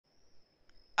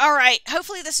Alright,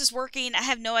 hopefully this is working. I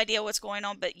have no idea what's going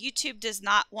on, but YouTube does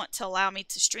not want to allow me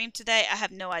to stream today. I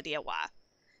have no idea why.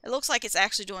 It looks like it's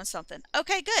actually doing something.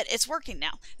 Okay, good. It's working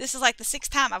now. This is like the 6th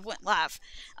time I've went live.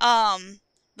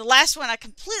 The last one I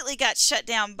completely got shut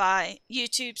down by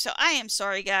YouTube, so I am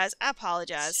sorry, guys. I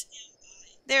apologize.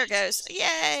 There it goes.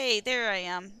 Yay! There I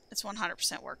am. It's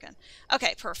 100% working.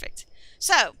 Okay, perfect.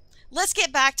 So, let's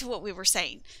get back to what we were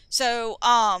saying. So,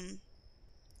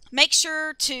 make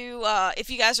sure to, if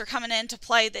you guys are coming in to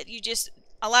play, that you just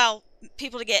allow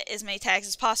people to get as many tags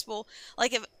as possible.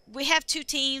 Like, if we have 2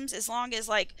 teams, as long as,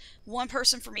 like, one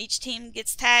person from each team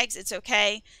gets tags, it's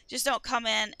okay. Just don't come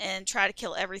in and try to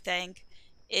kill everything.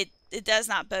 It does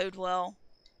not bode well.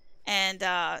 And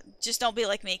just don't be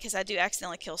like me, because I do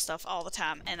accidentally kill stuff all the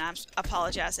time, and I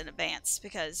apologize in advance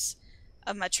because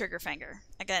of my trigger finger.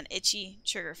 I got an itchy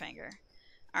trigger finger.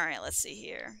 Alright, let's see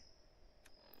here.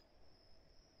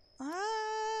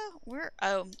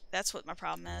 Oh, that's what my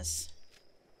problem is.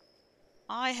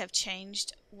 I have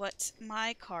changed what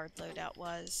my card loadout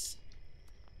was.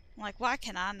 I'm like, why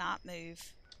can I not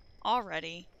move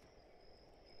already?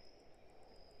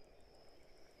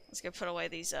 Let's go put away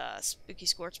these Spooky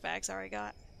Scorched bags I already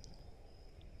got.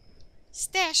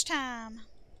 Stash time!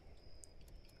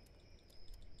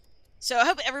 So I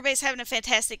hope everybody's having a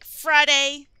fantastic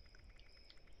Friday.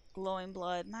 Glowing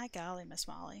blood. My golly, Miss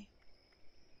Molly.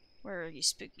 Where are you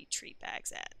spooky treat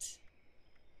bags at?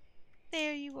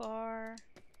 There you are.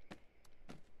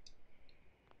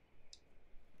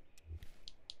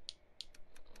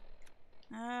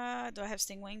 Do I have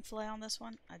stingwing fillet on this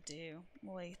one? I do.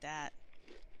 We'll eat that.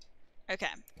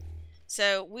 Okay.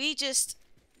 So we just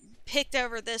picked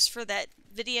over this for that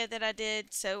video that I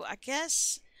did. So I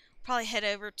guess probably head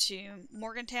over to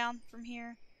Morgantown from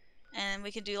here. And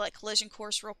we can do like collision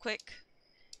course real quick.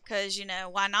 Because, you know,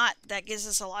 why not? That gives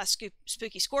us a lot of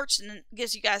Spooky Scorched and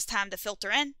gives you guys time to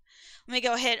filter in. Let me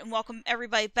go ahead and welcome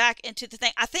everybody back into the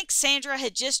thing. I think Sandra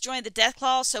had just joined the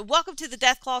Deathclaw, so welcome to the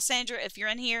Deathclaw, Sandra, if you're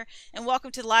in here, and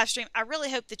welcome to the live stream. I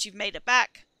really hope that you've made it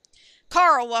back.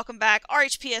 Carl, welcome back.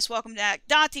 RHPS, welcome back.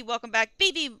 Dante, welcome back.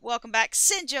 BB, welcome back.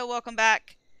 Sinjo, welcome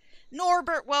back.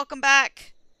 Norbert, welcome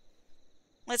back.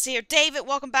 Let's see here. David,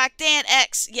 welcome back. Dan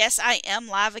X, yes, I am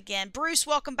live again. Bruce,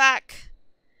 welcome back.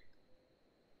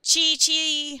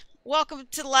 Chi, welcome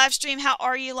to the live stream. How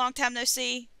are you? Long time no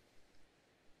see.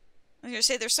 I was going to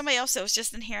say there's somebody else that was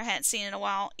just in here I hadn't seen in a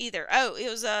while either. Oh, it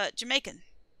was Jamaican.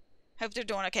 Hope they're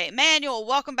doing okay. Manuel,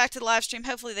 welcome back to the live stream.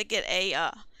 Hopefully they get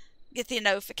the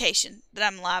notification that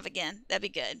I'm live again. That'd be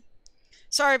good.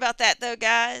 Sorry about that though,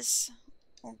 guys.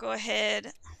 We'll go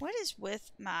ahead. What is with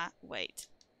my weight?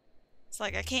 It's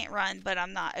like I can't run, but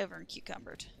I'm not over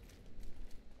encumbered.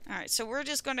 Alright, so we're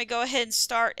just going to go ahead and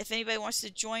start. If anybody wants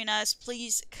to join us,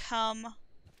 please come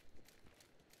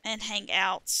and hang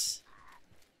out.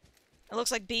 It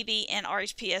looks like BB and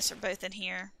RHPS are both in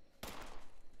here.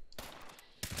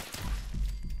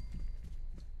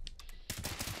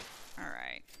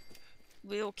 Alright.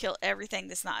 We will kill everything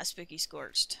that's not a Spooky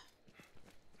Scorched.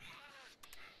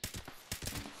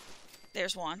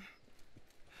 There's one.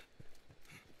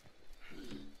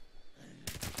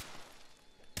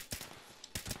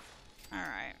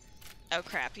 Alright. Oh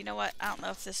crap, you know what? I don't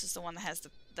know if this is the one that has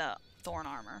the thorn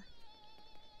armor.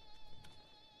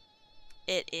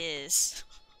 It is.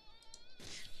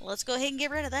 Let's go ahead and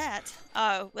get rid of that.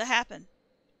 Oh, what happened?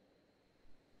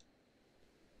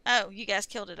 Oh, you guys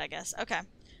killed it, I guess. Okay. I was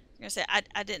going to say,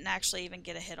 I didn't actually even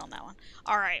get a hit on that one.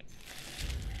 Alright.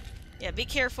 Yeah, be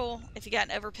careful. If you got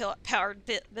an overpowered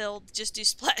build, just do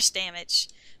splash damage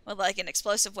with like an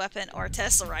explosive weapon or a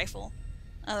Tesla rifle.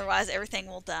 Otherwise, everything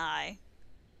will die.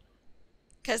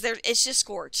 Because it's just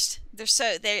scorched. They're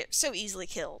so easily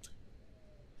killed.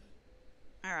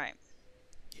 Alright.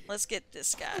 Let's get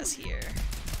this guys here.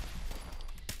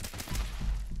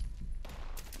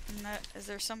 No, is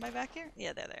there somebody back here?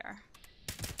 Yeah, there they are.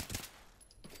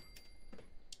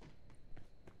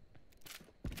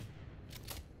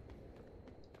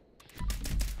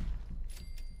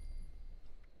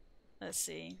 Let's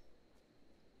see.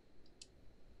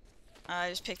 I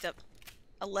just picked up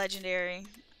a legendary.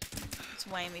 It's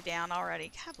weighing me down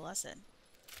already. God bless it.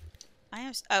 I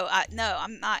am. Oh, no,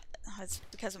 I'm not. It's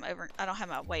because I'm over. I don't have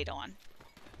my weight on.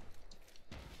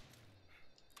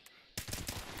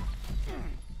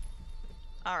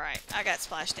 Alright, I got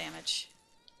splash damage.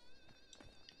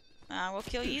 We'll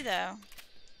kill you though.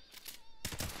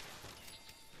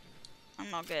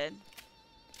 I'm all good.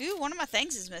 Ooh, one of my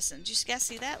things is missing. Did you guys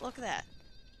see that? Look at that.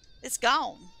 It's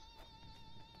gone.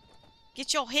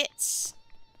 Get your hits.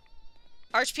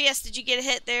 RHPS, did you get a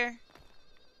hit there?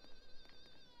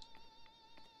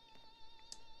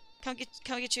 Come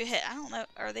get you a hit. I don't know.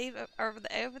 Are they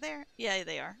over there? Yeah,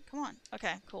 they are. Come on.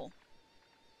 Okay, cool.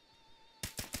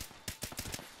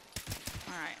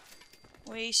 Alright.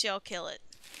 We shall kill it.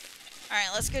 Alright,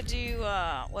 let's go do,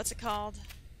 what's it called?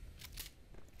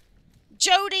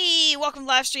 Jody! Welcome to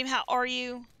live stream. How are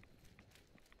you?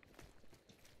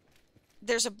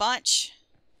 There's a bunch.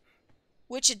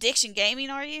 Which addiction gaming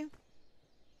are you?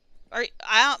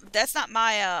 That's not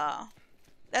my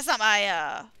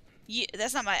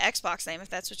Xbox name, if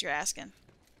that's what you're asking.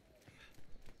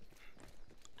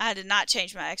 I did not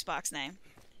change my Xbox name.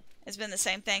 It's been the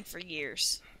same thing for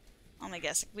years. Oh my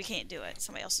guess we can't do it.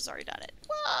 Somebody else has already done it.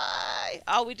 Why?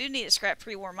 Oh, we do need to scrap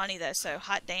pre-war money though, so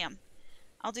hot damn.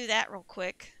 I'll do that real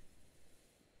quick.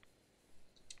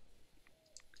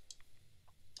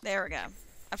 There we go.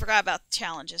 I forgot about the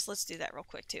challenges. Let's do that real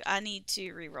quick too. I need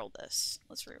to re-roll this.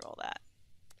 Let's re-roll that.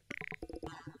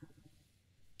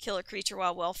 Kill a creature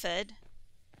while well fed.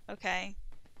 Okay.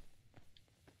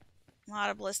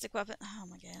 Not a ballistic weapon. Oh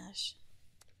my gosh.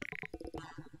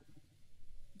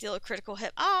 Deal a critical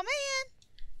hit. Oh man!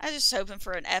 I was just hoping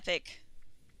for an epic.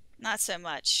 Not so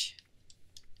much.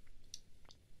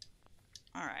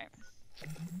 Alright.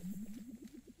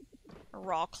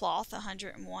 Raw cloth,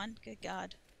 101. Good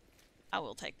God. I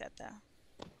will take that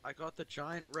though. I got the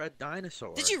giant red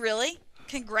dinosaur. Did you really?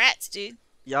 Congrats, dude.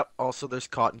 Yep. Also, there's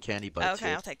cotton candy bites. Okay,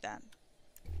 here. I'll take that.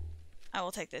 I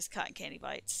will take those cotton candy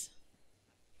bites.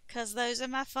 Because those are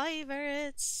my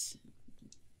favorites.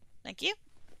 Thank you.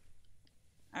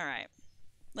 Alright.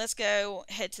 Let's go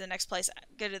head to the next place.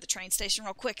 Go to the train station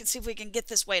real quick and see if we can get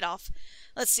this weight off.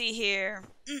 Let's see here.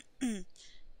 I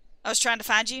was trying to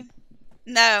find you.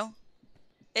 No.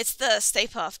 It's the Stay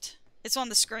Puffed. It's on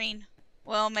the screen.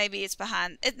 Well, maybe it's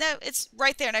behind. No, it's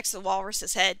right there next to the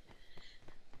walrus's head.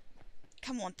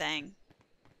 Come on, thing.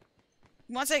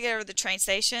 Once I get over to the train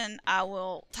station, I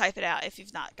will type it out if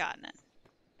you've not gotten it.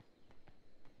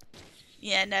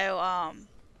 Yeah, no,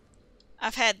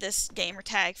 I've had this gamer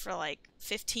tag for like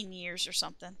 15 years or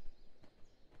something.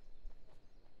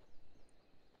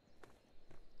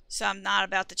 So I'm not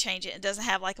about to change it. It doesn't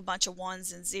have like a bunch of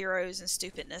ones and zeros and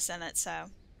stupidness in it, so.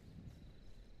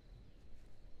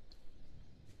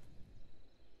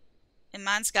 And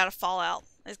mine's got a Fallout.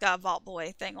 It's got a Vault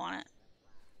Boy thing on it.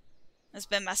 It's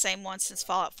been my same one since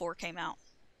Fallout 4 came out.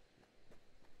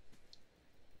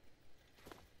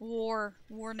 War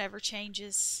never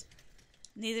changes.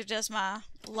 Neither does my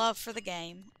love for the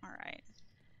game. Alright.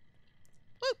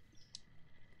 Whoop!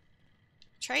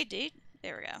 Trade, dude.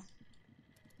 There we go.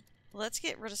 Let's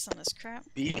get rid of some of this crap.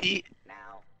 BB,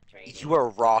 you are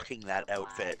rocking that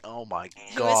outfit. Oh my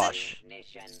gosh.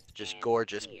 Just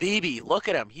gorgeous. BB, look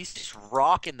at him. He's just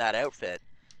rocking that outfit.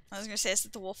 I was going to say, is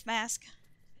it the wolf mask?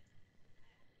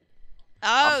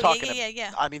 Oh,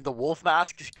 yeah. I mean, the wolf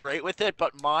mask is great with it,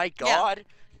 but my god. Yeah.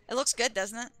 It looks good,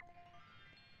 doesn't it?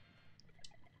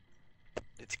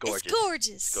 It's gorgeous. It's gorgeous.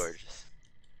 It's gorgeous.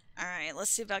 Alright,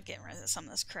 let's see about getting rid of some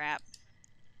of this crap.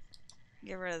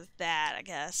 Get rid of that, I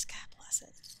guess. God bless it.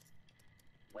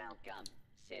 Welcome,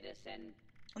 citizen.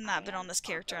 I've not been on this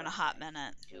character in a hot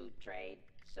minute. To trade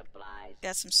supplies.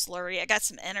 Got some slurry. I got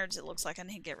some innards it looks like I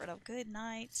need to get rid of. Good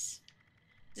night.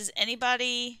 Does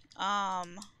anybody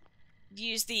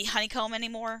use the honeycomb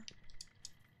anymore?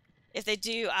 If they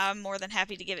do, I'm more than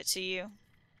happy to give it to you.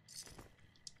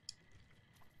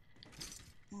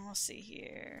 Let's see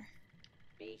here.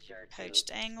 Be sure Poached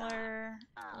to angler.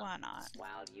 Why not?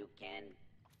 While you can.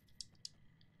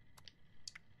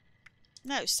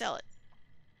 No, sell it.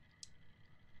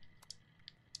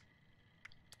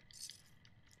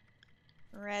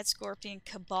 Red scorpion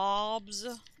kebabs.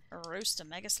 Roast a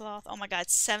mega sloth. Oh my god,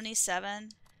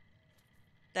 77.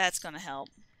 That's gonna help.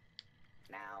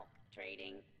 Now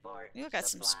trading for We got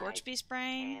some scorch beast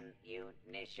brain.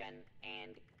 ammunition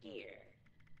and gear.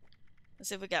 Let's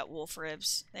see if we got wolf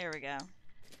ribs. There we go.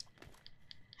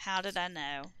 How did I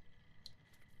know?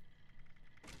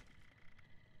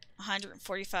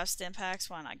 145 stim packs.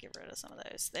 Why not get rid of some of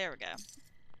those? There we go.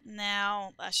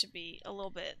 Now I should be a little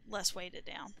bit less weighted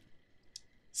down.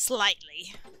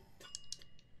 Slightly.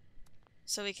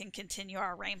 So we can continue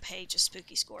our rampage of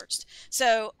Spooky Scorched.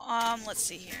 So, let's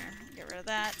see here. Get rid of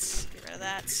that. Get rid of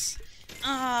that.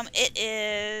 It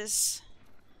is...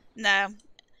 No.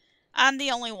 I'm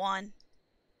the only one.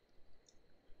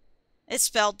 It's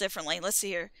spelled differently. Let's see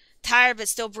here. Tired but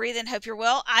still breathing. Hope you're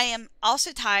well. I am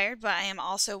also tired, but I am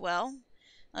also well.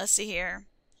 Let's see here.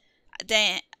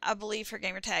 Dan, I believe her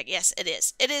gamer tag. Yes, it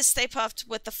is. It is Stay Puffed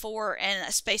with the 4 and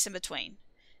a space in between.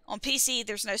 On PC,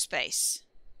 there's no space.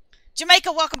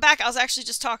 Jamaica, welcome back. I was actually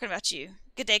just talking about you.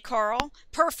 Good day, Carl.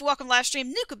 Perf, welcome to live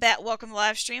stream. Nukabat, welcome to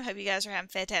live stream. Hope you guys are having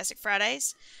fantastic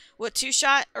Fridays. What,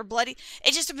 two-shot or bloody?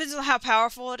 It just depends on how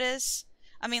powerful it is.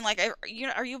 I mean, like,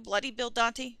 are you bloody build,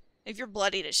 Dante? If you're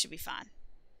bloodied, it should be fine.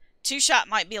 Two-shot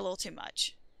might be a little too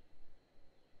much.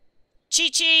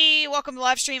 Chi-Chi, welcome to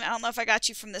live stream. I don't know if I got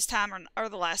you from this time or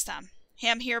the last time. Hey,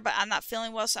 I'm here, but I'm not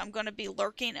feeling well, so I'm going to be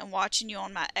lurking and watching you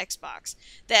on my Xbox.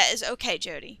 That is okay,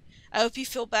 Jody. I hope you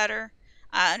feel better.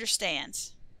 I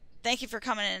understand. Thank you for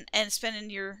coming in and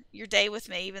spending your day with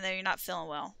me, even though you're not feeling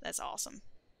well. That's awesome.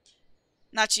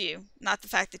 Not you. Not the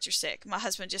fact that you're sick. My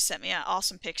husband just sent me an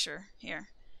awesome picture here.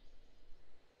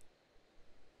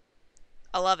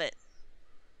 I love it.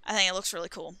 I think it looks really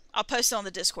cool. I'll post it on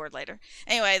the Discord later.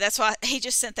 Anyway, that's why he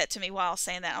just sent that to me while I was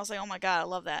saying that. I was like, oh my god, I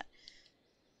love that.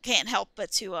 Can't help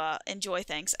but to enjoy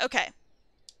things. Okay.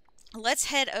 Let's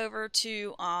head over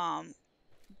to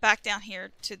back down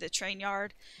here to the train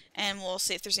yard, and we'll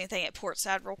see if there's anything at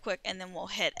Portside real quick, and then we'll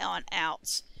head on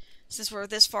out. Since we're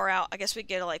this far out, I guess we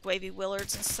go to like Wavy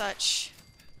Willards and such.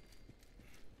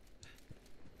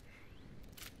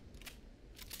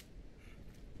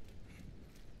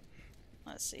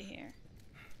 Let's see here.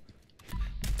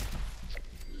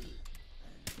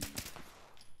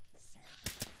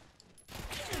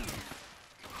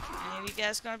 Any of you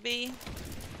guys gonna be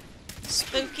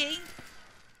spooky?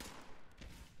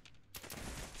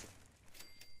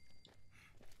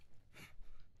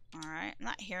 Alright, I'm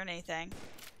not hearing anything.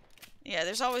 Yeah,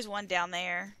 there's always one down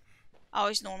there. I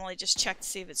always normally just check to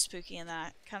see if it's spooky and then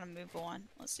I kind of move on.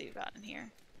 Let's see about in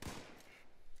here.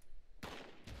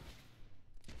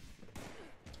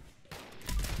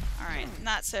 Alright,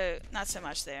 not so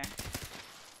much there.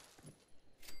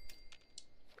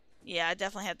 Yeah, I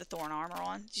definitely had the thorn armor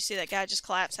on. Did you see that guy just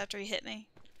collapse after he hit me?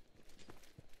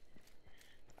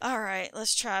 Alright,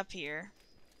 let's try up here.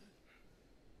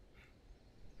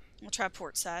 We'll try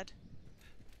Portside.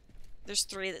 There's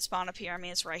 3 that spawn up here. I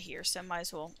mean, it's right here, so I might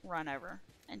as well run over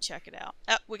and check it out.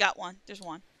 Oh, we got one. There's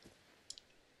one.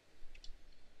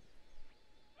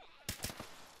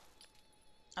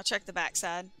 I'll check the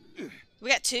backside. We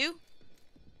got 2?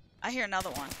 I hear another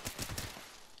one.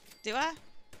 Do I?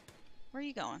 Where are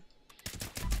you going?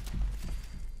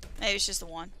 Maybe it's just the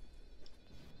one.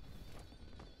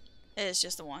 It is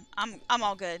just the one. I'm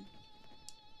all good.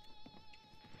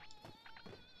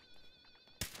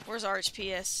 Where's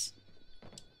RHPS?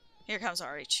 Here comes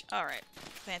RH. Alright.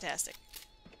 Fantastic.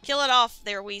 Kill it off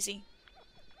there, Wheezy.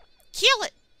 Kill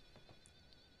it!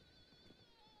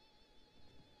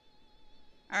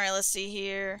 Alright, let's see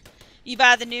here. You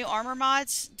buy the new armor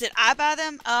mods? Did I buy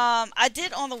them? I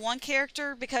did on the one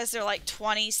character because they're like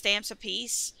 20 stamps a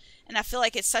piece. And I feel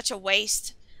like it's such a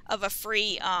waste of a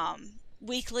free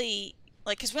weekly...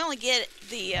 Like, because we only get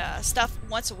the stuff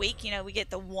once a week. You know, we get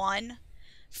the one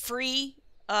free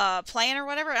plan or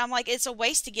whatever. And I'm like, it's a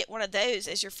waste to get one of those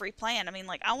as your free plan. I mean,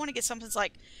 like, I want to get something that's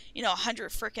like, you know,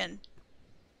 100 frickin'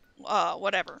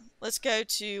 whatever. Let's go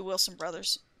to Wilson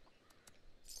Brothers.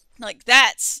 Like,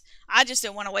 that's... I just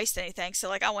didn't want to waste anything, so,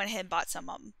 like, I went ahead and bought some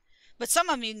of them. But some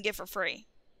of them you can get for free.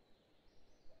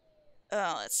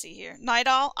 Let's see here. Night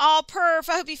Owl. Oh, perf!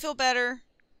 I hope you feel better.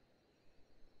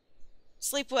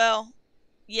 Sleep well.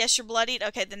 Yes, you're bloodied?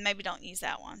 Okay, then maybe don't use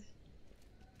that one.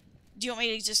 Do you want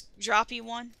me to just drop you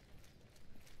one?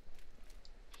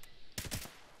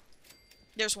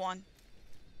 There's one.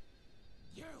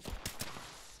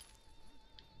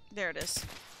 There it is.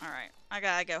 Alright. I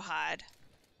gotta go hide.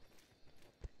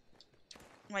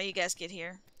 While you guys get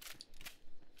here.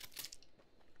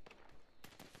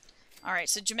 Alright,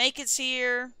 so Jamaica's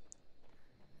here.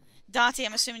 Dante,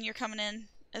 I'm assuming you're coming in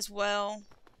as well.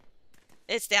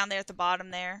 It's down there at the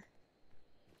bottom there.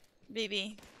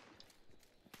 BB.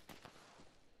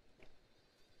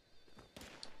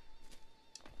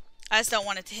 I just don't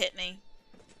want it to hit me.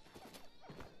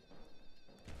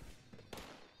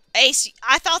 Ace,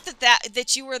 I thought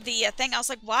that you were the thing. I was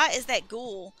like, why is that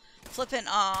ghoul flipping,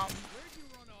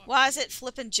 why is it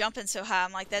flipping jumping so high?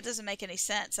 I'm like, that doesn't make any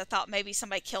sense. I thought maybe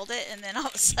somebody killed it, and then all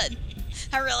of a sudden,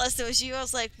 I realized it was you. I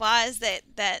was like, why is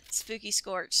that Spooky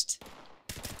Scorched,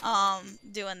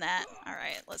 doing that?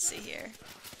 Alright, let's see here.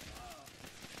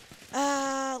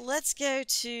 Let's go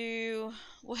to,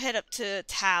 we'll head up to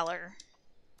Tyler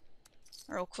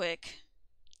real quick.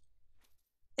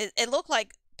 It looked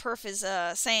like Perf is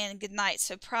saying goodnight,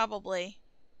 so probably.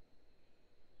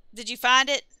 Did you find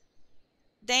it,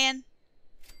 Dan?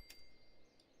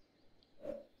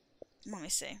 Let me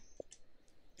see.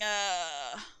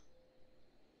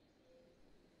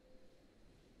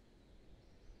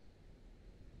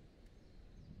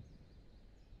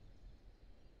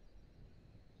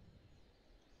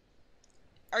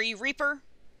 Are you Reaper?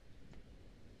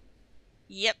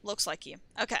 Yep, looks like you.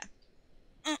 Okay.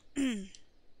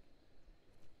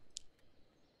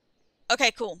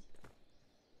 Okay, cool.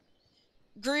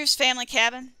 Groove's family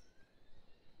cabin.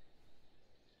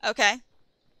 Okay.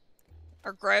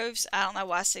 Or Groves. I don't know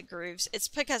why I said Grooves. It's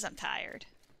because I'm tired.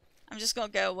 I'm just going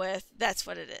to go with that's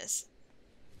what it is.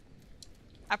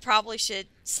 I probably should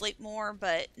sleep more,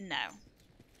 but no.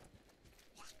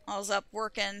 I was up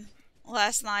working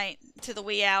last night to the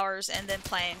wee hours and then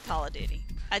playing Call of Duty.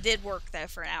 I did work, though,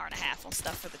 for an hour and a half on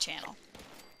stuff for the channel.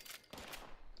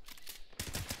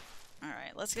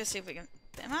 Alright, let's go see if we can...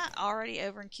 Am I already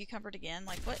over in Cucumbered again?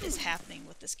 Like, what is happening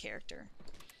with this character?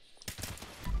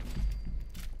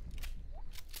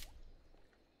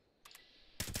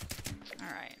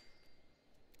 Alright.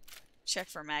 Check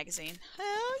for a magazine.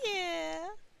 Hell yeah!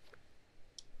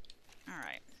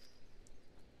 Alright.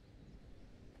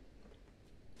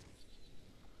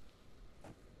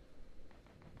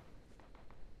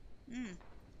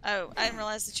 Oh, I didn't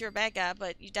realize that you're a bad guy,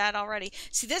 but you died already.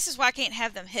 See, this is why I can't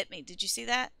have them hit me. Did you see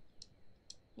that?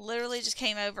 Literally just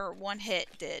came over, one hit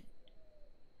did.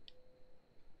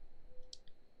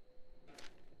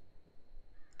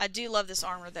 I do love this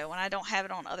armor, though. When I don't have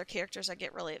it on other characters, I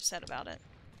get really upset about it.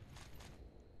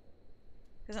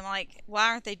 Because I'm like, why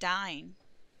aren't they dying?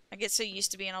 I get so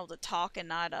used to being able to talk and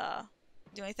not,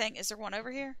 do anything. Is there one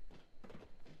over here?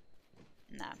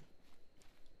 No.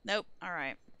 Nope.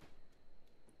 Alright.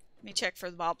 Let me check for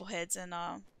the bobbleheads and,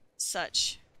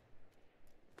 such.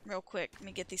 Real quick. Let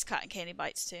me get these cotton candy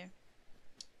bites, too.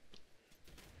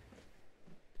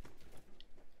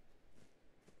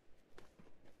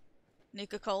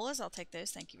 Nuka-Colas. I'll take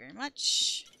those. Thank you very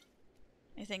much.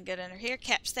 Anything good under here?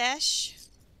 Cap stash.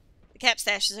 The cap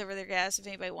stash is over there, guys, if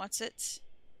anybody wants it.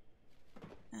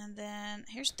 And then,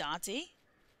 here's Dante.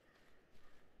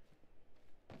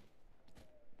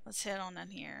 Let's head on in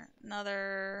here.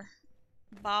 Another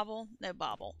bobble. No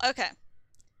bobble. Okay.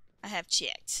 I have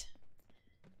checked.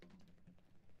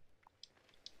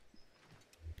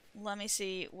 Let me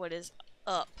see what is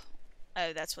up.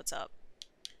 Oh, that's what's up.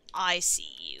 I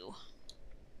see you.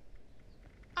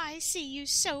 I see you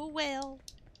so well.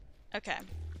 Okay.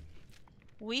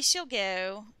 We shall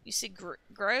go. You see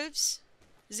Groves?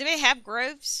 Does anybody have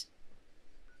Groves?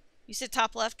 You said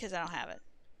top left because I don't have it.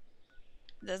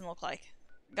 It doesn't look like.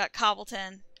 Got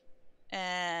Cobbleton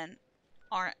and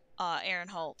Aaron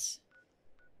Holtz.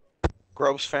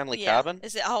 Grove's family cabin?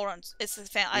 Is it? Hold on. It's the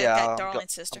family. Yeah, I got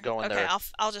Darlene's sister. I'm going okay, there.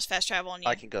 I'll just fast travel on you.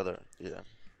 I can go there. Yeah.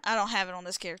 I don't have it on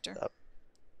this character. Yep.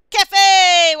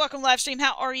 Cafe! Welcome to live stream.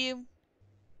 How are you?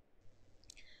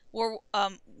 World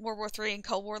War III and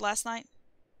Cold War last night.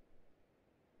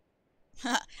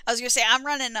 I was gonna say I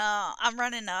run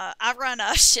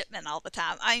a shipment all the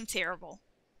time. I'm terrible.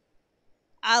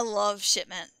 I love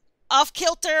shipment. Off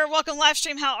kilter. Welcome live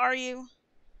stream. How are you?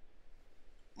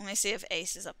 Let me see if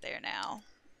Ace is up there now.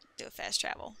 Do a fast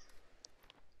travel.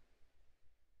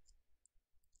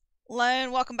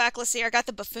 Lone, welcome back. Let's see. I got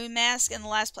the buffoon mask in the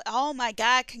last play. Oh my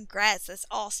god! Congrats. That's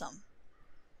awesome.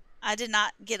 I did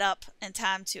not get up in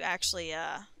time to actually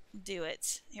do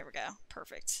it. Here we go.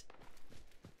 Perfect.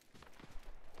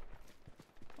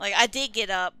 Like, I did get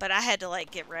up, but I had to, like,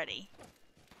 get ready.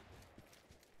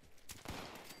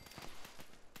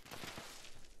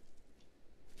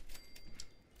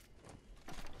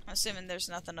 I'm assuming there's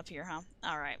nothing up here, huh?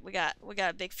 Alright, we got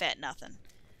a big fat nothing.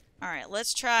 Alright,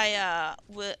 let's try,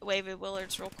 Wavy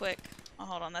Willards real quick. Oh,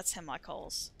 hold on, that's Hemlock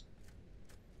Holes.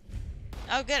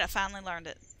 Oh, good, I finally learned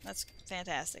it. That's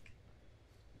fantastic.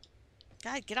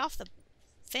 God, get off the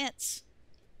fence.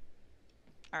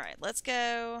 Alright, let's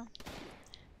go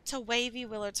to Wavy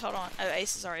Willards. Hold on. Oh,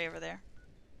 Ace is already over there.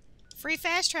 Free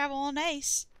fast travel on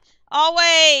Ace.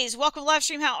 Always! Welcome to live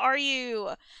stream. How are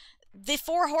you? The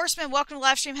Four Horsemen, welcome to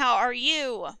live stream. How are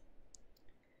you?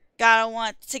 God, I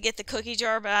want to get the cookie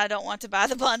jar, but I don't want to buy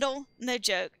the bundle. No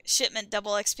joke. Shipment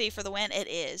double XP for the win. It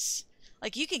is.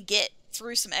 Like, you can get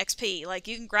through some XP. Like,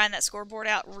 you can grind that scoreboard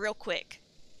out real quick.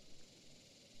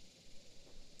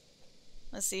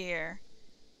 Let's see here.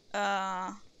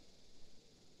 I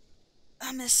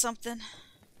missed something.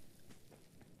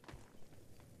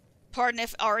 Pardon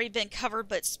if already been covered,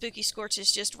 but Spooky Scorched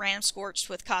is just random Scorched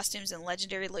with costumes and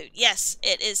legendary loot. Yes,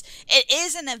 it is. It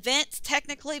is an event,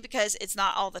 technically, because it's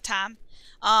not all the time.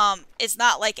 It's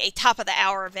not like a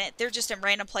top-of-the-hour event. They're just in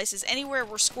random places. Anywhere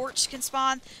where Scorched can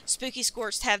spawn, Spooky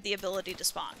Scorched have the ability to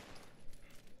spawn.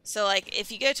 So, like,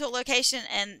 if you go to a location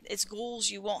and it's ghouls,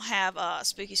 you won't have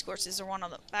Spooky Scorched. Is there one on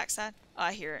the backside? Oh,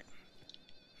 I hear it.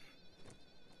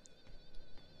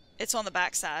 It's on the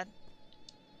backside.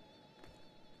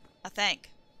 I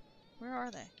think. Where are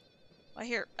they?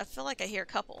 I feel like I hear a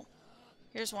couple.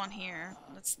 Here's one here.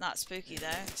 It's not spooky though.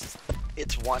 It's just...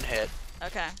 It's one hit.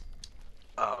 Okay.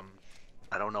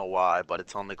 I don't know why, but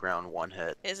it's on the ground, one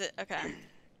hit. Is it? Okay.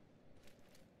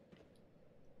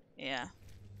 Yeah.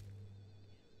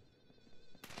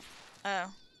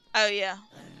 Oh. Oh, yeah.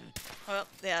 Well,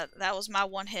 yeah, that was my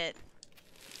one hit.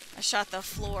 I shot the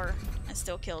floor and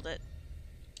still killed it.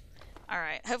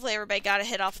 Alright. Hopefully everybody got a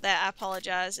hit off of that. I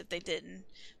apologize if they didn't.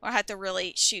 Or I have to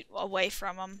really shoot away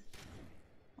from them.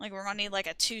 Like, we're going to need like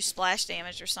a 2 splash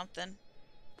damage or something.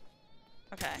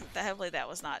 Okay. Hopefully that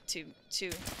was not too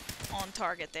on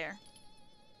target there.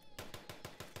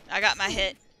 I got my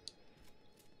hit.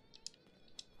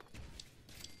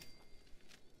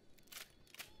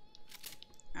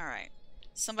 Alright.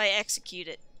 Somebody execute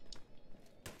it.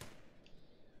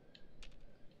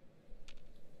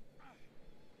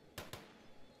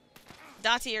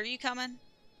 Dante, are you coming?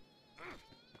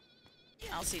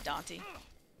 I'll see Dante.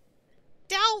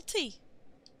 Dante!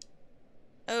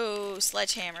 Oh,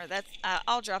 sledgehammer. That's.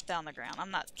 I'll drop that on the ground.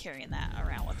 I'm not carrying that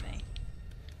around with me.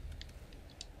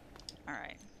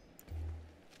 Alright.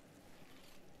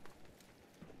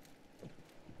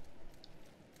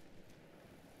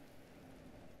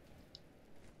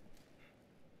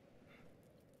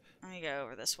 Let me go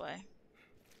over this way.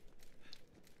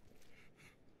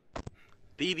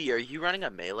 BB, are you running a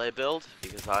melee build?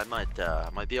 Because I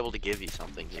might be able to give you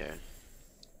something here.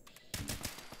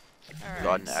 Alright.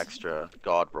 Got an extra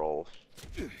god roll.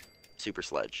 Super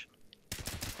sledge.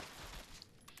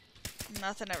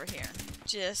 Nothing over here.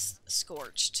 Just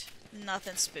scorched.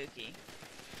 Nothing spooky.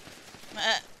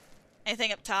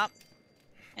 Anything up top?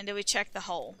 And did we check the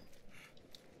hole?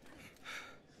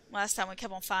 Last time we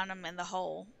kept on finding them in the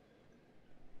hole.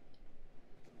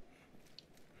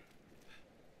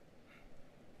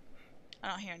 I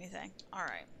don't hear anything.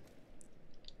 Alright.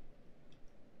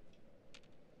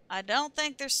 I don't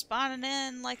think they're spawning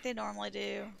in like they normally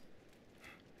do.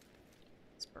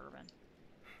 It's bourbon.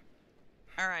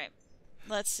 Alright.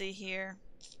 Let's see here.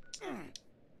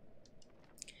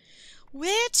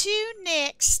 Where to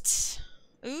next?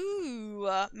 Ooh,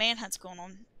 manhunt's going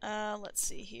on. Let's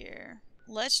see here.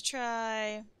 Let's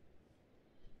try... I'm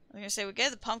going to say we go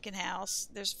to the pumpkin house.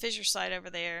 There's a fissure site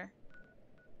over there.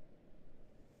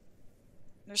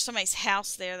 There's somebody's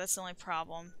house there. That's the only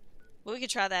problem. But we can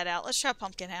try that out. Let's try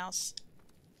pumpkin house.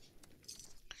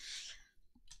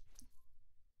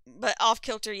 But off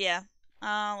kilter, yeah.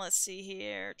 Let's see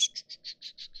here.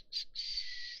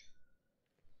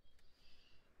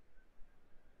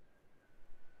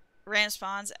 Random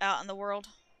spawns out in the world.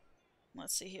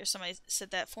 Let's see here. Somebody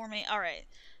said that for me. Alright.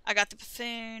 I got the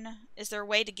buffoon. Is there a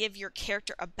way to give your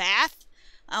character a bath?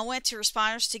 I went to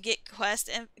responders to get quest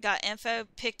and got info,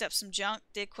 picked up some junk,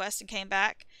 did quest and came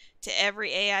back to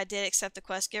every AI did except the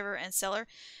quest giver and seller.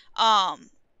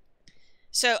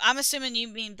 So I'm assuming you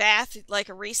mean bath, like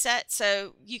a reset,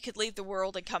 so you could leave the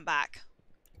world and come back.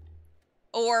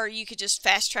 Or you could just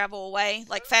fast travel away,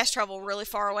 like fast travel really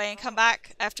far away and come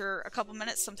back after a couple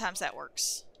minutes. Sometimes that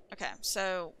works. Okay,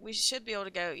 so we should be able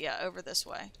to go, yeah, over this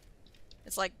way.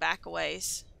 It's like back a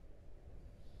ways.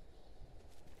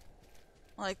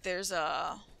 Like there's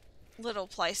a little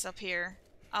place up here.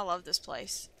 I love this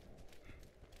place.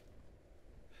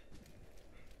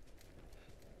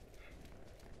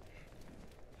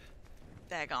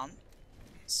 Daggone.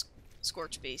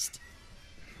 Scorch beast.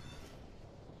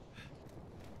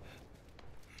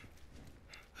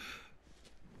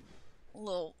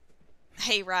 Little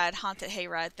hayride, haunted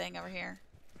hayride thing over here.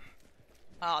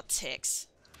 Oh, ticks.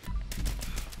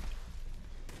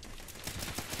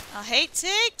 I hate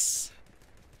ticks!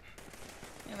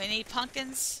 And we need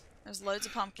pumpkins. There's loads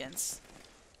of pumpkins.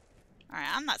 Alright,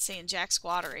 I'm not seeing jack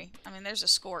squattery. I mean, there's a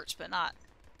scorch, but not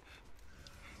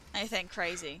anything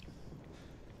crazy.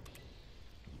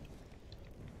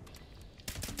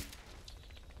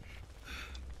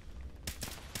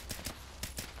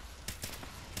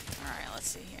 Alright, let's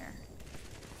see here.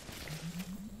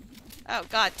 Oh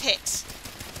god, ticks.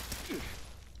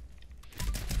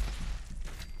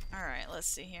 Alright, let's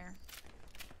see here.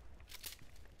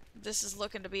 This is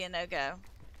looking to be a no-go.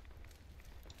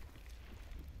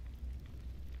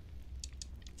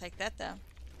 Take that, though.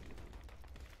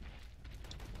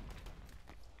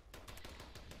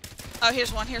 Oh,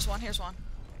 here's one, here's one, here's one.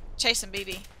 Chasing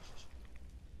BB.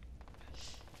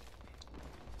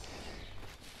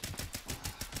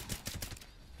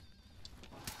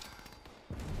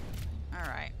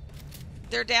 Alright.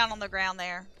 They're down on the ground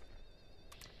there.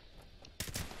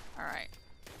 Alright.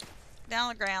 Down on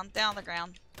the ground, down on the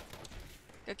ground.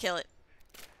 Go kill it.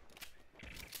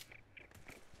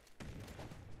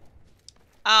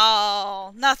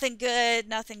 Oh, nothing good,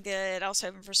 nothing good. I was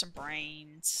hoping for some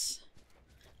brains.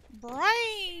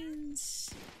 Brains!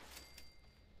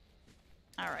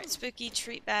 Alright, spooky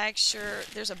treat bag, sure.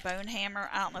 There's a bone hammer.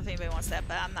 I don't know if anybody wants that,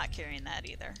 but I'm not carrying that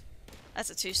either. That's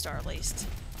a 2-star at least.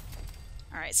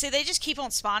 Alright, see, they just keep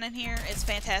on spawning here. It's a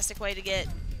fantastic way to get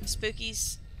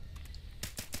spookies.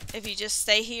 If you just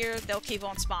stay here, they'll keep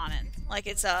on spawning. Like,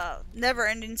 it's a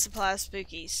never-ending supply of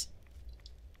spookies.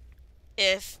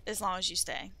 As long as you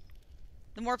stay.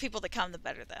 The more people that come, the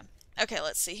better though. Okay,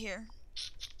 let's see here.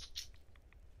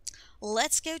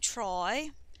 Let's go try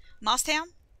Mosstown.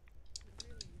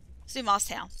 Let's do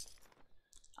Mosstown.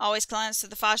 Always climbs to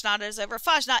the Fajnat is over.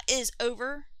 Fajnat is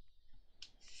over.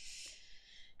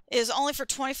 It is only for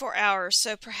 24 hours,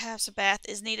 so perhaps a bath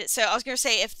is needed. So I was going to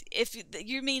say, if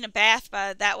you mean a bath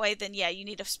by that way, then yeah, you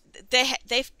need a...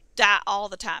 They die all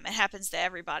the time. It happens to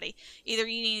everybody. Either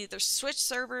you need to switch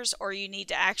servers, or you need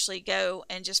to actually go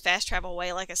and just fast travel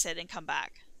away, like I said, and come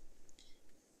back.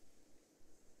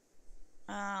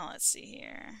 Let's see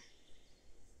here.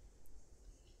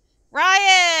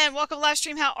 Ryan! Welcome to live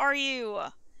stream. How are you?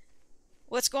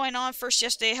 What's going on? First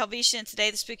yesterday, Helvetia, and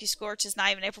today the Spooky Scorched is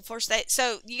not even April 1st.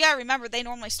 So you gotta remember, they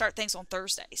normally start things on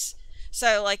Thursdays.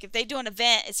 So like if they do an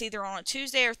event, it's either on a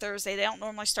Tuesday or Thursday. They don't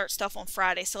normally start stuff on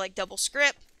Friday. So like double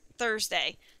script,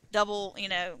 Thursday. Double,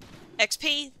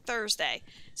 XP, Thursday.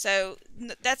 So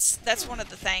that's one of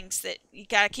the things that you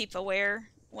gotta keep aware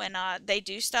when they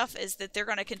do stuff, is that they're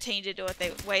going to continue to do it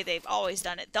the way they've always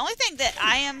done it. The only thing that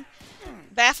I am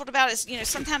baffled about is,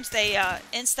 sometimes they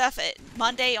end stuff at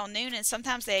Monday on noon, and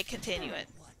sometimes they continue it.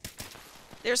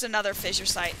 There's another fissure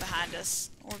site behind us.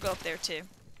 We'll go up there too.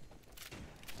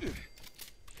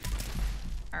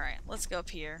 Alright, let's go up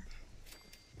here.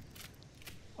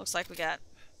 Looks like we got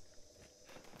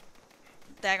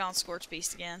daggone Scorch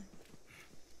Beast again.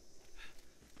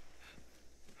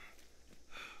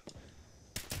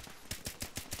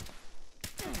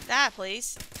 Die,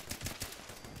 please.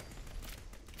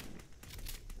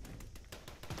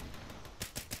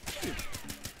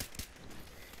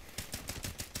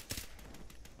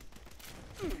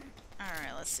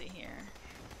 Alright, let's see here.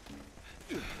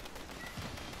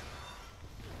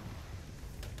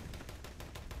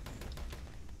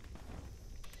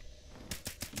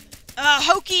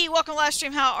 Hokey, welcome to live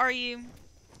stream. How are you?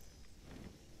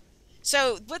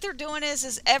 So what they're doing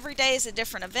is every day is a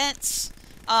different events.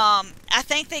 I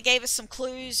think they gave us some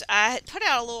clues. I had put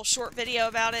out a little short video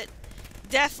about it.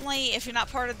 Definitely, if you're not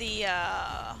part of the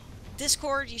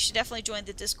Discord, you should definitely join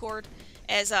the Discord,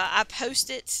 as I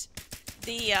posted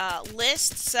the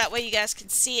list, so that way you guys can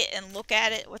see it and look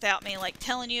at it without me like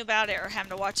telling you about it or having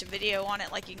to watch a video on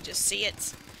it. Like, you can just see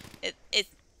it.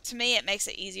 To me, it makes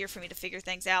it easier for me to figure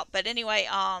things out. But anyway,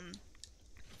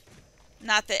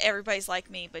 not that everybody's like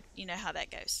me, but you know how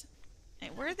that goes. Hey,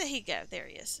 where did he go? There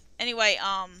he is. Anyway,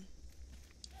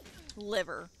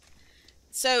 liver.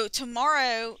 So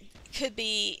tomorrow could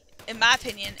be, in my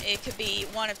opinion, it could be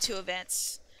one of two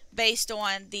events based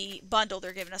on the bundle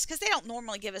they're giving us. Because they don't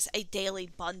normally give us a daily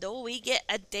bundle. We get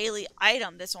a daily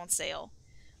item that's on sale.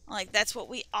 Like, that's what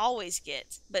we always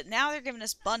get. But now they're giving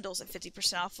us bundles at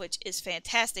 50% off, which is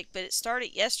fantastic. But it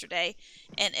started yesterday,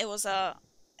 and it was a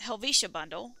Helvetia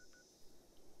bundle.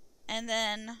 And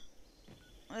then...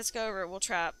 let's go over it. We'll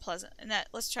try Pleasant. And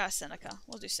let's try Seneca.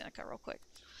 We'll do Seneca real quick.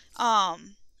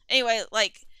 Anyway,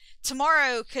 like,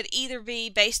 tomorrow could either be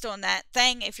based on that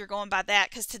thing, if you're going by that,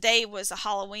 because today was a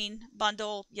Halloween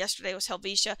bundle. Yesterday was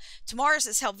Helvetia. Tomorrow's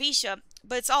is Helvetia,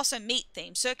 but it's also meat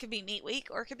themed. So it could be Meat Week,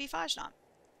 or it could be Fajnat.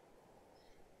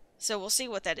 So we'll see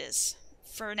what that is.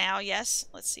 For now, yes.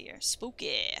 Let's see here.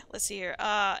 Spooky. Let's see here.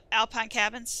 Alpine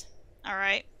Cabins.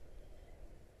 Alright.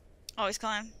 Always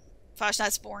climb.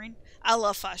 Fajnat's boring. I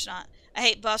love Fajnat. I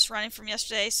hate buffs running from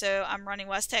yesterday, so I'm running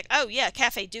West Tech. Oh, yeah,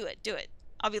 Cafe, do it. Do it.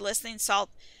 I'll be listening. Saw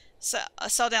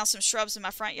down some shrubs in my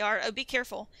front yard. Oh, be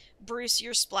careful. Bruce,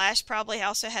 your splash probably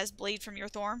also has bleed from your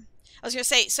thorn. I was going to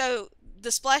say, so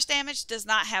the splash damage does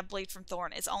not have bleed from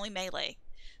thorn. It's only melee.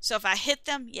 So if I hit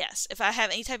them, yes. If I have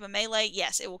any type of melee,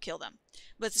 yes, it will kill them.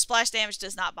 But the splash damage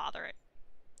does not bother it.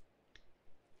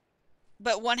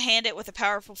 But one-handed with a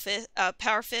powerful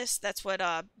power fist, that's what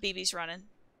BB's running.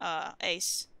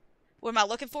 Ace. What am I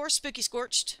looking for? Spooky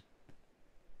Scorched.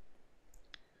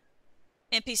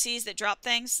 NPCs that drop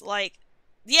things. Like,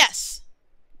 yes.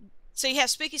 So you have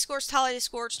Spooky Scorched, Holiday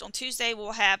Scorched. On Tuesday,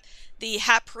 we'll have the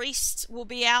High Priests will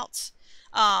be out.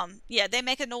 Yeah, they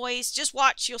make a noise. Just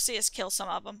watch. You'll see us kill some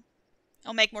of them.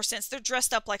 It'll make more sense. They're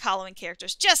dressed up like Halloween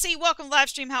characters. Jesse, welcome to live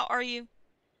stream. How are you?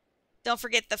 Don't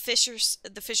forget the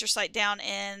Fisher site down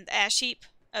in Ash Heap.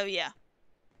 Oh, yeah.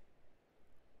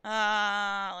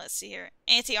 Let's see here.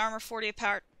 Anti-armor, 40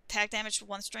 power attack damage,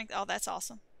 1 strength. Oh, that's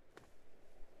awesome.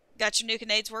 Got your nuke and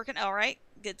nades working. All right.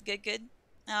 Good, good, good.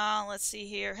 Let's see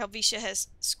here. Helvetia has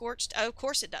scorched. Oh, of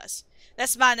course it does.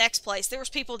 That's my next place. There was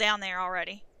people down there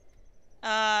already.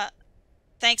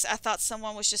 Thanks. I thought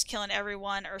someone was just killing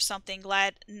everyone or something.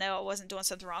 Glad. No, I wasn't doing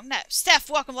something wrong. No. Steph,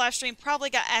 welcome to live stream. Probably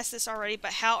got asked this already,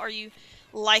 but how are you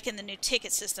liking the new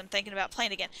ticket system? Thinking about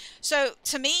playing again. So,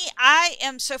 to me, I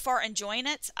am so far enjoying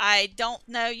it. I don't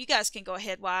know. You guys can go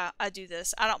ahead while I do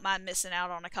this. I don't mind missing out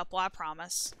on a couple, I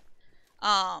promise.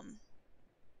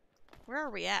 Where are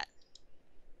we at?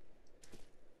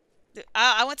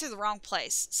 I went through the wrong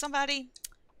place. Somebody,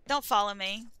 don't follow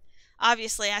me.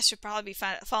 Obviously, I should probably be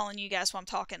following you guys while I'm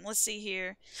talking. Let's see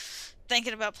here.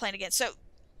 Thinking about playing again. So,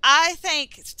 I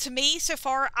think, to me, so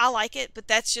far, I like it, but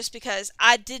that's just because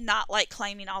I did not like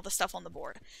claiming all the stuff on the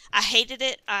board. I hated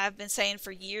it. I've been saying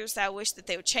for years that I wish that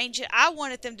they would change it. I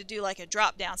wanted them to do like a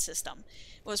drop-down system,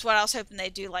 was what I was hoping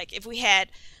they'd do. Like, if we had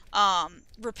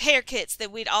repair kits,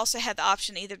 that we'd also have the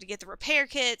option either to get the repair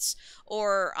kits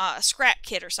or a scrap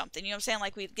kit or something. You know what I'm saying?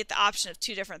 Like, we'd get the option of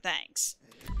 2 different things.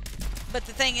 But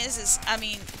the thing is, I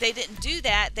mean, they didn't do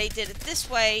that. They did it this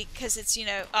way because it's, you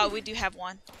know, oh, we do have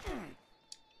one.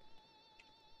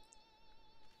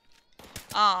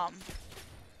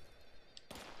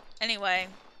 Anyway.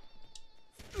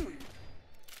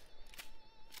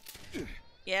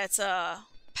 Yeah, it's a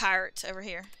pirate over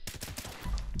here.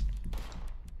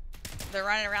 They're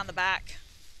running around the back.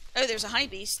 Oh, there's a honey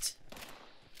beast.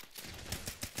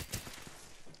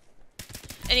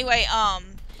 Anyway,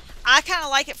 I kind of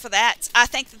like it for that. I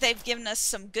think that they've given us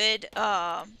some good,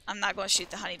 I'm not going to shoot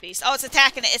the honey beast. Oh, it's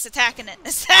attacking it. It's attacking it.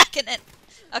 It's attacking it.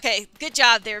 Okay, good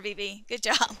job there, BB. Good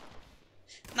job.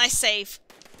 Nice save.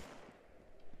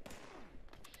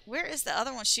 Where is the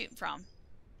other one shooting from?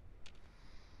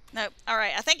 Nope.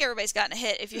 Alright, I think everybody's gotten a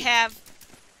hit. If you have,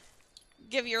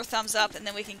 give your thumbs up and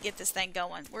then we can get this thing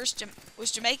going. Where's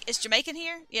Jamaican? Is Jamaican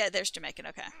here? Yeah, there's Jamaican.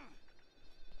 Okay.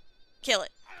 Kill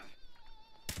it.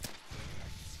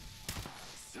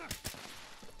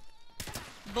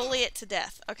 Bully it to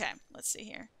death. Okay, let's see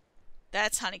here.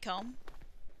 That's honeycomb.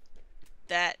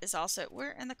 That is also...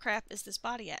 Where in the crap is this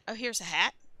body at? Oh, here's a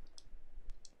hat.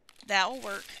 That will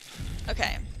work.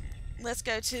 Okay. Let's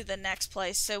go to the next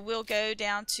place. So we'll go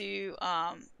down to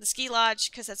the ski lodge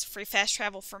because that's free fast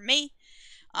travel for me.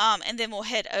 And then we'll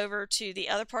head over to the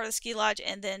other part of the ski lodge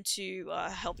and then to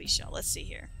Helvetia. Let's see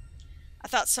here. I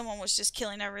thought someone was just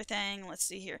killing everything. Let's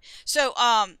see here. So,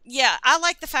 yeah, I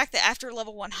like the fact that after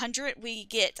level 100, we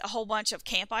get a whole bunch of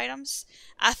camp items.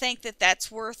 I think that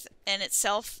that's worth in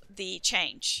itself the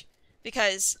change.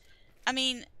 Because, I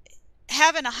mean,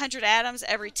 having 100 atoms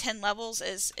every 10 levels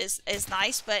is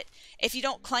nice, but if you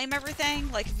don't claim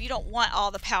everything, like if you don't want all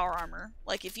the power armor,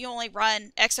 like if you only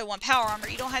run XO1 power armor,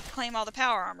 you don't have to claim all the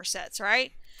power armor sets,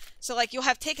 right? So, like, you'll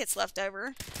have tickets left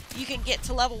over. You can get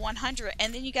to level 100,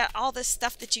 and then you got all this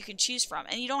stuff that you can choose from,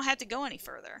 and you don't have to go any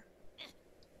further.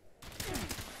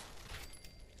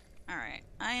 Alright,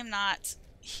 I am not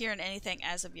hearing anything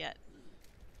as of yet.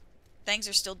 Things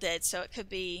are still dead, so it could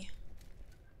be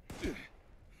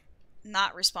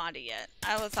not responded yet.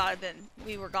 I would have thought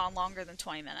we were gone longer than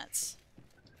 20 minutes.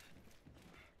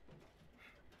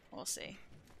 We'll see.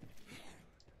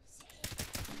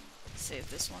 Let's see if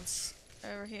this one's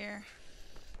over here.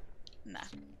 Nah.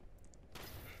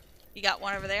 You got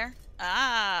one over there?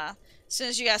 Ah! As soon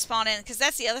as you guys spawn in. Because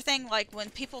that's the other thing. Like, when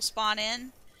people spawn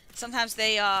in, sometimes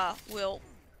they will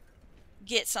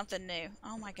get something new.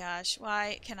 Oh my gosh.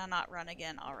 Why can I not run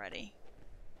again already?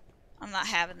 I'm not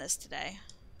having this today.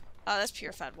 Oh, that's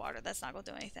purified water. That's not going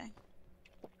to do anything.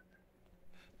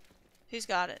 Who's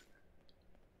got it?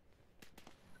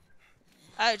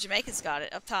 Oh, Jamaican's got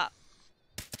it up top.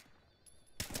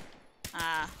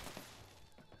 Ah.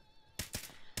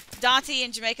 Dante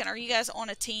and Jamaican, are you guys on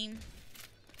a team?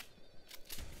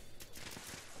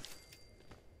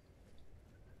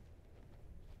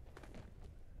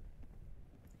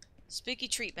 Spooky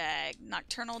treat bag.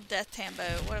 Nocturnal death tambo.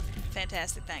 What a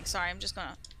fantastic thing. Sorry, I'm just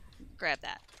gonna grab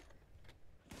that.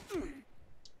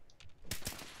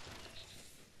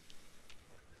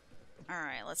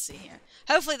 Alright, let's see here.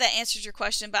 Hopefully that answers your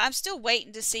question, but I'm still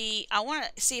waiting to see. I want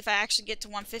to see if I actually get to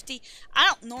 150. I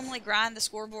don't normally grind the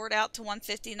scoreboard out to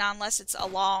 150, not unless it's a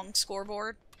long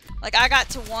scoreboard. Like, I got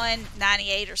to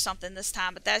 198 or something this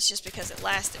time, but that's just because it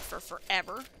lasted for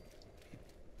forever.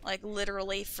 Like,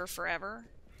 literally for forever.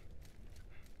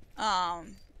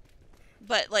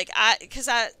 But, like, because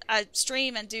I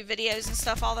stream and do videos and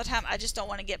stuff all the time, I just don't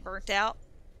want to get burnt out.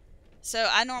 So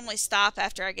I normally stop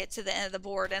after I get to the end of the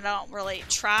board, and I don't really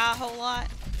try a whole lot.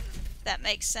 That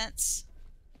makes sense.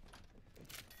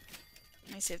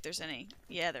 Let me see if there's any.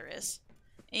 Yeah, there is.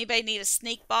 Anybody need a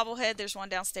sneak bobblehead? There's one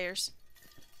downstairs.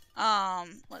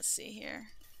 Let's see here.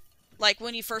 Like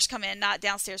when you first come in, not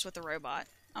downstairs with the robot.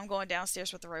 I'm going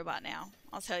downstairs with the robot now.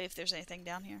 I'll tell you if there's anything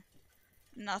down here.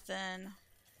 Nothing.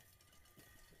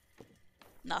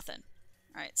 Nothing.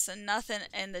 Alright, so nothing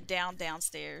in the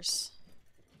downstairs.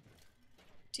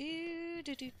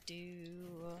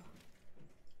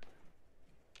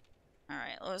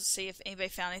 Alright, let's see if anybody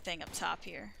found anything up top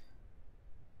here.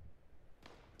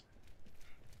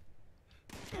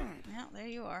 Well, there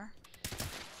you are.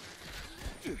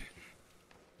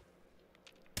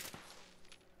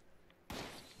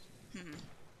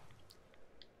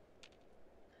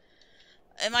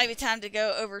 It might be time to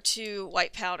go over to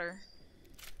white powder.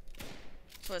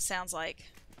 That's what it sounds like.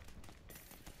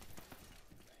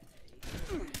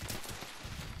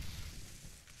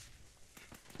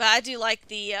 But I do like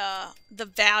the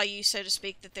value, so to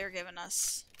speak, that they're giving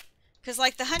us. Because,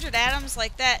 like, the 100 atoms,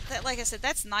 like that, like I said,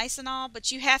 that's nice and all,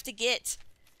 but you have to get,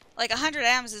 like, 100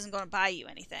 atoms isn't going to buy you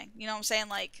anything. You know what I'm saying?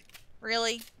 Like,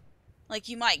 really? Like,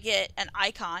 you might get an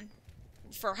icon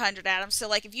for 100 atoms. So,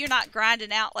 like, if you're not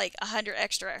grinding out, like, 100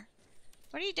 extra...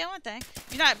 What are you doing, thing? If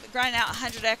you're not grinding out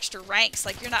 100 extra ranks,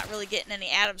 like, you're not really getting any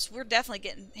atoms. We're definitely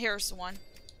getting... Here's the one.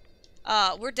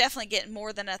 We're definitely getting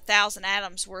more than 1,000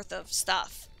 atoms worth of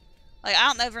stuff. Like, I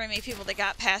don't know very many people that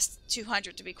got past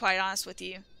 200, to be quite honest with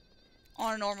you.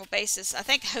 On a normal basis. I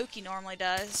think Hokey normally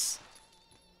does.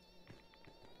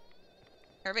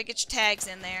 Everybody get your tags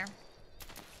in there.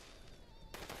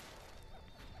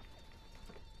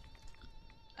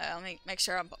 Let me make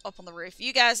sure I'm up on the roof.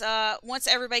 You guys, once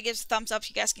everybody gives a thumbs up,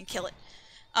 you guys can kill it.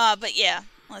 But yeah,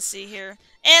 let's see here.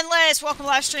 Endless, welcome to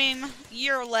live stream.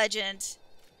 You're a legend.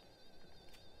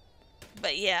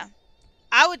 But yeah,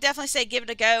 I would definitely say give it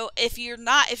a go. If you're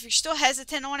still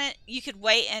hesitant on it, you could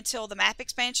wait until the map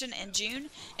expansion in June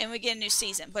and we get a new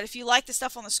season. But if you like the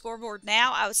stuff on the scoreboard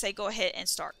now, I would say go ahead and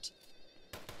start.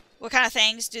 What kind of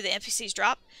things do the NPCs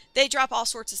drop? They drop all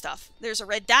sorts of stuff. There's a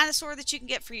red dinosaur that you can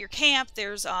get for your camp.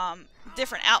 There's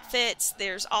different outfits.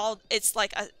 It's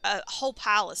like a whole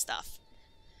pile of stuff.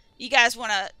 You guys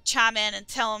want to chime in and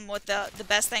tell them what the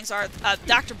best things are.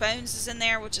 Dr. Bones is in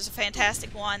there, which is a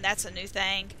fantastic one. That's a new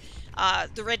thing.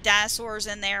 The red dinosaur is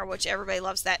in there, which everybody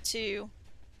loves that too.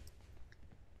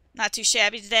 Not too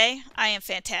shabby today. I am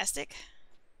fantastic.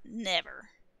 Never.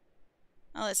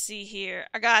 Now, let's see here.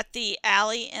 I got the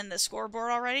alley and the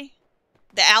scoreboard already.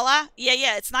 The ally?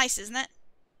 Yeah, it's nice, isn't it?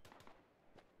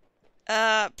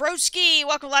 Broski,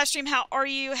 welcome to live stream. How are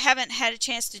you? Haven't had a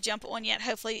chance to jump on yet.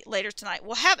 Hopefully later tonight.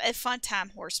 We'll have a fun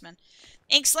time, Horseman.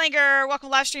 Inkslinger, welcome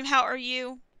to live stream. How are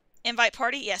you? Invite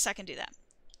party? Yes, I can do that.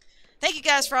 Thank you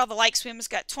guys for all the likes. We almost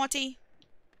got 20.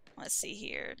 Let's see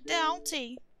here.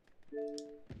 Downty.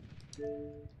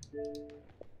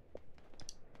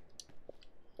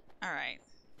 Alright.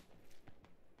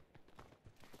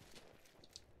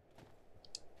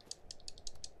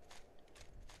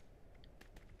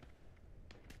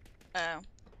 Oh.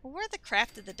 Well, where the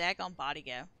crap did the daggone body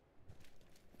go?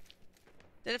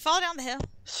 Did it fall down the hill?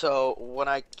 So, when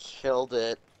I killed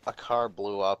it, a car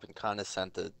blew up and kind of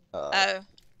sent it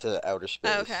to outer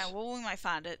space. Oh, okay. Well, we might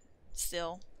find it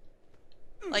still.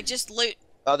 Like, just loot.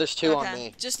 Oh, there's two on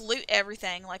me. Just loot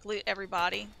everything. Like, loot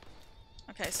everybody.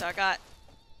 Okay, so I got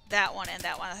that one and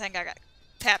that one. I think I got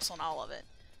taps on all of it.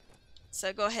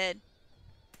 So go ahead.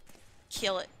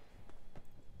 Kill it.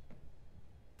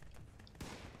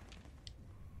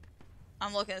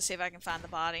 I'm looking to see if I can find the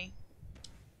body.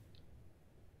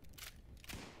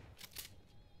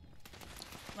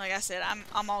 Like I said,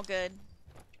 I'm all good.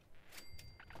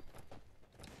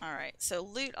 Alright, so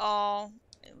loot all.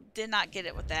 Did not get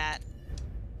it with that.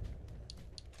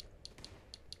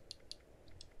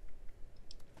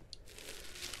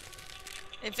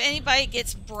 If anybody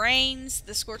gets brains,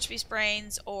 the Scorched Beast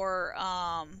brains, or,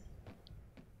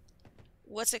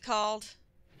 what's it called?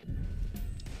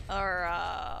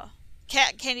 Or,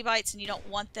 cat candy bites and you don't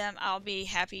want them, I'll be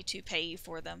happy to pay you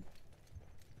for them.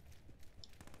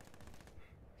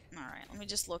 Alright, let me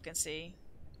just look and see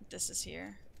if this is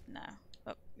here. No.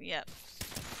 Oh, yep.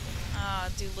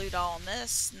 Do loot all on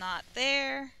this. Not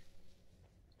there.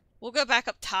 We'll go back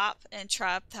up top and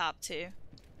try up top too.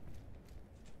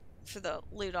 For the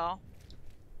loot all.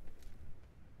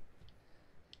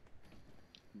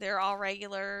 They're all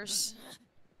regulars.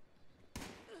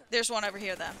 There's one over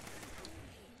here though.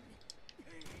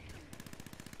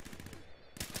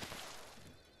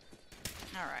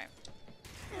 Alright.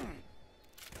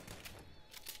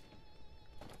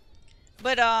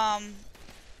 But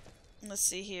let's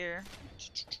see here.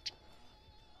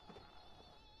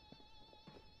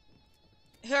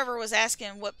 whoever was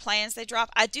asking what plans they drop,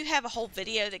 I do have a whole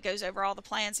video that goes over all the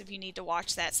plans if you need to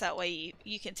watch that, so that way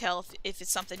you can tell if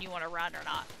it's something you want to run or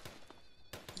not.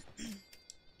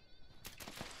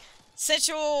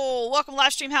 Central, welcome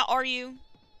live stream, how are you?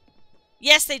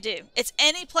 Yes, they do. It's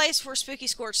any place where Spooky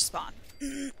Scorched spawn.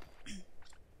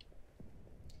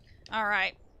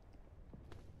 Alright.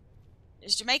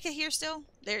 Is Jamaica here still?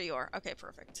 There you are. Okay,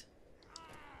 perfect.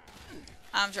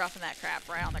 I'm dropping that crap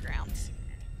right on the ground.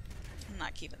 I'm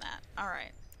not keeping that.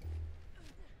 Alright.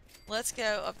 Let's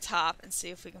go up top and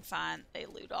see if we can find a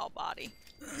loot all body.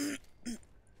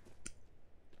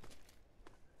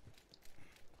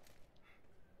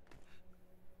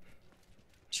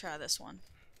 Try this one.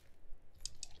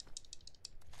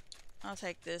 I'll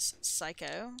take this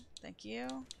psycho. Thank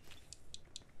you.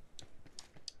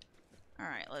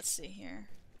 Alright, let's see here.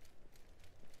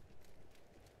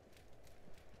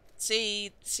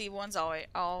 See, one's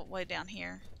all way down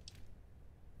here.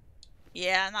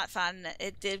 Yeah, I'm not finding it.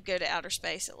 It did go to outer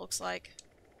space, it looks like.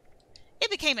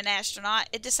 It became an astronaut.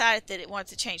 It decided that it wanted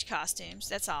to change costumes.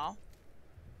 That's all.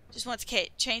 Just wants to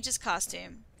change its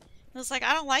costume. It was like,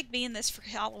 I don't like being this for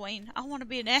Halloween. I want to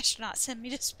be an astronaut. Send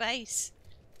me to space.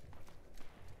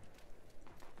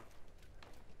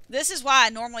 This is why I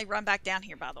normally run back down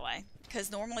here, by the way.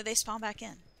 Because normally they spawn back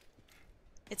in.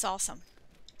 It's awesome.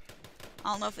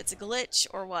 I don't know if it's a glitch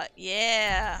or what.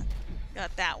 Yeah.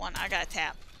 Got that one. I got a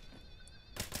tap.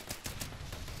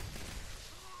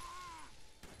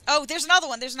 Oh, there's another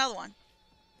one. There's another one.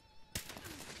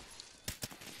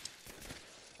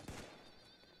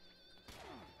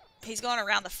 He's going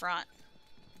around the front.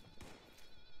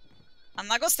 I'm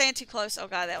not going to stand too close. Oh,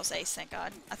 God, that was Ace. Thank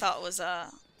God. I thought it was the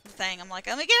thing. I'm like,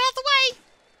 let me get out of the way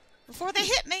before they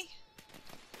hit me.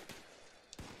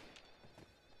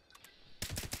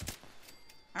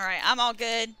 Alright, I'm all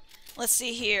good. Let's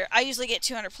see here. I usually get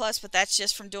 200 plus, but that's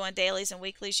just from doing dailies and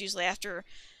weeklies, usually after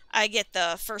I get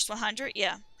the first 100.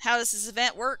 Yeah. How does this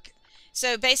event work?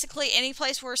 So basically, any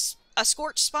place where a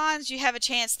Scorch spawns, you have a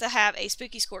chance to have a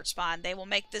Spooky Scorch spawn. They will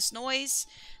make this noise.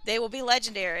 They will be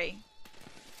legendary.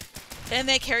 And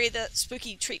they carry the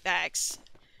spooky treat bags.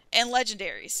 And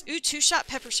legendaries. Ooh, 2-shot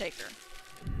pepper shaker.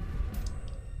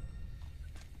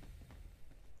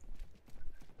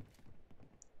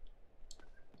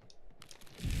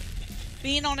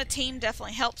 Being on a team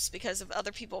definitely helps because if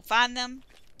other people find them,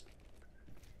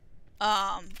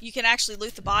 you can actually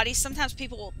loot the bodies. Sometimes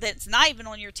people that's not even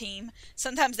on your team,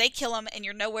 sometimes they kill them and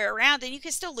you're nowhere around and you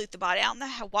can still loot the body. I don't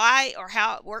know why or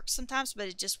how it works sometimes, but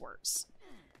it just works.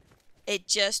 It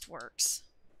just works.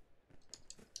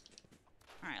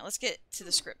 Alright, let's get to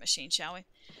the script machine, shall we?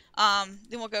 Then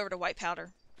we'll go over to white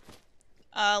powder.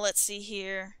 Let's see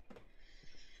here.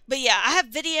 But yeah, I have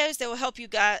videos that will help you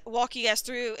guys, walk you guys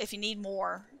through if you need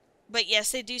more. But yes,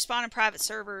 they do spawn in private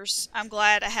servers. I'm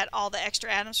glad I had all the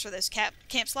extra items for those camp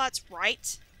slots,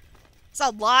 right? It's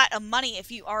a lot of money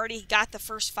if you already got the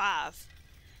first 5.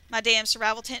 My damn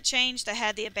survival tent changed. I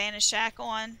had the abandoned shack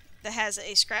on that has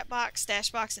a scrap box, stash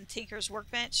box, and Tinker's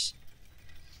workbench.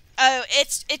 Oh,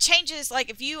 it changes, like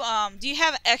if you, do you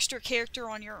have an extra character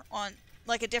on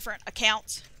like a different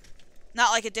account?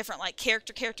 Not like a different, like,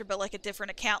 character, but like a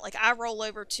different account. Like, I roll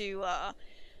over to,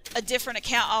 a different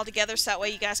account altogether so that way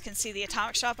you guys can see the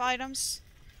Atomic Shop items.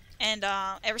 And,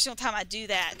 every single time I do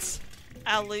that,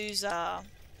 I'll lose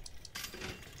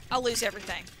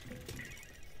everything.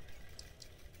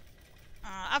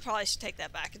 I probably should take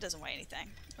that back. It doesn't weigh anything.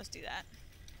 Let's do that.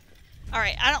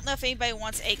 Alright, I don't know if anybody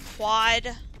wants a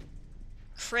quad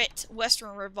crit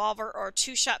Western Revolver or a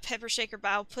 2-shot pepper shaker, but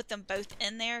I'll put them both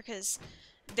in there because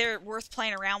they're worth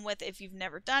playing around with if you've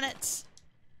never done it.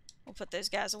 We'll put those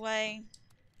guys away.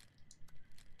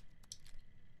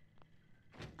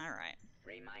 Alright.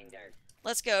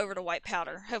 Let's go over to white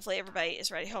powder. Hopefully everybody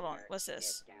is ready. Hold on. What's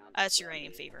this? It's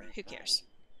uranium fever. Who cares?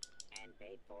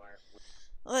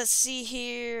 Let's see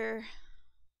here.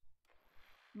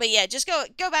 But yeah, just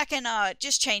go back and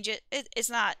just change it. It's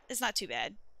not too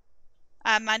bad.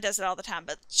 Mine does it all the time.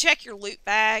 But check your loot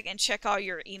bag and check all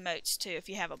your emotes too if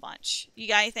you have a bunch. You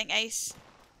got anything, Ace?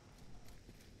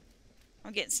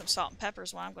 I'm getting some salt and pepper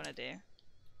is what I'm gonna do.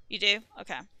 You do?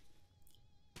 Okay.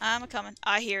 I'm coming.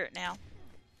 I hear it now.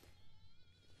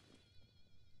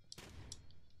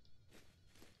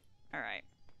 Alright.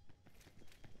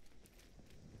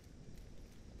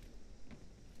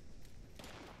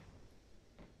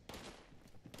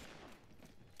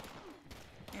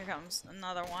 Here comes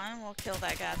another one. We'll kill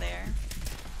that guy there.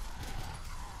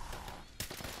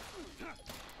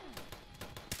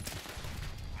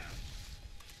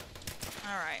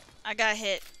 Alright. I got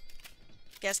hit.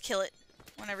 You guys kill it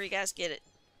whenever you guys get it.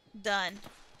 Done.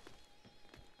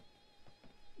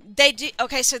 They do.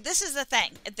 Okay, so this is the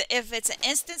thing. If it's an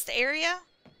instanced area,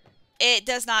 it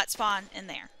does not spawn in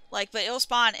there. Like, but it'll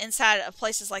spawn inside of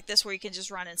places like this where you can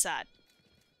just run inside.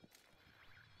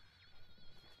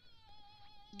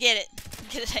 Get it.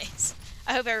 Get it, Ace.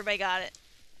 I hope everybody got it.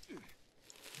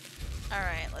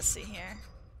 Alright, let's see here.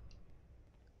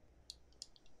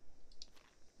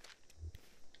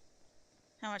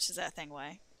 How much does that thing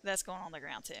weigh? That's going on the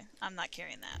ground too. I'm not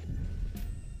carrying that.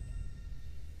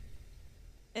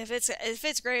 If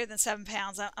it's greater than 7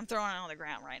 pounds, I'm throwing it on the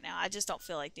ground right now. I just don't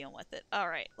feel like dealing with it.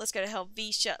 Alright, let's go to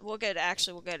Helvetia. We'll go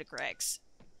to Greg's.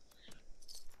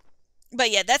 But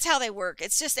yeah, that's how they work.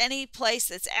 It's just any place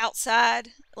that's outside.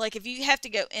 Like, if you have to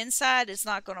go inside, it's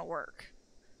not going to work.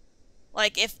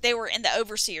 Like, if they were in the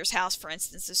Overseer's house, for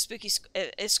instance,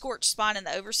 if Scorched spawned in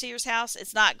the Overseer's house,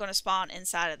 it's not going to spawn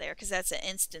inside of there, because that's an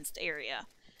instanced area.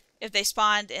 If they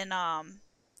spawned in,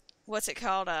 what's it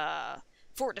called,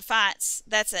 Fort Defiance,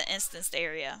 that's an instanced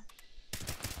area.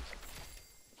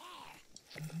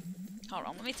 Hold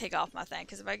on, let me take off my thing,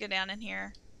 because if I go down in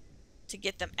here to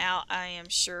get them out, I am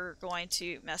sure going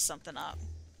to mess something up.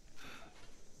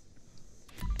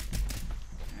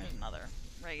 There's another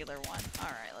regular one.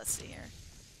 Alright, let's see here.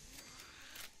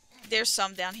 There's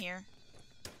some down here.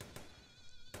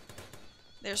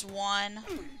 There's one.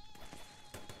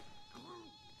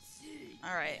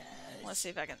 Alright, let's see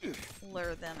if I can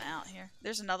lure them out here.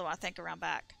 There's another one, I think, around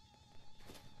back.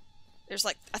 There's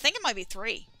like, I think it might be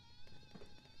 3.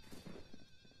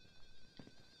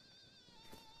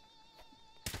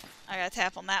 I gotta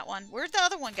tap on that one. Where'd the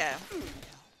other one go?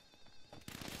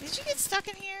 Did you get stuck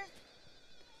in here?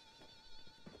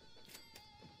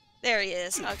 There he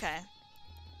is. Okay.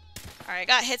 Alright, I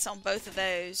got hits on both of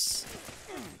those.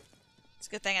 It's a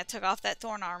good thing I took off that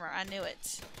thorn armor. I knew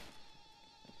it.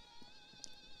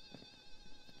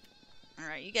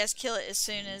 Alright, you guys kill it as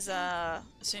soon as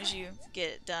you get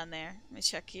it done there. Let me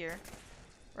check here.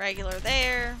 Regular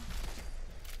there.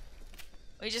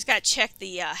 We just gotta check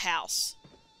the house.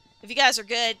 If you guys are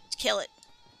good, kill it.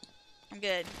 I'm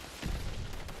good.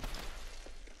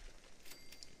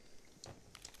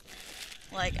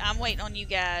 Like, I'm waiting on you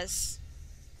guys.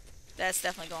 That's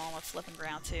definitely going on with flipping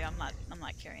ground too. I'm not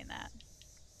carrying that.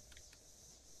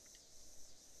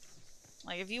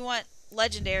 Like, if you want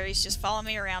legendaries, just follow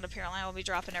me around. Apparently I will be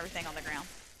dropping everything on the ground.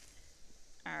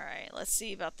 Alright, let's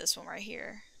see about this one right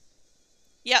here.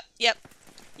 Yep.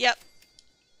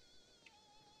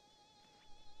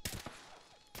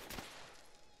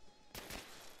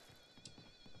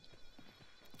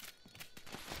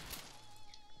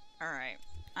 Alright,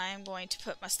 I am going to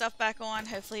put my stuff back on.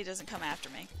 Hopefully he doesn't come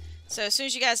after me. So as soon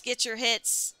as you guys get your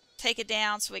hits, take it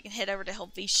down so we can head over to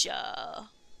Helvetia.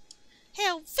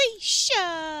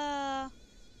 Helvetia!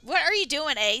 What are you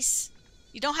doing, Ace?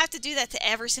 You don't have to do that to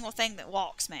every single thing that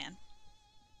walks, man.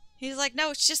 He's like,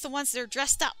 no, it's just the ones that are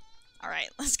dressed up.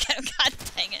 Alright, let's go. God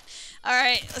dang it.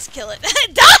 Alright, let's kill it.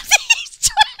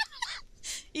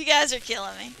 You guys are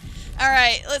killing me.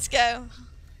 Alright, let's go.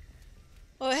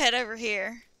 We'll head over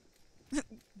here.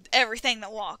 Everything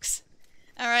that walks.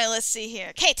 Alright, let's see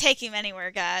here. Can't take him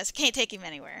anywhere, guys. Can't take him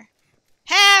anywhere.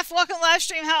 Half, welcome to live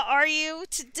stream. How are you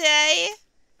today?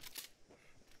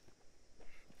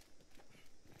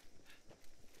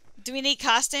 Do we need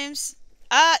costumes?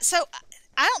 So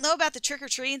I don't know about the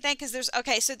trick-or-treating thing, because there's,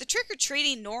 okay, so the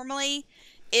trick-or-treating normally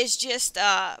is just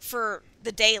for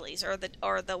the dailies or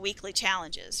the weekly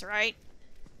challenges, right?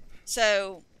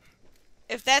 So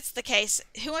if that's the case,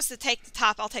 who wants to take the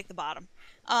top? I'll take the bottom.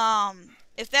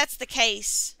 If that's the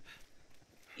case,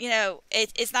 you know,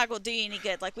 it's not going to do you any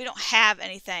good. Like, we don't have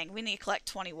anything. We need to collect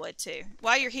 20 wood, too.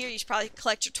 While you're here, you should probably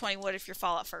collect your 20 wood if you're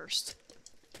Fallout first.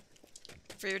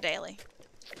 For your daily.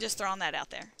 Just throwing that out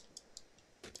there.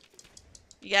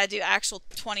 You got to do actual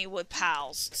 20 wood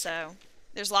piles. So,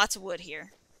 there's lots of wood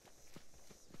here.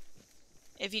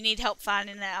 If you need help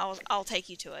finding that, I'll take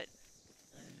you to it.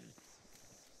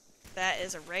 That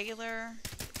is a regular.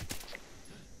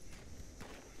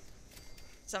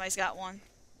 Somebody's got one.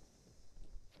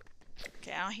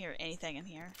 Okay, I don't hear anything in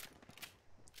here.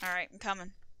 Alright, I'm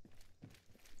coming.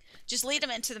 Just lead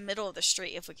them into the middle of the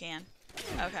street if we can.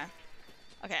 Okay.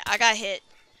 Okay, I got hit.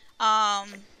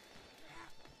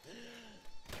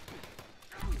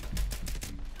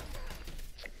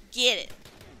 Get it.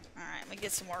 Alright, let me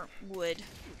get some more wood.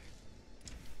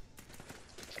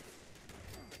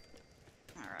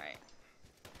 Alright.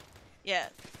 Yeah,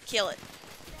 kill it.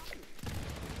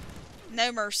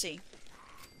 No mercy.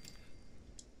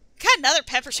 Got another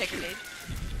pepper shaker, dude.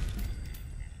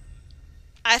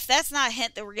 If that's not a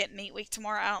hint that we're getting meat week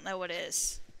tomorrow, I don't know what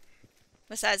is.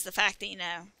 Besides the fact that you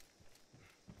know.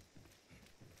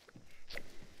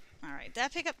 Alright, did I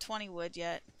pick up 20 wood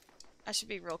yet? I should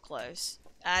be real close.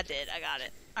 I did, I got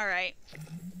it. Alright.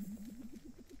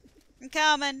 I'm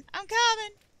coming! I'm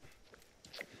coming!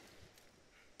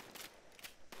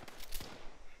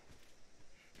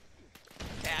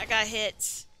 Okay, I got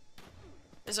hits.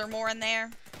 Is there more in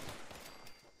there?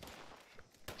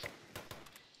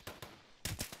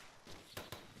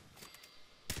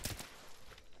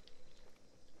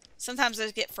 Sometimes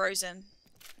those get frozen.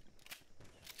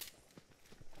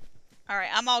 Alright,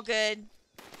 I'm all good.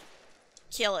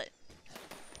 Kill it.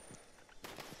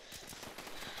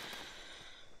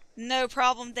 No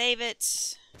problem, David.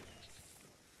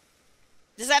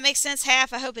 Does that make sense,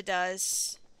 Half? I hope it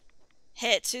does.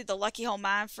 Head to the Lucky Hole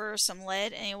mine for some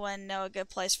lead. Anyone know a good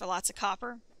place for lots of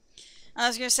copper? I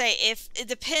was going to say, if it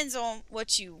depends on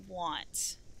what you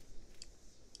want.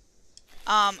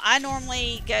 I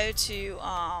normally go to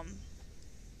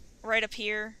right up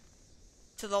here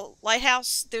to the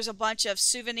lighthouse. There's a bunch of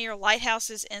souvenir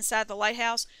lighthouses inside the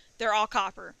lighthouse. They're all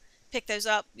copper. Pick those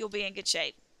up. You'll be in good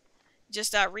shape.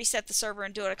 Just reset the server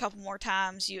and do it a couple more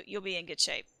times. You'll be in good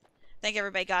shape. I think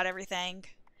everybody got everything.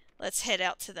 Let's head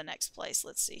out to the next place.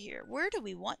 Let's see here. Where do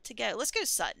we want to go? Let's go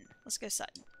Sutton. Let's go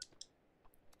Sutton.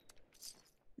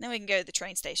 Then we can go to the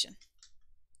train station.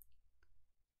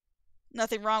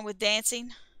 Nothing wrong with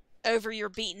dancing over your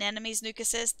beaten enemies, Nuka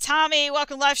says. Tommy,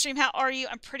 welcome to live stream. How are you?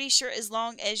 I'm pretty sure as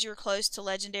long as you're close to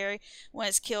legendary, when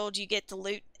it's killed, you get the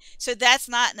loot. So that's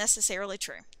not necessarily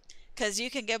true. Because you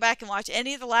can go back and watch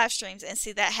any of the live streams and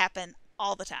see that happen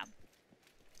all the time.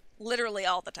 Literally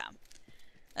all the time.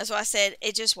 That's why I said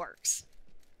it just works.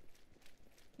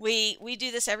 We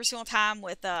do this every single time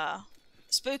with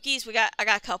Spookies. I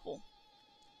got a couple.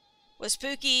 With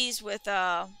Spookies, with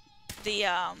the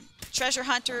treasure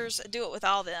hunters, I do it with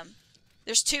all of them.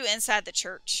 There's 2 inside the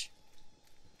church.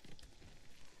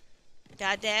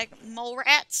 Goddag mole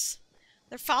rats.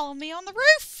 They're following me on the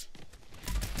roof.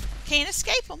 Can't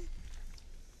escape them.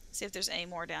 See if there's any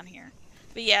more down here.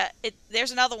 But yeah,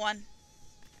 there's another one.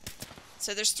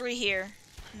 So there's 3 here.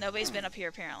 Nobody's been up here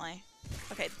apparently.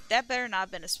 Okay, that better not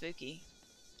have been a spooky.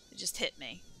 It just hit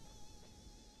me.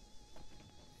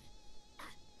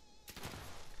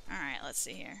 Alright, let's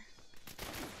see here.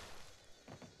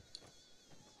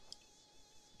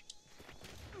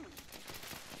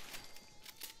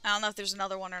 I don't know if there's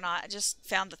another one or not. I just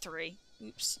found the 3.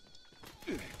 Oops.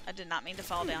 I did not mean to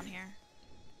fall down here.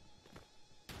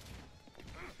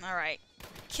 Alright.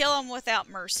 Kill them without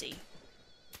mercy.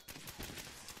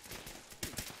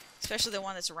 Especially the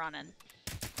one that's running.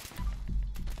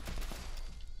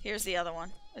 Here's the other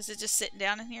one. Is it just sitting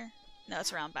down in here? No,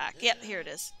 it's around back. Yep, here it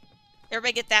is.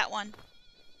 Everybody get that one.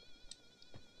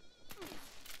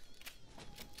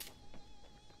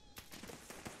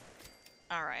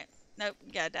 Alright. Nope,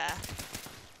 you gotta die.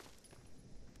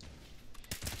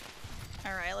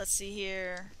 Alright, let's see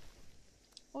here.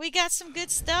 Well, we got some good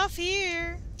stuff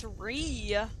here.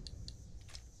 3.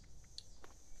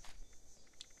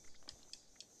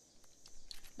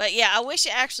 But yeah, I wish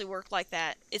it actually worked like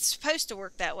that. It's supposed to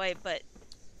work that way, but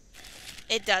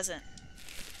it doesn't.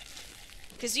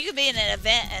 Because you could be in an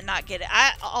event and not get it.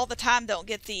 I all the time don't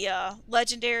get the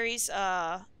legendaries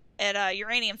at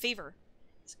Uranium Fever.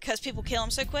 Because people kill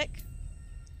them so quick.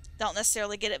 Don't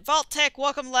necessarily get it. Vault Tech,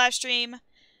 welcome to live stream.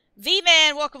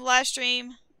 V-Man, welcome to live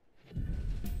stream.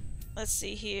 Let's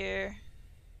see here.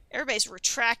 Everybody's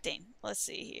retracting. Let's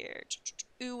see here.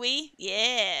 Ooey,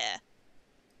 yeah.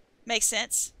 Makes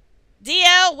sense.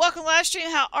 DL, welcome to live stream.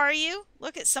 How are you?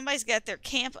 Look at somebody's got their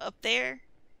camp up there.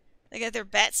 They got their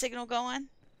bat signal going.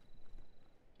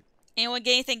 Anyone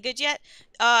get anything good yet?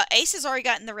 Ace has already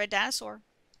gotten the red dinosaur.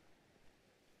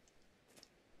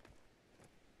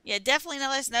 Yeah, definitely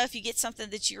let us know if you get something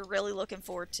that you're really looking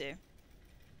forward to.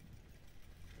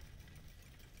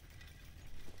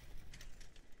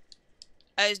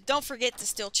 Don't forget to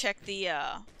still check the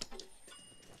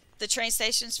train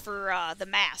stations for the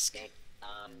mask.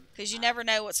 Because you never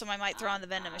know what somebody might throw in the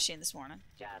vending machine this morning.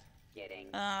 Just kidding.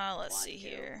 Let's see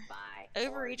here.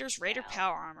 Overeater's Raider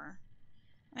Power Armor.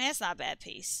 I mean, that's not a bad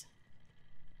piece.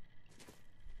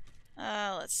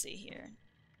 Let's see here.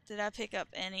 Did I pick up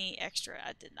any extra?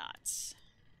 I did not.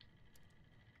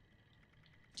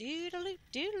 Doodaloo,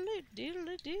 doodaloo,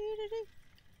 doodaloo, doodaloo.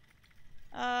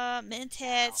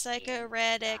 Mentat, Psycho,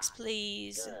 Radix,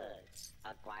 please. Goods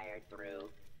acquired through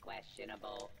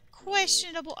questionable.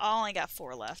 Questionable. Oh, I only got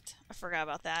 4 left. I forgot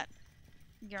about that.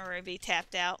 You're gonna be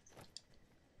tapped out.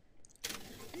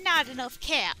 Not enough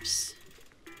caps.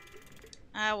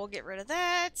 I will get rid of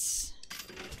that.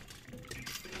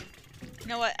 You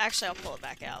know what? Actually, I'll pull it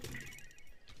back out.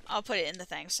 I'll put it in the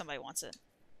thing if somebody wants it.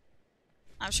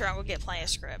 I'm sure I will get plenty of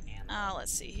script.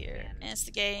 Let's see here.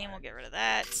 Instigate, we'll get rid of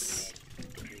that.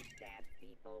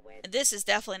 This is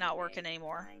definitely not working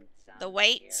anymore. The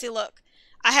weight, see look,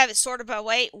 I have it sorted by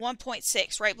weight,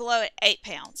 1.6, right below it, 8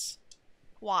 pounds.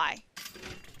 Why?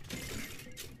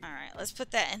 Alright, let's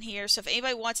put that in here. So if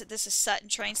anybody wants it, this is Sutton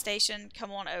train station.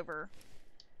 Come on over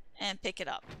and pick it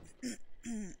up.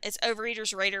 It's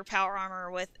Overeater's Raider Power Armor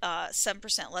with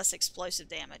 7% less explosive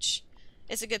damage.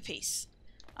 It's a good piece.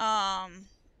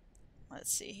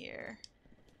 Let's see here.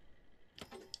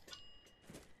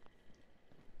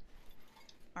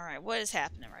 Alright, what is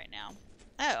happening right now?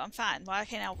 Oh, I'm fine. Why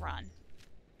can't I run?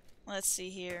 Let's see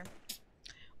here.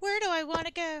 Where do I want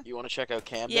to go? You want to check out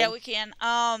Camden? Yeah, we can.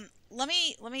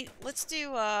 Let's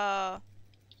do, I'm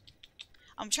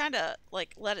trying to,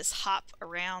 like, let us hop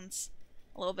around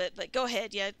a little bit, but go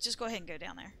ahead. Yeah, just go ahead and go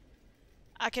down there.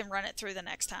 I can run it through the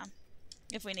next time,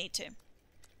 if we need to.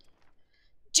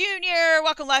 Junior,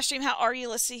 welcome live stream. How are you?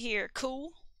 Let's see here.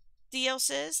 Cool. DL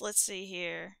says, let's see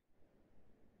here.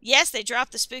 Yes, they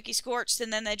dropped the Spooky Scorched,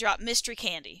 and then they dropped Mystery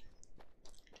Candy.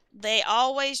 They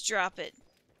always drop it.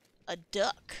 A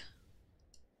duck.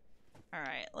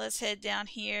 Alright, let's head down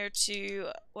here to,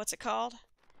 what's it called?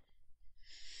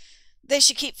 They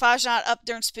should keep Fajan up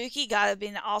during Spooky. Gotta be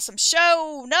an awesome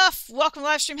show. Enough. Welcome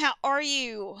live stream. How are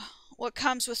you? What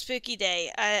comes with Spooky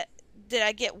Day? Did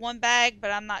I get one bag,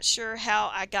 but I'm not sure how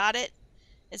I got it.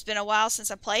 It's been a while since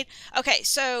I played. Okay,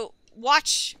 so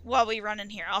watch while we run in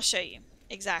here. I'll show you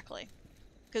exactly.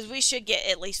 Because we should get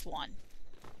at least one.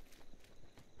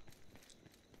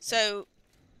 So,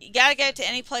 you gotta go to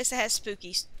any place that has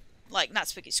Spooky, like, not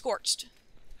Spooky, Scorched.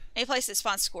 Any place that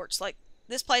spawns Scorched. Like,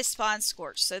 this place spawns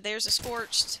Scorched. So there's a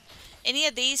Scorched. Any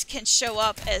of these can show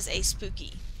up as a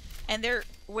Spooky. And they're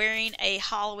wearing a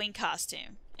Halloween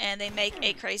costume. And they make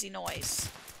a crazy noise.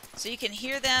 So you can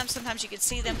hear them. Sometimes you can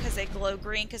see them because they glow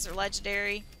green because they're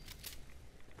legendary.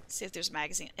 Let's see if there's a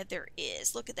magazine. There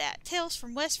is. Look at that. Tales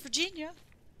from West Virginia.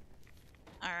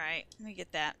 Alright, let me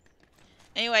get that.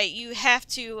 Anyway, you have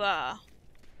to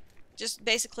just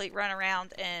basically run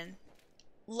around and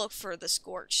look for the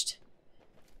Scorched.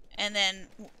 And then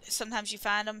sometimes you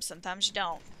find them, sometimes you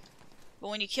don't. But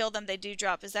when you kill them, they do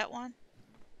drop. Is that one?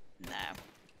 No.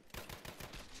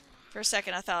 For a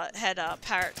second, I thought it had a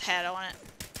pirate hat on it.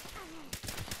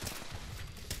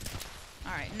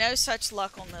 Alright, no such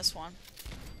luck on this one.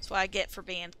 That's what I get for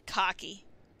being cocky.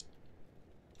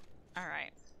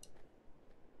 Alright.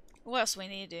 What else do we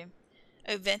need to do?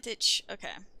 Oh, vintage. Okay.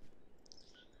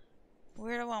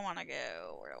 Where do I want to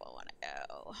go? Where do I want to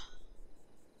go?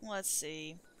 Let's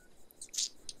see.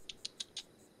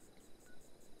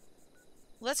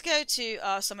 Let's go to,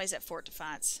 somebody's at Fort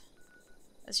Defiance.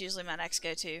 That's usually my next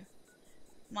go-to.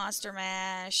 Monster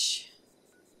Mash.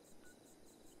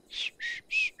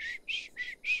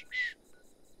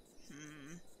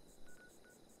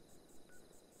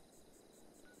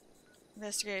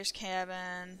 Investigator's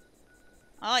Cabin.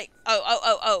 I like...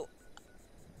 Oh.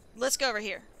 Let's go over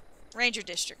here. Ranger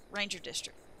District. Ranger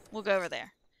District. We'll go over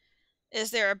there.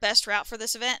 Is there a best route for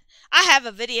this event? I have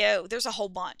a video. There's a whole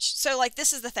bunch. So, like,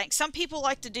 this is the thing. Some people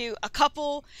like to do a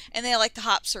couple, and they like to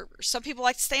hop servers. Some people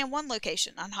like to stay in one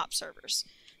location on hop servers.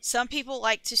 Some people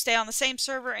like to stay on the same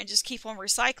server and just keep on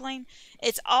recycling.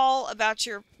 It's all about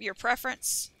your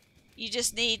preference. You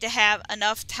just need to have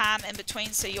enough time in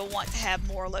between so you'll want to have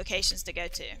more locations to go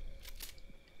to.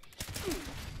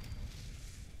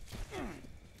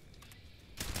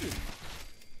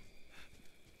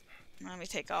 Let me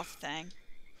take off the thing.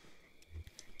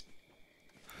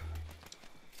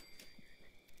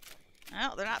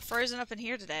 Oh, they're not frozen up in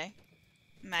here today.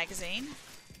 Magazine.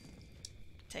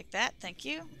 Take that, thank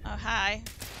you. Oh, hi.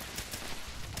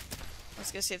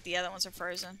 Let's go see if the other ones are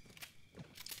frozen.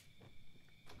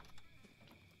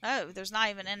 Oh, there's not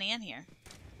even any in here.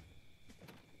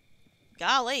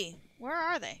 Golly, where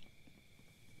are they?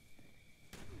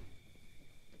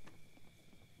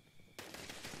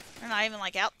 They're not even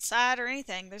like outside or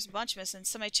anything. There's a bunch missing.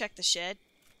 Somebody check the shed.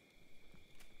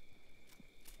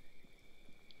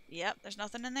 Yep, there's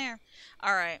nothing in there.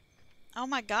 Alright. Oh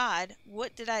my god.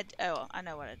 What did I... Oh, I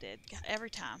know what I did. Every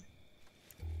time.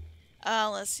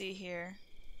 Let's see here.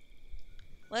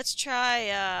 Let's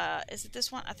try, is it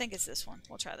this one? I think it's this one.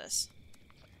 We'll try this.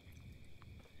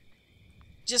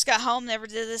 Just got home. Never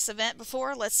did this event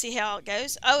before. Let's see how it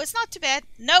goes. Oh, it's not too bad.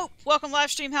 Nope. Welcome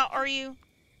live stream. How are you?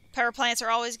 Power plants are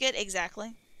always good.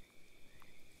 Exactly.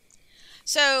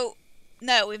 So,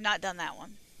 no, we've not done that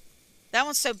one. That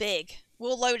one's so big.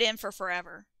 We'll load in for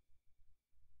forever.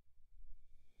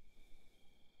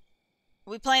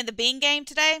 we playing the bean game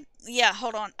today? Yeah,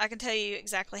 hold on. I can tell you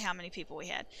exactly how many people we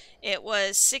had. It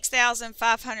was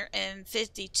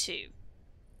 6,552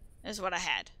 is what I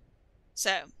had.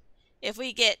 So, if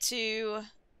we get to...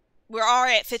 We're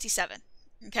already at 57.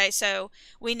 Okay, so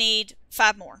we need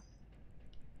 5 more.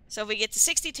 So if we get to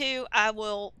 62, I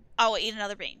will eat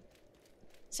another bean.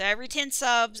 So every 10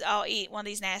 subs, I'll eat one of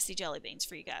these nasty jelly beans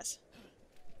for you guys.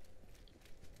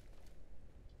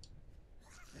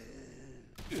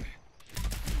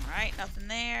 Alright, nothing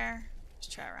there. Let's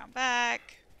try around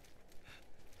back.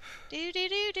 Do do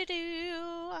do do do.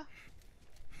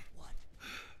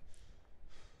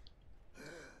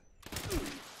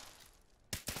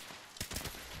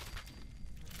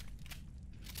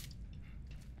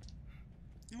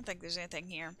 I don't think there's anything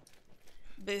here.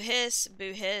 Boo hiss,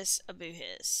 boo hiss, a boo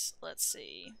hiss. Let's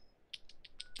see.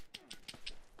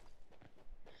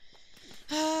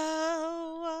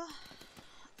 Oh,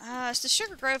 does the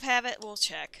Sugar Grove have it? We'll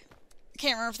check. I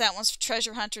can't remember if that one's for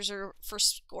treasure hunters or for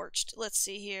Scorched. Let's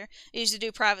see here. You used to do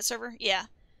private server? Yeah.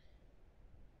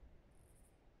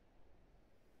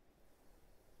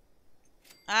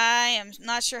 I am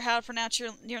not sure how to pronounce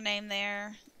your name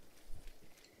there.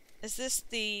 Is this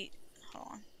the... Hold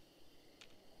on.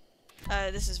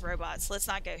 This is robots. Let's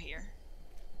not go here.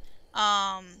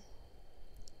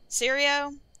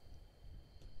 Sirio?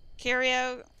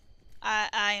 Cario?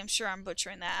 I am sure I'm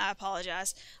butchering that. I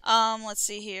apologize. Let's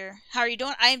see here. How are you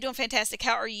doing? I am doing fantastic.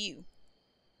 How are you?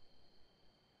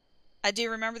 I do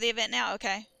remember the event now?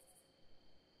 Okay.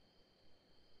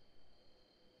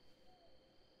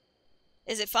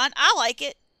 Is it fun? I like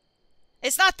it.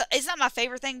 It's not my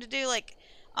favorite thing to do, like,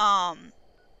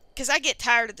 because I get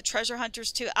tired of the treasure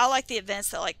hunters too. I like the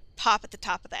events that like pop at the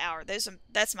top of the hour.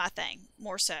 That's my thing,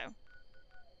 more so.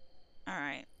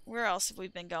 Alright, where else have we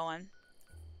been going?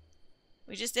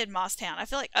 We just did Moss Town. I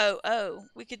feel like,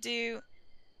 we can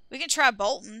try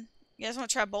Bolton. You guys want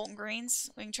to try Bolton Greens?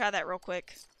 We can try that real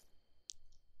quick.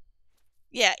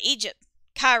 Yeah, Egypt.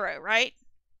 Cairo, right?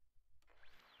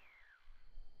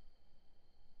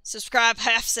 Subscribe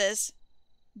half says.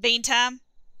 Bean time.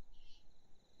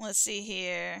 Let's see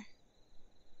here.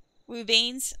 Woo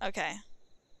beans? Okay.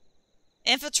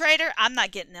 Infiltrator? I'm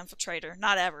not getting Infiltrator.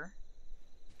 Not ever.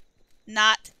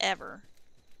 Not ever.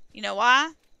 You know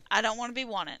why? I don't want to be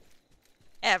wanted.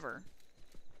 Ever.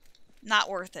 Not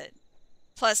worth it.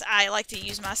 Plus, I like to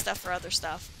use my stuff for other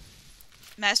stuff.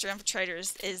 Master Infiltrator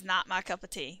is not my cup of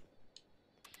tea.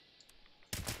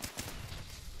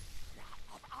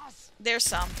 There's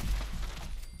some.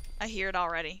 I hear it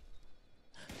already.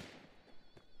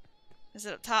 Is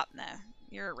it up top? No.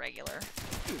 You're a regular.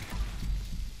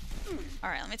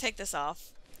 Alright, let me take this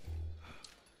off.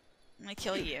 Let me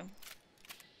kill you.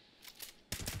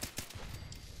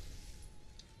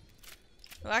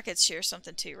 Well, I could share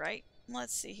something too, right?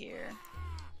 Let's see here.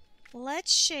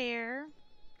 Let's share.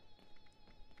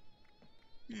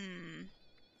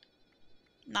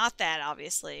 Not that,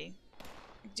 obviously.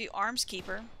 Do Arms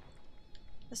Keeper.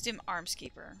 Let's do Arms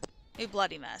Keeper. Ooh,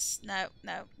 Bloody Mess. No,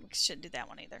 we shouldn't do that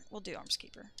one either. We'll do Arms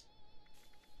Keeper.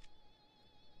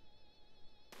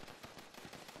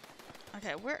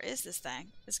 Okay, where is this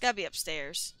thing? It's gotta be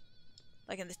upstairs.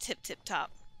 Like in the tip top.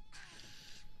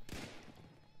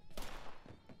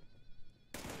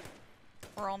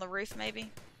 Or on the roof, maybe?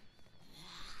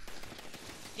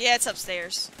 Yeah, it's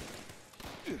upstairs.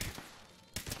 Alright,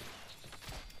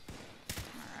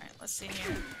 let's see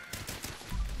here.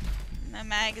 No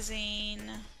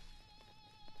magazine.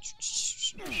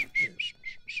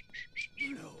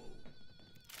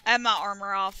 I have my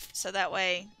armor off, so that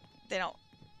way they don't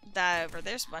die over.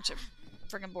 There's a bunch of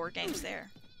freaking board games there.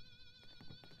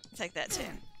 I'll take that too.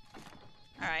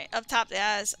 Alright, up top the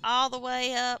eyes, all the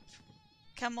way up.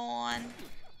 Come on.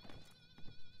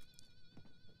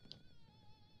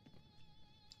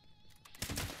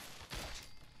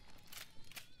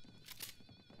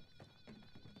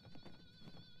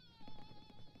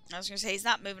 I was gonna say, he's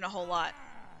not moving a whole lot.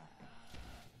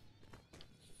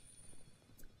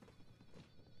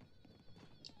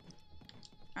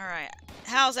 Alright.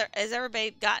 Has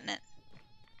everybody gotten it?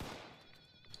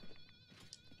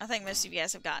 I think most of you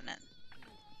guys have gotten it.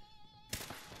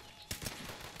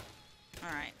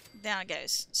 Alright. Down it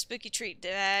goes. Spooky Treat.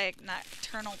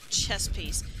 Nocturnal Chest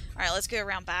Piece. Alright, let's go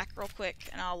around back real quick,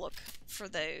 and I'll look for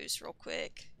those real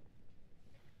quick.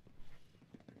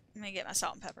 Let me get my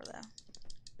salt and pepper, though.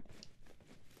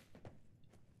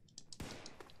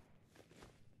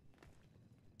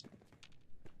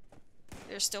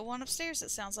 There's still one upstairs, it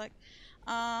sounds like.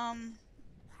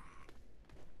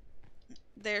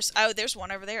 There's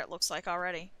one over there, it looks like,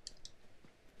 already.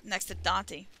 Next to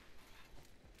Dante.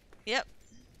 Yep.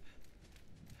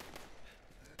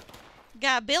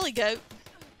 Got a billy goat.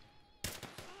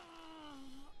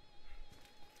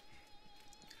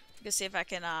 Go see if I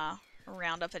can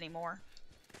round up any more.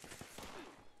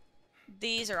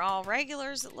 These are all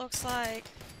regulars, it looks like.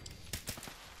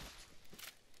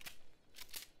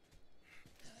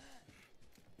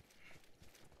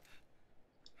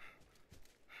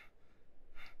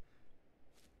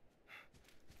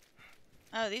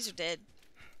 Oh, these are dead.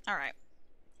 Alright.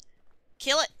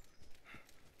 Kill it.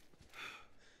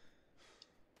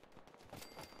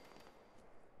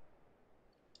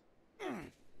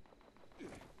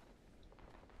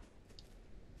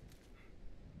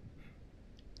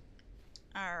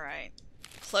 Alright.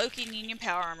 Cloaking Union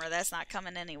Power Armor. That's not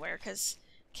coming anywhere because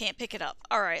can't pick it up.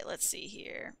 Alright, let's see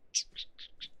here.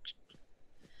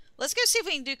 Let's go see if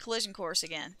we can do collision course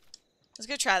again. Let's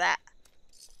go try that.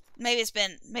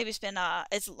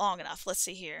 It's long enough. Let's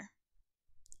see here.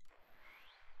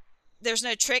 There's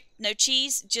no trick, no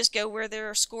cheese. Just go where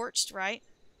they're scorched, right?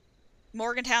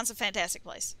 Morgantown's a fantastic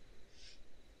place.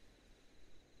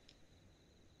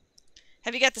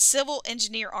 Have you got the Civil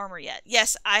Engineer Armor yet?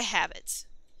 Yes, I have it.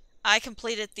 I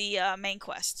completed the main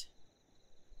quest.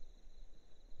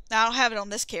 Now, I don't have it on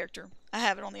this character. I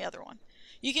have it on the other one.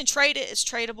 You can trade it. It's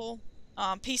tradable.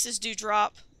 Pieces do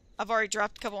drop. I've already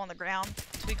dropped a couple on the ground,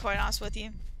 to be quite honest with you.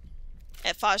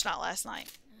 At Fajnot last night.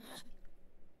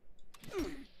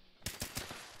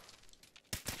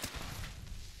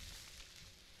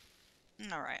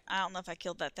 Alright, I don't know if I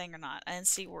killed that thing or not. I didn't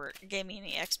see where it gave me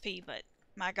any XP, but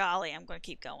my golly, I'm going to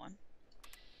keep going.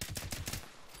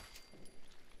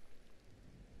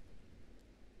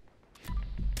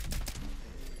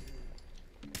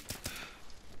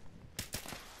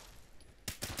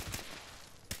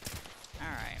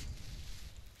 Alright.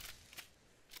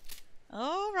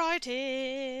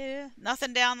 Alrighty.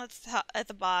 Nothing down at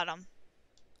the bottom.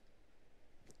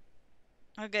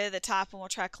 I'll go to the top and we'll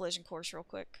try collision course real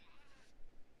quick.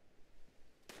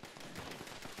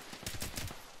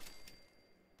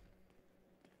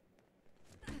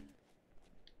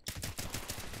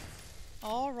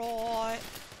 Alright.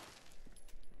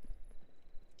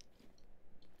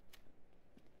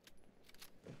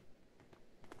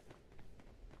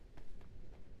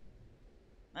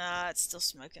 It's still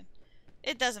smoking.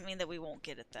 It doesn't mean that we won't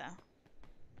get it, though.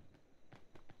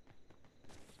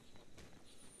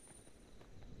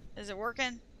 Is it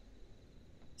working?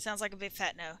 Sounds like a big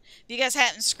fat no. If you guys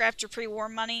haven't scrapped your pre-war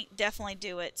money, definitely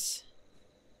do it.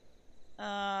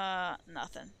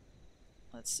 Nothing.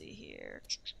 Let's see here.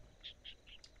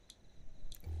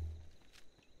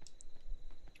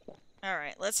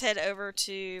 Alright, let's head over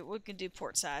to... We can do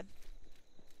port side.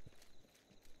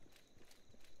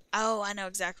 Oh, I know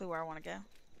exactly where I want to go.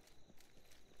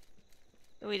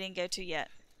 That we didn't go to yet.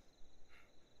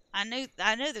 I know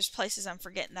there's places I'm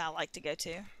forgetting that I like to go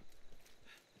to.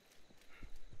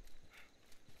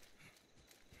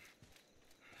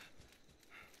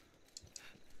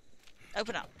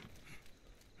 Open up.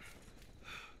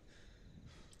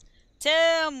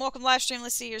 Tim, welcome to live stream.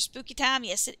 Let's see your spooky time.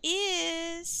 Yes, it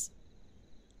is.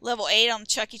 Level 8 on the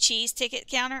Chuck E. Cheese ticket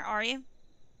counter, are you?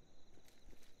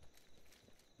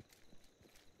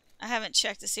 I haven't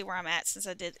checked to see where I'm at since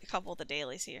I did a couple of the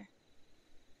dailies here.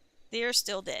 They're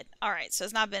still dead. Alright, so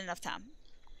it's not been enough time.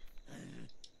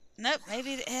 Nope,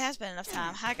 maybe it has been enough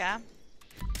time. Hi, guy.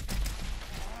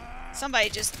 Somebody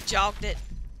just jogged it.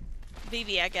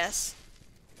 BB, I guess.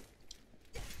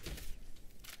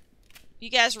 You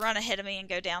guys run ahead of me and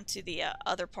go down to the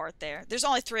other part there. There's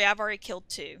only 3. I've already killed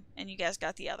 2. And you guys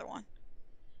got the other one.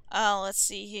 Let's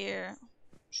see here.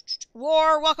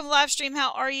 War, welcome to live stream.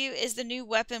 How are you? Is the new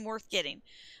weapon worth getting?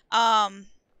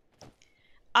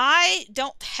 I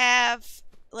don't have,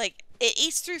 like, it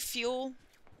eats through fuel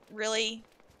really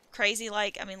crazy.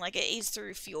 Like, I mean, like, it eats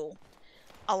through fuel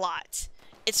a lot.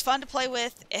 It's fun to play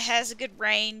with. It has a good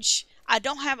range. I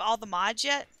don't have all the mods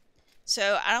yet,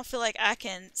 so I don't feel like I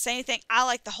can say anything. I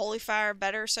like the Holy Fire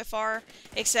better so far,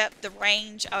 except the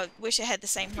range. I wish it had the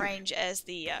same range as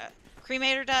the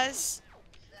Cremator does.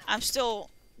 I'm still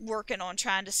working on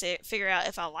trying to figure out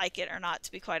if I like it or not,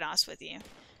 to be quite honest with you.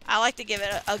 I like to give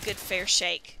it a good fair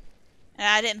shake. And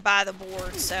I didn't buy the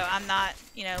board, so I'm not,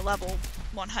 you know, level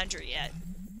 100 yet.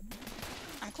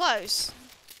 I'm close.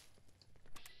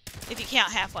 If you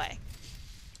count halfway.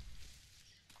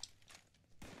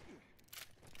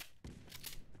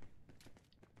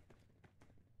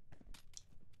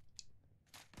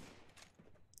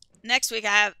 Next week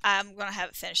I'm going to have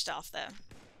it finished off, though.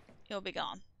 It'll be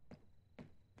gone.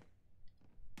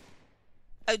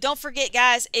 Oh, don't forget,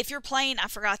 guys, if you're playing, I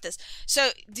forgot this. So,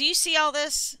 do you see all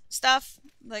this stuff?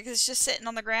 Like, it's just sitting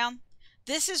on the ground?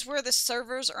 This is where the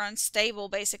servers are unstable,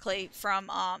 basically, from,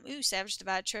 Savage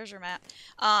Divide treasure map,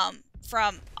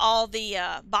 from all the,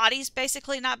 bodies,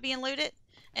 basically, not being looted.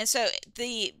 And so,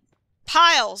 the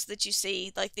piles that you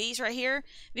see, like these right here,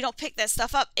 if you don't pick that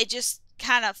stuff up, it just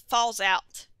kind of falls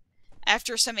out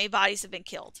after so many bodies have been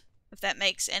killed, if that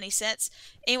makes any sense.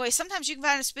 Anyway, sometimes you can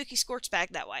find a Spooky Scorched bag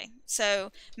that way.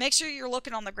 So, make sure you're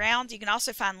looking on the ground. You can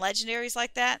also find legendaries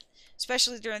like that,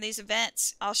 especially during these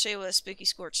events. I'll show you what a Spooky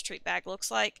Scorched treat bag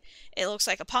looks like. It looks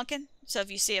like a pumpkin. So,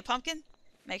 if you see a pumpkin,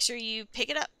 make sure you pick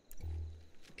it up,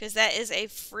 because that is a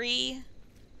free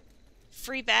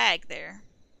bag there.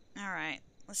 Alright,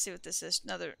 let's see what this is.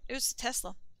 It was a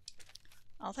Tesla.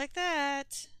 I'll take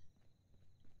that.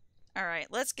 Alright,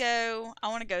 let's go. I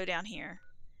want to go down here,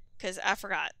 because I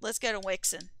forgot. Let's go to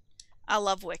Wixen. I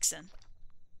love Wixen.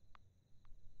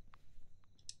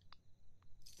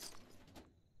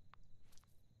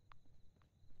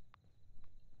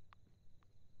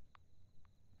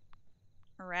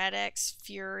 Radix,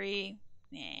 Fury.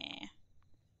 Nah.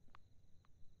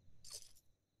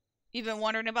 You've been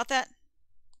wondering about that?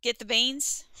 Get the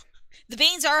beans? The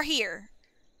beans are here.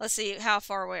 Let's see how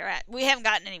far we're at. We haven't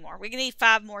gotten any more. We can need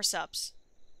 5 more subs.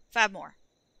 5 more.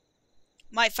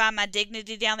 Might find my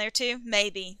dignity down there too.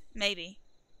 Maybe. Maybe.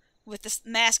 With the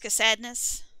mask of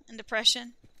sadness and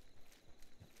depression.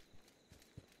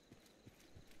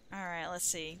 Alright, let's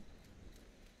see.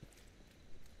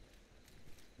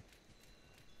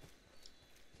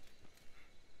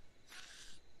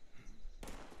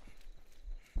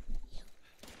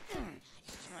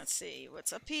 Let's see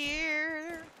what's up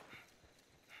here.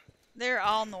 They're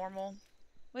all normal.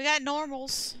 We got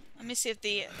normals. Let me see if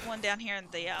the one down here in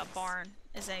the barn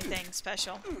is anything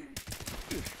special.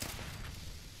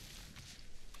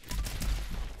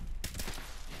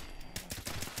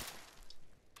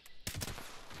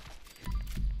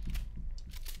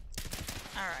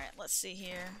 Alright, let's see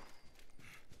here.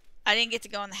 I didn't get to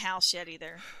go in the house yet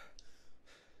either.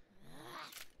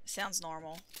 Sounds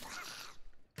normal.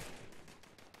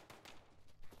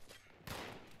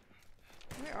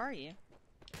 Where are you?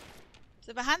 Is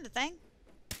it behind the thing?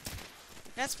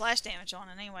 Got splash damage on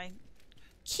it anyway.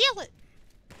 Kill it!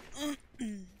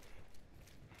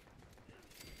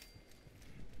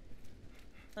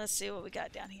 Let's see what we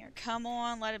got down here. Come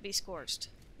on, let it be scorched.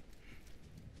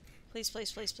 Please,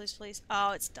 please, please, please, please.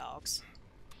 Oh, it's dogs.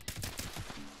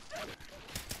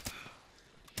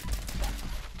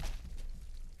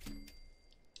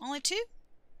 Only 2?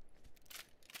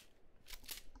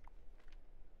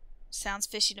 Sounds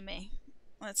fishy to me.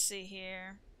 Let's see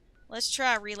here. Let's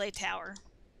try a relay tower.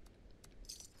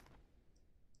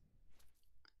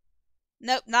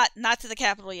 Nope, not to the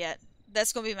capital yet.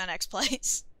 That's going to be my next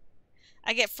place.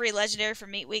 I get free legendary for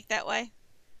Meat Week that way.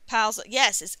 Piles of,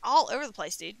 yes, it's all over the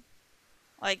place, dude.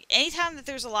 Like, anytime that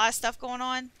there's a lot of stuff going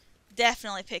on,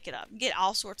 definitely pick it up. Get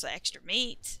all sorts of extra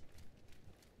meat.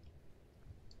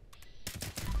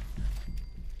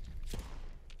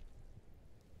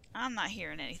 I'm not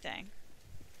hearing anything.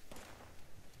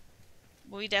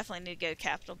 We definitely need to go to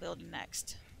Capitol Building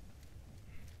next.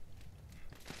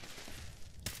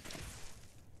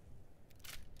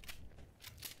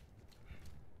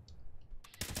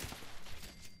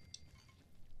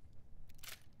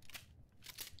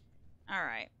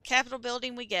 Alright. Capitol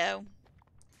Building we go.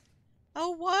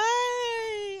 Oh,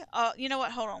 why? Oh, you know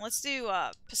what? Hold on. Let's do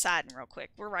Poseidon real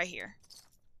quick. We're right here.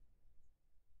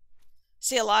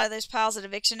 See a lot of those piles of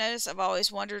eviction notice? I've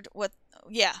always wondered what...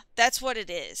 Yeah, that's what it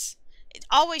is.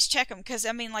 Always check them, because,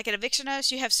 I mean, like at eviction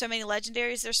notice, you have so many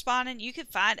legendaries they're spawning, you could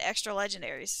find extra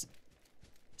legendaries.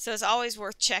 So it's always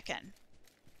worth checking.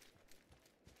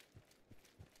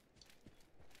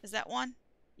 Is that one?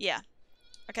 Yeah.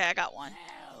 Okay, I got one.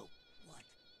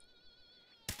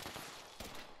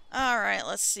 Alright,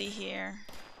 let's see here.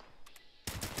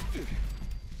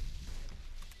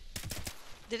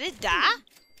 Did it die?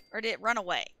 Or did it run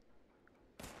away?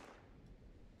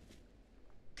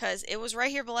 Because it was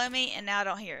right here below me, and now I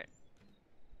don't hear it.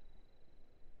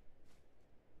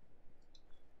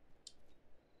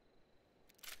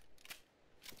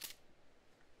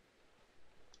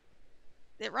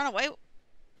 Did it run away?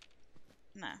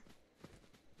 No.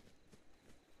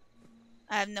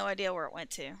 I have no idea where it went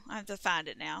to. I have to find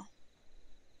it now.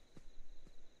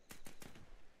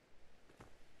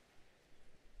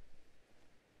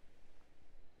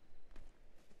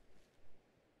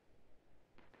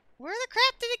 Where the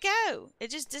crap did it go?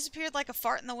 It just disappeared like a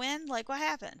fart in the wind? Like, what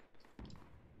happened?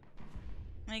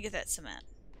 Let me get that cement.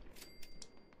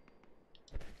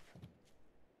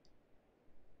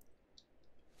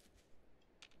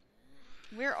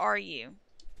 Where are you?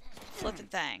 Flippin'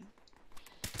 thing.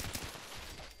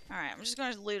 Alright, I'm just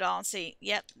going to loot all and see.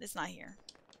 Yep, it's not here.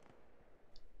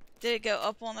 Did it go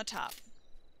up on the top?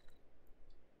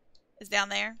 It's down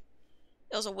there?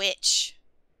 It was a witch.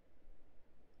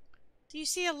 Do you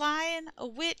see a lion, a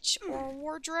witch, or a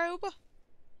wardrobe?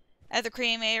 At the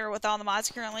cremator with all the mods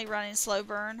currently running slow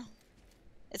burn.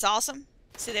 It's awesome.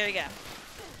 See, there you go.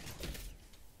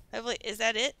 Hopefully, is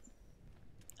that it?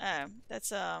 Oh,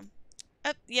 that's, oh,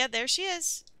 yeah, there she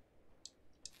is.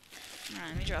 Alright,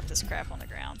 let me drop this crap on the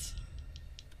ground.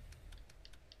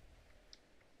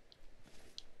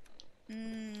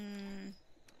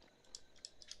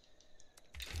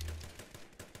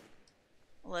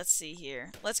 Let's see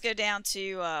here. Let's go down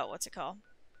to, what's it called?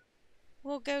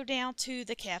 We'll go down to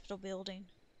the Capitol building.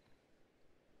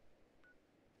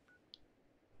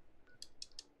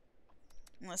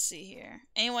 Let's see here.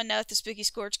 Anyone know if the Spooky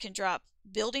Scorched can drop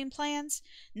building plans?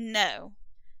 No.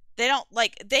 They don't,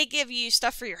 like, they give you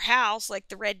stuff for your house, like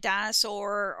the Red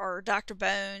Dinosaur or Dr.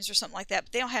 Bones or something like that,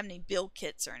 but they don't have any build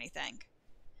kits or anything.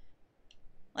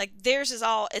 Like, theirs is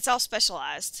all, it's all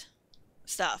specialized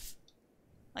stuff.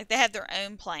 Like, they have their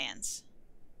own plans.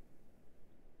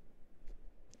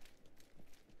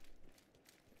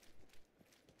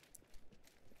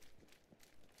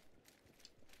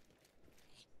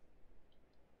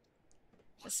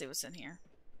 Let's see what's in here.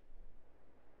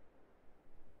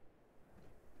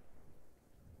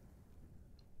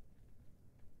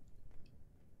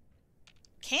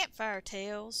 Campfire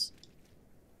tales.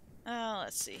 Oh,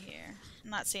 let's see here. I'm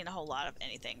not seeing a whole lot of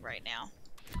anything right now.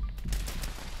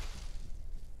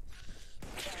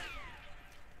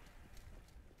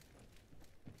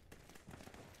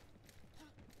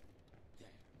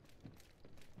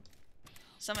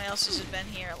 Somebody else has just been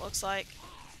here, it looks like.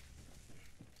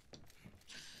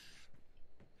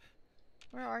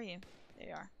 Where are you? There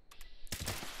you are.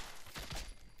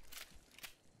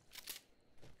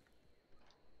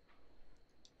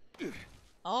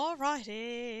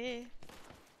 Alrighty.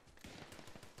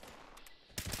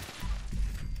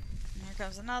 Here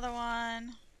comes another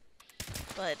one.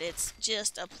 But it's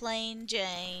just a plain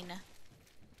Jane.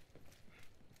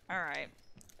 Alright.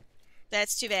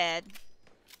 That's too bad.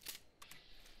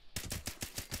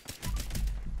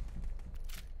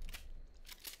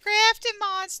 Crafting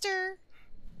monster!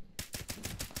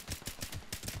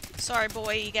 Sorry,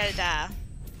 boy, you gotta die.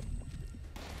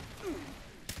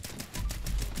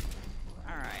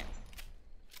 Alright.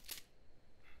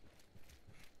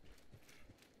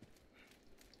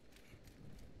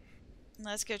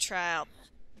 Let's go try out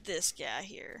this guy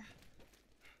here.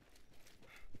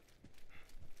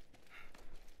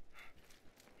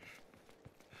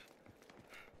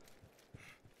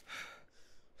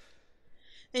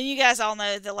 And you guys all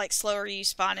know that, like, slower you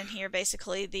spawn in here,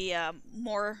 basically, the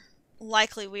more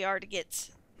likely we are to get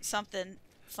something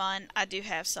fun. I do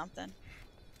have something.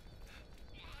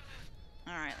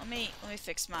 Alright, let me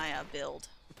fix my build.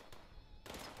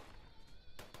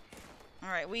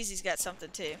 Alright, Wheezy's got something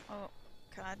too. Oh,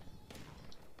 God.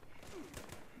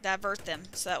 Divert them,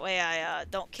 so that way I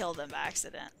don't kill them by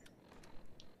accident.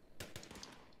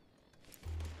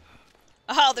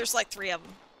 Oh, there's like 3 of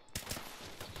them.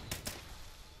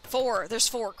 4. There's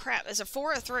 4. Crap. Is it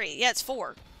 4 or 3? Yeah, it's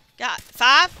 4. God.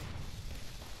 5?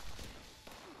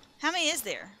 How many is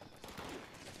there?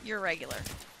 You're regular.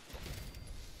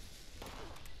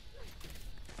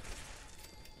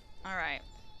 Alright.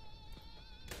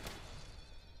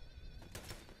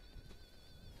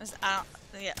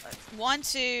 Yeah. 1,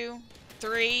 2,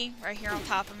 3. Right here on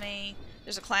top of me.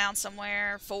 There's a clown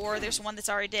somewhere. 4. There's one that's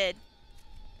already dead.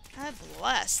 God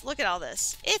bless. Look at all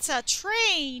this. It's a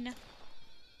train!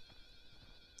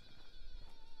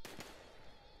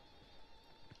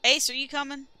 Ace, are you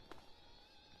coming?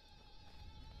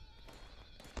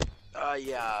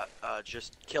 Yeah,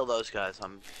 just kill those guys.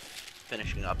 I'm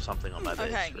finishing up something on my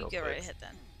base. Okay, you get ready to hit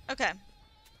then. Okay.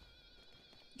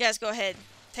 You guys, go ahead.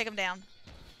 Take them down.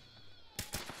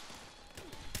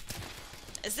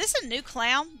 Is this a new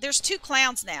clown? There's 2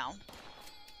 clowns now.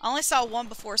 I only saw 1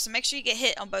 before, so make sure you get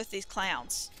hit on both these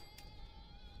clowns.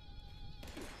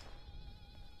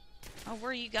 Oh,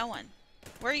 where are you going?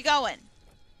 Where are you going?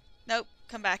 Nope.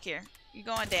 Come back here. You're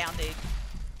going down, dude.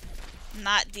 I'm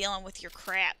not dealing with your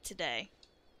crap today.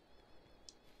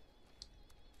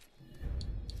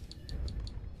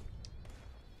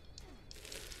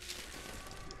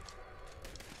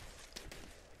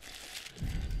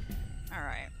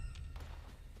 Alright.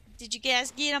 Did you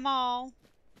guys get them all?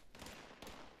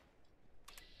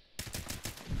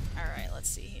 Alright, let's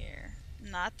see here.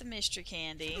 Not the mystery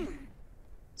candy.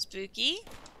 Spooky?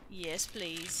 Yes,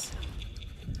 please.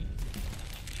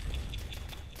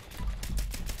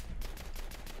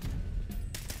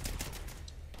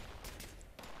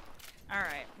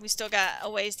 Alright, we still got a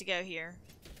ways to go here.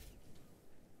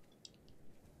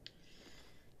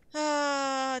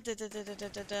 No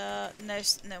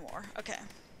more. Okay.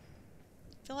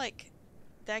 I feel like...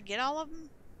 Did I get all of them?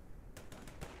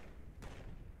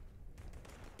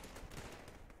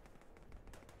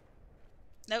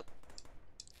 Nope.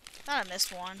 Thought I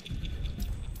missed one.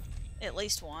 At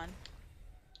least one.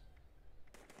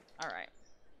 Alright.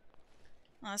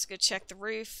 Well, let's go check the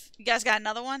roof. You guys got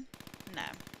another one? No.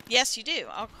 Yes, you do.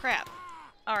 Oh, crap.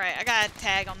 Alright, I got a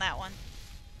tag on that one.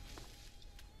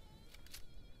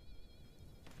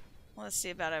 Let's see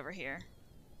about over here.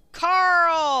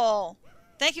 Carl!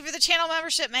 Thank you for the channel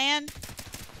membership, man.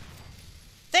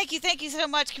 Thank you so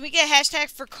much. Can we get a hashtag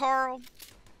for Carl?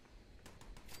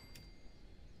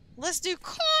 Let's do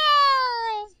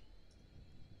Carl!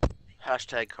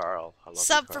 Hashtag Carl. I love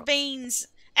Sub you, Carl. for beans.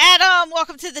 Adam,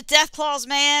 welcome to the Death Claws,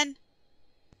 man.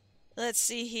 Let's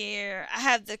see here. I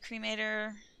have the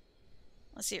cremator.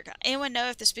 Let's see here. Anyone know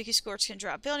if the Spooky Scorched can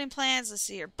drop building plans? Let's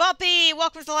see here. Bumpy,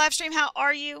 welcome to the live stream. How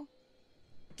are you?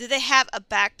 Do they have a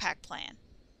backpack plan?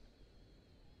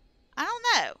 I don't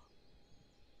know.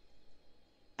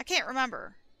 I can't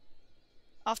remember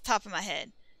off the top of my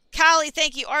head. Kylie,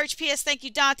 thank you. RHPS, thank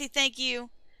you. Dante, thank you.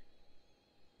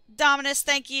 Dominus,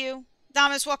 thank you.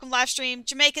 Dominus, welcome live stream.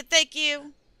 Jamaica, thank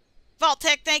you.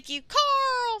 Vault-Tech, thank you.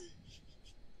 Carl!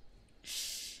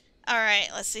 Alright,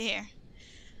 let's see here.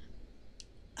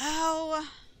 Oh,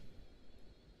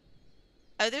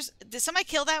 did somebody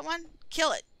kill that one?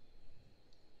 Kill it.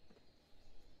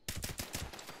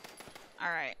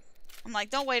 Alright. I'm like,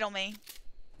 don't wait on me.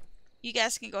 You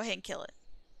guys can go ahead and kill it.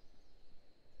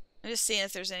 I'm just seeing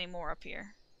if there's any more up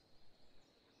here.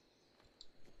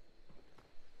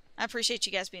 I appreciate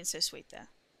you guys being so sweet, though.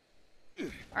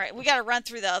 Alright, we gotta run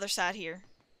through the other side here.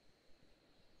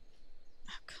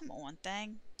 Oh, come on,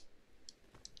 thing.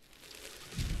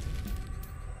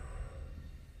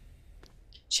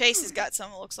 Chase has got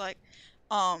some, it looks like.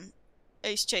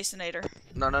 Ace Chaseinator.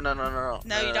 No.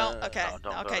 No, you don't? Okay.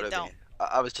 No, Okay, don't.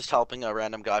 I was just helping a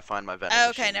random guy find my vending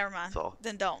Okay, machine, never mind. so.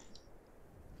 Then don't.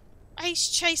 Ace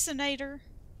Chaseinator.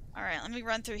 Alright, let me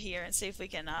run through here and see if we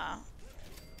can,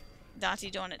 Dante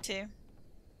doing it too.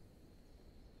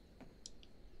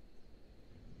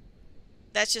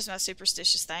 That's just my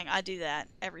superstitious thing. I do that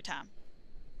every time.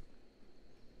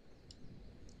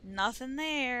 Nothing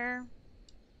there.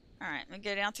 Alright, let me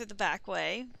go down through the back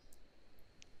way.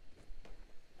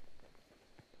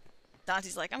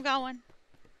 Dante's like, I'm going.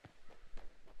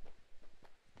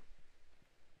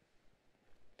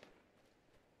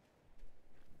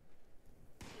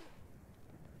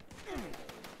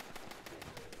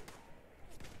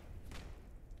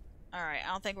 Alright,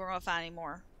 I don't think we're going to find any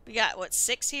more. We got, what,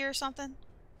 6 here or something?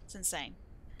 It's insane.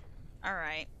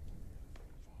 Alright.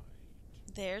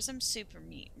 There's some super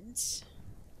mutants.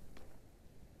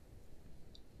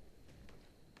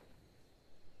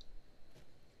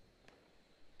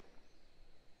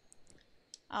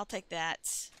 I'll take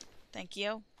that. Thank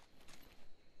you.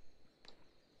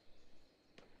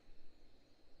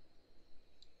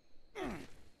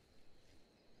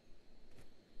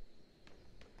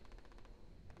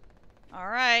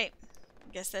 Alright.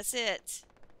 I guess that's it.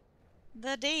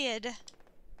 The dead.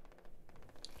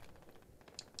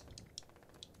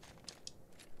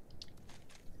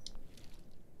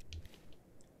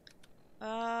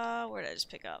 Where did I just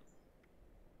pick up?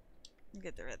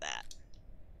 Get rid of that.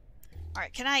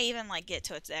 Alright, can I even, like, get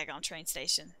to a daggone train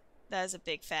station? That is a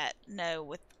big fat no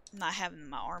with not having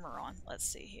my armor on. Let's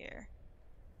see here.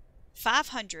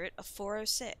 500 of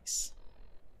 406.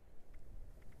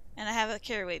 And I have a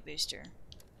carry weight booster.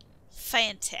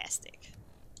 Fantastic.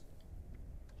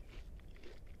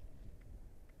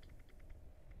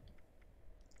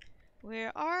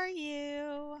 Where are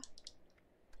you?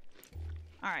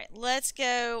 Alright, let's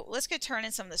go turn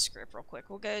in some of the script real quick.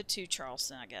 We'll go to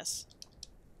Charleston, I guess.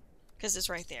 Because it's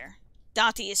right there.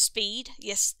 Dante is speed.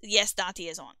 Yes,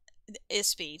 Dante is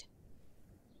speed.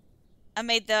 I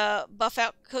made the buff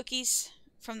out cookies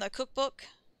from the cookbook.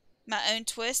 My own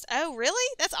twist. Oh,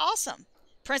 really? That's awesome.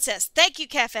 Princess, thank you,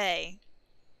 Cafe.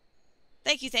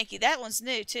 Thank you, thank you. That one's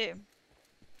new, too.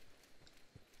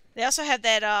 They also have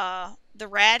that, the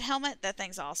rad helmet. That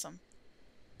thing's awesome.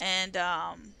 And,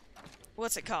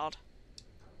 what's it called?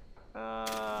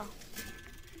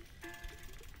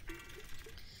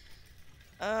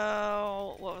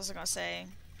 Oh, what was I gonna say?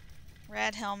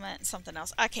 Rad helmet and something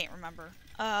else. I can't remember.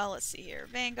 Let's see here.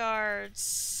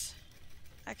 Vanguards.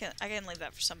 I can leave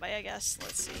that for somebody, I guess.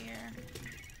 Let's see here.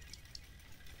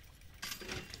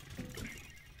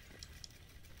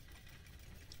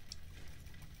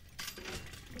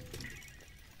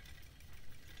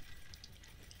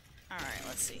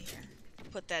 let's see here.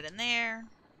 Put that in there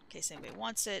in case anybody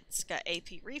wants it. It's got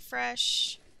AP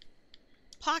refresh.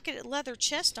 Pocketed leather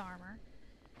chest armor.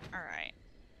 Alright.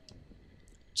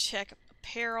 Check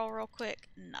apparel real quick.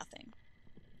 Nothing.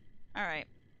 Alright.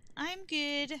 I'm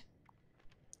good.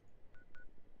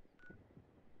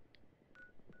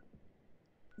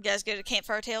 You guys go to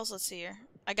Campfire Tales? Let's see here.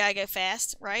 I gotta go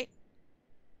fast, right?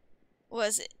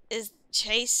 Is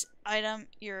chase item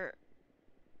your...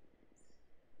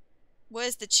 What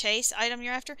is the chase item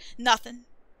you're after? Nothing.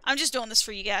 I'm just doing this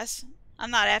for you guys. I'm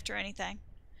not after anything.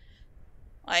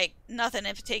 Like, nothing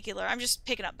in particular. I'm just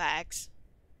picking up bags.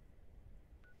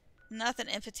 Nothing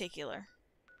in particular.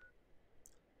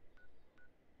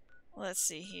 Let's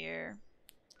see here.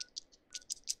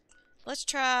 Let's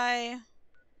try...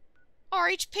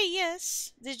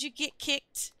 RHPS. Did you get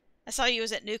kicked? I saw you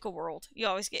was at Nuka World. You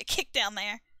always get kicked down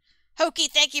there. Hokey,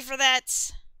 thank you for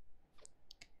that.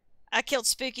 I killed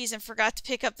Spookies and forgot to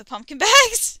pick up the pumpkin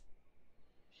bags.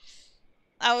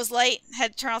 I was late.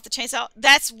 Had to turn off the chainsaw.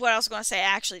 That's what I was going to say,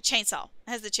 actually. Chainsaw. It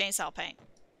has the chainsaw paint.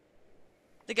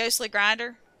 The ghostly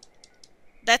grinder.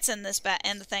 That's in this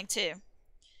in the thing, too.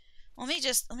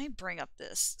 Let me bring up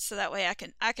this so that way I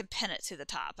can pin it to the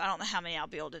top. I don't know how many I'll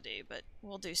be able to do, but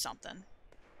we'll do something.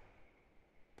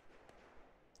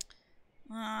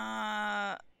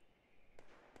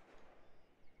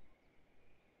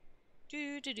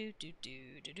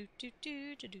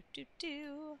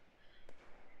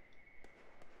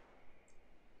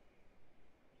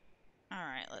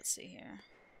 Alright, let's see here.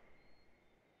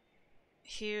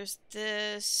 Here's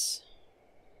this.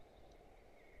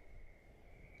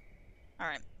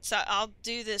 Alright, so I'll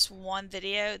do this one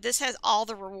video. This has all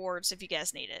the rewards if you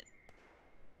guys need it.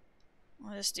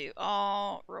 I'll just do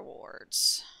all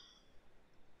rewards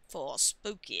for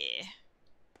Spooky.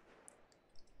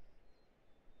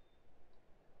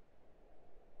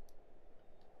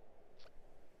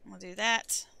 I'll do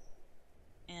that.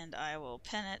 And I will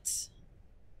pin it.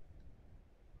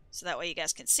 So that way you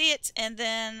guys can see it. And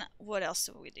then, what else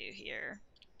do we do here?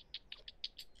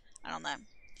 I don't know.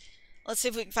 Let's see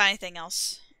if we can find anything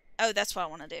else. Oh, that's what I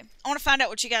want to do. I want to find out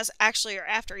what you guys actually are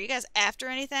after. Are you guys after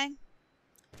anything?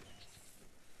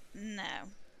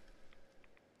 No.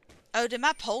 Oh, did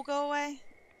my pole go away?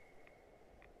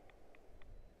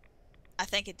 I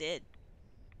think it did.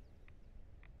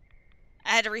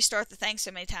 I had to restart the thing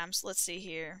so many times. Let's see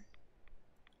here.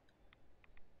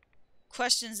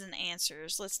 Questions and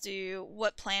answers. Let's do,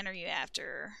 what plan are you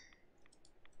after?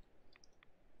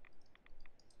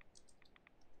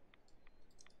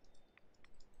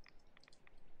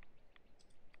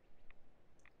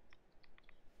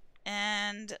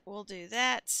 And we'll do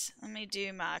that. Let me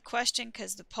do my question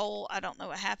because the poll, I don't know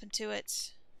what happened to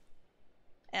it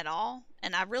at all.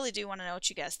 And I really do want to know what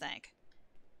you guys think.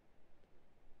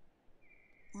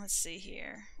 Let's see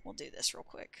here. We'll do this real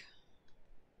quick.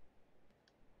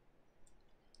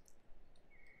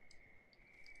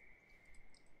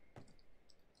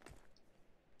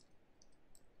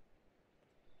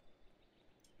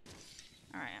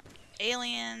 Alright.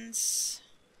 Aliens.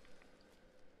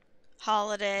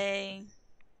 Holiday.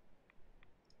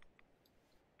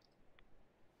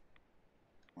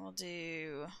 We'll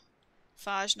do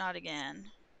Faj Not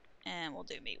Again. And we'll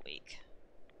do Meat Week.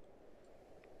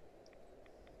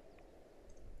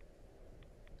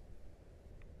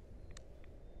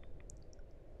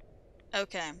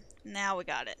 Okay, now we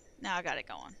got it. Now I got it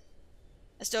going.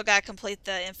 I still gotta complete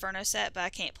the Inferno set, but I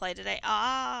can't play today.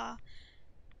 Ah!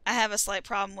 I have a slight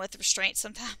problem with restraint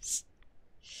sometimes.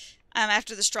 I'm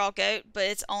after the Straw Goat, but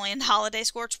it's only in Holiday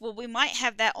Scorch. Well, we might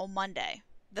have that on Monday.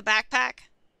 The backpack.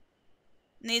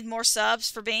 Need more subs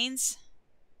for beans?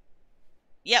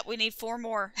 Yep, we need 4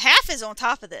 more. Half is on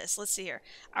top of this. Let's see here.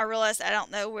 I realized I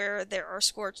don't know where there are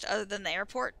scorched other than the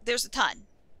airport. There's a ton.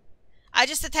 I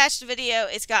just attached a video.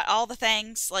 It's got all the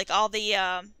things, like all the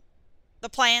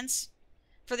plans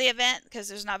for the event, because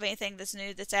there's not anything that's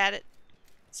new that's added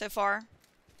so far.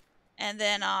 And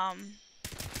then, let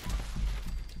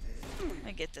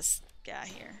me get this guy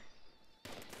here.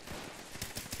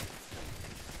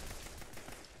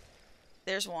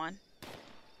 There's one.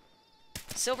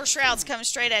 Silver Shroud's coming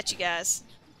straight at you guys.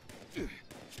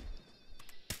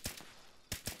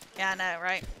 Yeah, I know,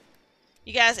 right?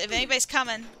 You guys, if anybody's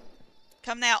coming,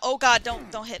 come now. Oh God,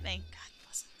 don't hit me. God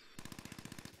bless it.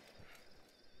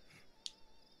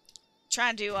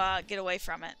 Trying to get away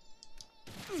from it.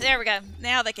 There we go.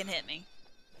 Now they can hit me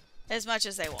as much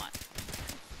as they want.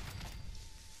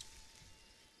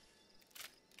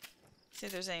 See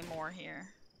if there's any more here.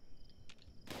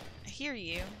 I hear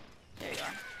you. There you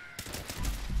are.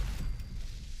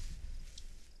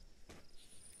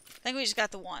 I think we just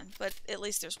got the one, but at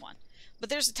least there's one. But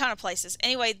there's a ton of places.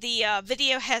 Anyway, the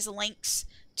video has links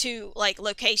to like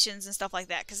locations and stuff like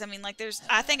that. Because I mean, like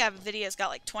I think I have a video that's got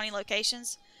like 20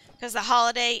 locations. Because the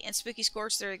Holiday and Spooky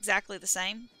Scorched, they're exactly the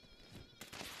same.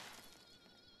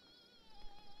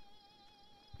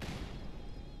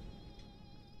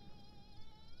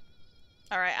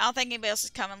 Alright, I don't think anybody else is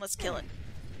coming. Let's kill it.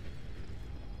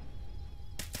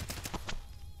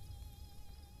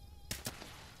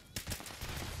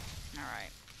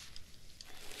 Alright.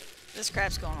 This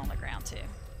crap's going on the ground too.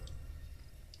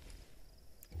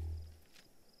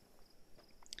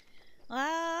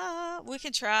 We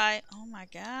can try. Oh my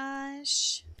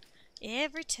gosh.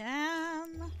 Every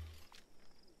time.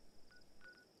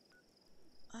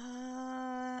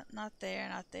 Not there,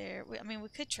 not there. I mean, we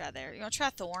could try there. You want to try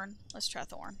Thorn? Let's try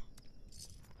Thorn.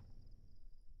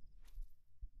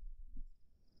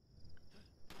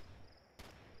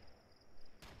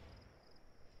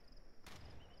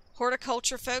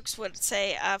 Horticulture folks would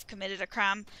say I've committed a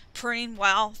crime pruning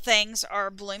while things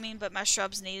are blooming, but my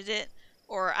shrubs needed it.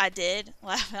 Or I did.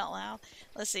 Laugh out loud.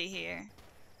 Let's see here.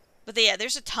 But yeah,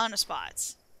 there's a ton of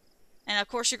spots. And of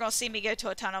course you're going to see me go to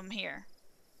a ton of them here.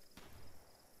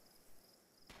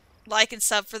 Like and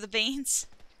sub for the beans.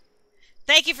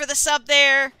 Thank you for the sub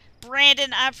there,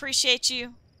 Brandon. I appreciate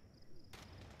you.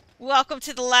 Welcome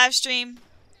to the live stream.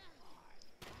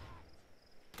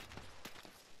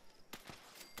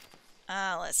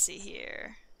 Let's see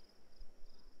here.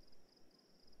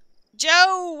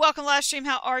 Joe, welcome to live stream.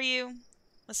 How are you?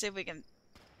 Let's see if we can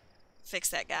fix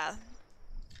that guy.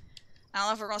 I don't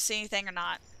know if we're going to see anything or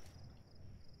not.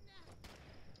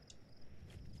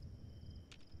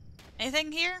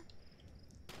 Anything here?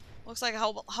 Looks like a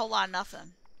whole lot of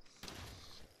nothing.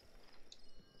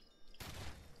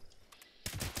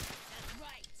 That's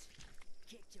right.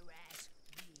 Get your ass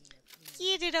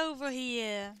Get it over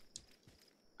here.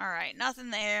 Alright,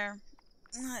 nothing there.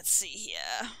 Let's see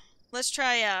here. Let's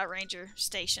try Ranger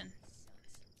Station.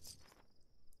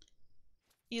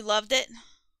 You loved it?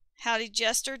 Howdy,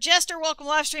 Jester. Jester, welcome to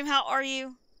live stream. How are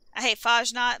you? I hate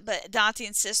Fajnot, but Dante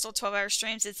and Sistel 12-hour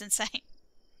streams. It's insane.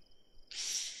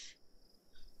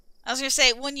 I was going to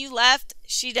say, when you left,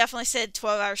 she definitely said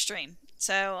 12-hour stream.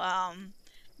 So, I'm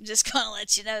just going to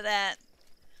let you know that.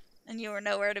 And you were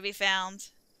nowhere to be found.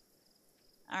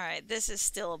 Alright, this is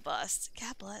still a bust.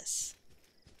 God bless.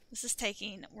 This is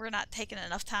we're not taking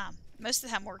enough time. Most of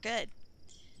the time, we're good.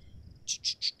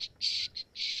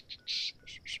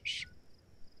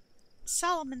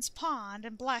 Solomon's Pond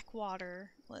and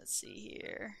Blackwater. Let's see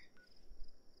here.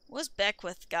 What's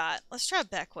Beckwith got? Let's try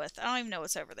Beckwith. I don't even know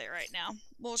what's over there right now.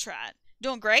 We'll try it.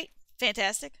 Doing great.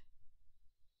 Fantastic.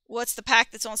 What's the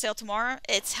pack that's on sale tomorrow?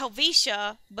 It's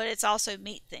Helvetia, but it's also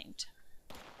meat themed.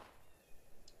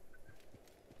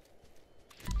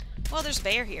 Well, there's a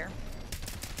bear here.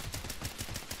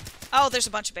 Oh, there's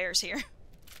a bunch of bears here.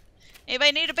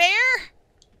 Anybody need a bear?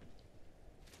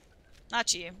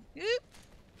 Not you. Oop.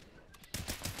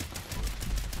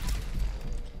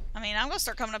 I mean, I'm going to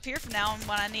start coming up here from now on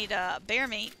when I need bear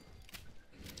meat.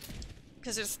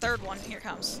 Because there's a third one. Here it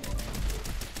comes.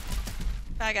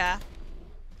 Bye, guy.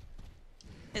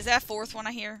 Is that a fourth one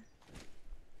I hear?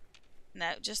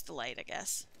 No, just delayed, I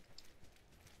guess.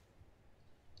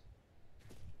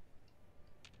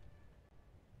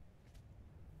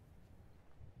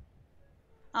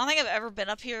 I don't think I've ever been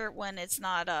up here when it's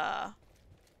not,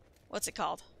 what's it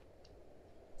called?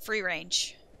 Free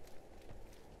range.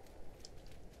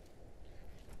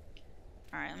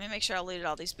 Alright, let me make sure I looted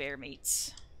all these bear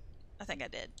meats. I think I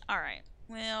did. Alright,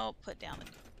 we'll put down the...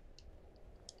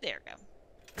 There we go.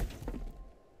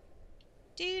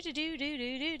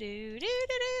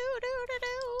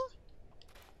 Do-do-do-do-do-do-do-do-do-do-do-do-do.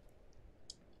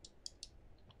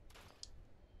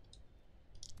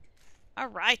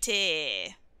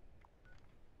 Alrighty.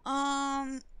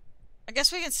 I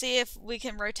guess we can see if we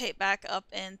can rotate back up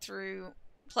and through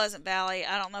Pleasant Valley.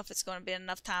 I don't know if it's going to be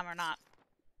enough time or not.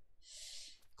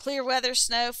 Clear weather,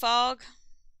 snow, fog.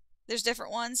 There's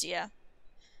different ones, yeah.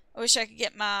 I wish I could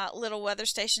get my little weather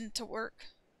station to work.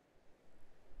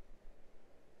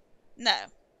 No.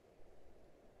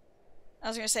 I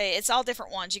was going to say, it's all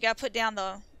different ones. You got to put down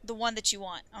the one that you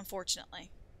want,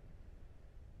 unfortunately.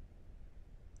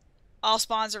 All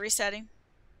spawns are resetting.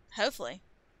 Hopefully.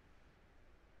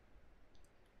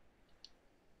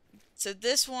 So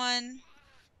this one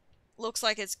looks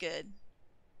like it's good.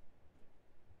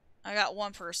 I got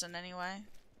one person anyway.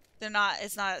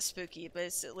 It's not as spooky, but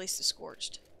it's at least a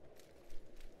scorched.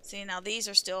 See, now these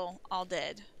are still all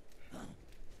dead.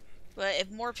 But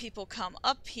if more people come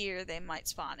up here, they might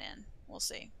spawn in. We'll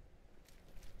see.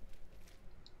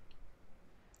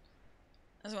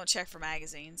 was going to check for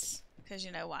magazines. Because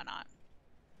you know why not.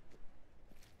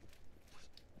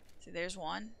 See, there's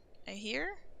one.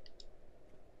 Here?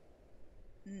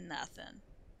 Nothing.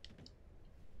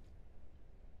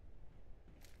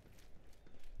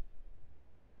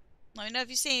 Let me know if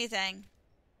you see anything.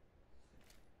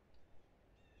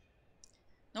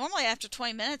 Normally after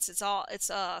 20 minutes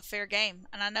it's fair game.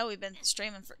 And I know we've been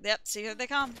streaming for see, here they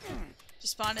come.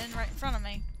 Just spawned in right in front of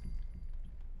me.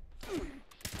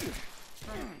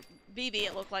 From BB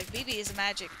it looked like. BB is a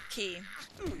magic key.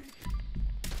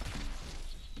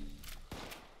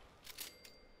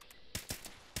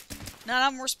 None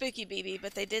of them were spooky BB,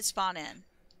 but they did spawn in.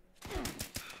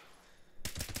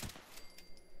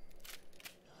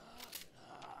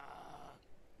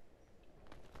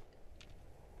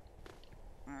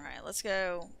 Alright, let's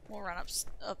go. We'll run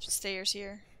upstairs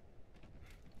here.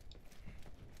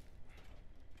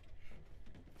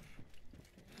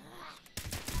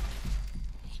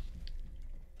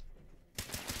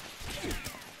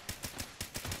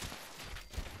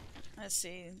 Let's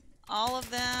see. All of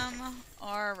them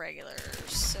are regulars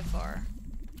so far.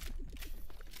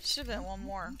 Should have been one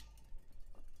more.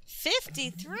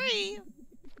 53?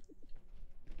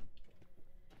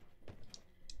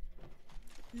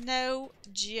 No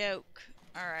joke.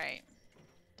 Alright.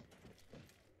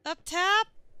 Up top.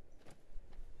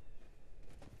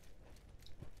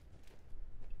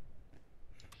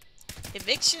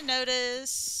 Eviction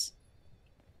notice.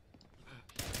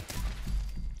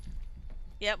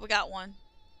 Yep, we got one.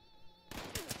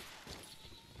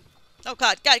 Oh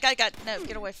god, God. No,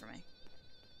 get away from me.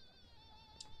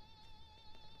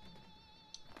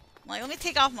 Like, let me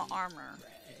take off my armor.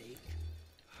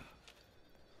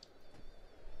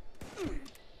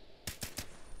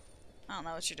 I don't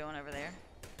know what you're doing over there.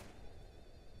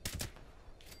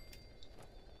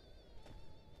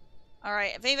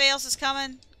 Alright, if anybody else is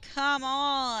coming, come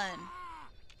on.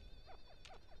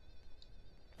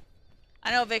 I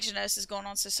know eviction notice is going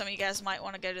on, so some of you guys might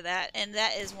want to go to that, and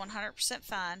that is 100%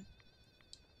 fine.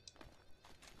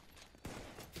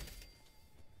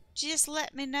 Just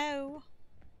let me know.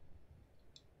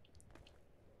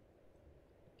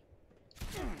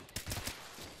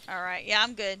 Alright, yeah,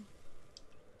 I'm good.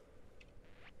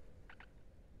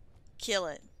 Kill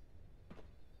it.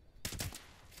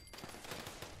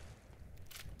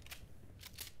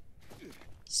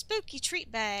 Spooky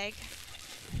treat bag.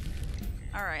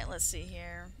 Alright, let's see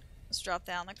here. Let's drop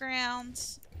down the ground.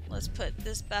 Let's put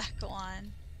this back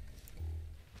on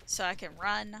so I can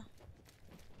run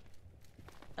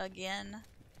again.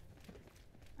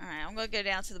 Alright, I'm gonna go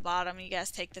down to the bottom. You guys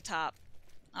take the top.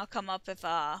 I'll come up if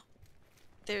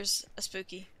there's a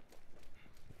spooky.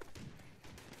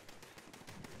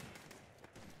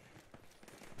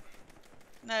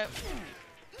 No.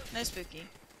 No spooky.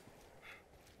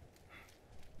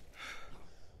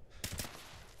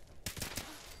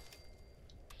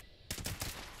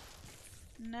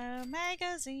 No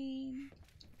magazine.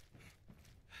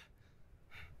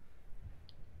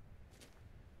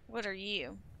 What are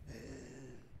you?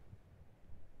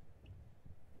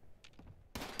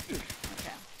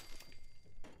 Okay.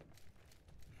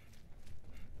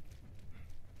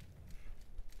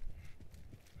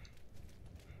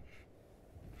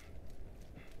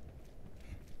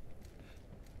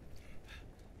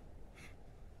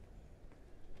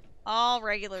 All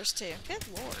regulars too. Good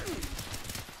lord.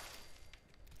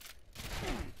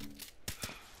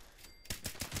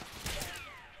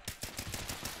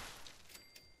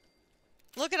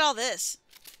 Look at all this.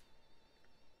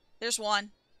 There's one.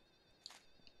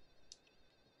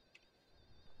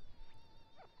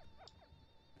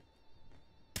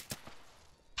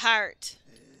 Pirate.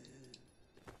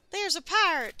 There's a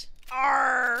pirate.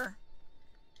 Arr!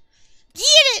 Get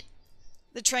it!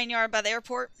 The train yard by the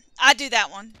airport. I do that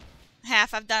one.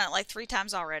 Half. I've done it like 3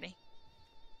 times already.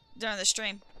 During the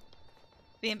stream.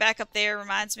 Being back up there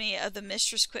reminds me of the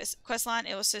Mistress quest line.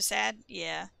 It was so sad.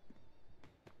 Yeah.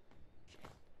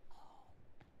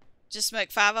 Just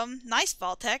smoked 5 of them. Nice,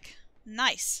 Vault-Tec.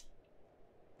 Nice.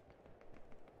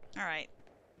 Alright.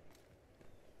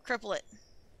 Cripple it.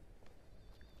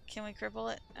 Can we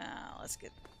cripple it? Let's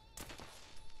get...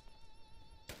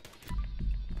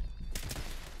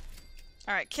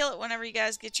 Alright, kill it whenever you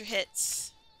guys get your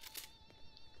hits.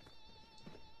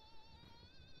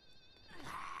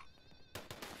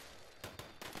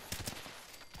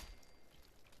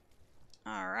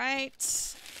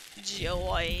 Alright.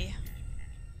 Joy.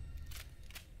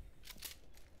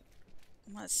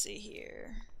 Let's see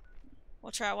here.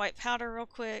 We'll try white powder real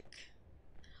quick.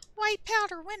 White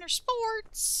powder winter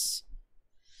sports.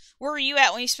 Where were you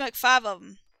at when you smoked 5 of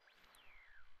them?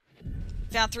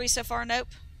 Found 3 so far? Nope.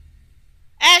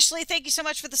 Ashley, thank you so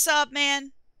much for the sub,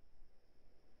 man.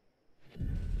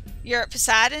 You're at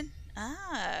Poseidon?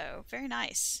 Oh, very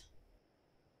nice.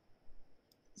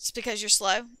 It's because you're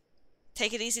slow.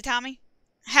 Take it easy, Tommy.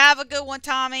 Have a good one,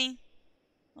 Tommy.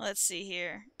 Let's see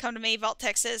here. Come to me, Vault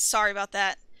Tech says. Sorry about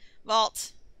that.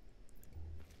 Vault.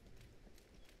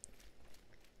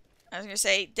 I was going to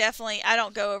say, definitely, I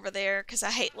don't go over there because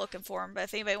I hate looking for them. But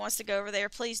if anybody wants to go over there,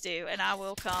 please do, and I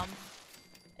will come.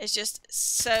 It's just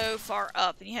so far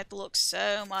up, and you have to look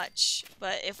so much.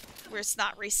 But if it's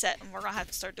not resetting, we're going to have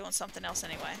to start doing something else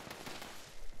anyway.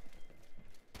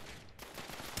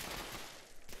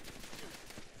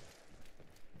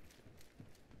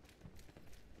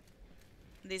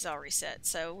 These all reset,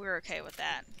 so we're okay with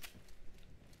that.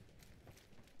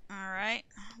 Alright,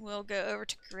 we'll go over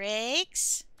to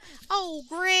Greg's. Oh,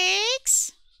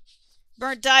 Greg's!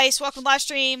 Burnt Dice, welcome live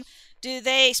stream. Do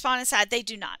they spawn inside? They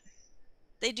do not.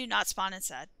 They do not spawn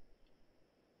inside.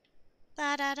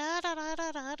 Da da da da da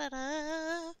da da da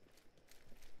da.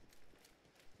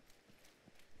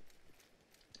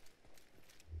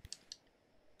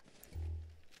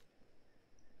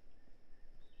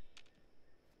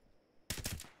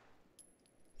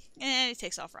 And he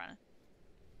takes off running.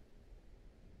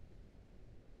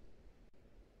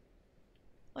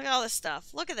 Look at all this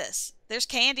stuff. Look at this. There's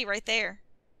candy right there.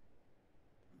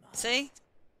 See?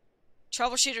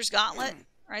 Troubleshooter's Gauntlet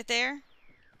right there.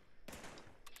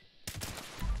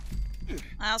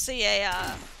 I don't see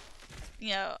a, you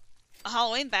know, a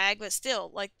Halloween bag, but still,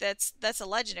 like, that's a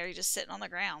legendary just sitting on the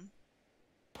ground.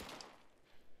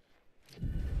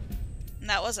 And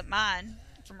that wasn't mine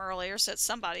from earlier, so it's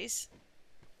somebody's.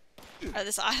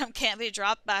 This item can't be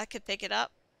dropped, but I could pick it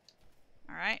up.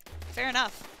 Alright, fair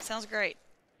enough. Sounds great.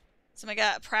 Somebody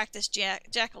got a practice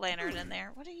jack-o'-lantern in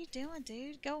there. What are you doing,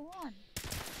 dude? Go on.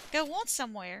 Go on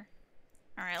somewhere.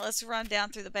 Alright, let's run down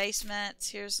through the basement.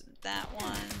 Here's that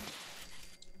one.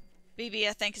 BB,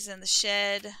 I think, is in the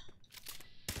shed.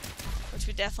 Which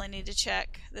we definitely need to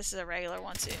check. This is a regular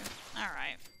one, too.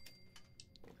 Alright.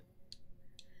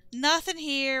 Nothing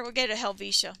here. We'll go to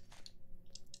Helvetia.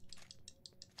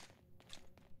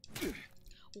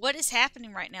 What is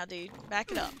happening right now, dude? Back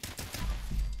it up.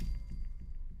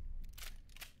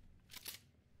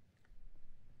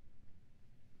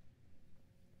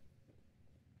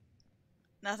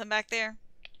 Nothing back there?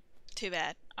 Too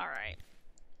bad. Alright.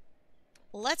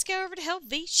 Let's go over to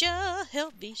Helvetia.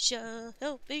 Helvetia.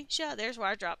 Helvetia. There's where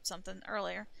I dropped something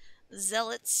earlier.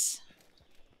 Zealots.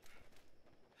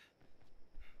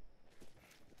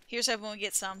 Here's hoping we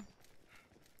get some.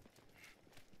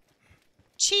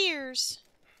 Cheers!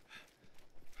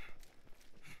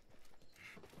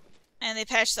 And they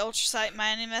patched the ultrasight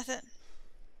mining method.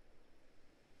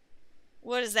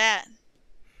 What is that?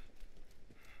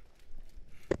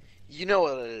 You know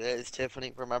what it is,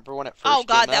 Tiffany. Remember when it first Oh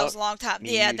god, came that out? was a long time.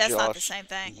 Me, Yeah, you, that's not the Josh. same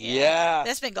thing. Yeah.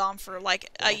 That's been gone for like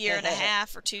a year and a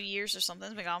half or 2 years or something.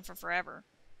 It's been gone for forever.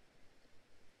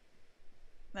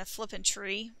 That flipping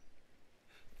tree.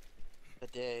 The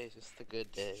days, it's the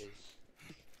good days.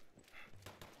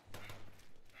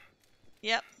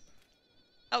 Yep.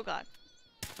 Oh god.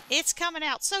 It's coming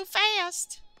out so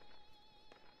fast.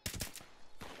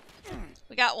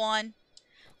 We got one.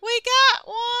 We got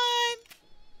one!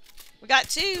 We got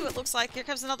two. It looks like here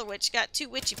comes another witch. Got two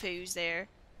witchy poos there.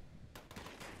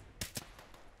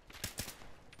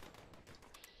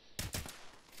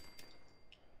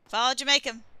 Follow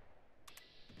Jamaica.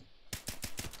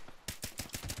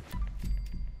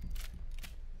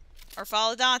 Or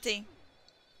follow Dante.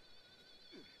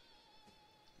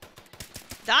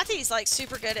 Dante's like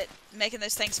super good at making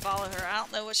those things follow her. I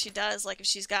don't know what she does. Like if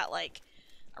she's got like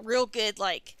a real good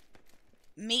like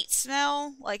meat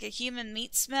smell, like a human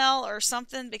meat smell or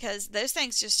something, because those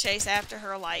things just chase after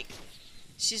her like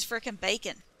she's freaking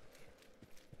bacon.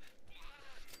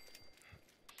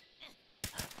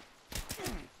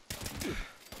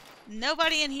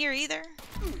 Nobody in here either?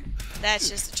 That's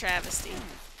just a travesty.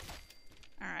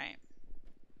 Alright.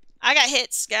 I got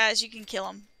hits, guys. You can kill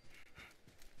them.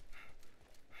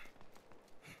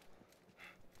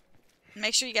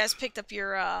 Make sure you guys picked up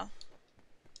your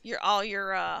all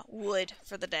your wood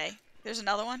for the day. There's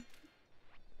another one.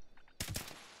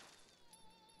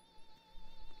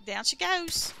 Down she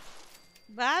goes.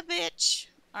 Bye, bitch.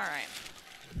 Alright.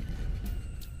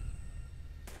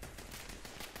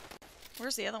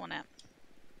 Where's the other one at?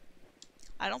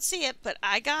 I don't see it, but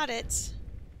I got it.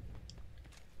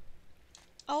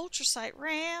 Ultrasight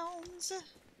rounds.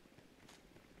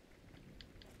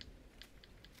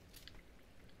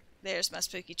 There's my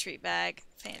spooky treat bag.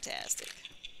 Fantastic.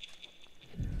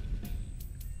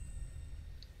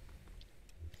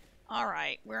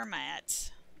 Alright, where am I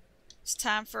at? It's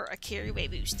time for a carry-away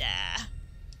booster.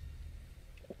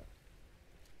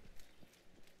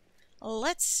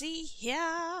 Let's see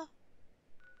here.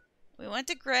 We went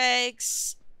to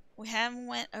Greg's. We haven't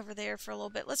went over there for a little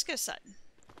bit. Let's go Sutton.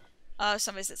 Oh,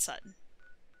 somebody's at Sutton.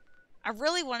 I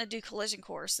really want to do collision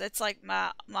course. That's like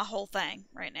my whole thing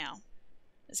right now.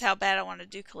 Is how bad I want to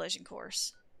do collision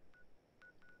course.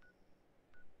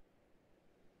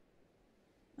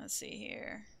 Let's see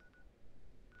here.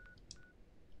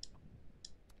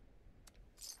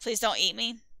 Please don't eat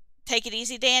me. Take it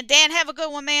easy, Dan. Dan, have a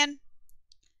good one, man.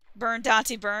 Burn,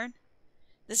 Dante, burn.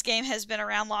 This game has been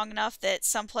around long enough that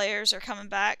some players are coming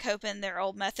back, hoping their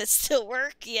old methods still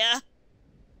work. Yeah.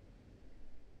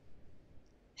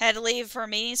 Had to leave for a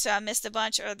meeting, so I missed a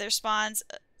bunch of their spawns.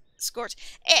 Scorched.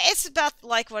 It's about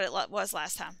like what it was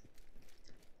last time.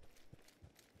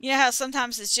 You know how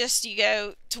sometimes it's just you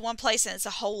go to one place and it's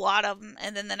a whole lot of them,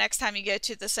 and then the next time you go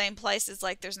to the same place, it's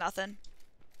like there's nothing.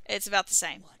 It's about the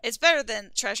same. It's better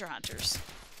than treasure hunters.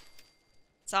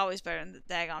 It's always better than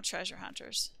the daggone treasure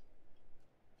hunters.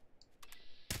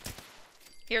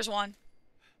 Here's one.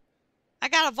 I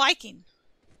got a Viking.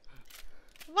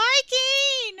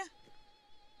 Viking!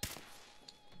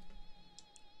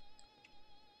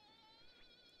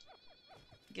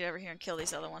 Get over here and kill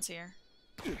these other ones here.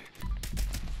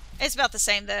 It's about the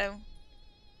same though.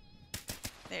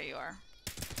 There you are.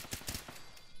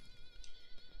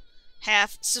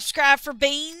 Half. Subscribe for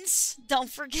beans. Don't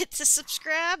forget to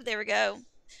subscribe. There we go.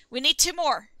 We need 2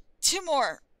 more. 2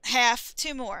 more. Half.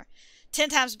 2 more. 10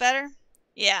 times better.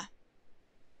 Yeah.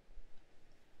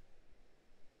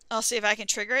 I'll see if I can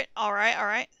trigger it. Alright,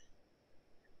 alright.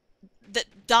 The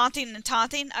daunting and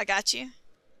taunting. I got you.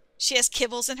 She has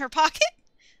kibbles in her pocket.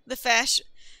 The fast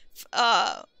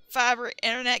fiber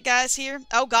internet guys here.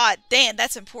 Oh god. Dan,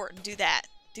 that's important. Do that.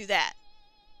 Do that.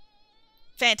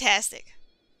 Fantastic.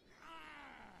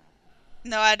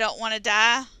 No, I don't want to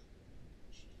die.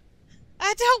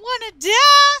 I don't want to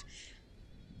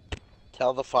die!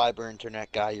 Tell the fiber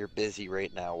internet guy you're busy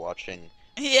right now watching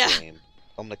Yeah. game.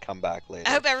 Tell him to come back later.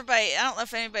 I hope everybody, I don't know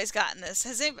if anybody's gotten this.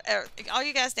 Has anybody, all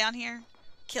you guys down here,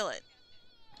 kill it.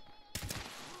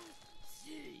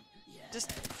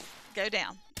 Just go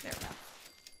down. There we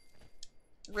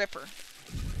go. Ripper.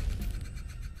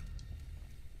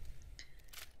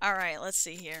 Alright, let's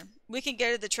see here. We can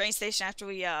go to the train station after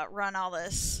we run all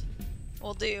this.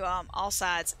 We'll do all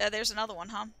sides. There's another one,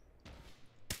 huh?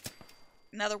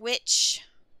 Another witch.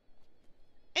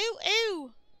 Ooh,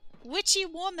 ooh. Witchy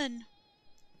woman.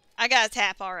 I got a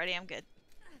tap already. I'm good.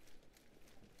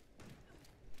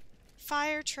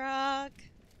 Fire truck.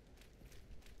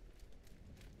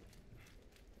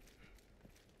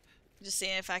 Just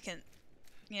seeing if I can,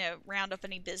 you know, round up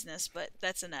any business, but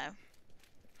that's a no.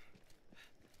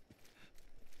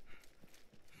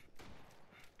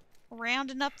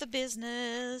 Rounding up the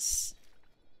business.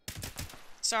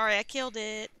 Sorry, I killed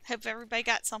it. Hope everybody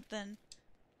got something.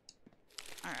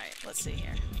 Alright, let's see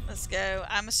here. Let's go.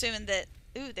 I'm assuming that...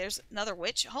 Ooh, there's another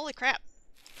witch. Holy crap.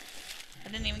 I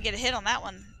didn't even get a hit on that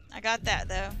one. I got that,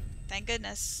 though. Thank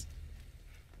goodness.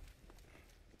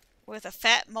 With a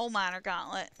fat mole miner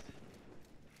gauntlet.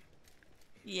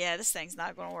 Yeah, this thing's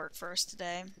not going to work for us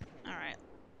today. Alright.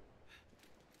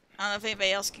 I don't know if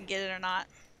anybody else can get it or not.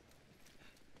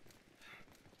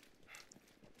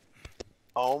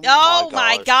 Oh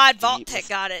my god, Vault The- Tech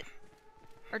got it.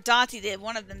 Or Dante did,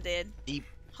 one of them did. The,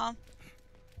 Huh?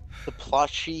 the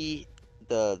plushie,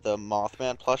 the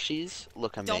Mothman plushies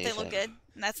look amazing. Don't they look good?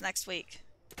 And that's next week.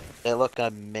 They look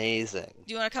amazing.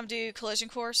 Do you want to come do collision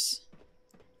course?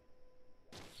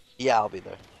 Yeah, I'll be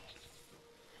there.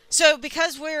 So,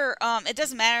 because we're, it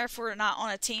doesn't matter if we're not on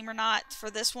a team or not for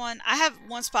this one. I have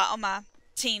one spot on my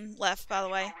team left, by the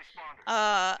way.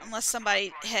 Unless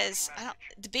somebody has,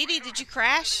 the BB, did you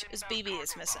crash? It's BB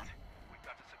that's missing.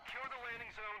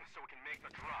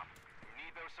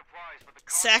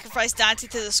 Sacrifice Dante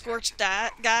to the Scorched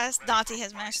guys. Dante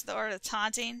has mastered the art of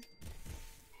taunting.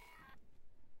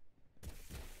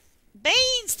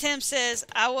 Beans, Tim says,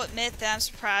 I will admit that I'm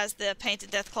surprised the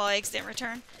painted Deathclaw eggs didn't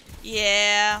return.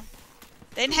 Yeah.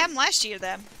 They didn't have them last year,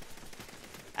 though.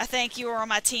 I think you were on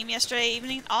my team yesterday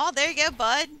evening. Oh, there you go,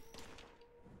 bud.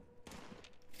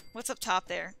 What's up top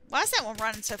there? Why is that one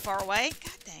running so far away?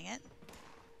 God dang it.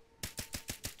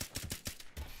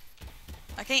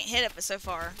 I can't hit it, but so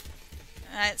far.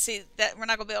 I see that we're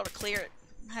not going to be able to clear it.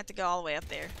 I have to go all the way up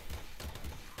there.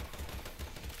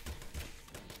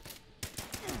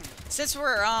 Since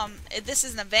we're, this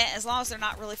is an event, as long as they're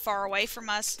not really far away from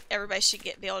us, everybody should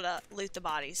be able to loot the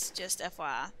bodies, just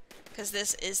FYI. Because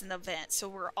this is an event, so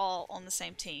we're all on the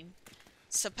same team.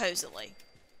 Supposedly.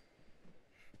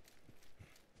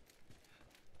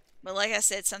 But like I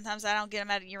said, sometimes I don't get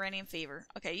them out of uranium fever.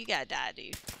 Okay, you gotta die,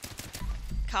 dude.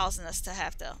 Causing us to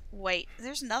have to wait.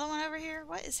 There's another one over here?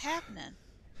 What is happening?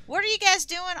 What are you guys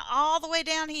doing all the way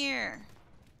down here?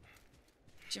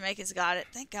 Jamaicans got it.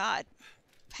 Thank God.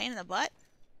 Pain in the butt.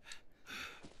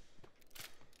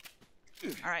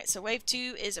 Alright, so wave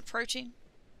 2 is approaching.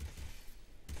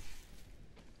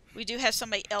 We do have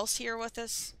somebody else here with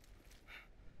us.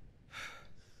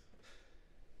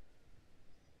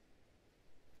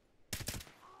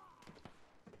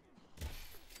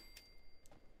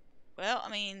 Well,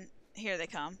 I mean, here they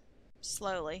come.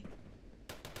 Slowly.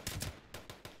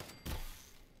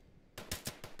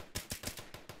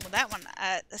 Well, that one,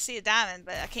 I see a diamond,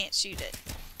 but I can't shoot it.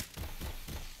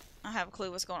 I don't have a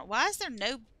clue what's going on. Why is there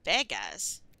no bad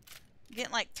guys? I'm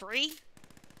getting like 3?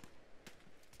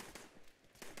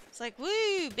 It's like,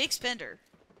 woo, big spender.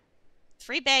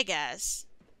 3 bad guys.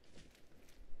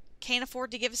 Can't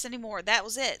afford to give us any more. That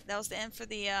was it. That was the end for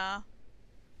the,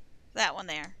 that one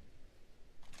there.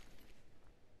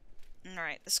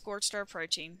 Alright, the Scorched are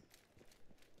approaching.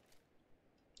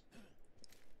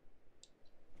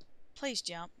 Please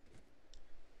jump.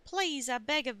 Please, I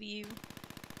beg of you.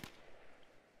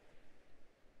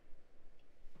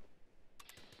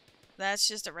 That's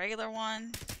just a regular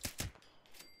one.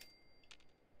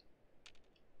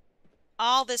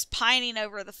 All this pining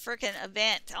over the frickin'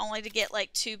 event only to get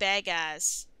like 2 bad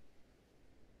guys.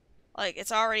 Like,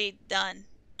 it's already done.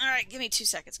 Alright, give me 2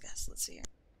 seconds, guys. Let's see here.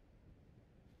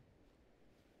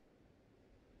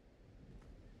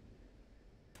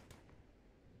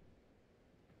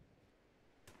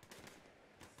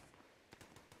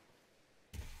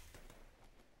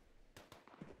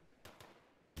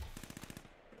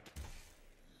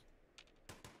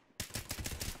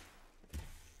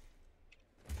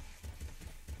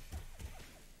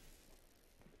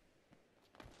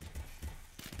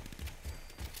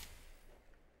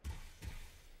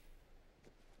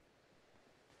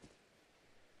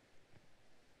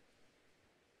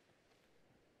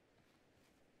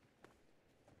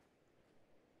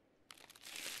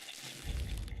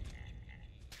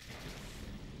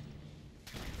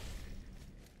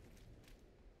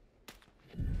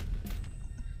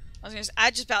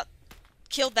 I just about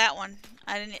killed that one.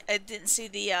 I didn't see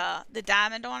the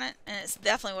diamond on it, and it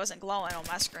definitely wasn't glowing on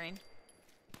my screen.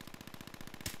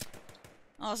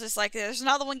 I was just like, there's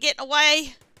another one getting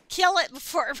away. Kill it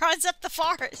before it runs up the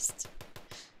forest.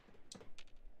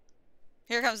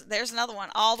 Here comes, there's another one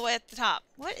all the way at the top.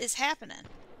 What is happening?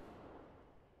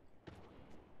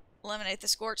 Eliminate the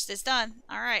Scorched. It's done.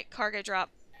 Alright, cargo drop.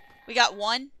 We got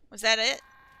 1. Was that it?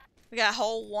 We got a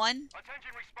whole 1?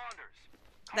 Attention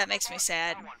responders. That makes me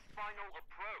sad. Final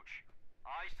approach.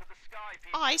 Eyes to the sky,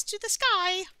 people. Eyes to the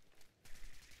sky.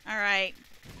 Alright.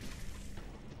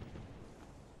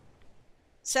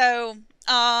 So,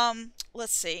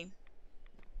 let's see.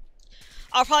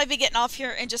 I'll probably be getting off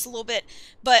here in just a little bit,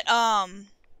 but,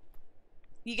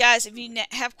 you guys, if you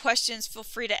have questions, feel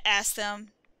free to ask them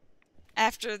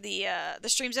after the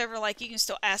stream's over. Like, you can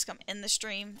still ask them in the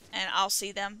stream, and I'll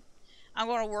see them. I'm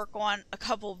going to work on a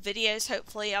couple videos.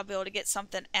 Hopefully, I'll be able to get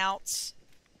something out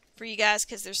for you guys,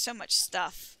 because there's so much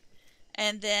stuff.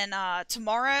 And then,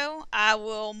 tomorrow, I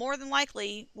will more than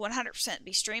likely 100%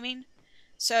 be streaming.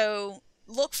 So,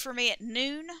 look for me at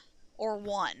noon or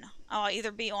 1. I'll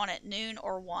either be on at noon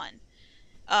or 1.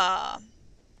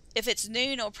 If it's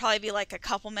noon, it'll probably be like a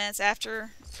couple minutes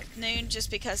after noon,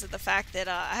 just because of the fact that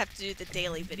I have to do the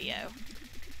daily video.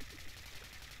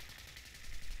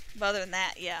 But other than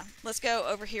that, yeah. Let's go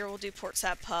over here. We'll do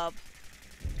Portside Pub.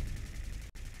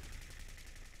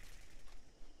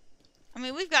 I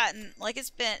mean, we've gotten, like, it's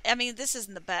been, I mean, this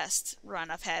isn't the best run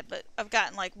I've had, but I've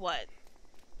gotten, like, what?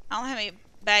 I don't know how many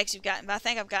bags you've gotten, but I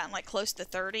think I've gotten, like, close to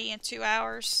 30 in 2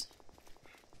 hours.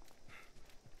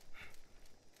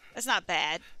 That's not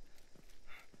bad.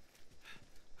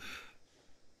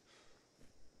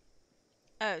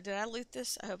 Oh, did I loot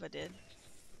this? I hope I did.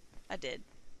 I did.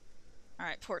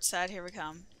 Alright, Portside, here we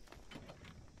come.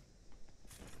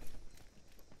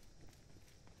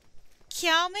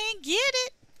 Come and get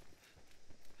it!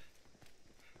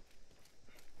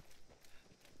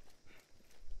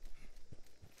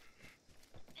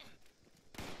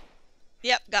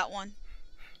 Yep, got one.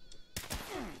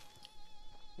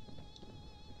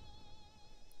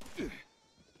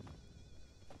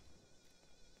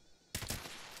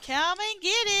 Come and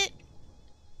get it!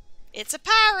 It's a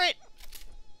pirate!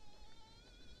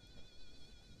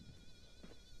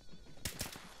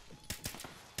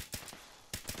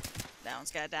 That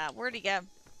one's gotta die. Where'd he go?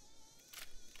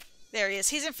 There he is.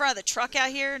 He's in front of the truck out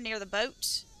here near the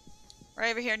boat.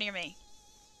 Right over here near me.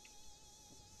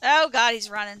 Oh, God, he's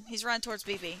running. He's running towards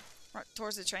BB.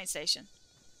 Towards the train station.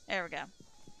 There we go.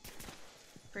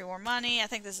 Pre-war money. I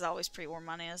think this is always pre-war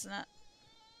money, isn't it?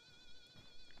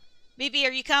 BB,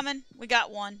 are you coming? We got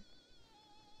one.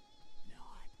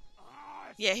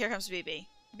 Yeah, here comes BB.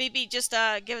 BB, just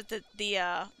give it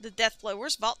the death blow.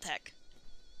 Where's Vault Tech?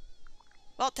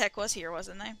 Vault Tech was here,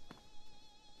 wasn't they?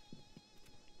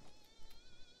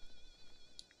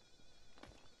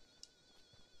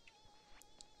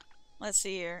 Let's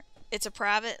see here. It's a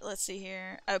private. Let's see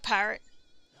here. Oh, pirate.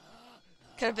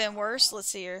 Could have been worse. Let's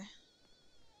see here.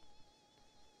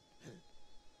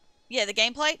 Yeah, the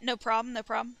gameplay. No problem. No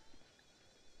problem.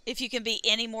 If you can be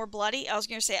any more bloody. I was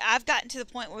going to say, I've gotten to the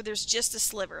point where there's just a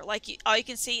sliver. Like, all you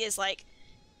can see is, like,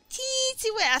 teensy.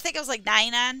 I think it was, like,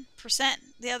 99%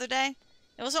 the other day.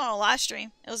 It was on a live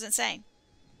stream. It was insane.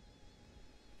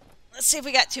 Let's see if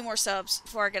we got 2 more subs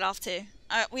before I get off, too.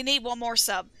 We need 1 more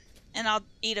sub. And I'll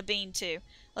eat a bean, too.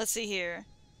 Let's see here.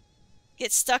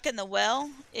 Get stuck in the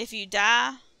well if you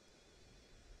die.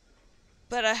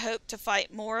 But I hope to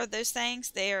fight more of those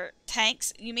things. They are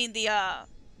tanks. You mean the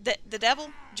devil?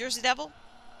 Jersey Devil?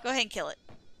 Go ahead and kill it.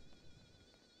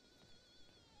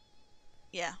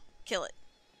 Yeah, kill it.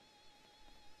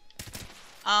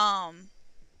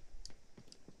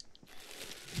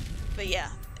 But yeah,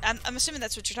 I'm assuming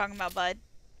that's what you're talking about, bud.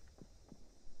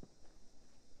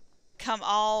 Come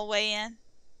all the way in.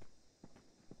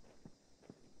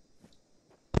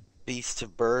 Beast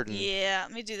of burden. Yeah,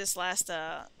 let me do this last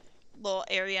little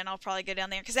area, and I'll probably go down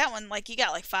there. Because that one, like, you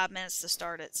got like 5 minutes to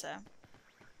start it, so.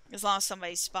 As long as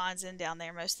somebody spawns in down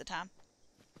there most of the time.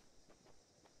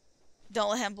 Don't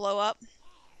let him blow up.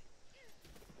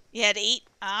 You had to eat?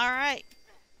 Alright.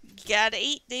 You gotta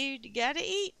eat, dude. You gotta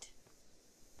eat.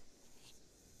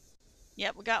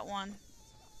 Yep, we got one.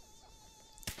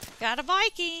 Got a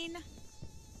Viking.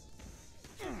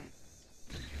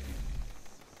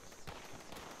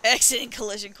 Exiting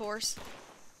collision course.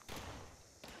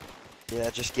 Yeah,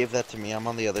 just give that to me. I'm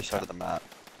on the other side of the map.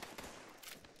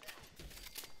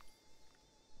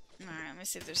 Alright, let me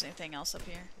see if there's anything else up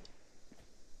here.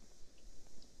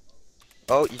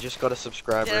 Oh, you just got a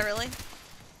subscriber. Did I really?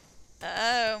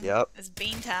 Oh. Yep. It's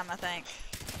bean time, I think.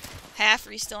 Half,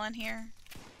 are you still in here?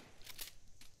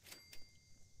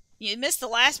 You missed the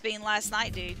last bean last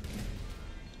night, dude.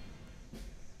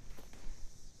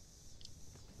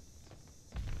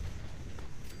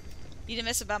 You didn't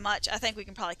miss it by much. I think we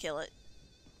can probably kill it.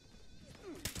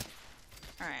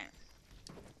 Alright.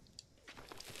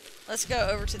 Let's go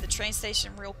over to the train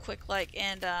station real quick, like,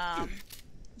 and,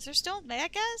 is there still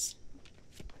bad guys?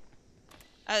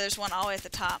 Oh, there's one all the way at the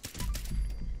top.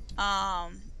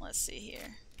 Let's see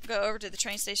here. Go over to the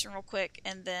train station real quick,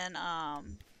 and then,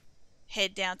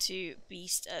 head down to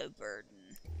Beast of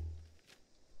Burden.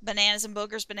 Bananas and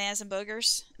boogers, bananas and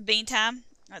boogers. Bean time.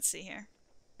 Let's see here.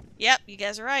 Yep, you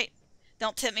guys are right.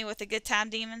 Don't tempt me with a good time,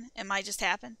 demon. It might just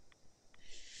happen.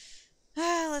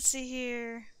 Let's see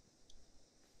here.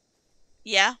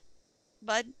 Yeah,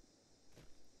 bud.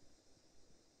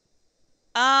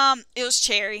 It was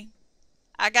cherry.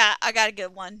 I got a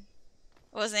good one.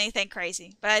 It wasn't anything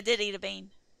crazy, but I did eat a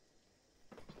bean.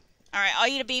 Alright, I'll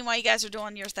eat a bean while you guys are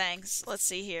doing your things. Let's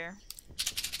see here.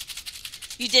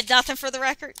 You did nothing for the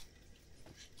record?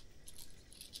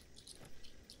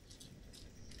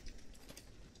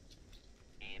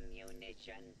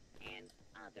 Ammunition and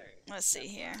other. Let's see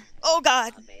here. Oh,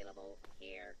 God! Available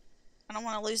here. I don't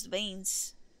want to lose the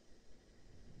beans.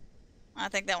 I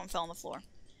think that one fell on the floor.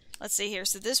 Let's see here.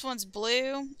 So this one's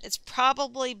blue. It's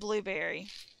probably blueberry.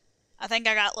 I think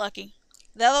I got lucky.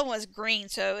 The other one was green,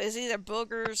 so it's either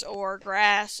boogers or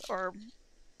grass or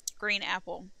green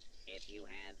apple. If you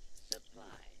have supplies.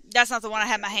 That's not the one I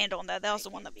had my hand on, though. That was the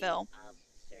one that fell. Of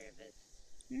service.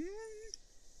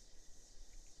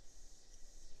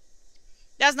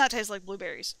 Does not taste like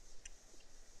blueberries.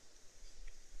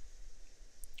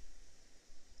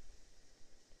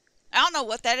 I don't know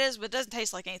what that is, but it doesn't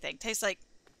taste like anything. It tastes like...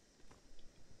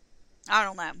 I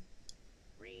don't know.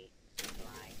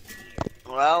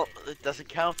 Well, it doesn't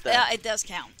count then. Yeah, it does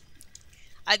count.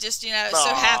 I just, you know, it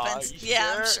so happens.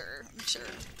 Yeah, I'm sure. I'm sure.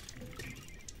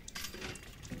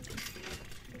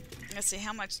 Let's see,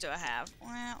 how much do I have?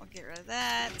 Well, we'll get rid of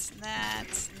that, that,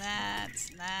 that,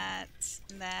 that,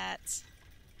 that.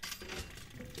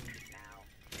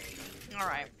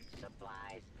 Alright.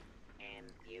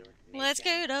 Let's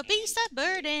go to Beast of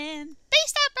Burden.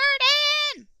 Beast of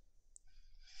Burden!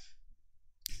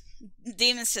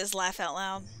 Demon says laugh out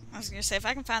loud. I was going to say, if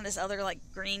I can find this other, like,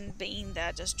 green bean that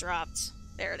I just dropped,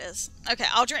 There it is. Okay,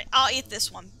 I'll drink. I'll eat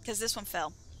this one because this one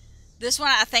fell. This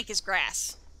one I think is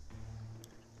grass.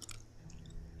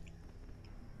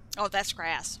 Oh, that's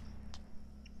grass.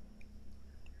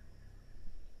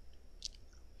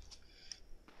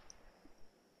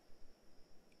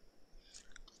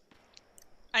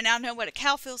 I now know what a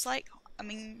cow feels like. I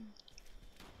mean,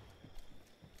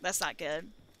 that's not good.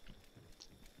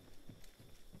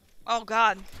 Oh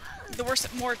God, the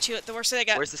worse, more chew it, the worse they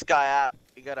got. Where's this guy at?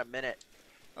 You got a minute.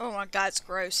 Oh my God, it's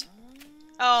gross.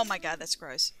 Oh my God, that's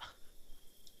gross.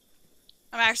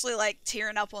 I'm actually like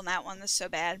tearing up on that one. That's so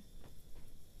bad.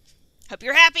 Hope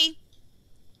you're happy.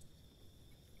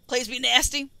 Please be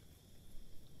nasty.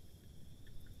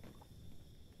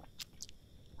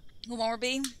 One more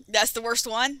B. That's the worst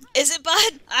one. Is it,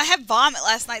 bud? I had vomit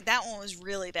last night. That one was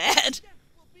really bad.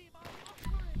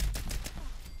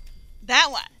 That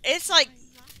one. It's like,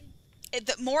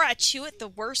 the more I chew it, the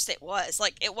worse it was.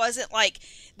 Like, it wasn't like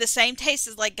the same taste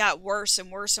as like got worse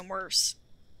and worse and worse.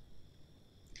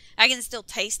 I can still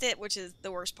taste it, which is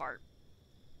the worst part.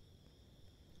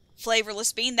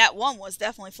 Flavorless bean. That one was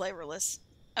definitely flavorless.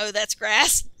 Oh, that's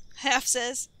grass. Half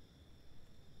says.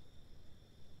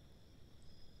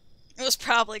 It was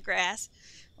probably grass.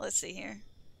 Let's see here.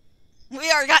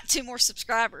 We already got 2 more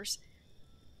subscribers.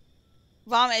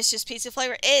 Vomit is just pizza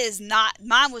flavored. It is not.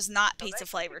 Mine was not pizza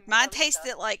flavored. Mine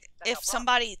tasted like if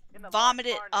somebody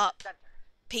vomited up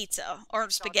pizza or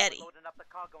spaghetti.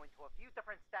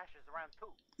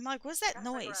 I'm like, what's that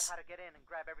noise?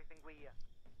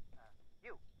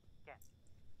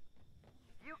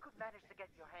 You could manage to get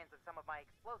your hands on some of my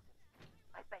explosives.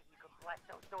 I bet you could blast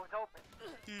those doors open.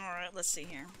 Alright, let's see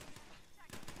here.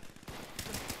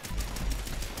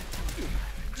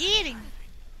 Get him!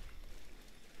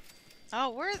 Oh,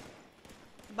 where...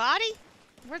 Body?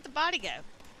 Where'd the body go?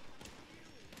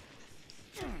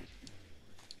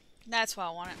 That's why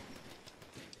I want it.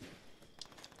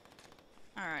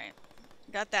 Alright.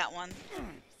 Got that one.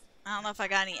 I don't know if I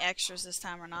got any extras this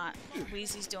time or not.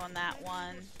 Wheezy's doing that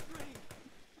one.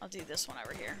 I'll do this one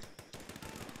over here.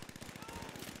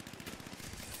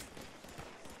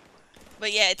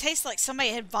 But yeah, it tastes like somebody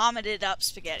had vomited up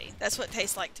spaghetti. That's what it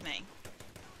tastes like to me.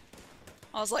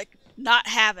 I was like, not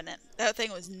having it. That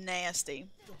thing was nasty.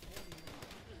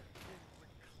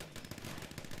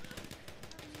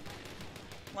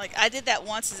 Like, I did that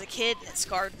once as a kid and it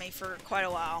scarred me for quite a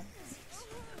while.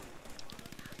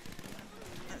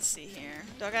 Let's see here.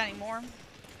 Do I got any more?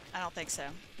 I don't think so.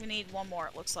 We need one more,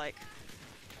 it looks like.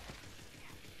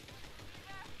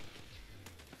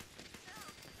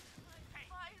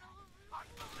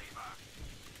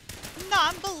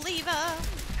 Non-believer.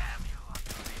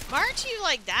 Why aren't you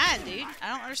like dying, dude? I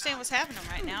don't understand what's happening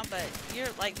right now, but you're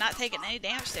like not taking any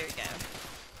damage. There you go.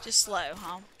 Just slow,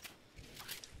 huh?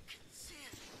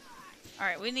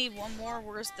 Alright, we need one more.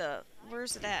 Where's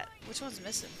it at? Which one's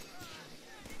missing?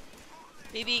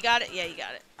 BB, you got it? Yeah, you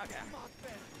got it. Okay.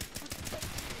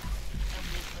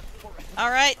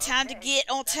 Alright, time to get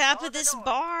on top of this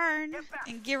barn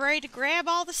and get ready to grab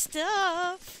all the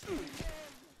stuff.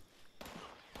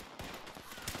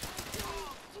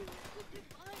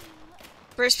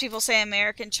 British people say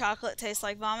American chocolate tastes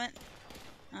like vomit.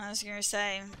 I was gonna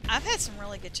say, I've had some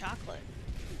really good chocolate.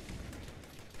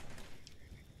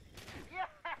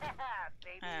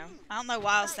 I don't know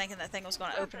why I was thinking that thing was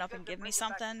going to open up and give me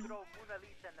something,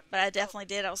 but I definitely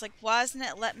did. I was like, why isn't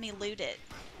it letting me loot it?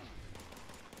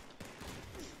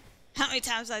 How many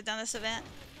times have I done this event?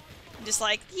 I'm just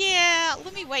like, yeah,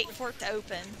 let me wait for it to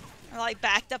open. I like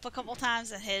backed up a couple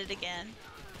times and hit it again.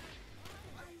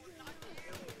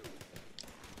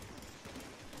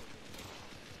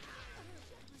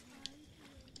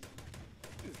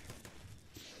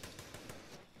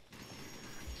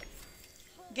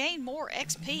 Gain more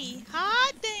XP.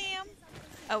 Hot damn.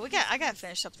 Oh, I gotta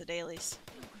finish up the dailies.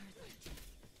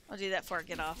 I'll do that before I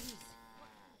get off.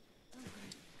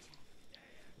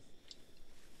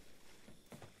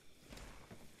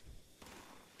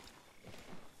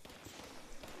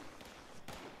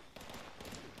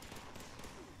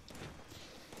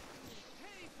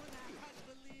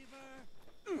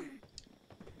 I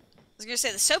was gonna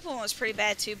say the soap one was pretty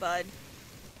bad too, bud.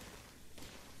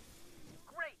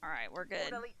 Alright, we're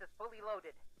good.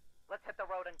 Let's hit the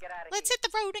road and get out of here. Let's hit the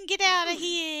road and get out of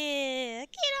here.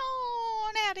 Get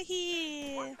on out of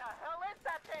here. What the hell is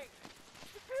that thing?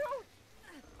 It's huge.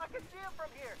 I can see him from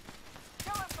here.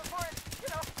 Kill him before it,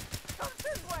 comes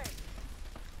this way.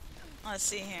 Let's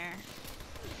see here.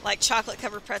 Like chocolate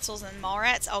covered pretzels and mall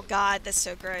rats. Oh god, that's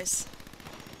so gross.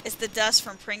 It's the dust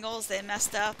from Pringles. They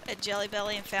messed up at Jelly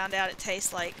Belly and found out it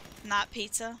tastes like not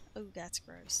pizza. Oh, that's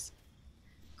gross.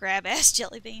 Grab ass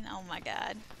jelly bean. Oh my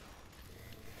god.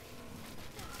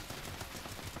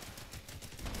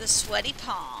 The sweaty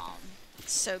palm.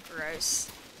 So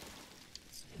gross.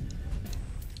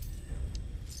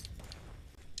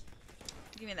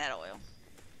 Give me that oil.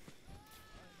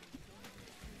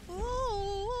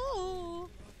 Ooh.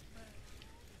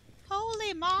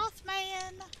 Holy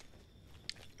Mothman.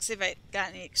 See if I got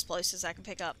any explosives I can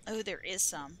pick up. Oh, there is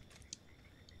some.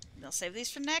 I'll save these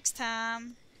for next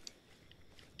time.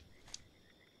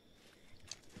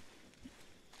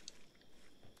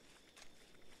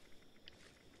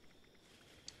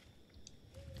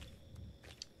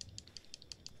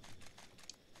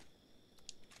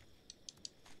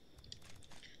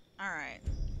 Alright.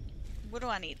 What do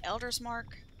I need? Elder's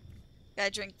Mark?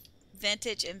 Gotta drink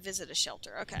vintage and visit a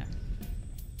shelter. Okay.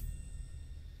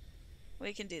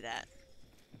 We can do that.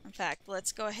 In fact,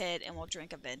 let's go ahead and we'll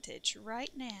drink a vintage right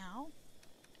now.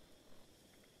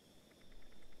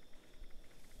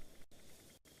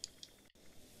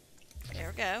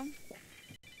 There we go.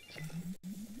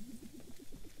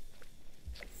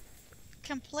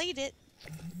 Complete it.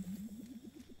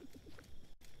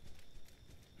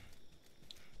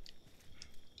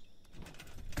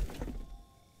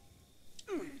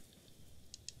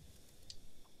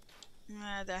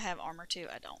 Do I have armor too?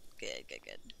 I don't. Good, good,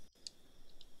 good.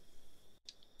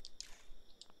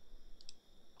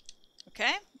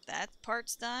 Okay, that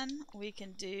part's done. We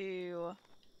can do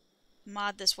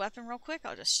mod this weapon real quick.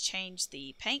 I'll just change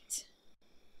the paint.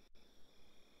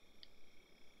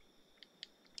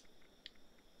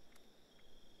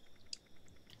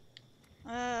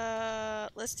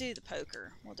 Let's do the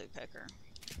poker. We'll do poker.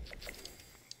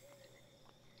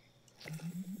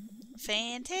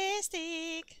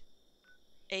 Fantastic.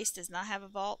 Ace does not have a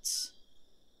vault.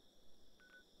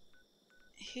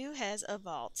 Who has a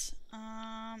vault?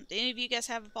 Do any of you guys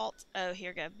have a vault? Oh,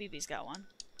 here we go. BB's got one.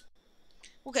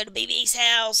 We'll go to BB's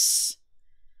house.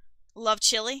 Love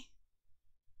chili.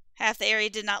 Half the area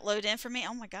did not load in for me.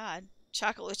 Oh my god.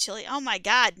 Chocolate with chili. Oh my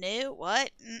god, no.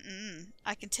 What?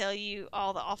 I can tell you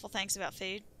all the awful things about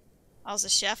food. I was a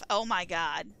chef. Oh my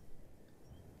god.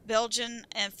 Belgian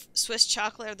and Swiss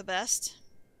chocolate are the best.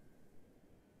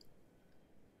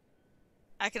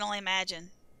 I can only imagine.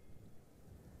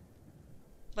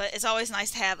 But it's always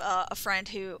nice to have a friend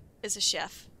who is a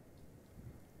chef.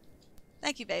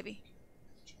 Thank you, baby.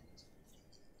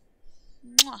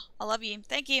 Mwah. I love you.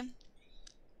 Thank you.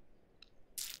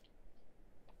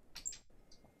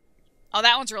 Oh,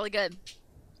 that one's really good.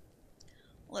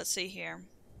 Let's see here.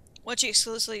 Once you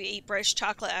exclusively eat British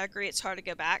chocolate, I agree it's hard to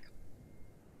go back.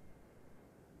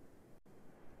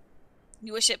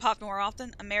 You wish it popped more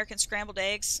often? American scrambled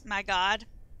eggs. My god.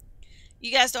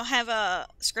 You guys don't have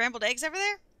scrambled eggs over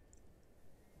there?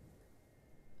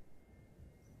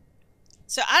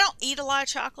 So I don't eat a lot of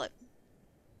chocolate.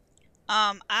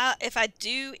 If I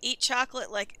do eat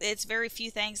chocolate, like it's very few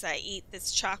things that I eat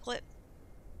that's chocolate.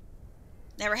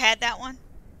 Never had that one.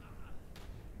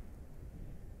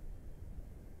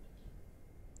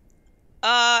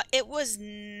 It was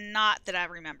not that I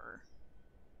remember.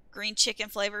 Green chicken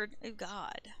flavored. Oh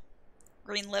god.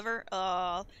 Green liver.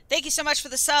 Thank you so much for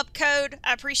the sub code.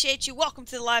 I appreciate you. Welcome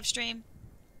to the live stream.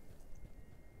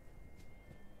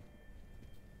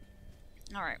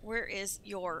 Alright, where is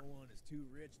your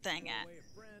thing at?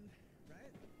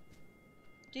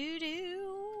 Do do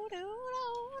do do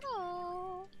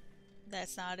do.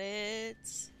 That's not it.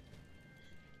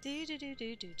 Do do do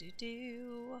do do do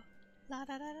do. La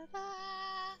da da da da.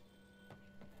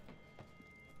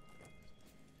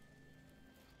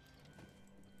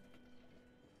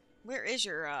 Where is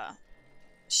your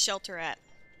shelter at?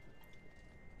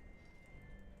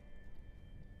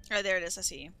 Oh, there it is. I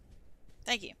see you.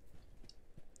 Thank you.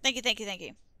 Thank you, thank you, thank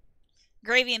you.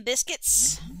 Gravy and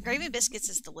biscuits. Gravy and biscuits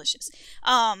is delicious.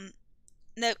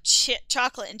 No,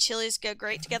 chocolate and chilies go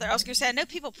great together. I was going to say, I know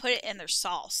people put it in their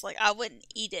sauce. Like, I wouldn't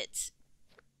eat it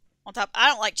on top. I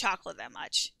don't like chocolate that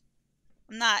much.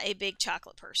 I'm not a big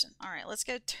chocolate person. Alright, let's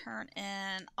go turn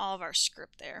in all of our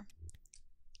script there.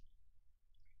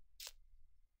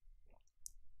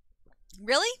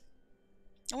 Really?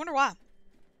 I wonder why.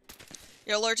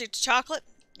 You're allergic to chocolate?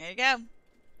 There you go.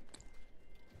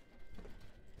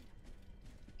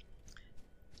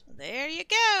 There you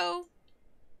go.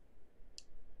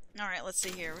 Alright, let's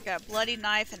see here. We got Bloody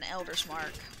Knife and Elder's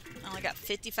Mark. I only got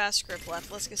 55 script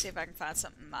left. Let's go see if I can find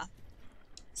something in my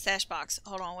stash box.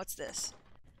 Hold on, what's this?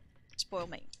 Spoiled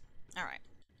meat. Alright.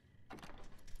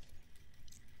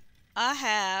 I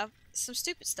have some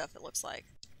stupid stuff, it looks like.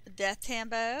 Death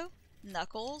Tambo,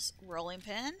 Knuckles, Rolling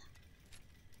Pin.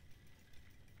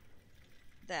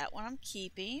 That one I'm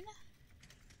keeping.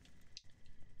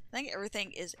 I think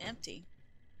everything is empty.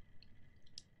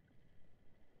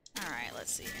 Alright,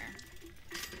 let's see here.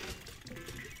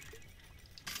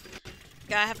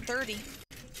 Gotta have 30.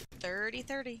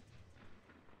 30.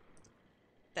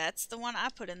 That's the one I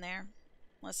put in there.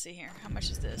 Let's see here. How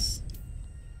much is this?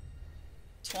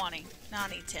 20. Now I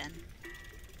need 10.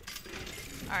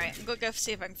 Alright, I'm gonna go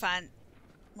see if I can find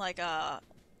like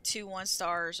 2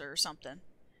 1-stars or something.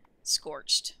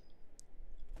 Scorched.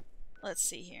 Let's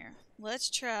see here. Let's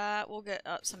try. We'll get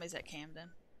up. Somebody's at Camden.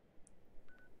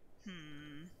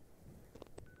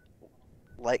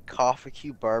 Like coffee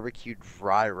cube, barbecue,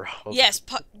 dry rub. Yes,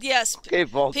 yes. Okay,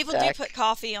 Voltec. People do put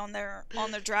coffee on their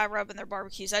dry rub and their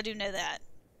barbecues. I do know that.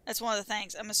 That's one of the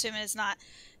things. I'm assuming it's not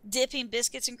dipping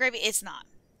biscuits in gravy. It's not.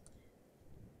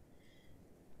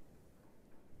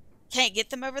 Can't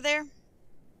get them over there.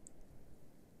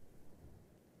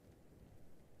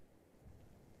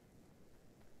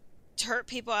 To hurt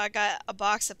people, I got a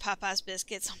box of Popeye's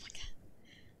biscuits. Oh my god.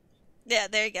 Yeah,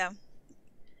 there you go.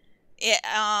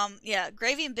 Yeah,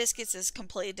 gravy and biscuits is a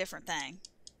completely different thing.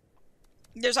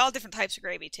 There's all different types of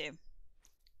gravy, too.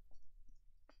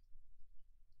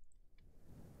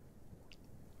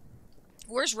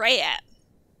 Where's Ray at?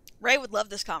 Ray would love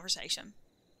this conversation.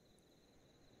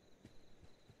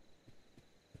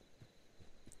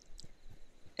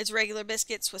 It's regular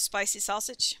biscuits with spicy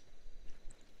sausage.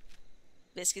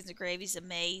 Biscuits and gravy's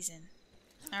amazing.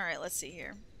 Alright, let's see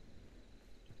here.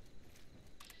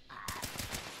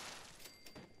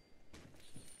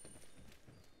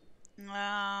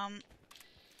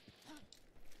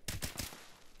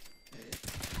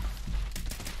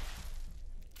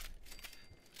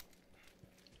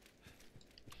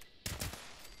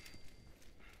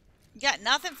 You got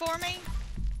nothing for me?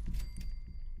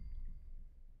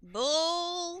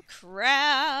 Bull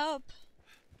crap.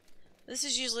 This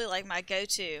is usually like my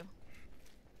go-to.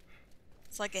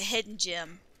 It's like a hidden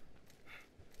gem.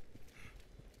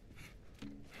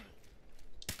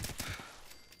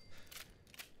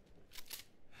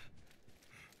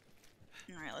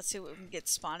 Alright, let's see what we can get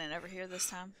spawning over here this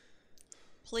time.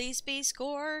 Please be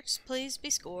scorched. Please be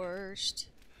scorched.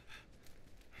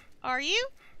 Are you?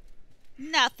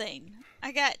 Nothing.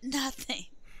 I got nothing.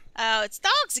 Oh, it's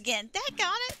dogs again.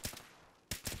 Daggone it.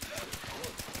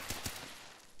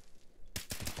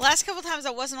 Last couple times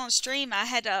I wasn't on stream,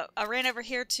 I ran over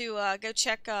here to go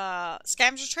check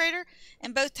Scavenger Trader,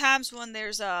 and both times when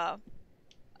there's it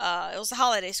was the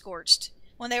holiday scorched.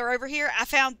 When they were over here, I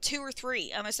found 2 or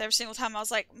 3 almost every single time. I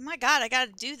was like, my god, I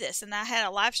gotta do this, and I had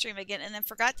a live stream again, and then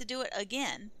forgot to do it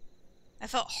again. I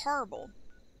felt horrible.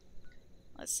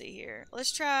 Let's see here.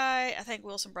 Let's try, I think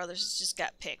Wilson Brothers just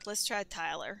got picked. Let's try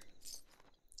Tyler.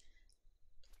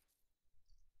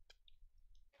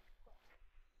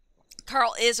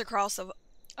 Carl is across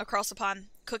the pond.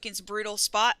 Cooking's brutal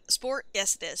sport.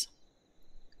 Yes, it is.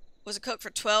 Was a cook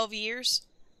for 12 years.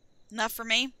 Enough for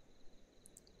me.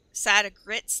 Side of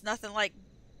grits. Nothing like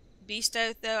beast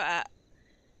oath, though.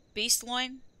 Beast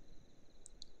loin.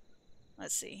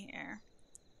 Let's see here.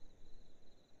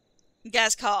 You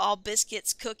guys call all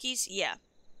biscuits cookies? Yeah.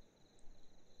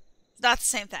 It's not the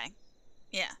same thing.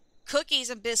 Yeah. Cookies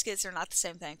and biscuits are not the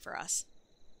same thing for us.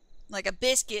 Like a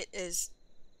biscuit is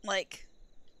like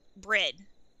bread.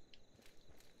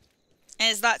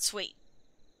 And it's not sweet.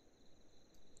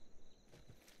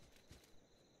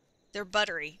 They're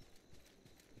buttery.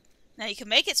 Now you can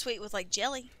make it sweet with like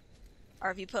jelly.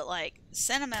 Or if you put like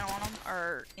cinnamon on them,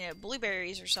 or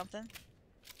blueberries or something.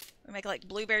 We make like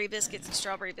blueberry biscuits and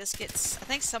strawberry biscuits. I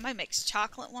think somebody makes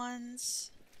chocolate ones.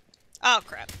 Oh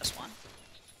crap, there's one.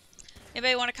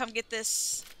 Anybody want to come get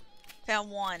this?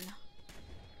 Found one.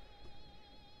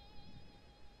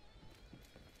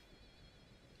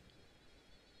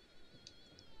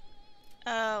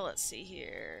 Let's see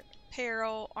here.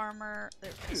 Apparel, armor.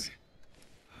 There it is.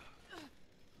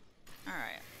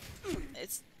 Alright.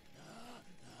 It's...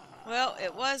 Well,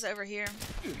 it was over here.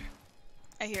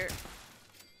 I hear it.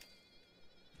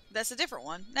 That's a different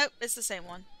one. Nope, it's the same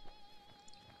one.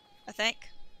 I think.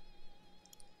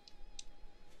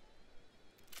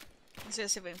 Let's see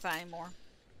if we can find any more.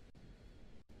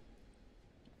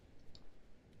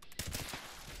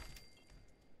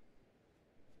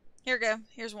 Here we go.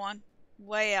 Here's one.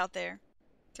 Way out there.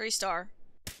 3-star.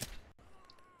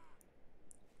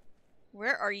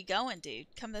 Where are you going, dude?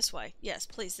 Come this way. Yes,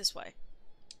 please, this way.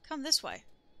 Come this way.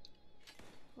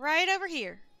 Right over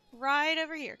here. Right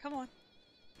over here. Come on.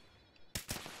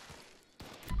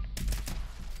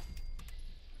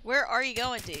 Where are you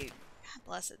going, dude? God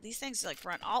bless it. These things like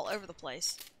run all over the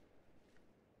place.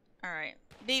 Alright.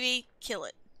 BB, kill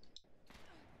it.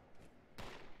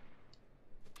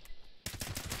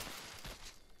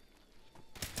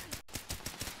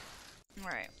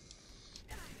 Alright.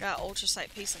 Got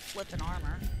ultrasight piece of flipping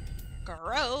armor.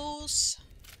 Gross!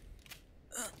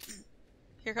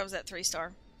 Here comes that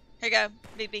 3-star. Here you go,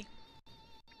 BB.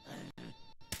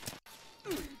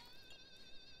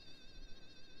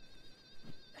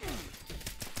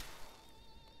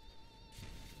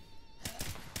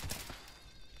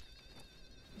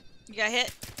 You got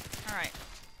hit? Alright.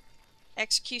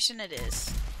 Execution it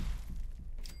is.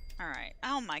 Alright.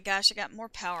 Oh my gosh, I got more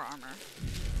power armor.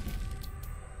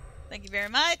 Thank you very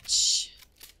much.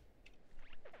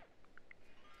 I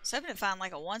was hoping to find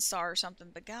like a 1-star or something,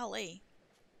 but golly.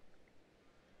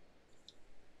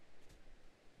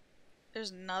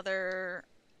 There's another...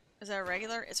 Is that a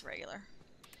regular? It's regular.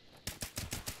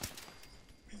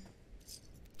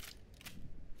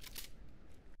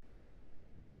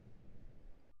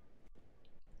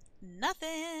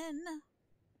 Nothing.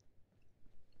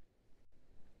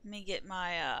 Let me get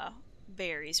my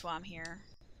berries while I'm here.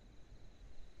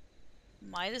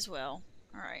 Might as well.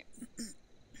 Alright.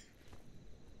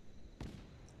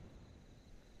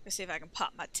 Let's see if I can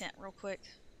pop my tent real quick.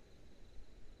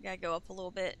 Gotta go up a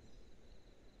little bit.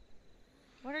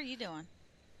 What are you doing?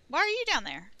 Why are you down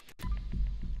there?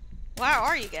 Why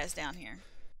are you guys down here?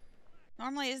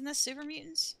 Normally, isn't this super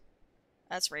mutants?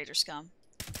 That's raider scum.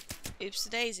 Oops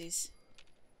the daisies.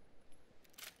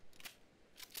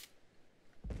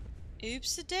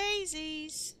 Oops the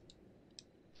daisies.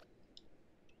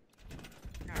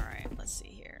 Alright, let's see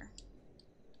here.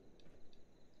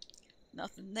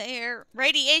 Nothing there.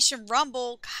 Radiation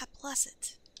rumble. God bless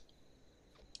it.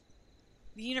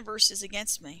 The universe is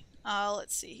against me.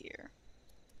 Let's see here.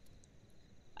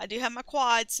 I do have my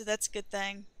quad, so that's a good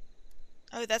thing.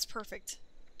 Oh, that's perfect.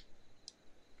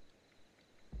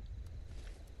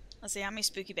 Let's see, how many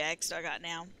spooky bags do I got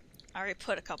now? I already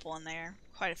put a couple in there.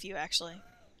 Quite a few, actually.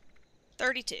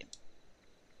 32.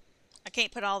 I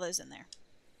can't put all those in there.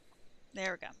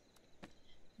 There we go.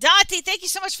 Dante, thank you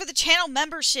so much for the channel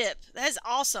membership. That is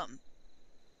awesome.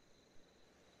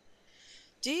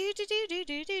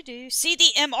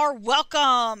 CDMR,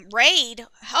 welcome. Raid.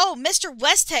 Oh, Mr.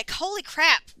 Westtech. Holy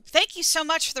crap. Thank you so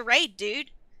much for the raid, dude.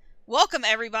 Welcome,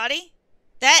 everybody.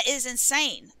 That is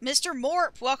insane. Mr.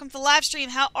 Morp, welcome to the live stream.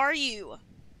 How are you?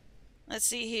 Let's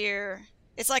see here.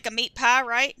 It's like a meat pie,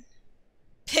 right?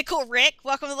 Pickle Rick,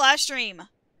 welcome to the live stream.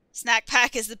 Snack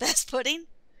pack is the best pudding.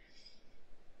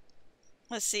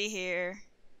 Let's see here.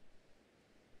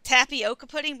 Tapioca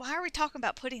pudding? Why are we talking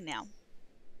about pudding now?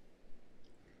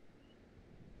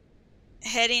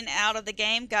 Heading out of the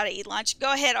game. Gotta eat lunch.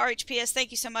 Go ahead, RHPS. Thank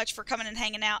you so much for coming and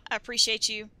hanging out. I appreciate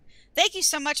you. Thank you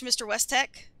so much, Mr.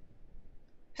 Westtech.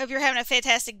 Hope you're having a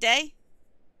fantastic day.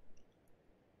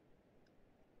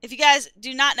 If you guys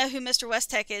do not know who Mr.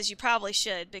 Westtech is, you probably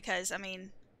should, because, I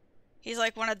mean, he's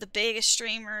like one of the biggest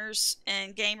streamers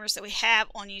and gamers that we have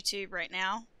on YouTube right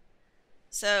now.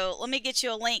 So, let me get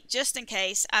you a link just in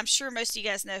case. I'm sure most of you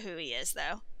guys know who he is,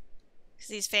 though. Because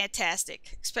he's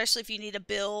fantastic. Especially if you need a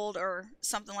build or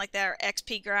something like that, or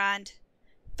XP grind.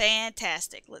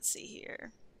 Fantastic. Let's see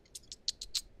here.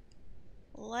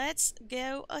 Let's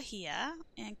go here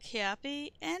and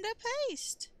copy and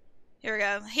paste. Here we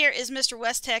go. Here is Mr.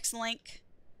 Westtech's link.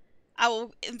 I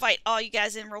will invite all you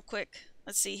guys in real quick.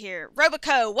 Let's see here.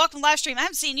 Roboco, welcome to the live stream. I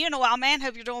haven't seen you in a while, man.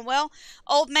 Hope you're doing well.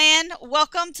 Old man,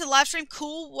 welcome to the live stream.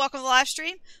 Cool, welcome to the live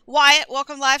stream. Wyatt,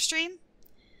 welcome to the live stream.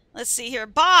 Let's see here.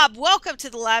 Bob, welcome to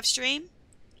the live stream.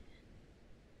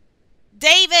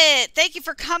 David, thank you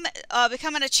for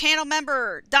becoming a channel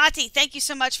member. Dante, thank you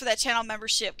so much for that channel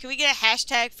membership. Can we get a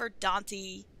hashtag for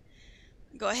Dante?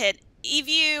 Go ahead.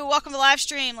 Evu, welcome to the live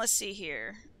stream. Let's see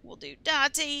here. We'll do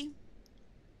Dante.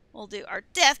 We'll do our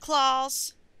Death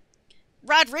Claws.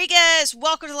 Rodriguez,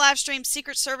 welcome to the live stream.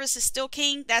 Secret Service is still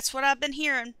king. That's what I've been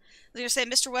hearing. I was going to say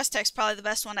Mr. Westtech's probably the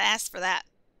best one to ask for that.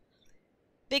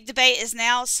 Big debate is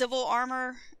now civil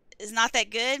armor is not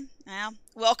that good. Well,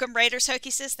 welcome Raiders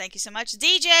Hokey Sis. Thank you so much.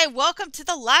 DJ, welcome to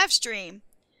the live stream.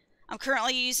 I'm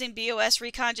currently using BOS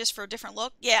Recon just for a different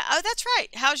look. Yeah, oh, that's right.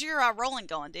 How's your rolling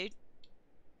going, dude?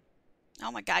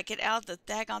 Oh my god, get out of the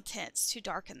daggone tent. It's too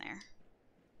dark in there.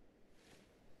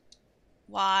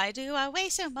 Why do I weigh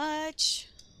so much?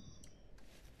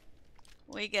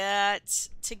 We got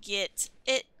to get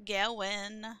it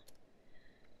going.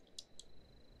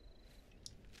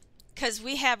 Because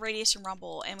we have Radiation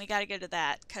Rumble, and we got to go to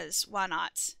that, because why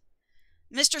not?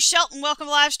 Mr. Shelton, welcome to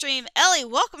the live stream. Ellie,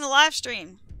 welcome to the live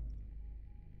stream.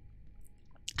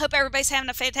 Hope everybody's having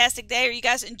a fantastic day. Are you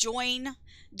guys enjoying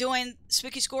doing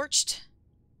Spooky Scorched?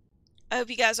 I hope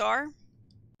you guys are.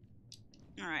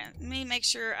 Alright, let me make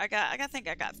sure I think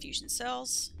I got fusion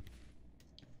cells.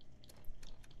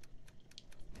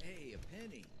 Hey, a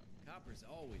penny. Copper's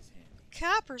always handy.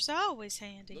 Copper's always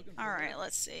handy. Looking for Alright, work?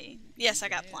 let's see. Yes, I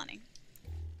got plenty.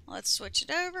 Let's switch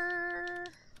it over.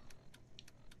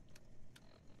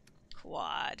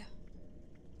 Quad.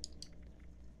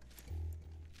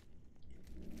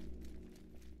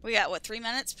 We got, what, 3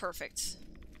 minutes? Perfect.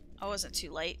 I wasn't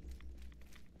too late.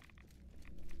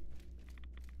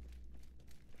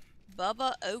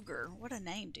 Bubba Ogre. What a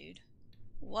name, dude.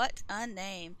 What a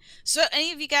name. So,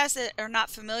 any of you guys that are not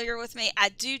familiar with me, I I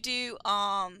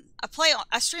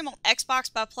stream on Xbox,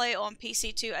 but I play on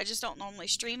PC too. I just don't normally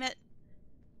stream it.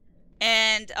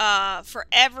 And for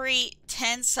every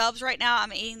 10 subs right now,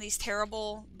 I'm eating these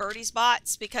terrible Birdies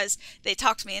bots because they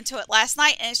talked me into it last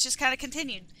night, and it's just kind of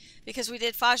continued because we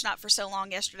did Fajnot for so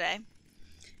long yesterday.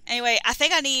 Anyway, I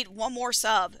think I need one more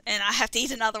sub, and I have to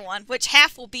eat another one, which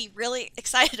Half will be really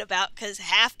excited about because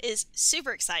Half is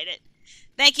super excited.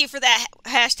 Thank you for that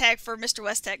hashtag for Mr.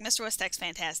 Westtech. Mr. Westtech's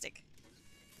fantastic.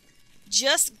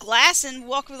 Just Glassin,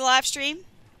 welcome to the live stream.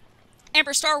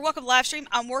 Amber Star, welcome to the live stream.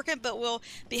 I'm working, but we'll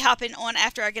be hopping on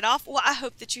after I get off. Well, I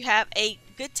hope that you have a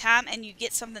good time and you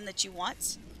get something that you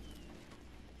want.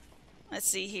 Let's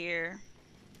see here.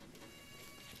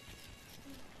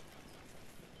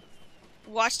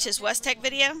 Watched his Westtech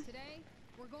video.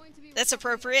 That's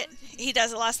appropriate. He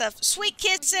does a lot of stuff. Sweet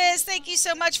Kisses, thank you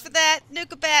so much for that.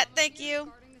 Nukabat, thank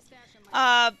you.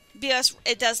 BS,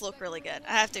 it does look really good.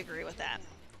 I have to agree with that.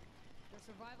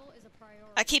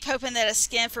 I keep hoping that a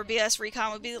skin for BS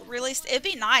Recon would be released. It'd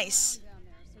be nice.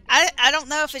 I don't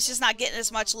know if it's just not getting as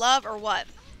much love or what.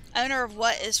 Owner of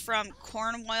what is from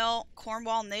Cornwall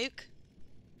Nuke.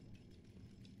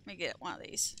 Let me get one of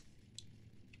these.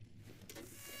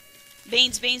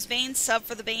 Beans, beans, beans. Sub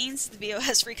for the beans. The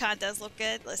BOS Recon does look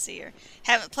good. Let's see here.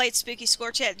 Haven't played Spooky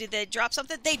Scorched yet. Did they drop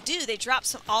something? They do. They drop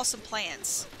some awesome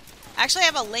plans. I actually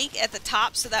have a link at the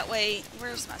top so that way...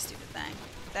 Where's my stupid thing?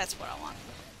 That's what I want.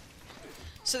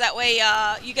 So that way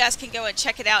you guys can go and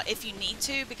check it out if you need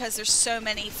to, because there's so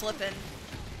many flipping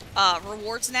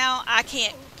rewards now. I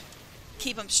can't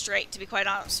keep them straight, to be quite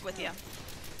honest with you.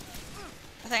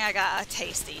 I think I got a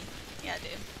tasty. Yeah, I do.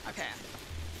 Okay.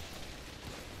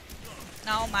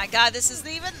 Oh my god, this isn't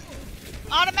even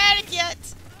automatic yet.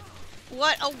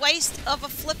 What a waste of a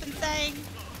flipping thing.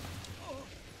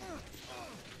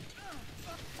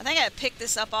 I think I picked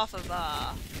this up off of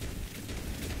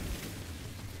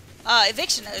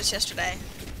Eviction Notice yesterday.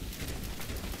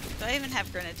 Do I even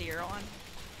have Grenadier on?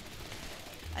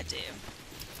 I do.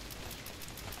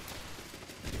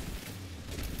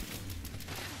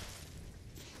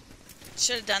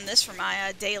 Should have done this for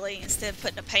my daily instead of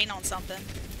putting a paint on something.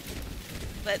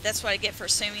 But that's what I get for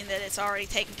assuming that it's already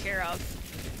taken care of.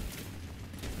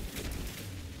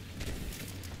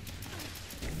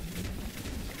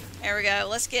 There we go.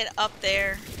 Let's get up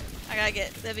there. I gotta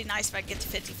get... That'd be nice if I could get to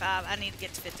 55. I need to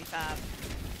get to 55.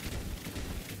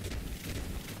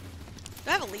 Do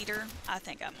I have a leader? I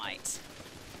think I might.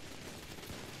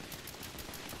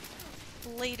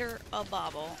 Leader a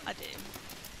bobble. I do.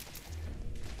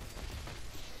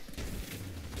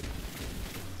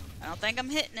 I don't think I'm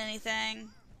hitting anything.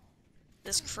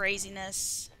 This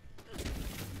craziness.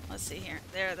 Let's see here.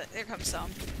 There comes some.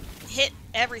 Hit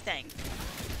everything.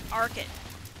 Arc it.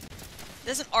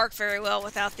 Doesn't arc very well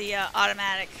without the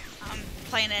automatic. I'm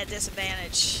playing at a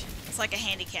disadvantage. It's like a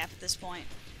handicap at this point.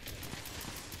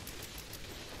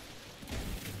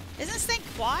 Isn't this thing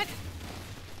quad?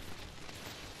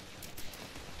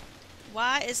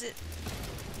 Why is it...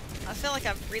 I feel like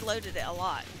I've reloaded it a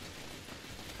lot.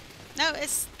 No,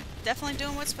 it's definitely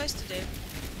doing what it's supposed to do.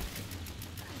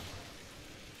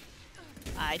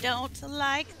 I don't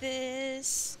like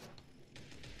this.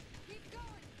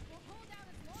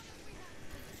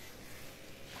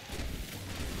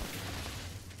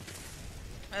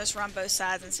 I'll just run both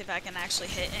sides and see if I can actually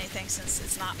hit anything since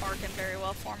it's not arcing very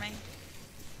well for me.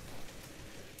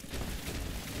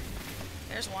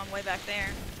 There's one way back there.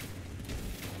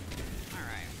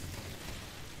 Alright.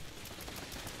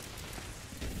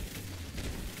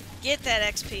 Get that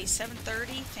XP.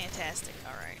 730. Fantastic.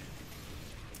 Alright.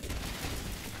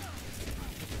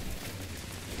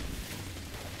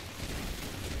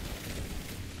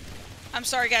 I'm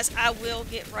sorry, guys. I will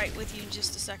get right with you in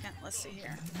just a second. Let's see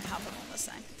here. Hop up on this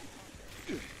thing.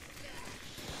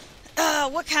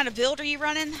 What kind of build are you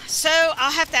running? So,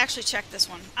 I'll have to actually check this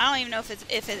one. I don't even know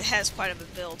if it has quite a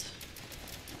build.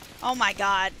 Oh my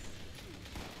god.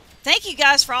 Thank you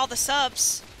guys for all the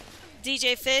subs.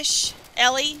 DJ Fish,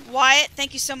 Ellie, Wyatt,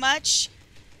 thank you so much.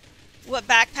 What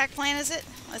backpack plan is it?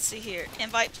 Let's see here.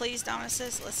 Invite please, Donna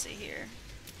says. Let's see here.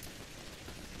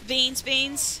 Beans.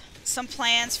 Some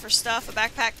plans for stuff, a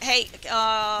backpack. Hey,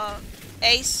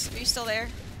 Ace, are you still there?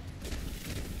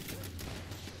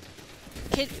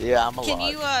 Can, Yeah, I'm alive.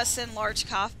 can you send large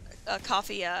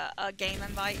coffee a game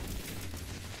invite?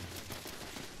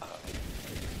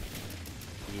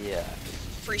 Yeah.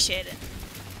 Appreciate it.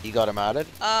 You got him added?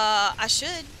 I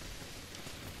should.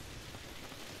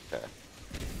 Okay.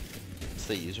 What's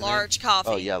the username? Large coffee.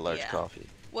 Oh yeah, large coffee.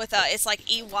 With it's like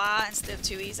EY instead of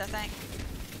 2 E's, I think.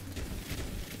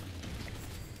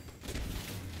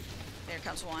 There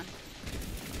comes one.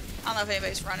 I don't know if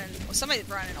anybody's running. Well, somebody's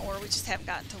running, or we just haven't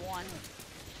gotten to one.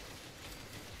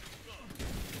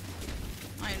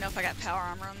 I don't even know if I got power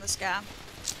armor on this guy.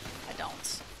 I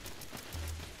don't.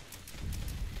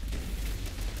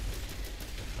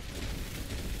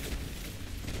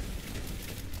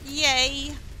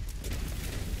 Yay!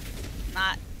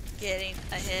 Not getting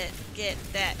a hit. Get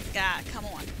that guy. Come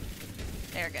on.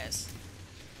 There it goes.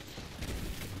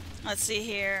 Let's see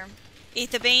here.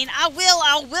 Eat the bean. I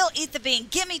will eat the bean.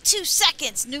 Give me 2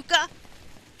 seconds, Nuka.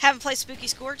 Haven't played Spooky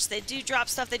Scorched. They do drop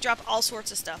stuff. They drop all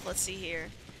sorts of stuff. Let's see here.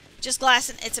 Just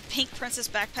glassing. It's a pink princess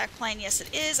backpack plane. Yes,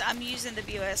 it is. I'm using the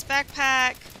BOS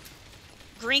backpack.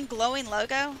 Green glowing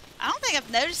logo. I don't think I've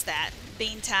noticed that.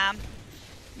 Bean time.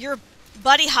 Your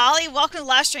buddy Holly, welcome to the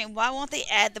live stream. Why won't they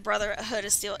add the Brotherhood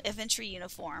of Steel infantry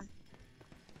uniform?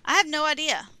 I have no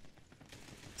idea.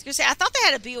 I was gonna say, I thought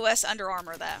they had a BOS Under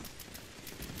Armour though.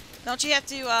 Don't you have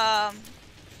to?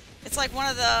 It's like one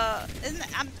of the.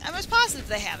 I'm almost positive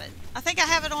they have it. I think I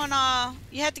have it on.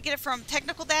 You have to get it from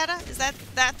technical data. Is that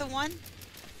the one?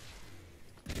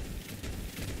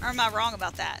 Or am I wrong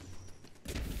about that?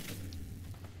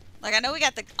 Like I know we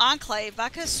got the Enclave, but I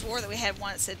could have swore that we had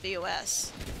one that said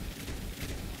BOS.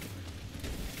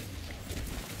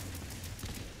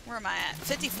 Where am I at?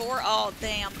 54? Oh,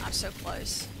 damn. I'm so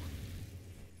close.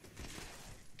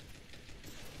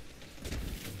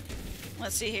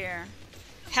 Let's see here.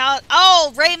 How?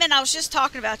 Oh, Raymond, I was just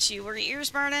talking about you. Were your ears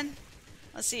burning?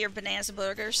 Let's see your bananas and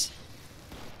boogers.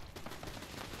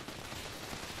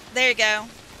 There you go.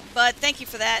 Bud, thank you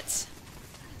for that.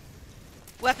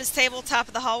 Weapons table, top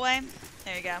of the hallway.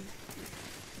 There you go.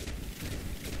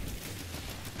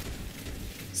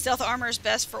 Stealth armor is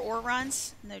best for ore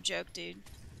runs. No joke, dude.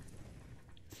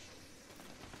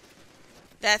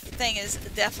 That thing is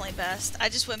definitely best. I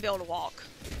just wouldn't be able to walk.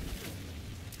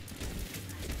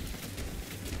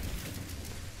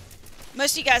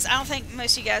 Most of you guys, I don't think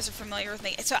most of you guys are familiar with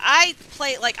me. So I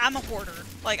play, like, I'm a hoarder.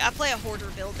 Like, I play a hoarder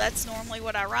build. That's normally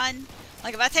what I run.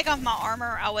 Like, if I take off my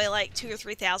armor, I weigh like 2,000 or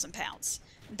 3,000 pounds.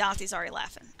 Dante's already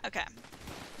laughing. Okay.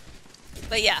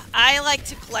 But yeah, I like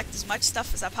to collect as much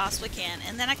stuff as I possibly can,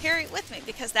 and then I carry it with me,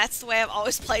 because that's the way I've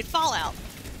always played Fallout.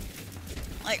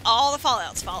 Like, all the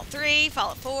Fallouts. Fallout 3,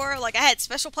 Fallout 4. Like, I had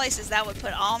special places that would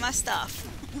put all my stuff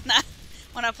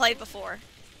when I played before.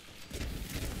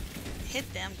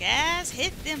 Hit them, guys.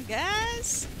 Hit them,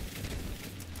 guys.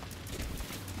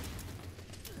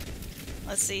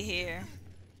 Let's see here.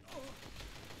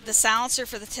 The silencer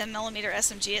for the 10mm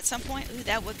SMG at some point. Ooh,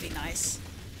 that would be nice.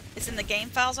 It's in the game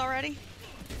files already.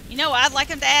 You know what I'd like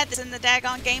them to add that's in the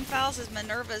daggone game files is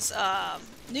Minerva's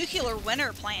nuclear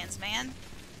winter plans, man.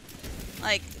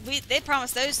 Like, they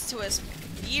promised those to us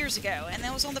years ago, and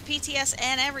that was on the PTS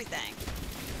and everything.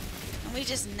 And we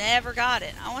just never got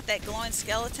it. I want that glowing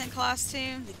skeleton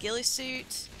costume, the ghillie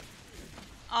suit,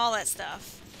 all that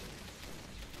stuff.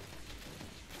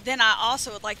 Then I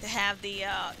also would like to have the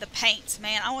paint,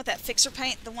 man. I want that fixer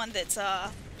paint, the one that's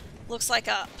looks like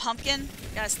a pumpkin.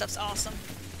 That stuff's awesome.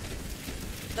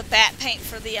 The bat paint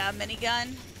for the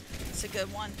minigun. It's a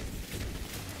good one.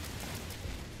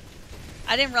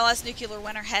 I didn't realize Nuclear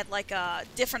Winter had like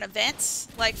different events,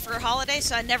 like for holidays,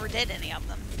 so I never did any of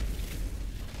them.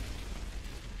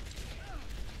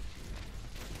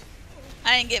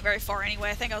 I didn't get very far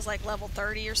anyway. I think I was like level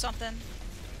 30 or something.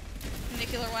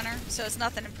 Nuclear Winter, so it's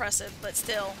nothing impressive, but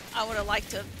still, I would have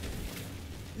liked to have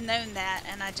known that,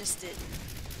 and I just didn't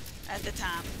at the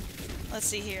time. Let's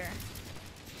see here.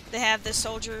 They have the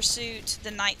soldier suit,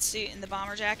 the knight suit, and the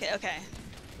bomber jacket. Okay.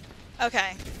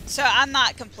 Okay, so I'm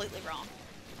not completely wrong.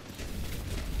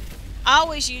 I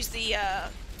always use the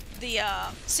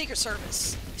Secret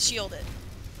Service shielded.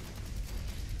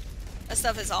 That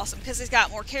stuff is awesome because it's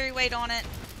got more carry weight on it,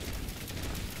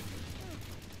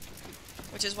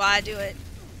 which is why I do it.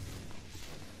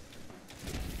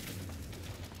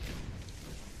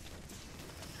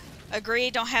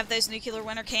 Agree, don't have those Nuclear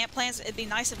Winter camp plans. It'd be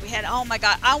nice if we had. Oh my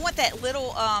god, I want that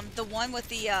little the one with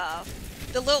the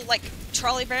little like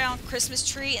Charlie Brown Christmas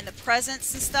tree and the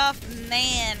presents and stuff.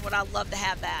 Man, would I love to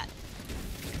have that.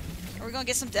 Are we gonna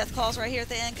get some death claws right here at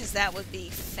the end? Because that would be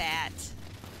fat.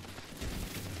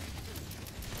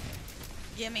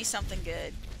 Give me something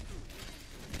good.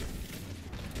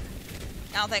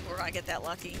 I don't think we're gonna get that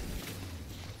lucky.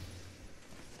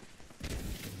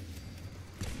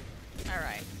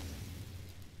 Alright.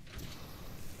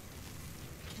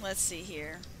 Let's see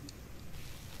here.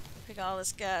 Pick all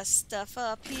this guy's stuff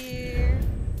up here.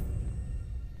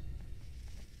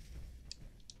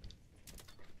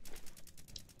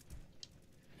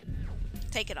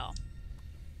 Take it all.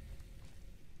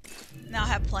 Now I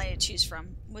have plenty to choose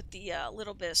from with the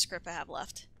little bit of script I have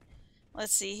left.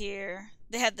 Let's see here.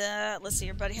 They had the, let's see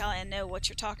here, Buddy Holly, I know what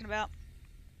you're talking about.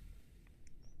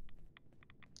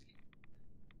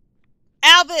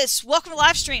 Albus, welcome to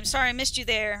live stream. Sorry I missed you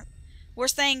there.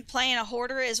 Worst thing playing a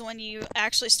hoarder is when you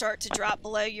actually start to drop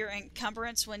below your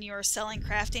encumbrance when you are selling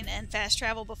crafting and fast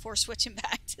travel before switching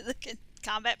back to the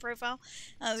combat profile.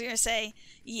 I was going to say,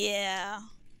 yeah.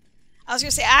 I was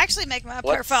going to say, I actually make my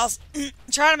profiles,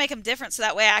 try to make them different so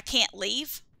that way I can't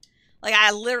leave. Like,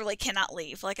 I literally cannot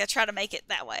leave. Like, I try to make it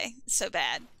that way. It's so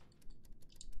bad.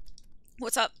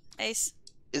 What's up, Ace?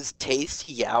 Is taste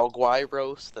Yao Guai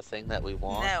roast the thing that we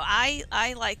want? No,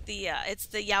 I like the, it's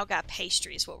the Yao Gai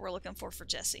pastry is what we're looking for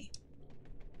Jesse.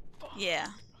 Yeah.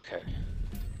 Okay.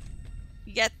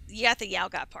 You got the Yao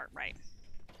Gai part right.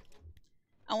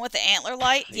 And with the antler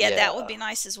light, yeah, that would be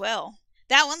nice as well.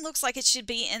 That one looks like it should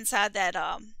be inside that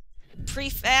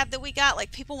prefab that we got.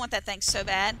 Like, people want that thing so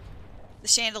bad. The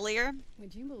chandelier.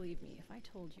 Would you believe me if I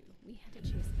told you we had to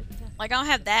chase a death? Like, I don't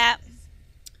have that.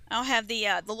 I don't have the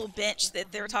little bench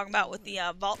that they were talking about with the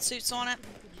vault suits on it,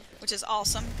 which is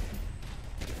awesome.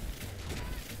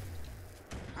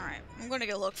 Alright, I'm going to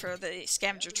go look for the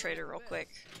scavenger trader real quick,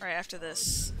 right after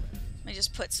this. Let me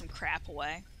just put some crap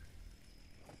away.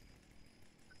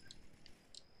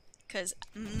 Because,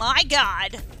 my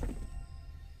god!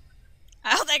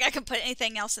 I don't think I can put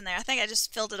anything else in there. I think I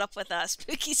just filled it up with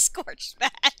Spooky Scorched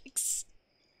bags.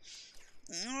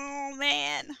 Oh,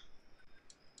 man.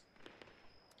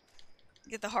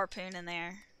 Get the harpoon in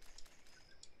there.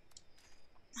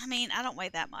 I mean, I don't weigh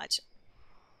that much.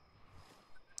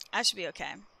 I should be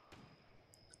okay.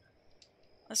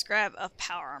 Let's grab a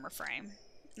power armor frame.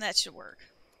 That should work.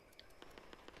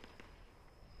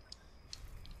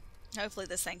 Hopefully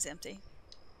this thing's empty.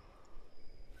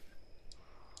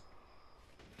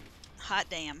 Hot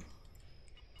damn.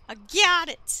 I got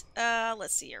it!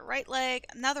 Let's see here. Right leg.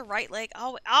 Another right leg.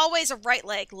 Always a right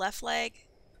leg. Left leg.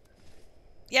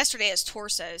 Yesterday it was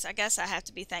torsos. I guess I have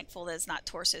to be thankful that it's not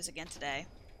torsos again today.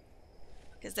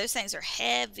 Because those things are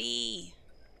heavy.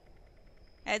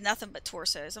 I had nothing but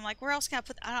torsos. I'm like, where else can I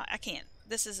put... I can't.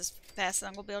 This is as fast as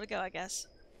I'm going to be able to go, I guess.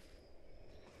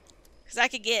 Because I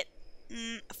could get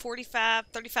 45,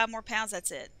 35 more pounds.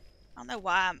 That's it. I don't know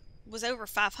why I was over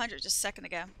 500 just a second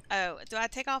ago. Oh, do I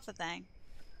take off the thing?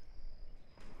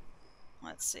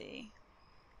 Let's see.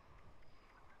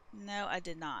 No, I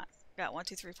did not. Got 1,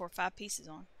 2, 3, 4, 5 pieces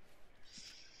on.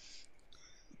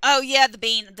 Oh yeah, the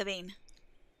bean.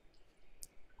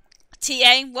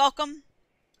 TA, welcome.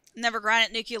 Never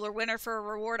grinded nuclear winter for a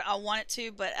reward. I wanted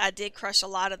to, but I did crush a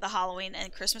lot of the Halloween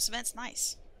and Christmas events.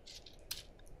 Nice.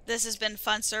 This has been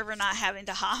fun server not having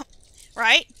to hop.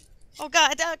 Right? Oh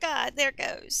god, there it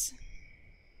goes.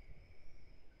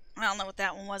 I don't know what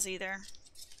that one was either.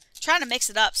 Trying to mix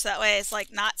it up so that way it's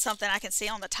like not something I can see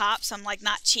on the top, so I'm like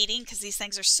not cheating because these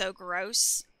things are so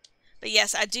gross. But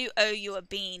yes, I do owe you a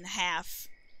bean half.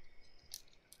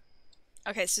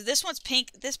 Okay, so this one's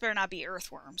pink. This better not be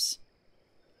earthworms.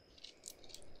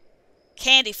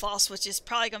 Candy floss, which is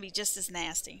probably going to be just as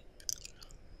nasty.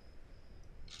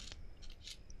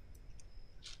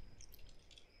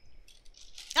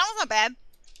 That one's not bad.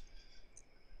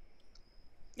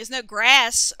 There's no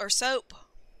grass or soap.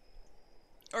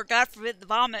 Or God forbid the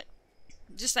vomit.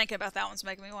 Just thinking about that one's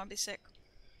making me want to be sick.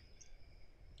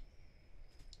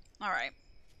 Alright.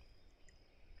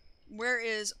 Where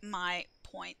is my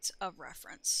point of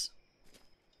reference?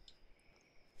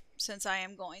 Since I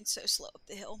am going so slow up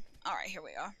the hill. Alright, here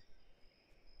we are.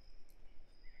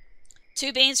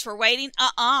 2 beans for waiting?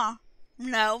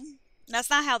 No. That's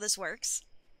not how this works.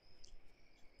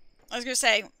 I was going to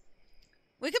say,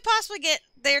 we could possibly get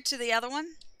there to the other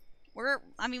one.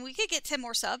 We could get 10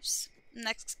 more subs in the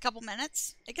next couple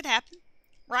minutes. It could happen.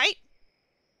 Right?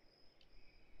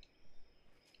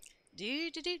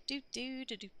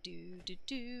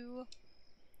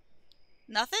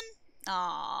 Nothing?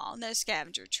 Aw, no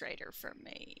scavenger trader for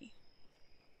me.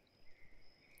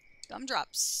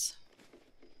 Gumdrops.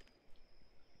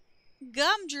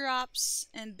 Gumdrops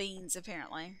and beans,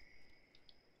 apparently.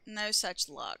 No such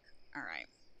luck. Alright.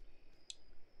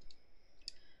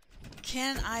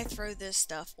 Can I throw this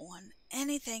stuff on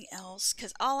anything else?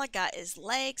 Because all I got is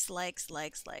legs.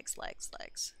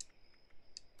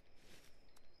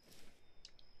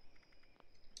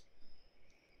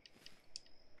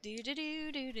 Do do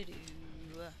do do do do.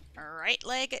 Right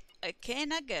leg,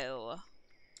 can I go?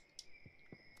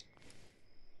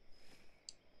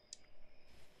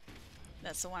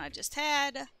 That's the one I just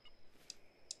had.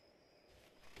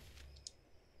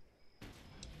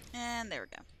 And there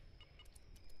we go.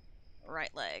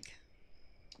 Right leg.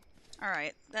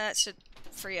 Alright, that should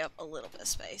free up a little bit of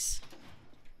space.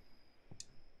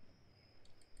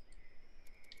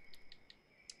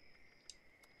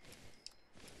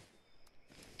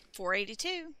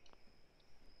 $482.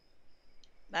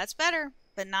 That's better,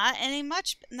 but not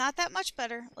that much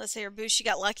better. Let's see here. Boosh, you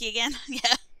got lucky again.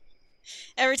 Yeah.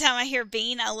 Every time I hear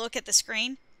bean, I look at the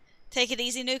screen. Take it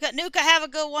easy, Nuka. Nuka, have a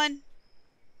good one.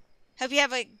 Hope you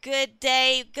have a good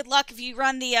day. Good luck if you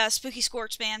run the Spooky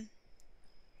Scorched, man.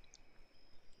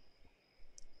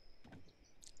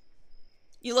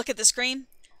 You look at the screen.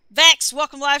 Vex,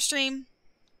 welcome to live stream.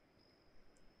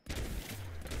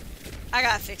 I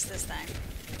gotta fix this thing.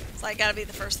 It's like gotta be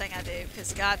the first thing I do,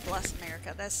 because God bless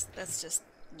America. That's just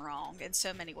wrong in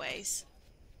so many ways.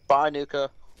 Bye,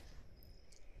 Nuka.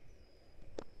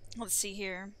 Let's see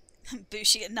here.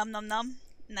 Bushi, num num num.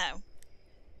 No.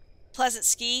 Pleasant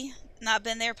Ski. Not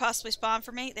been there. Possibly spawn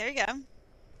for me. There you go.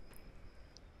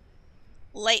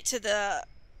 Late to the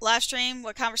live stream.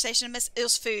 What conversation I missed? It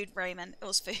was food, Raymond. It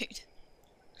was food.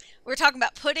 We were talking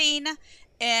about pudding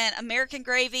and American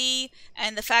gravy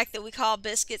and the fact that we call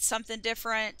biscuits something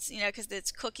different, you know, because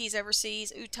it's cookies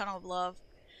overseas. Ooh, tunnel of love.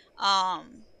 All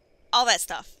that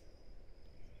stuff.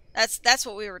 That's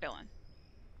what we were doing.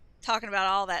 Talking about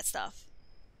all that stuff.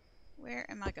 Where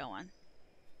am I going?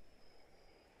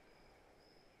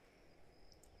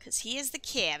 Because he is the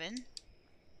cabin.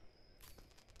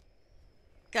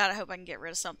 God, I hope I can get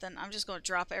rid of something. I'm just going to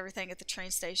drop everything at the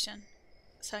train station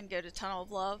so I can go to Tunnel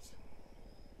of Love.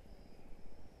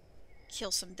 Kill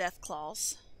some death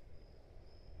claws.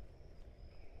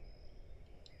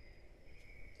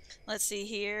 Let's see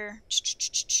here.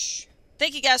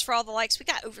 Thank you guys for all the likes. We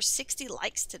got over 60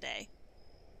 likes today.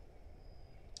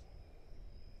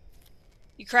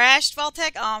 You crashed,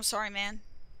 Vaultec? Oh, I'm sorry, man.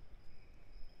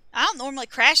 I don't normally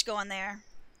crash going there.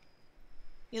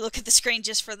 You look at the screen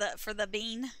just for the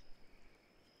bean.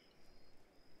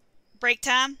 Break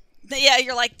time? Yeah,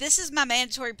 you're like, this is my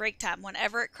mandatory break time.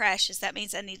 Whenever it crashes, that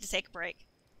means I need to take a break.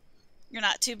 You're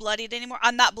not too bloodied anymore?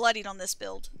 I'm not bloodied on this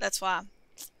build. That's why.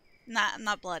 I'm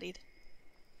not bloodied.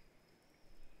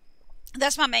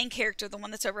 That's my main character, the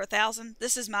one that's over 1,000.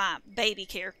 This is my baby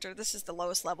character. This is the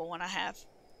lowest level one I have.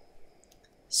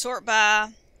 Sort by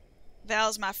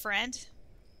Val's my friend.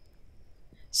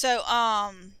 So,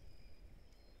 I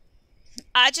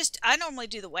normally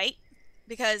do the weight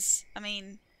because, I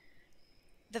mean,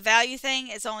 the value thing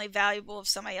is only valuable if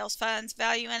somebody else finds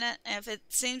value in it. And if it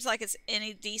seems like it's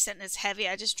any decent and it's heavy,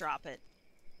 I just drop it.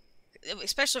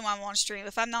 Especially when I'm on stream.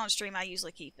 If I'm not on stream, I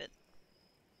usually keep it.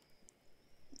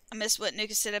 I missed what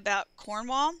Nuka said about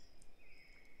Cornwall.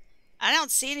 I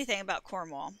don't see anything about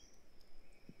Cornwall.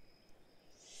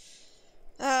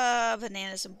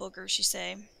 Bananas and boogers, you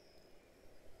say.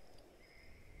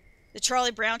 The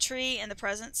Charlie Brown tree and the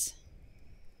presents.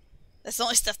 That's the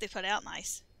only stuff they put out.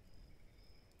 Nice.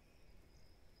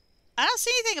 I don't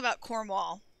see anything about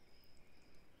Cornwall.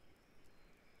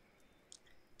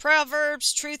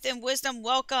 Proverbs, truth and wisdom.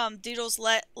 Welcome, Doodles.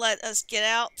 Let us get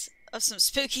out of some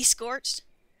Spooky Scorched.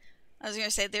 I was going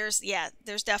to say, there's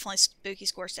definitely Spooky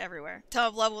Scorched everywhere. Tell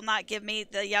of Love will not give me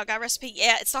the Yao Guy recipe.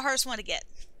 Yeah, it's the hardest one to get.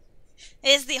 It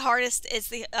is the hardest. It's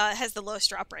the has the lowest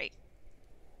drop rate.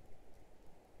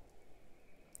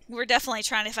 We're definitely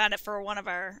trying to find it for one of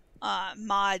our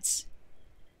mods.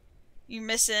 You're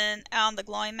missing out on the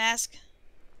glowing mask.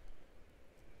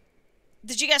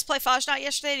 Did you guys play Fajnot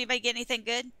yesterday? Anybody get anything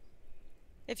good?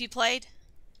 If you played?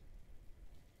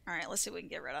 Alright, let's see what we can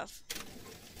get rid of.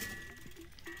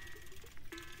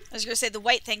 I was going to say the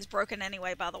weight thing's broken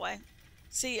anyway, by the way.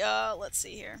 See, let's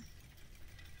see here.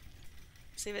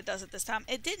 See if it does it this time.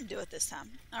 It didn't do it this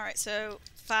time. Alright, so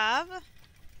 5.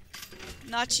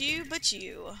 Not you, but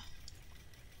you.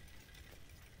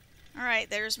 Alright,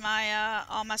 there's my,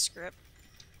 all my script.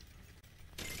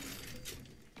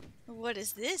 What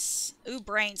is this? Ooh,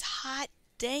 brains. Hot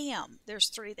damn. There's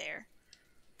 3 there.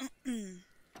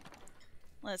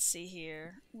 Let's see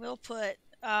here. We'll put,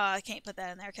 I can't put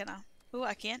that in there, can I? Ooh,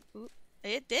 I can't. Ooh,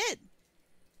 it did.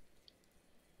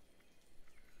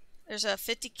 There's a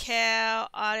 50 cal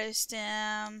auto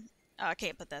stem. Oh, I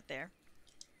can't put that there.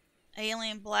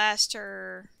 Alien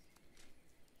blaster.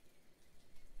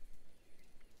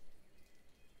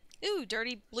 Ooh,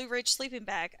 dirty Blue Ridge sleeping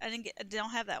bag. I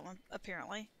don't have that one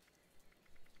apparently.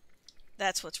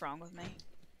 That's what's wrong with me.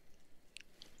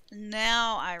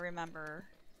 Now I remember.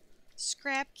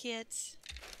 Scrap kits.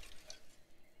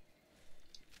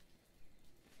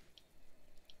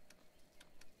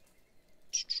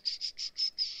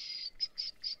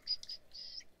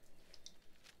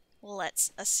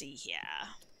 Let's see here.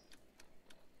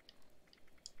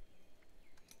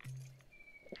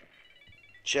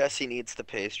 Jesse needs the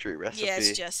pastry recipe. Yeah,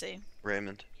 it's Jesse.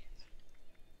 Raymond.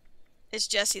 It's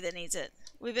Jesse that needs it.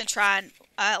 We've been trying,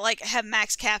 like, have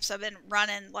max caps. I've been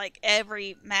running, like,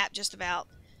 every map just about.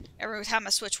 Every time I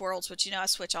switch worlds, which, you know, I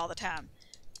switch all the time.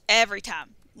 Every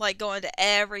time. Like, going to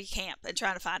every camp and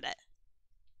trying to find it.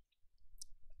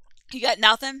 You got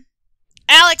nothing?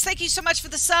 Alex, thank you so much for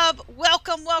the sub.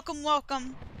 Welcome, welcome,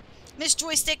 welcome. Miss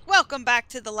Joystick, welcome back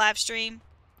to the live stream.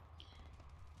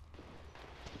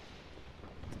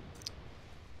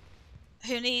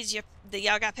 Who needs the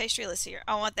y'all got pastry? Let's see here.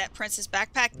 I want that princess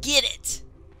backpack. Get it.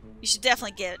 You should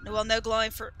definitely get it. Well, no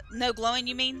glowing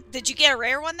you mean? Did you get a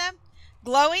rare one then?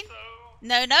 Glowing?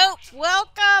 No, nope.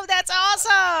 Welcome. That's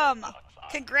awesome.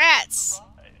 Congrats.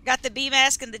 Got the bee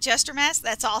mask and the jester mask.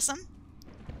 That's awesome.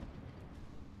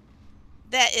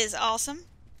 That is awesome.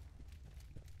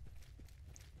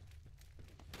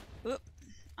 Oop.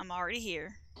 I'm already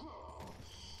here.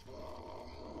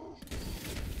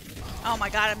 Oh my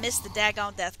god, I missed the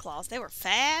daggone death claws. They were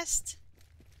fast.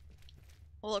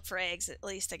 We'll look for eggs at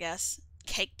least, I guess.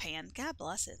 Cake pan. God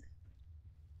bless it.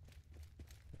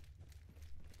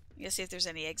 Let's see if there's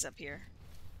any eggs up here.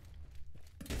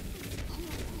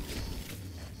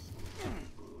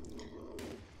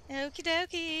 Okie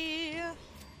dokie.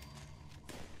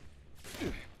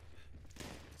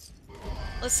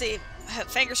 Let's see.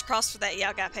 Fingers crossed for that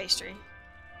y'all got pastry.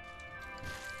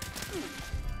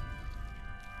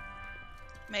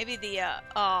 Maybe the,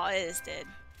 oh, it is dead.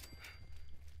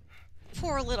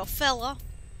 Poor little fella.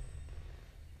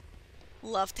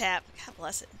 Love tap. God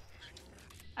bless it.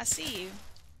 I see you.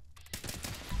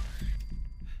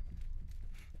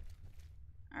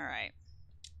 Alright.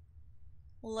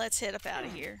 Let's head up out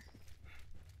of here.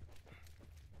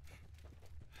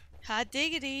 Hot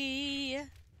diggity.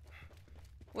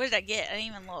 What did I get? I didn't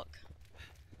even look.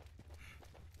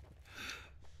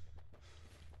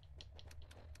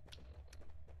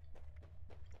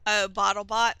 Oh, bottle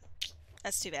bot.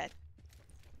 That's too bad.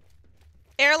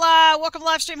 Airla, welcome to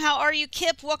live stream. How are you?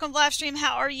 Kip, welcome to live stream.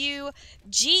 How are you?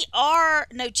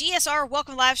 GSR,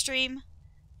 welcome to live stream.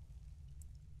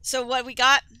 So what we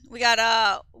got? We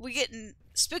getting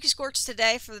Spooky Scorched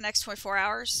today for the next 24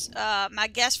 hours. My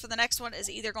guess for the next one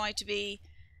is either going to be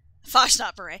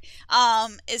Fasnacht Beret.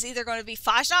 Is either going to be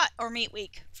Fasnacht or Meat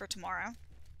Week for tomorrow.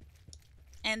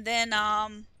 And then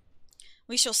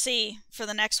we shall see for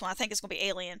the next one. I think it's going to be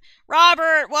Alien.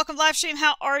 Robert, welcome to live stream.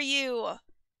 How are you?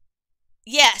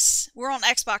 Yes, we're on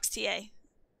Xbox TA.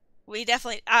 We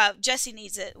definitely, Jesse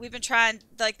needs it. We've been trying,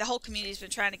 like, the whole community's been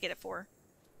trying to get it for her.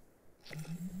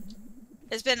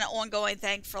 It's been an ongoing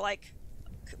thing for, like,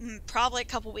 probably a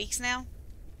couple weeks now.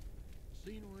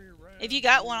 If you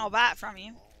got one, I'll buy it from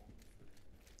you.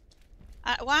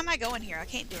 Why am I going here? I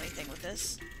can't do anything with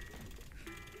this.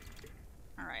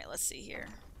 Alright, let's see here.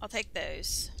 I'll take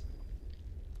those.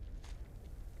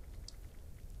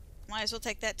 Might as well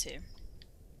take that too.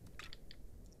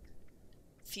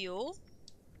 Fuel.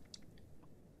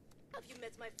 Have you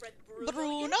met my friend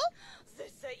Bruno?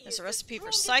 There's a recipe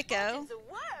for Psycho.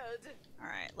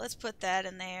 Alright, let's put that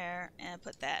in there and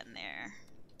put that in there.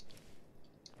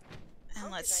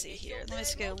 And let's see here. Let me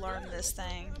just go learn this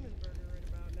thing.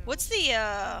 What's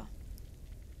the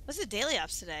daily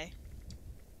ops today?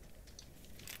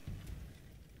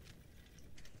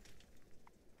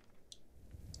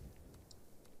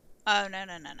 Oh, no.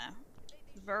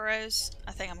 Burrows,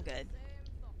 I think I'm good.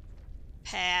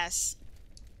 Pass.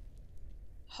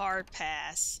 Hard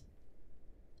pass.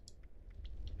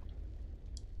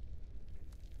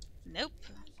 Nope.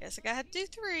 Guess I gotta do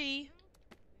 3.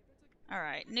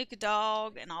 Alright, nuke a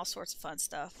dog and all sorts of fun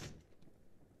stuff.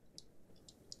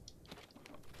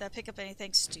 Did I pick up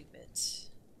anything stupid?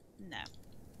 No.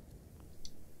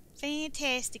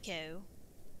 Fantastico.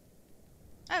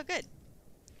 Oh, good.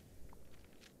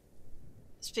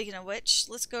 Speaking of which,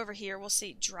 let's go over here. We'll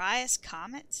see. Driest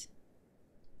Comet.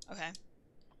 Okay.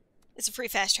 It's a free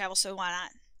fast travel, so why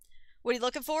not? What are you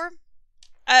looking for?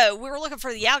 Oh, we were looking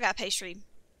for the Yao Gai pastry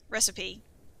recipe.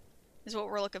 Is what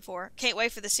we're looking for. Can't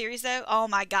wait for the series, though. Oh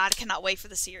my god, I cannot wait for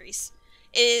the series.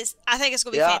 I think it's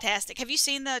going to be fantastic. Have you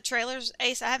seen the trailers,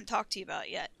 Ace? I haven't talked to you about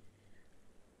it yet.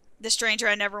 The Stranger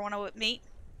I Never Want to Meet.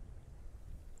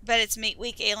 But it's Meat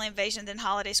Week, Alien Invasion, then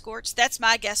Holiday Scorch. That's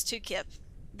my guess, too, Kip.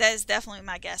 That is definitely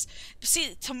my guess.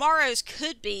 See, tomorrow's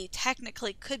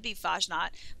technically could be Fasnacht,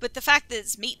 but the fact that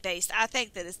it's meat-based, I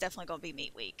think that it's definitely going to be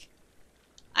Meat Week.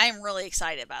 I am really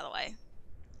excited, by the way.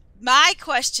 My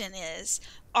question is,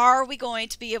 are we going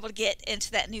to be able to get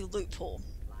into that new loot pool?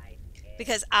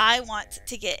 Because I want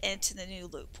to get into the new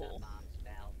loot pool.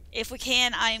 If we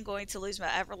can, I am going to lose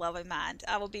my ever-loving mind.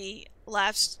 I will be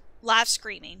live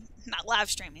screaming. Not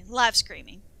live streaming. Live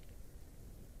screaming.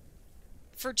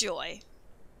 For joy.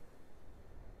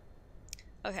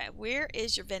 Okay, where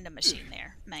is your vending machine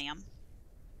there, ma'am?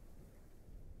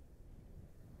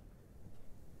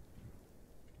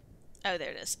 Oh,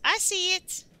 there it is. I see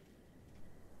it.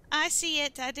 I see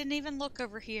it. I didn't even look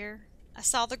over here. I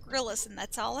saw the gorillas, and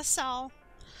that's all I saw.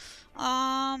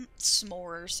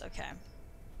 S'mores. Okay.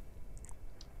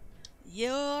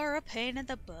 You're a pain in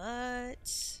the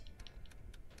butt.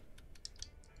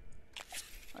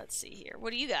 Let's see here.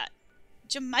 What do you got?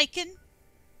 Jamaican?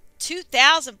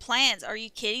 2,000 plans. Are you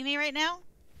kidding me right now?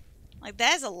 Like,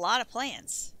 that is a lot of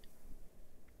plans.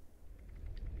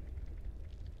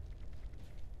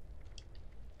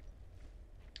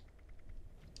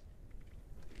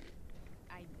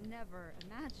 I never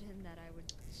imagined that I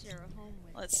would share a home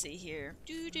with. Let's see here.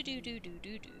 Do do do do do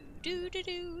do do do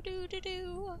do do do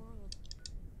do. World.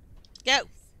 Go.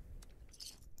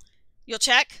 You'll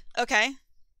check? Okay.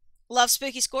 Love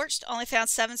Spooky Scorched. Only found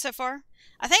 7 so far.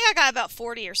 I think I got about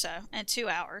 40 or so in 2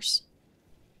 hours.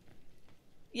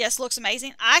 Yes, looks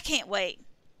amazing. I can't wait.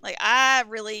 Like, I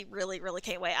really, really, really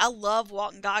can't wait. I love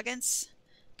Walton Goggins.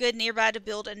 Good nearby to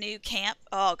build a new camp.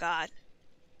 Oh, God.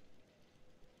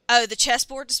 Oh, the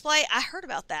chessboard display? I heard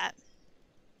about that.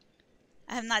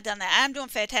 I have not done that. I'm doing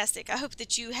fantastic. I hope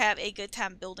that you have a good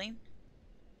time building.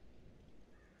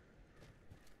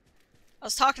 I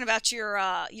was talking about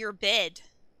your bed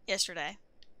yesterday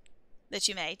that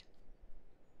you made.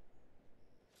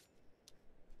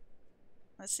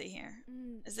 Let's see here.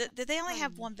 Is it? Did they only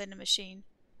have one vending machine?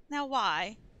 Now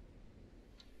why?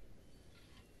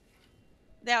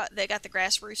 They got the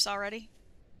grass roofs already.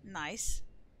 Nice.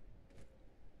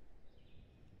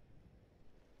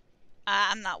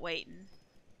 I'm not waiting.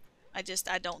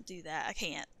 I don't do that. I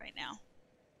can't right now.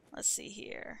 Let's see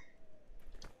here.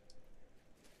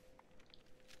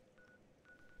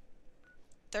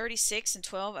 36 and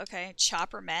 12. Okay,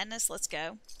 Chopper Madness. Let's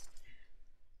go.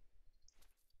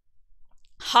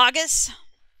 Haggis.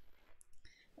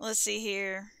 Let's see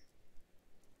here.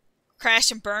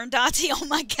 Crash and burn, Dante. Oh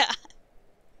my god.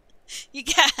 You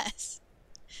guys.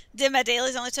 Did my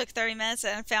dailies, only took 30 minutes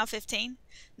and found 15.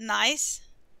 Nice.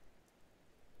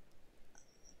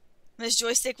 Miss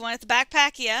Joystick won at the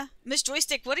backpack. Yeah. Miss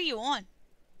Joystick, what are you on?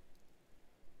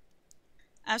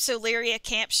 I'm so leery at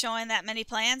camp showing that many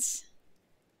plans.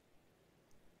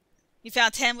 You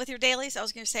found 10 with your dailies? I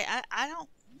was going to say,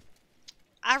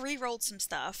 I re-rolled some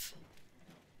stuff.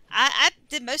 I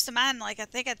did most of mine, like, I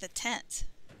think at the 10th.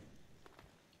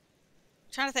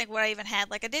 I'm trying to think what I even had.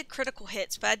 Like, I did critical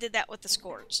hits, but I did that with the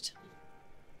Scorched.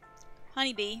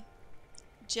 Honeybee.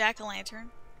 Jack-o'-lantern.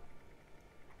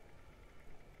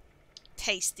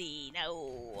 Tasty.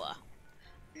 No.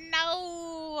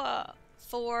 No.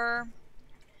 4.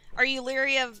 Are you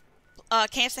leery of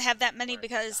camps that have that many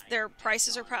because their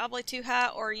prices are probably too high,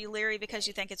 or are you leery because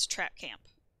you think it's a trap camp?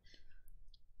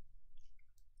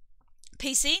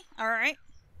 PC, alright.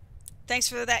 Thanks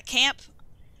for that camp.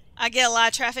 I get a lot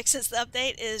of traffic since the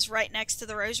update is right next to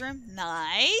the Rose Room.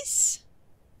 Nice.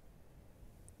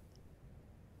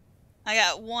 I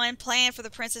got 1 plan for the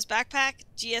Princess Backpack,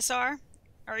 GSR.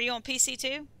 Are you on PC too?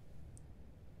 I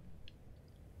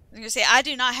was going to say, I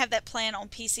do not have that plan on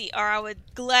PC, or I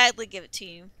would gladly give it to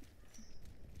you.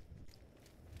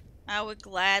 I would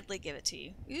gladly give it to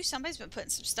you. Ooh, somebody's been putting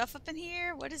some stuff up in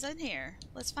here. What is in here?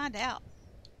 Let's find out.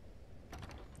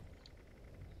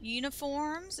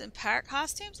 Uniforms and pirate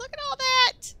costumes. Look at all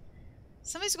that.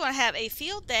 Somebody's going to have a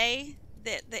field day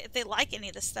if they like any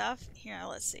of the stuff. Here,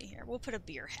 let's see here. We'll put a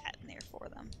beer hat in there for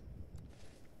them.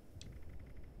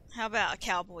 How about a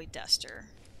cowboy duster?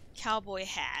 Cowboy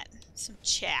hat. Some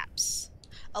chaps.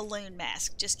 A loon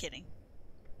mask. Just kidding.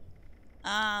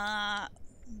 Let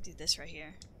me do this right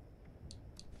here.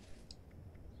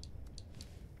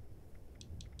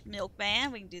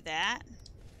 Milkman. We can do that.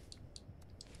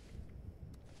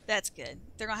 That's good.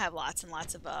 They're going to have lots and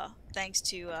lots of things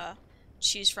to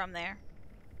choose from there.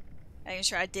 Making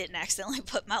sure I didn't accidentally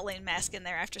put my loon mask in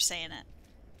there after saying it.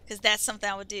 Because that's something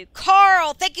I would do.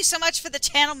 Carl, thank you so much for the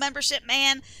channel membership,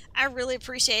 man. I really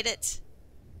appreciate it.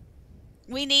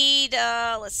 We need,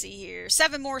 let's see here,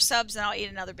 7 more subs and I'll eat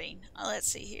another bean. Let's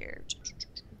see here.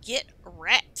 Get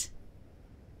wrecked.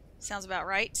 Sounds about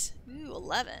right. Ooh,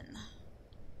 11.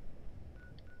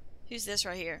 Who's this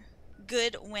right here?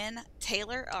 Goodwin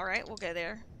Taylor. Alright, we'll go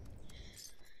there.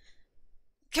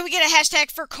 Can we get a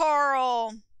hashtag for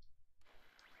Carl?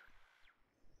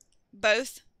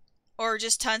 Both? Or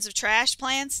just tons of trash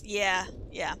plans? Yeah,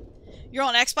 yeah. You're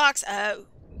on Xbox? Oh.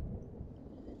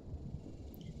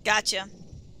 Gotcha.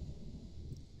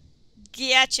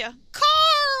 Gotcha.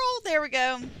 Carl! There we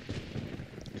go.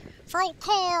 For old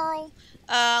Carl.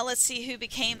 Let's see who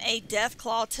became a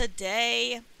Deathclaw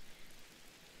today.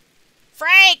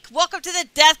 Frank! Welcome to the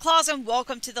Deathclaws and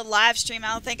welcome to the live stream.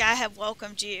 I don't think I have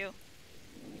welcomed you.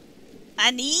 I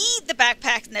need the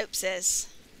backpack, Nope says.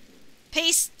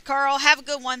 Peace, Carl. Have a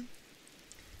good one.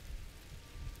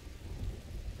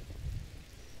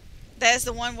 That is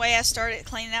the one way I started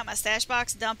cleaning out my stash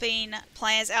box, dumping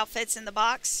plans outfits in the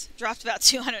box. Dropped about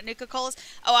 200 Nuka-Colas.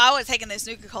 Oh, I would have taken those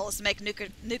Nuka-Colas to make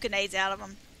Nuka-Nades out of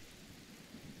them.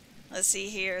 Let's see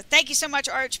here. Thank you so much,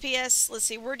 RHPS. Let's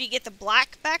see, where do you get the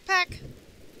black backpack?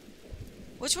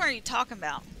 Which one are you talking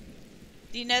about?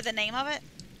 Do you know the name of it?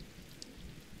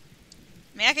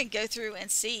 I mean, I can go through and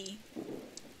see.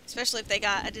 Especially if they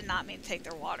got... I did not mean to take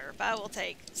their water, but I will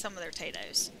take some of their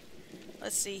potatoes.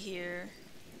 Let's see here.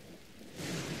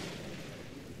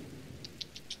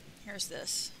 Here's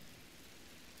this.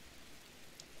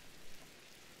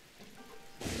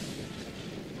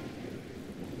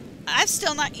 I'm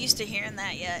still not used to hearing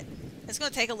that yet. It's going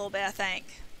to take a little bit, I think.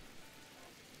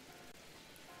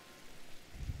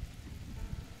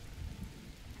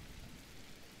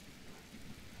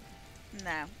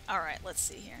 No. Alright, let's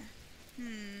see here.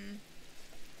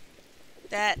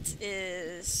 That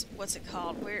is... what's it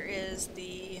called? Where is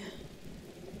the...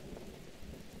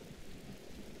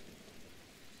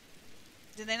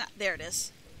 Did they not? There it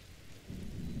is.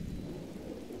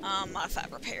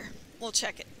 Modified repair. We'll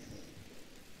check it.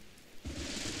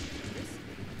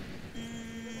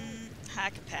 High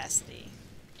capacity.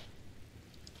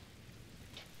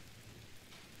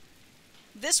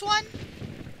 This one?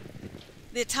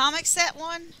 The atomic set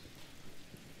one?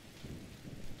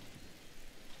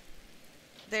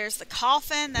 There's the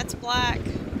coffin, that's black.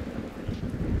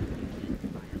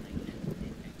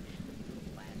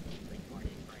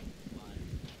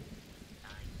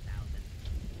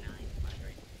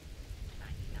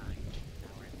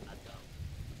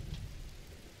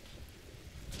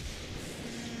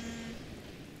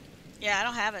 Yeah, I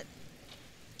don't have it.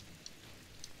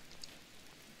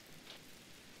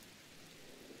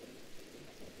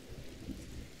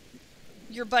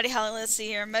 Your buddy Holly, let's see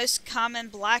here. Most common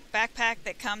black backpack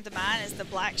that come to mind is the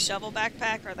black shovel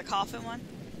backpack or the coffin one.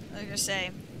 I was gonna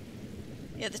say,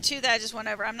 yeah, the two that I just went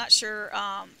over. I'm not sure.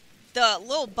 The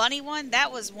little bunny one,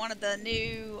 that was one of the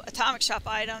new Atomic Shop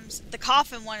items. The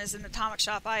coffin one is an Atomic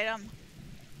Shop item.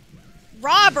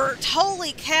 Robert,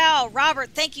 holy cow. Robert,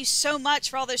 thank you so much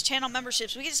for all those channel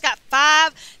memberships. We just got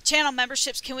 5 channel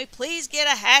memberships. Can we please get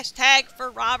a hashtag for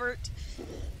Robert?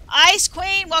 Ice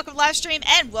Queen, welcome to live stream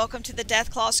and welcome to the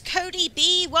Deathclaws. Cody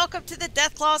B, welcome to the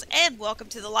Deathclaws and welcome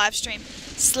to the live stream.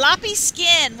 Sloppy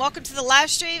Skin, welcome to the live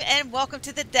stream and welcome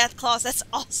to the Deathclaws. That's an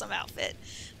awesome outfit.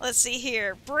 Let's see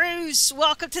here. Bruce,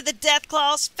 welcome to the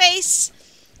Deathclaws. Face,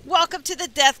 welcome to the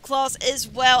Deathclaws as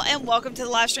well and welcome to the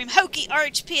live stream. Hokey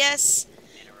RHPS.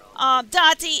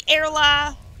 Dante,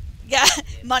 Airla, yeah,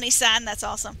 money sign, that's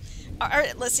awesome.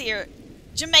 Alright, let's see here.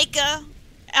 Jamaica,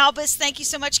 Albus, thank you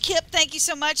so much. Kip, thank you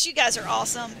so much. You guys are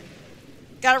awesome.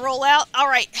 Gotta roll out.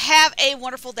 Alright, have a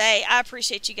wonderful day. I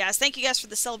appreciate you guys. Thank you guys for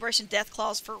the celebration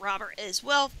Deathclaws for Robert as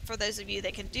well. For those of you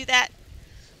that can do that,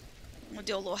 we'll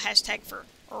do a little hashtag for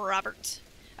Robert.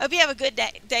 Hope you have a good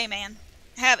day, man.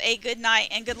 Have a good night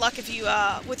and good luck if you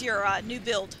with your new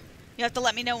build. You have to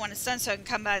let me know when it's done so I can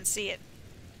come by and see it.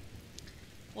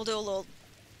 We'll do a little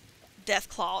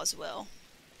Deathclaw as well.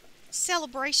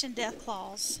 Celebration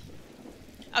Deathclaws.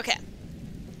 Okay.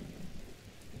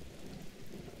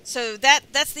 So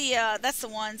that's the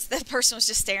ones that person was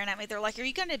just staring at me. They're like, "Are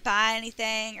you going to buy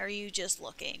anything? Or are you just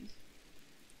looking?"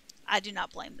 I do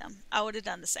not blame them. I would have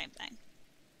done the same thing.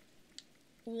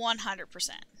 100%.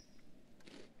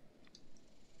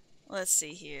 Let's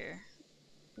see here.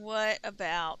 What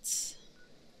about...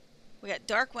 we got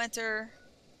Dark Winter.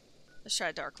 Let's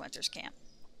try Dark Winter's camp.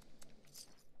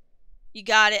 You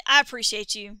got it. I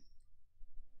appreciate you.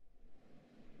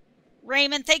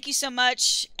 Raymond, thank you so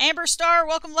much. Amber Star,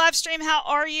 welcome live stream. How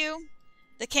are you?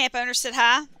 The camp owner said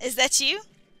hi. Is that you?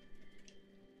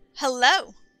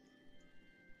 Hello.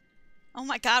 Oh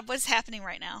my God, what is happening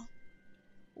right now?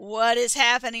 What is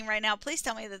happening right now? Please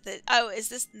tell me that the... oh, is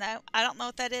this... no, I don't know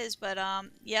what that is, but,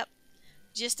 yep.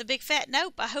 Just a big fat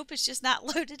nope. I hope it's just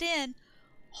not loaded in.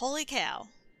 Holy cow.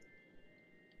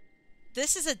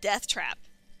 This is a death trap.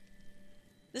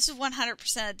 This is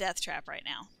 100% a death trap right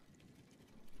now.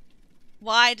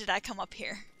 Why did I come up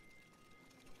here?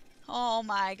 Oh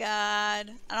my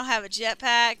god. I don't have a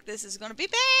jetpack. This is gonna be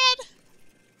bad.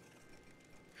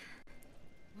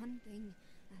 One thing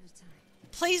at a time.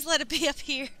 Please let it be up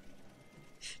here.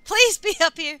 Please be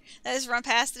up here. I just run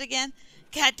past it again.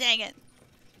 God dang it.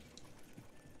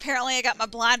 Apparently I got my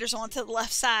blinders on to the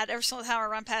left side every single time I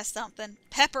run past something.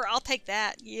 Pepper, I'll take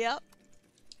that. Yep.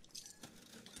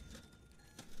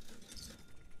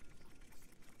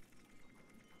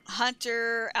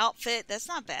 Hunter outfit, that's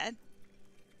not bad.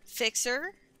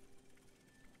 Fixer.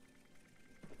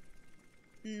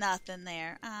 Nothing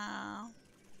there. Oh.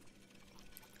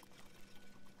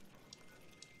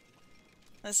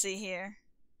 Let's see here.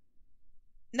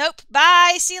 Nope.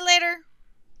 Bye. See you later.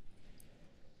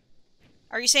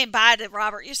 Are you saying bye to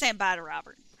Robert? You're saying bye to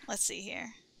Robert. Let's see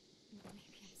here.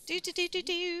 Maybe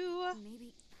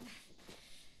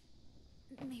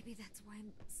that's why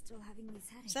I'm still having these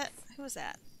headaches. Is that who was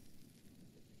that?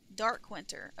 Dark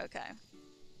Winter. Okay.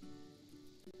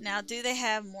 Now, do they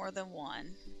have more than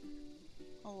one?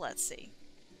 Well, let's see.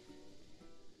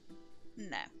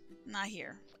 No, not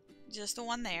here. Just the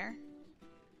one there.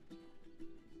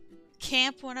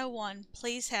 Camp 101,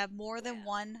 please have more than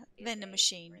one vending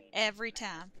machine every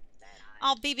time.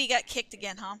 Oh, BB got kicked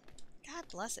again, huh? God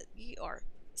bless it. You are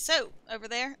so over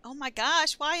there. Oh my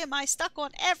gosh, why am I stuck on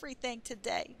everything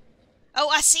today? Oh,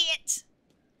 I see it.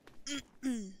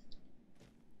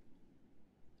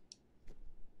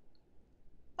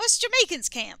 Oh, it's Jamaicans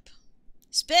camp.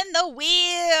 Spin the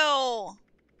wheel.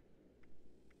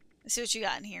 Let's see what you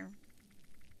got in here.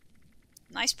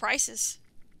 Nice prices.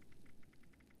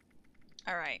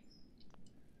 Alright.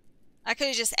 I could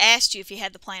have just asked you if you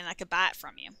had the plan and I could buy it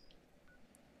from you.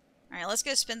 Alright, let's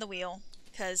go spin the wheel.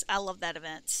 Because I love that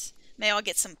event. May I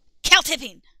get some cow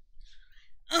tipping?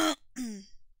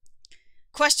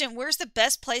 Question, where's the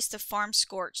best place to farm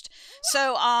Scorched?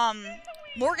 So,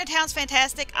 Morgantown's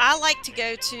fantastic. I like to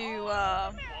go to,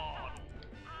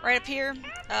 right up here.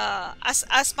 I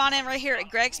spawn in right here at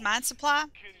Greg's Mine Supply.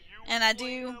 And I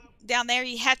do, down there,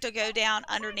 you have to go down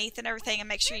underneath and everything and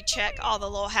make sure you check all the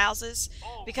little houses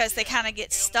because they kind of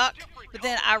get stuck. But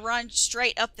then I run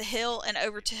straight up the hill and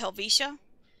over to Helvetia.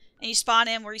 And you spawn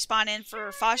in where you spawn in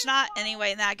for Fajnot. Anyway,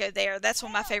 and then I go there. That's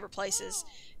one of my favorite places.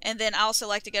 And then I also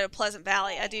like to go to Pleasant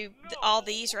Valley. I do all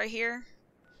these right here.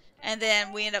 And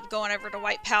then we end up going over to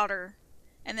White Powder.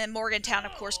 And then Morgantown,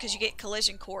 of course, because you get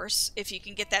Collision Course if you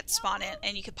can get that to spawn in.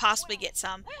 And you could possibly get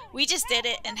some. We just did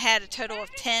it and had a total of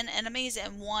 10 enemies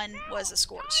and one was a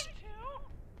Scorch.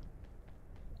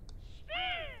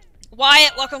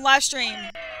 Wyatt, welcome live stream.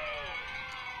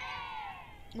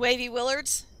 Wavy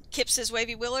Willards. Kip says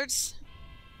Wavy Willards.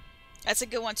 That's a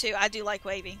good one too. I do like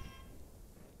Wavy.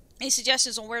 Any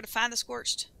suggestions on where to find the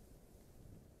Scorched?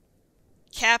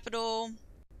 Capital.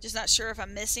 Just not sure if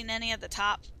I'm missing any at the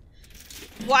top.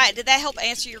 Wyatt, did that help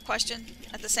answer your question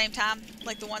at the same time?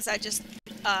 Like the ones I just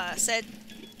said?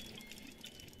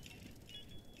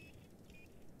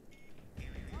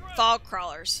 Fog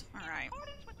crawlers. Alright.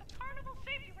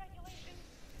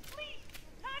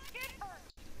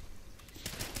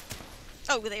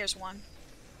 Oh, there's one.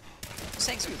 Those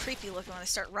things are creepy looking when they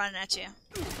start running at you.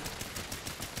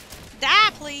 Die,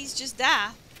 please. Just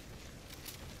die.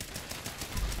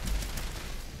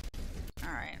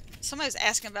 Alright. Somebody was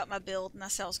asking about my build, and I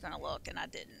said I was going to look, and I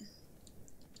didn't.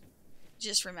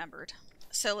 Just remembered.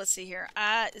 So, let's see here.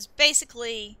 It's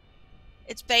basically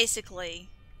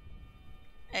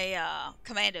a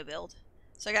commando build.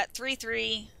 So, I got 3,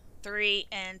 3, 3,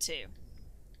 and 2.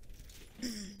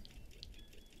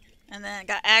 And then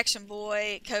got Action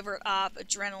Boy, Covert Op,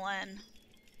 Adrenaline,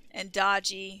 and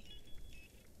Dodgy.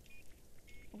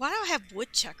 Why do I have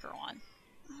Woodchucker on?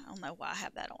 I don't know why I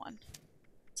have that on.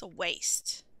 It's a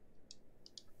waste.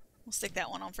 We'll stick that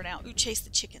one on for now. Ooh, chase the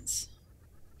chickens.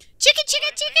 Chicken,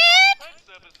 chicken, chicken!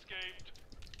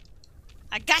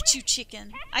 I got you,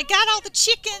 chicken. I got all the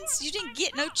chickens. You didn't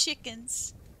get no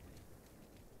chickens.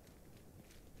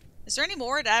 Is there any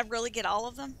more? Did I really get all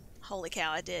of them? Holy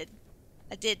cow, I did.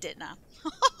 I did, didn't I?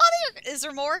 Is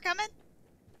there more coming?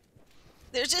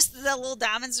 There's just the little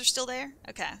diamonds are still there?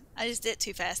 Okay. I just did it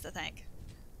too fast, I think.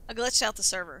 I glitched out the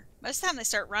server. Most of the time they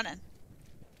start running.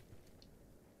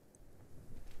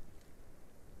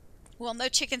 Well, no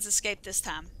chickens escaped this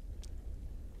time.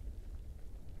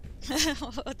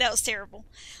 That was terrible.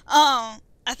 I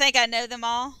think I know them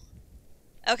all.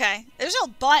 Okay. There's a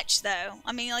bunch, though.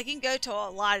 I mean, like, you can go to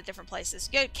a lot of different places.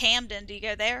 You go to Camden. Do you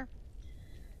go there?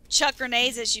 Chuck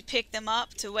grenades as you pick them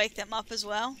up to wake them up as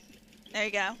well. There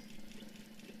you go.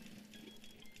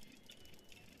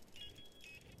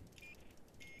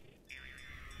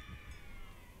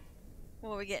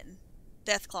 What are we getting?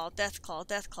 Deathclaw, Deathclaw,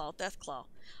 Deathclaw, Deathclaw.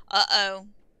 Uh-oh.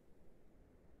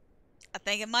 I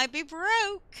think it might be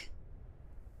broke.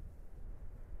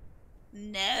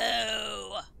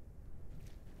 No.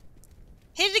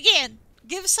 Hit it again.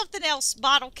 Give us something else,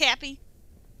 bottle cappy.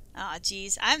 Ah,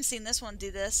 jeez. I haven't seen this one do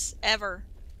this ever.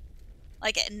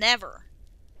 Like, never.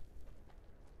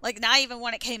 Like, not even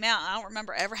when it came out. I don't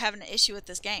remember ever having an issue with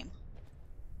this game.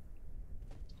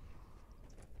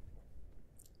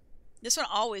 This one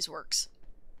always works.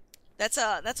 That's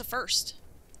a first.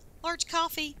 Large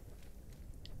coffee.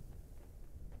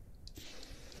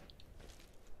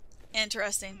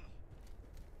 Interesting.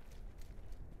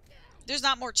 There's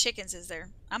not more chickens, is there?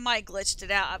 I might have glitched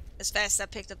it out as fast as I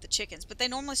picked up the chickens, but they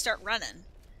normally start running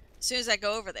as soon as I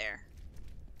go over there.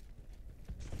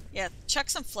 Yeah, chuck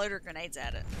some floater grenades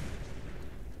at it.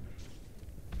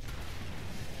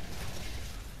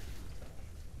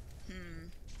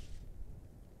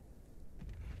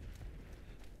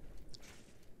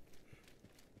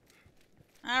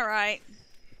 Alright.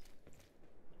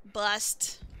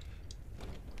 Bust.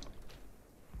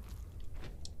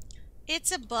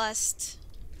 It's a bust.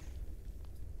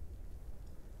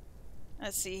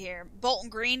 Let's see here. Bolton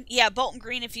Green. Yeah, Bolton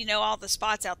Green, if you know all the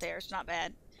spots out there, it's not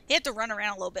bad. You have to run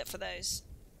around a little bit for those.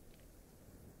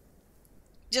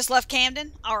 Just left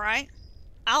Camden? Alright.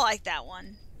 I like that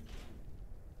one.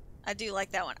 I do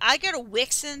like that one. I go to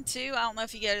Wixon, too. I don't know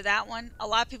if you go to that one. A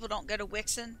lot of people don't go to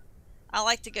Wixon. I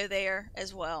like to go there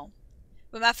as well.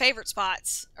 But my favorite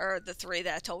spots are the three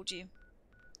that I told you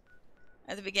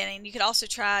at the beginning. You could also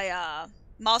try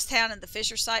Mossstown and the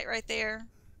Fisher site right there.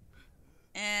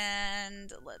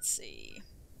 And let's see.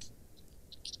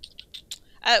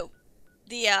 Oh,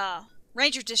 the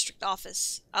Ranger District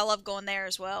office. I love going there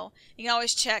as well. You can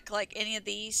always check like any of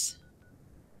these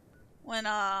when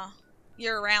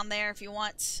you're around there if you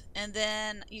want. And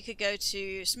then you could go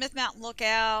to Smith Mountain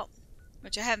Lookout,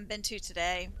 which I haven't been to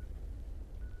today.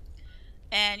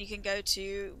 And you can go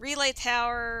to Relay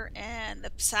Tower and the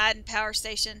Poseidon Power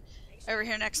Station over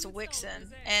here next to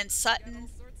Wixon and Sutton.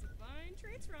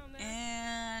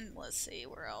 And let's see,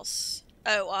 where else?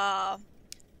 Oh,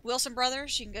 Wilson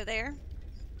Brothers, you can go there.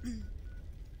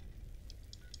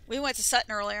 We went to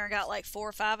Sutton earlier and got like 4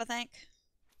 or 5, I think.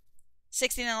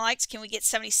 69 likes. Can we get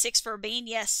 76 for a bean?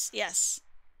 Yes, yes.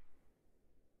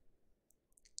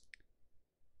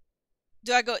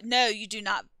 Do I go? No, you do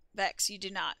not, Vex. You do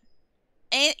not.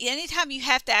 And anytime you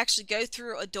have to actually go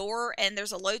through a door and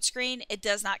there's a load screen, it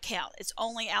does not count. It's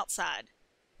only outside.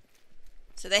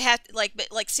 So they have to,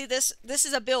 like, see this? This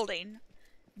is a building,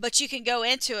 but you can go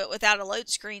into it without a load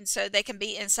screen, so they can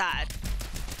be inside.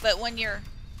 But when you're,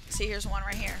 see, here's one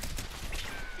right here.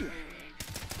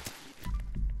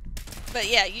 But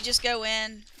yeah, you just go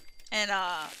in and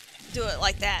do it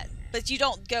like that. But you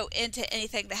don't go into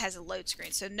anything that has a load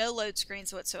screen. So no load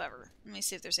screens whatsoever. Let me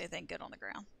see if there's anything good on the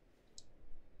ground.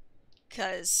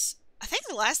 Because I think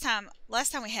the last time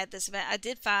we had this event, I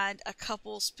did find a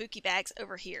couple spooky bags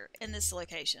over here in this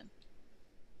location.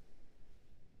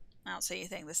 I don't see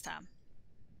anything this time.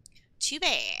 Too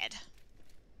bad.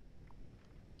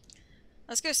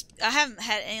 Let's go. I haven't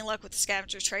had any luck with the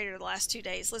scavenger trader the last 2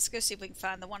 days. Let's go see if we can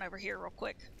find the one over here real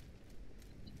quick.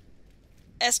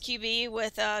 SQB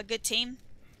with a good team.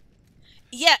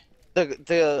 Yeah.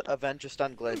 The event just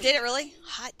unglitched. Did it really?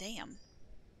 Hot damn.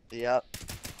 Yep.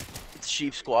 It's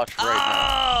sheep squatch right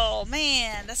now. Oh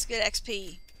man, that's good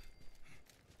XP.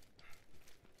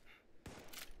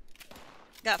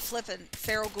 Got flipping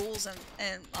feral ghouls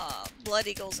and blood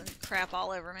eagles and crap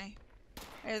all over me.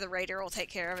 Maybe the raider will take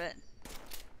care of it.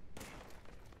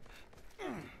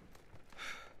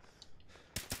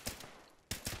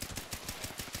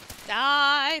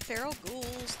 Die, feral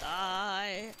ghouls,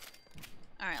 die.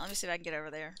 Alright, let me see if I can get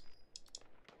over there.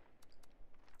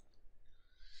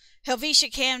 Helvetia,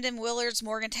 Camden, Willards,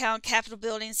 Morgantown, Capitol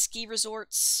Building, Ski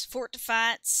Resorts, Fort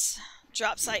Defiance,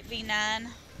 Drop Site V9. I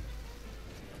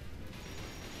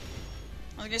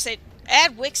was going to say,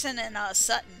 add Wixon and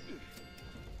Sutton.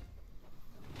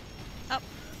 Oh,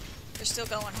 they're still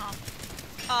going, huh?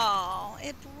 Oh,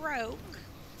 it broke.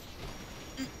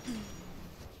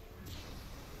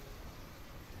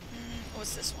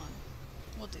 What's this one?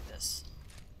 We'll do this.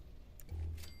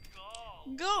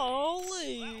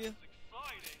 Golly.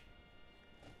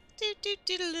 Do, do,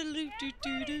 do, do, do, do,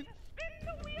 do, do.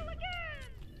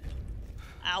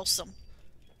 Awesome.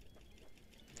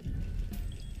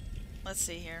 Let's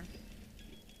see here.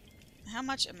 How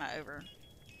much am I over?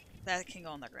 That can go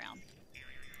on the ground.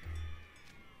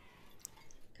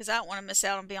 Because I don't want to miss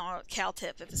out on being on a cow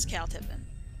tip if it's cow tipping.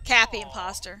 Cappy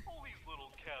imposter. All these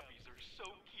little cappies are so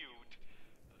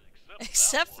cute.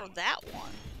 Except for that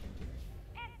one.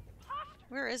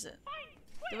 Where is it?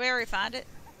 Did we already find it?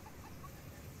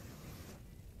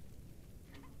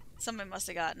 Somebody must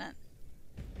have gotten it.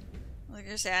 Like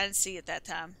I said, I didn't see it that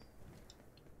time.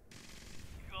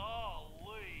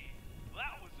 Golly,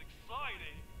 that was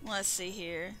exciting. Let's see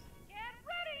here. Get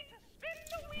ready to spin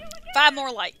the wheel again. 5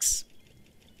 more likes.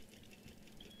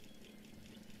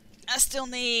 I still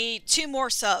need 2 more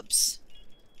subs.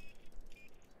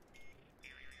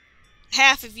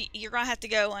 Half of you, you're gonna have to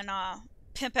go and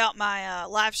pimp out my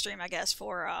live stream, I guess,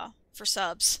 for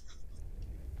subs.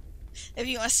 If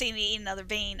you want to see me eat another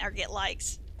bean or get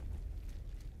likes.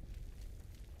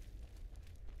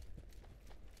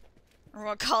 Or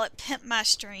we'll call it Pimp My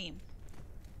Stream.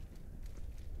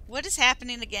 What is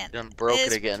happening again? Done broke it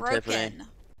is again, broken. Tiffany.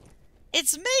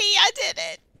 It's me! I did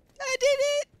it! I did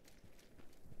it!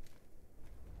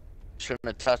 Shouldn't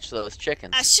have touched those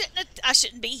chickens. I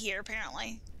shouldn't be here,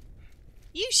 apparently.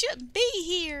 You shouldn't be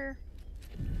here.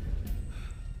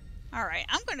 Alright,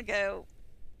 I'm gonna go...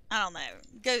 I don't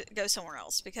know. Go somewhere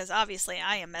else, because obviously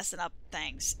I am messing up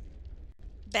things.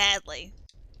 Badly.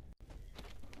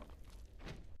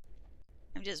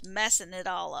 I'm just messing it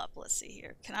all up. Let's see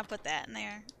here. Can I put that in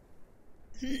there?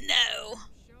 No!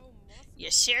 You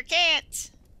sure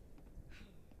can't!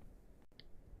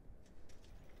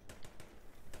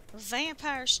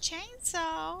 Vampire's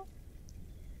chainsaw!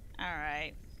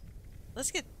 Alright.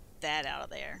 Let's get that out of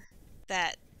there.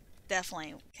 That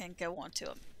definitely can go onto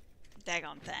a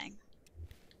daggone thing.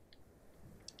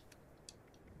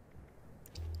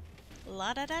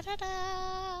 La da da da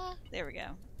da! There we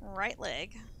go. Right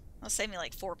leg. That'll save me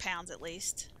like 4 pounds at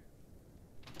least.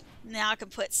 Now I can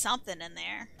put something in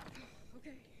there.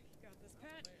 Okay, got this,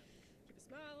 Pat. Keep a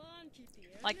smile on, keep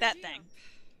the Like that energy thing.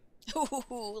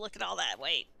 up. Ooh, look at all that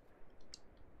weight.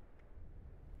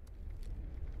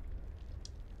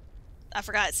 I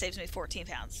forgot it saves me 14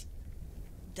 pounds.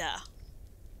 Duh.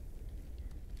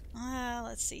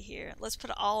 Let's see here. Let's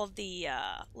put all of the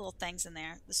little things in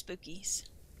there. The spookies.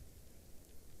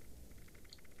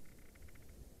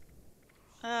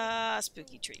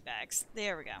 Spooky treat bags.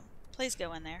 There we go. Please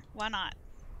go in there. Why not?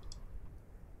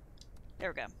 There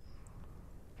we go.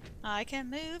 I can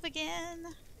move again.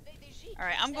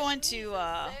 Alright, I'm going to,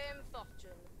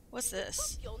 what's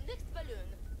this?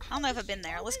 I don't know if I've been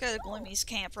there. Let's go to Gloomy's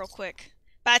camp real quick.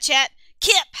 Bye, chat.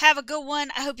 Kip, have a good one.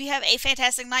 I hope you have a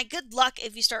fantastic night. Good luck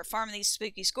if you start farming these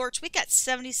Spooky Scorched. We got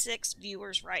 76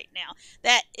 viewers right now.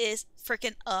 That is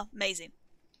freaking amazing.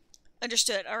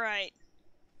 Understood. Alright.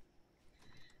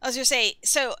 I was going to say,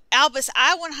 so, Albus,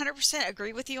 I 100%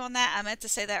 agree with you on that. I meant to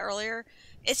say that earlier.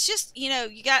 It's just, you know,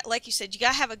 you got, like you said, you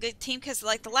got to have a good team, because,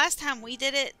 like, the last time we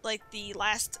did it, like, the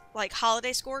last, like,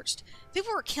 Holiday Scorched,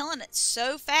 people were killing it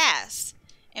so fast,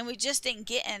 and we just didn't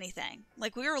get anything.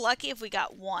 Like, we were lucky if we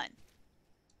got 1.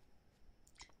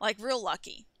 Like, real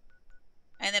lucky.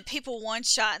 And then people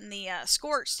one-shot in the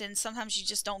Scorched, and sometimes you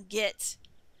just don't get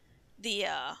the,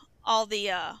 all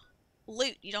the,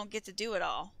 loot. You don't get to do it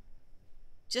all.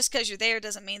 Just because you're there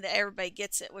doesn't mean that everybody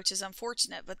gets it, which is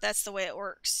unfortunate, but that's the way it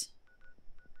works.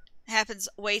 It happens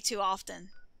way too often.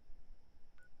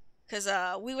 Because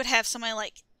we would have somebody,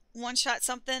 like, one-shot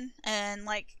something, and,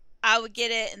 like, I would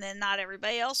get it, and then not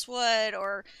everybody else would,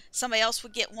 or somebody else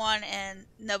would get one, and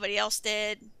nobody else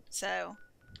did. So,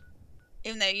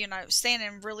 even though, you know, staying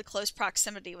in really close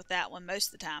proximity with that one most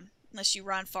of the time, unless you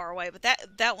run far away. But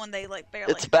that one, they, like,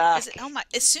 barely... It's back. Oh my...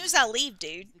 As soon as I leave,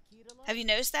 dude, have you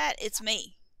noticed that? It's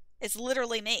me. It's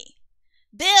literally me.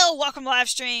 Bill, welcome to live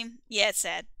stream. Yeah, it's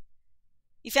sad.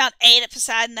 You found 8 at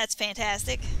Poseidon. That's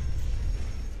fantastic.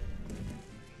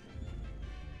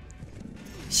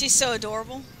 She's so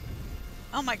adorable.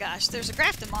 Oh my gosh, there's a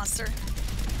Grafton monster.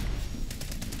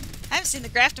 I haven't seen the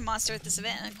Grafton monster at this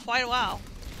event in quite a while.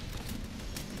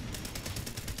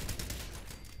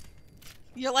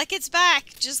 You're like, it's back.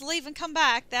 Just leave and come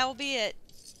back. That will be it.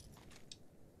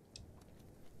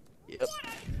 Yep.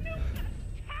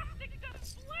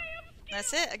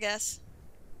 That's it, I guess.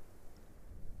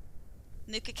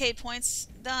 Nuka-Cade points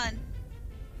done.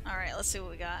 Alright, let's see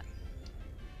what we got.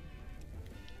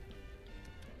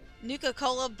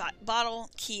 Nuka-Cola bottle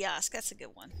kiosk. That's a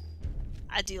good one.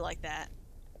 I do like that.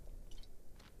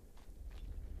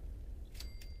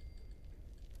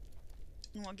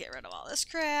 And we'll get rid of all this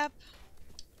crap.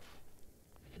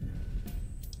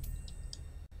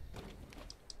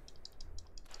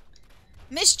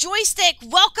 Miss Joystick,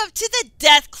 welcome to the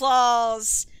Death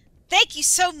Claws. Thank you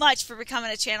so much for becoming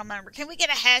a channel member. Can we get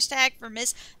a hashtag for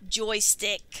Miss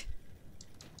Joystick?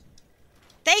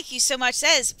 Thank you so much.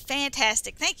 That is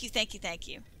fantastic. Thank you, thank you, thank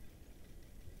you.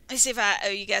 Let me see if I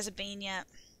owe you guys a bean yet.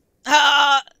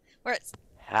 Where it's...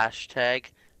 Hashtag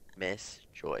Miss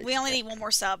Joyce. We only need 1 more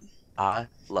sub. I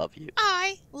love you.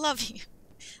 I love you.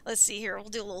 Let's see here. We'll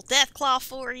do a little death claw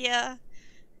for you.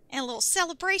 And a little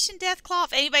celebration death claw.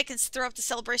 If anybody can throw up the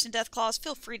celebration death claws,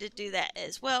 feel free to do that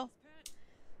as well.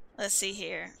 Let's see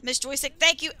here. Miss Joystick,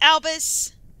 thank you.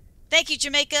 Albus. Thank you,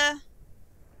 Jamaica.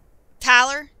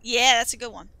 Tyler. Yeah, that's a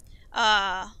good one.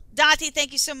 Dante,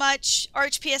 thank you so much.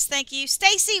 RHPS, thank you.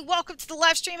 Stacy, welcome to the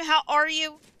live stream. How are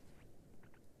you?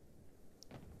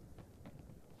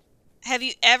 Have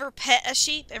you ever pet a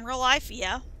sheep in real life?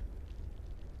 Yeah.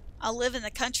 I live in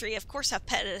the country. Of course I've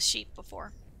petted a sheep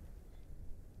before.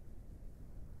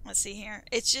 Let's see here.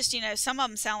 It's just, you know, some of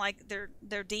them sound like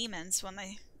they're demons when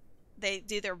they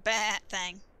do their bat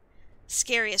thing.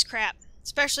 Scary as crap.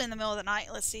 Especially in the middle of the night.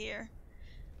 Let's see here.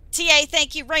 TA,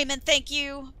 thank you. Raymond, thank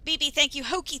you. BB, thank you.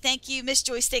 Hokey, thank you. Miss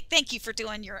Joystick, thank you for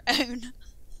doing your own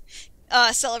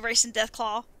celebration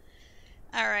Deathclaw.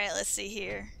 Alright, let's see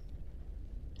here.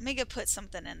 Let me go put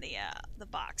something in the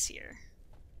box here.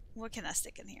 What can I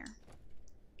stick in here?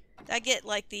 Did I get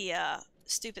like the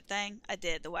stupid thing? I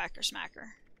did, the Whacker Smacker.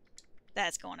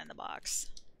 That's going in the box.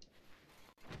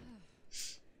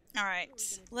 Alright,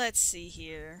 let's see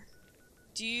here.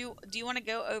 Do you want to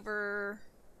go over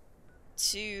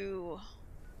to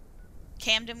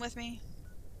Camden with me,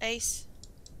 Ace?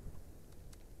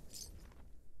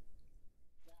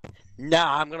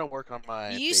 Nah, I'm gonna work on my.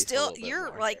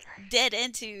 You're like dead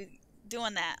into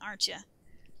doing that, aren't you?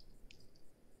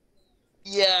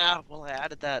 Yeah, well, I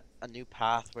added a new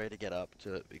pathway to get up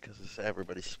to it because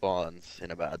everybody spawns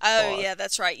in a bad spot. Oh yeah,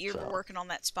 that's right. You were working on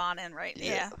that spawn in, right?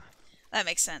 Yeah, that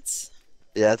makes sense.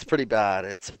 Yeah, it's pretty bad.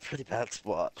 It's a pretty bad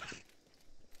spot.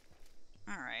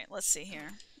 Alright, let's see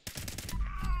here.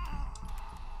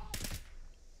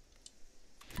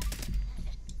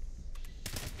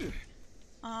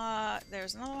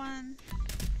 There's another one.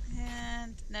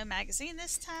 And no magazine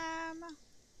this time.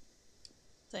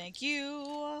 Thank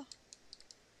you.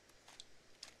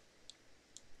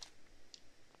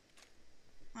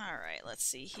 Alright, let's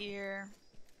see here.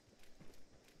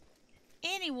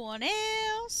 Anyone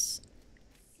else?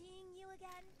 Seeing you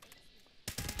again.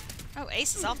 Oh,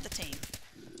 Ace is off the team.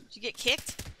 Did you get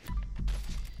kicked?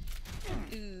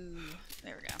 Ooh,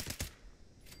 there we go.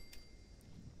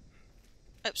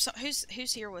 Oh, so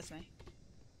who's here with me?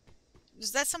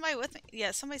 Is that somebody with me?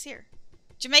 Yeah, somebody's here.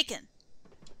 Jamaican.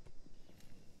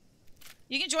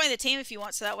 You can join the team if you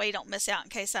want, so that way you don't miss out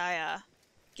in case I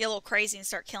get a little crazy and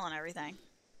start killing everything.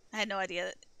 I had no idea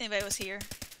that anybody was here.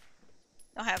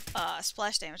 Don't have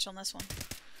splash damage on this one.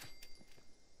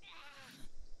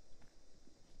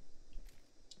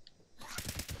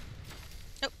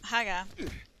 Oh, hi guy.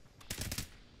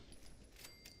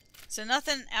 So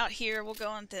nothing out here. We'll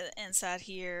go into the inside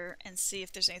here and see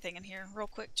if there's anything in here. Real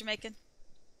quick, Jamaican.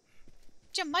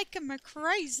 Jamaican me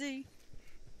crazy.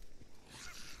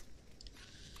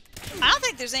 I don't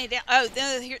think there's any down. Oh,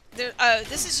 oh,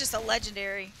 this is just a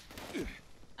legendary.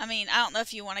 I mean, I don't know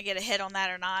if you want to get a hit on that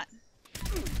or not.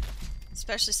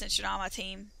 Especially since you're not on my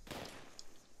team.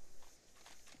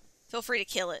 Feel free to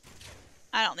kill it.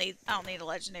 I don't need a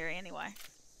legendary anyway.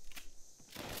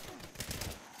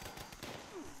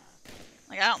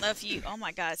 Like, I don't know if you... Oh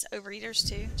my god, it's overeaters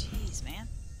too? Jeez, man.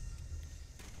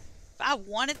 If I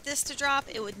wanted this to drop,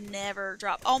 it would never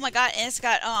drop. Oh my god, and it's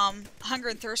got hunger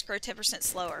and thirst grow 10%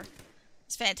 slower.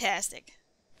 It's fantastic.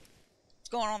 It's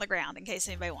going on the ground in case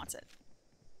anybody wants it.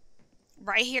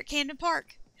 Right here at Camden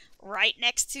Park. Right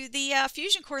next to the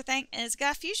fusion core thing, and it's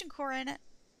got a fusion core in it.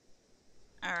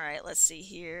 Alright, let's see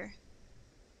here.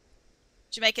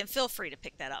 Jamaican, feel free to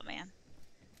pick that up, man.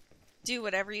 Do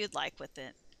whatever you'd like with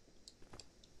it.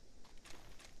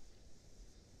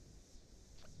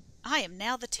 I am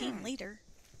now the team leader.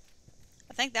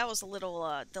 I think that was a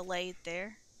little delayed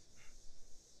there.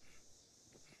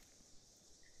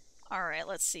 Alright,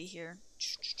 let's see here.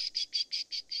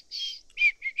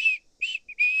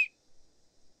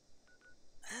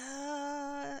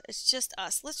 It's just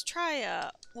us. Let's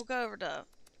try, we'll go over to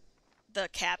the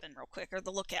cabin real quick, or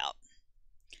the lookout.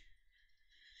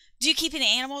 Do you keep any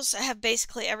animals? I have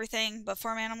basically everything but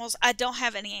farm animals. I don't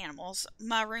have any animals.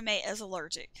 My roommate is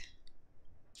allergic.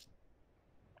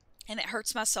 And it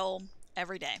hurts my soul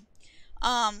every day.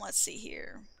 Let's see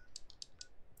here.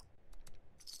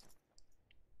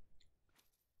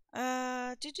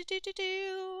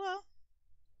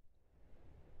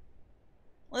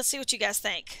 Let's see what you guys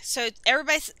think. So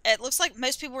it looks like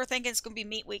most people were thinking it's going to be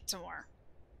meat week tomorrow.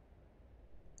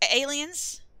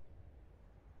 Aliens?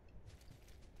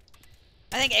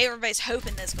 I think everybody's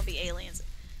hoping there's going to be aliens.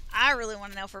 I really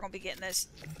want to know if we're going to be getting those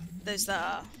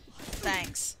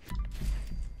things.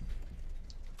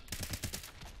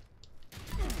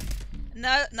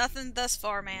 No, nothing thus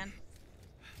far, man.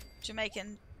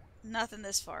 Jamaican. Nothing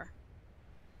this far.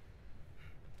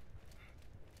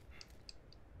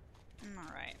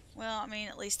 Alright. Well, I mean,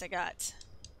 at least I got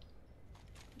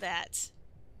that.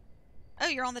 Oh,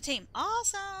 you're on the team.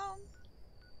 Awesome!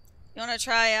 You want to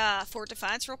try Fort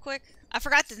Defiance real quick? I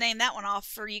forgot to name that one off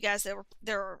for you guys that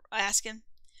were asking.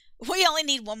 We only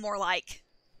need one more like.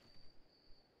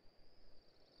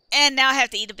 And now I have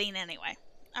to eat a bean anyway.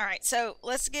 Alright, so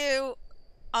let's go.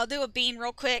 I'll do a bean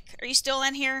real quick. Are you still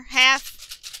in here? Half?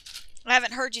 I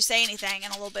haven't heard you say anything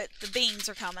in a little bit. The beans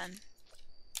are coming.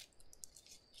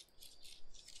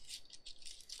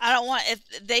 I don't want,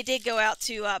 if they did go out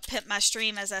to pimp my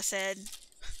stream, as I said.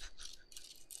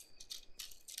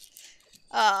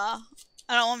 I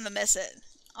don't want them to miss it.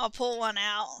 I'll pull one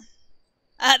out.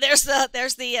 There's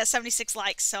the 76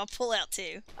 likes, so I'll pull out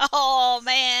two. Oh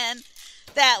man,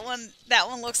 that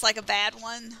one looks like a bad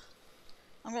one.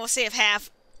 I'm gonna see if half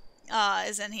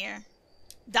is in here.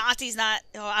 Dante's not.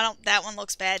 Oh, I don't. That one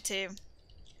looks bad too.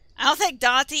 I don't think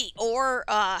Dante or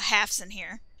half's in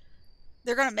here.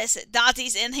 They're gonna miss it.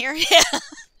 Dante's in here, yeah.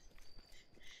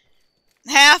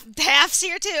 Half's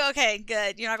here too. Okay,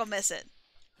 good. You're not gonna miss it.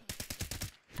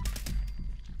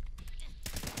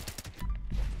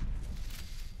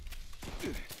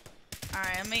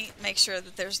 Alright, let me make sure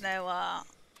that there's no,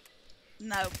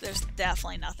 no, there's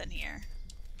definitely nothing here.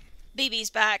 BB's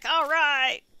back.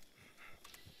 Alright!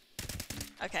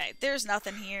 Okay, there's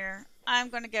nothing here. I'm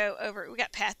gonna go over, we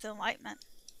got Path to Enlightenment.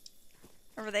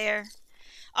 Over there.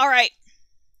 Alright.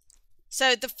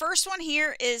 So, the first one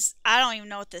here is, I don't even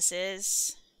know what this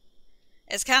is.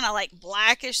 It's kind of like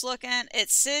blackish looking. It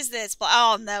says that it's,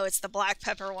 oh no, it's the black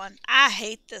pepper one. I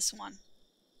hate this one.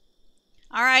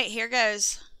 Alright, here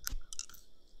goes.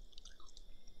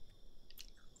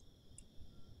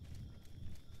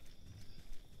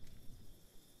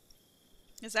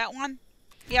 Is that one?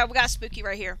 Yeah, we got Spooky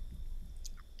right here.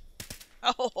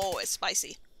 Oh, it's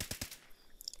spicy.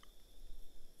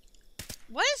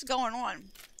 What is going on?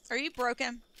 Are you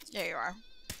broken? There you are.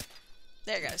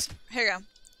 There it goes. Here you go.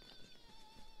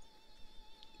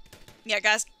 Yeah,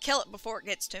 guys, kill it before it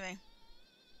gets to me.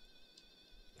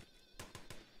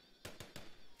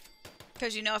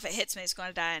 Because you know if it hits me, it's going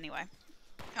to die anyway.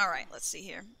 Alright, let's see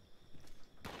here.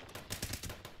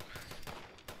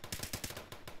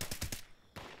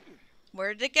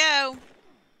 Where did it go?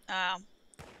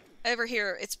 Over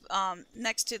here. It's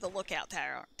next to the lookout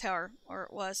tower, or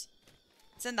it was.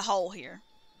 It's in the hole here.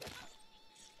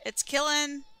 It's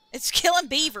killing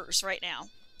beavers right now.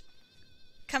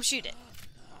 Come shoot it.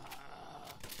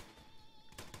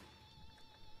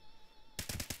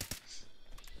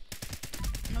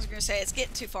 I was gonna say it's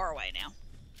getting too far away now.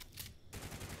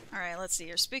 Alright, let's see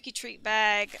here. Spooky treat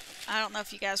bag. I don't know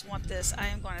if you guys want this. I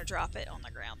am going to drop it on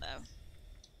the ground though.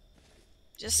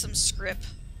 Just some script.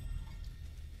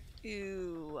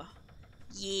 Ooh.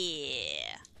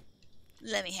 Yeah.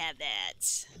 Let me have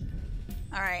that.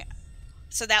 Alright.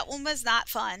 So that one was not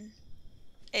fun.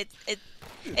 It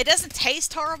doesn't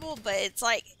taste horrible, but it's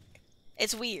like,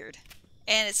 it's weird.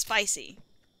 And it's spicy.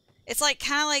 It's like,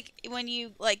 kind of like when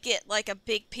you like get like a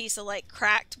big piece of like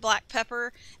cracked black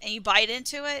pepper and you bite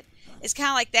into it. It's kind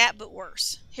of like that, but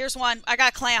worse. Here's one. I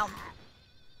got a clown.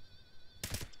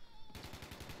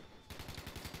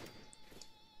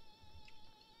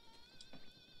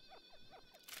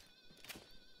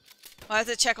 I'll have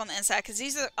to check on the inside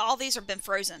because all these have been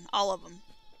frozen, all of them.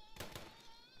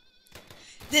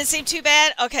 Didn't seem too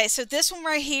bad. Okay, so this one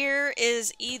right here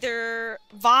is either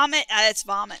vomit. It's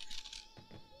vomit.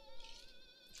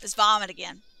 It's vomit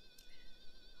again.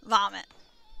 Vomit.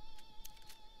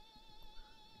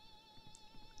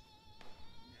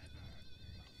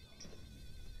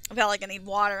 I felt like I need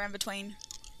water in between.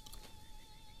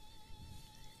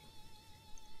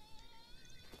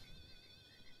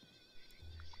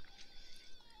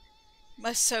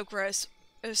 That's so gross.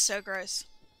 It was so gross.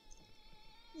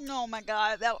 Oh my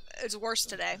god, that is worse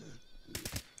today.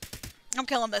 I'm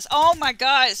killing this. Oh my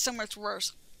god, it's so much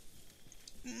worse.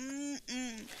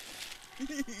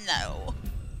 No.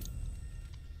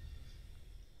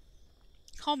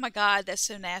 Oh my god, that's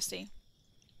so nasty.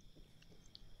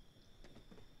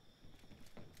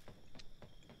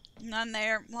 None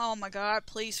there. Oh my god,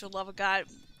 please, for the love of God.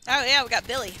 Oh yeah, we got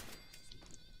Billy.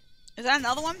 Is that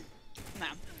another one? No.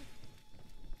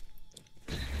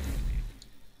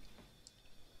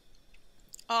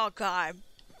 Oh god.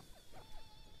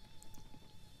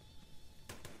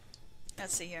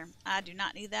 Let's see here. I do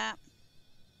not need that.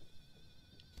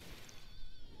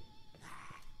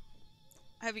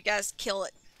 I hope you guys kill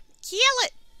it. Kill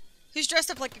it! Who's dressed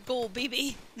up like a ghoul?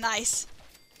 BB. Nice.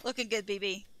 Looking good,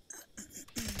 BB.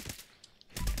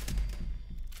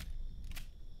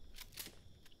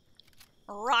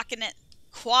 Rocking it.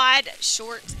 Quad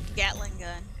short Gatling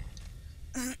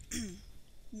gun.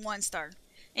 1 star.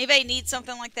 Anybody need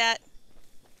something like that?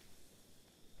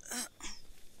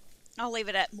 I'll leave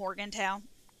it at Morgantown.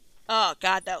 Oh,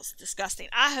 God, that was disgusting.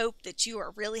 I hope that you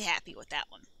are really happy with that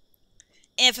one.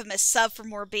 Infamous sub for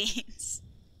more beans.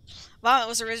 Vomit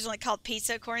was originally called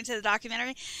pizza, according to the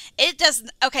documentary. It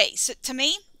doesn't... Okay, so to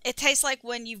me, it tastes like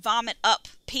when you vomit up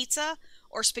pizza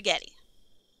or spaghetti.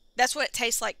 That's what it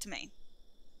tastes like to me.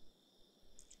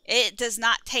 It does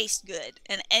not taste good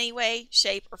in any way,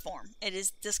 shape, or form. It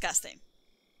is disgusting.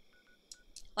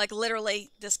 Like,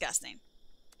 literally disgusting.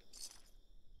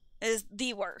 It is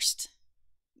the worst.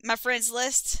 My friends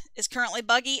list is currently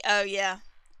buggy. Oh, yeah.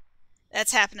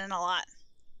 That's happening a lot.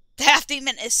 The Half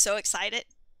Demon is so excited.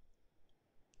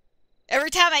 Every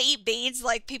time I eat beans,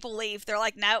 like, people leave. They're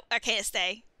like, no, I can't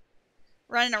stay.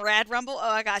 Running a rad rumble?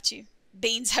 Oh, I got you.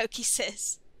 Beans Hokey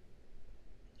says.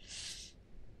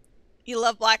 You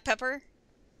love black pepper?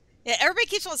 Yeah, everybody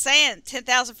keeps on saying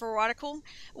 10,000 for water cool.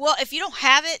 Well, if you don't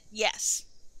have it, yes.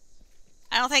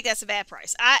 I don't think that's a bad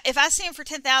price. If I see them for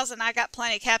 10,000, I got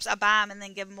plenty of caps. I buy them and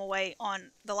then give them away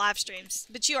on the live streams.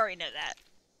 But you already know that.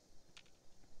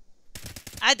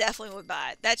 I definitely would buy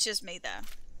it. That's just me, though.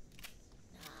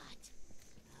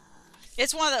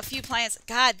 It's one of the few plants.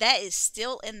 God, that is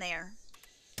still in there.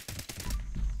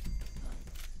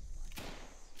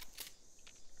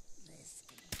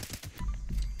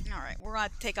 Alright, we're going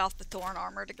to take off the thorn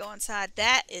armor to go inside.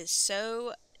 That is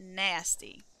so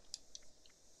nasty.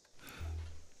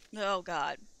 Oh,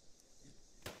 God.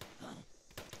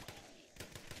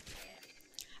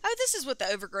 Oh, this is what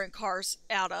the overgrown car's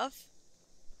out of.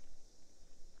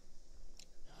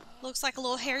 Looks like a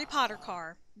little Harry Potter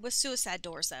car with suicide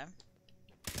doors, though.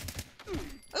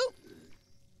 Ooh.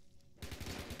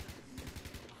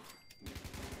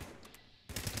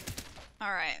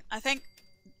 Alright, I think...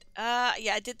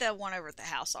 yeah, I did the one over at the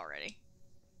house already.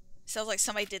 Sounds like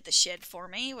somebody did the shed for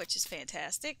me, which is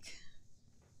fantastic.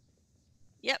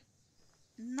 Yep.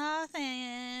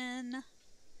 Nothing.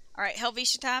 Alright,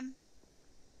 Helvetia time.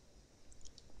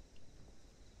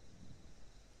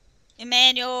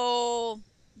 Emmanuel!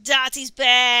 Dottie's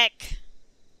back!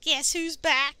 Guess who's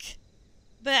back?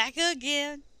 Back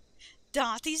again.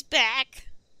 Dottie's back.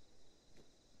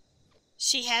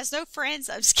 She has no friends.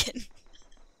 I'm just kidding.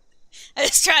 I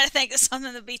was trying to think of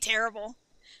something that'd be terrible.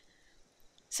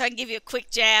 So I can give you a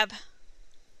quick jab.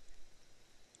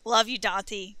 Love you,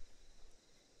 Dante.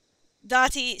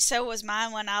 Dante, so was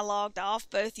mine when I logged off.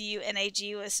 Both you and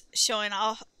AG was showing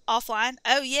off offline.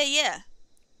 Oh, yeah.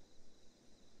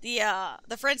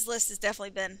 The friends list has definitely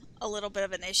been a little bit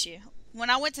of an issue. When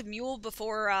I went to Mule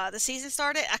before the season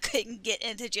started, I couldn't get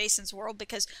into Jason's world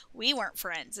because we weren't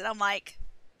friends. And I'm like,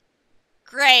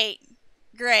 great.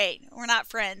 We're not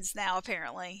friends now,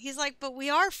 apparently. He's like, but we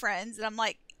are friends. And I'm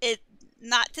like,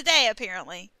 not today,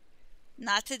 apparently.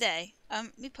 Not today.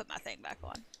 Let me put my thing back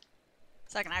on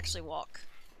so I can actually walk.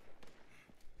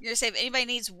 You're going to say, if anybody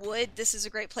needs wood, this is a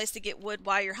great place to get wood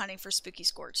while you're hunting for Spooky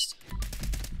Scorched.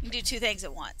 You can do 2 things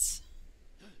at once.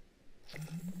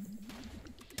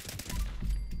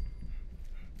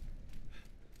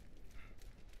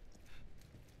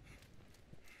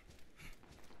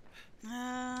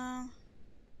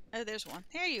 Oh, there's one.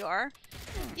 There you are.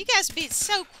 You guys be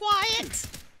so quiet.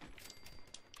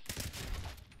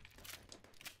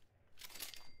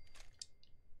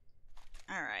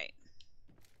 Alright.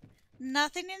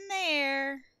 Nothing in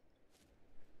there.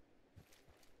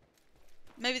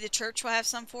 Maybe the church will have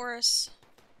some for us.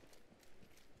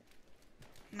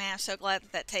 Man, I'm so glad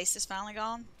that taste is finally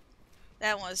gone.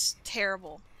 That was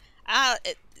terrible.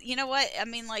 You know what? I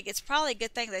mean, like, it's probably a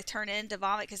good thing they turn it into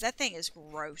vomit because that thing is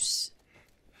gross.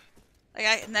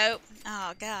 Like, nope.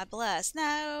 Oh, God bless.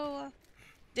 No.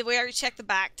 Did we already check the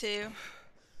back, too?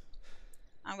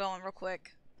 I'm going real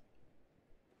quick.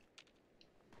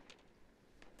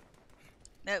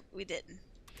 Nope, we didn't.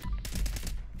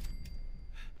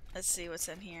 Let's see what's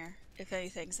in here. If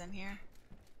anything's in here.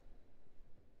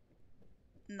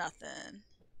 Nothing.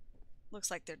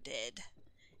 Looks like they're dead.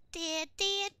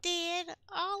 Dead.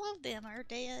 All of them are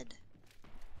dead.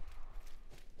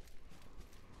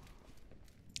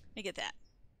 Let me get that.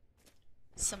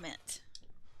 Cement.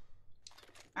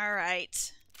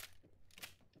 Alright.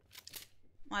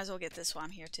 Might as well get this while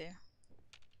I'm here too.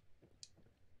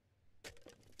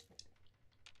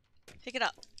 Pick it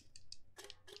up.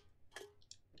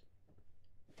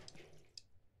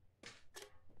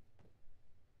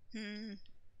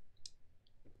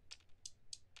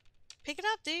 Pick it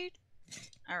up, dude.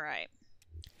 Alright.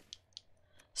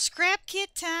 Scrap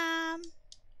kit time.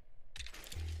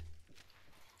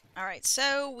 Alright,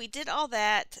 so we did all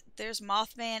that. There's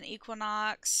Mothman,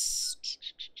 Equinox.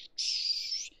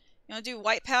 You want to do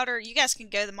white powder? You guys can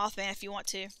go to the Mothman if you want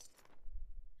to.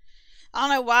 I don't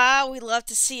know why we love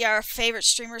to see our favorite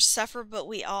streamers suffer, but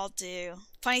we all do.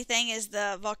 Funny thing is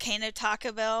the Volcano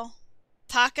Taco Bell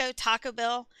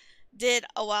did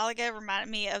a while ago reminded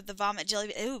me of the vomit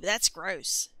jelly. Ooh, that's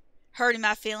gross. Hurting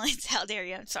my feelings. How dare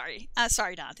you? I'm sorry.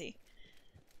 Sorry, Dante.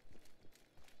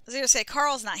 I was going to say,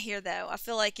 Carl's not here, though. I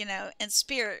feel like, you know, in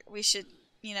spirit, we should,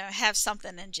 you know, have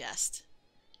something in jest.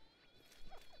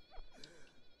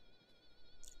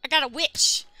 I got a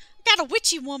witch. I got a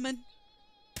witchy woman.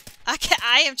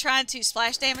 I am trying to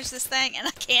splash damage this thing, and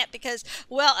I can't because,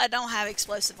 well, I don't have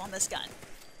explosive on this gun.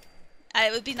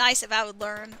 It would be nice if I would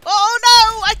learn. Oh,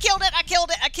 no! I killed it! I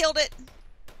killed it! I killed it!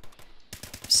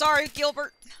 Sorry,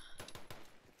 Gilbert.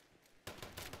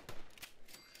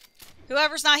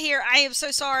 Whoever's not here, I am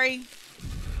so sorry.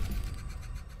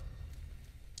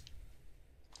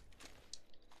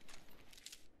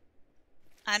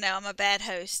 I know, I'm a bad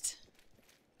host.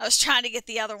 I was trying to get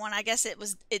the other one. I guess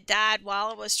it died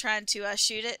while I was trying to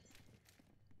shoot it.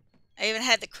 I even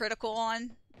had the critical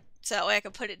on, so that way I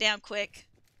could put it down quick.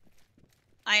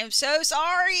 I am so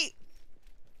sorry.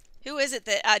 Who is it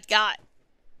that I got?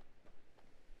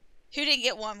 Who didn't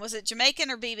get one? Was it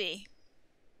Jamaican or BB?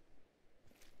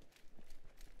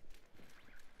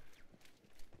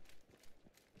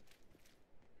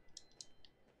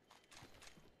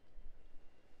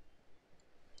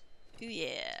 Ooh,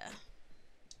 yeah.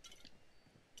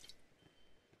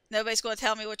 Nobody's going to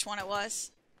tell me which one it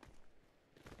was.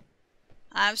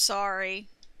 I'm sorry.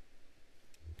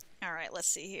 Alright, let's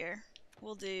see here.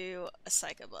 We'll do a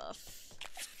Psycho Buff.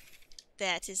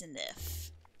 That is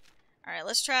enough. Alright,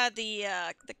 let's try the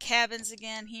cabins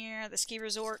again here. The ski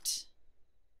resort.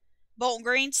 Bolton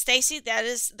Green. Stacy, that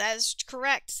is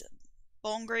correct.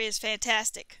 Bolton Green is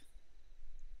fantastic.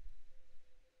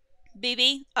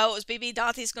 BB. Oh, it was BB.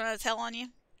 Dante's going to tell on you.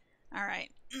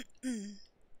 Alright.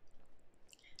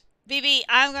 BB,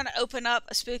 I'm going to open up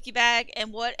a spooky bag,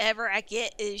 and whatever I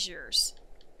get is yours.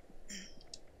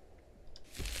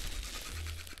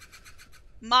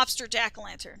 Mobster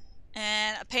jack-o'-lantern.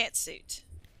 And a pantsuit.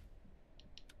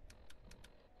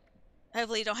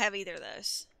 Hopefully you don't have either of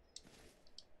those.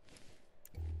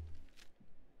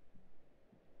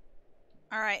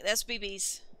 Alright, that's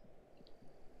BB's.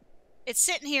 It's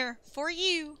sitting here for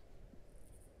you.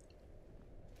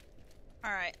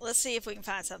 Alright, let's see if we can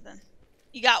find something.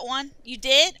 You got one? You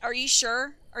did? Are you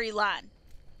sure? Or are you lying?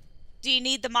 Do you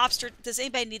need the mobster? Does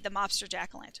anybody need the mobster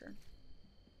jack-o'-lantern?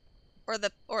 Or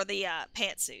the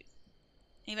pantsuit?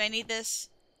 Anybody need this?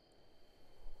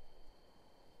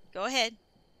 Go ahead.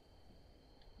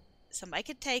 Somebody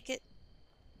could take it.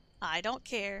 I don't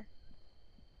care.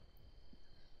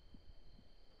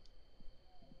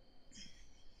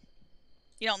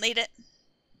 You don't need it?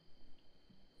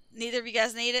 Neither of you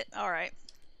guys need it? Alright.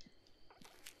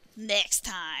 Next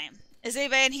time. Is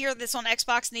anybody in here that's on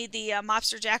Xbox need the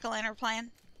Mobster Jack-O'-Lantern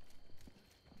plan?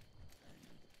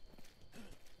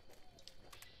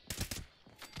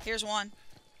 Here's one.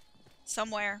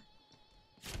 Somewhere.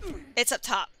 It's up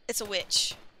top. It's a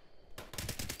witch.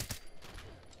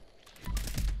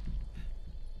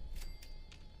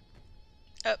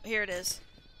 Oh, here it is.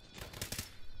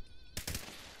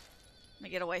 Let me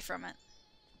get away from it.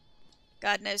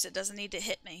 God knows it doesn't need to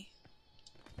hit me.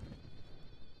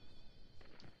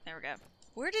 There we go.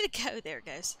 Where did it go? There it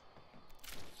goes.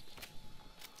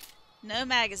 No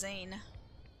magazine.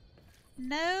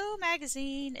 No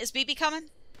magazine. Is BB coming?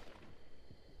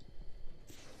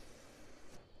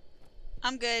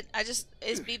 I'm good. Is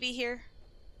BB here?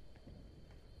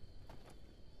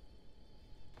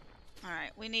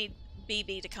 Alright, we need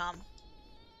BB to come.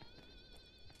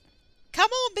 Come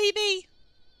on, BB!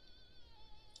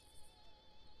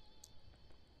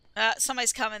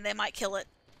 Somebody's coming. They might kill it.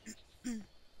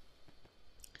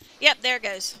 Yep, there it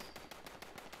goes.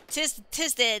 Tis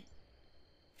dead.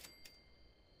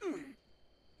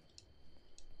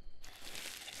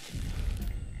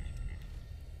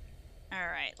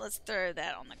 Alright, let's throw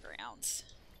that on the ground. Does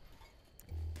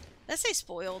that say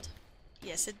spoiled?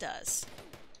 Yes, it does.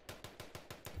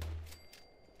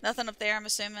 Nothing up there, I'm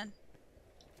assuming.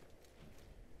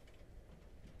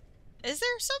 Is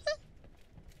there something?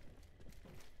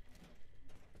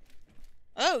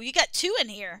 Oh, you got two in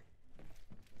here.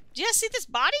 Do you guys see these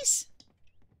bodies?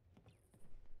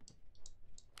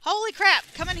 Holy crap.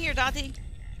 Come in here, Dante.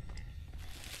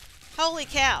 Holy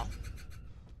cow.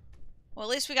 Well,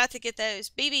 at least we got to get those.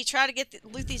 BB, try to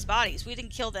loot these bodies. We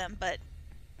didn't kill them, but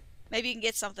maybe you can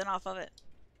get something off of it.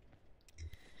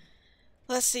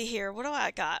 Let's see here. What do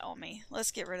I got on me?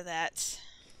 Let's get rid of that.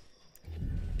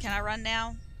 Can I run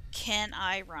now? Can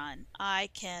I run? I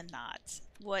cannot.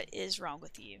 What is wrong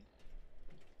with you?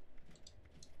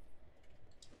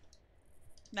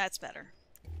 That's better.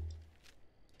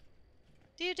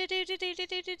 Do.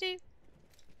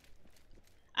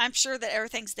 I'm sure that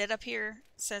everything's dead up here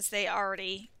since they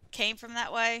already came from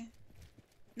that way.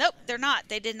 Nope, they're not.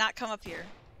 They did not come up here.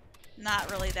 Not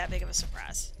really that big of a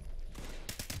surprise.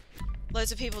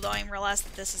 Loads of people don't even realize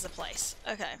that this is a place.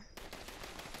 Okay.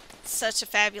 Such a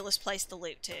fabulous place to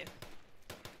loot, too.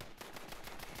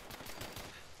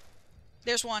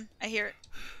 There's one. I hear it.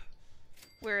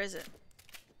 Where is it?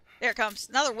 There it comes.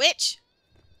 Another witch!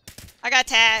 I got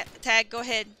tag. Go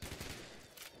ahead.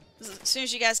 As soon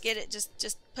as you guys get it,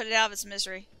 just put it out of its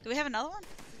misery. Do we have another one?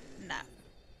 No.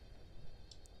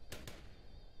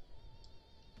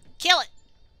 Kill it!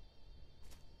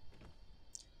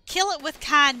 Kill it with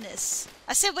kindness.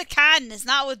 I said with kindness,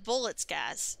 not with bullets,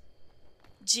 guys.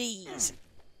 Jeez.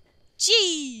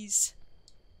 Jeez!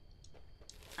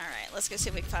 Alright, let's go see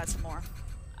if we can find some more.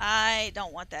 I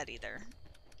don't want that either.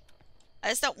 I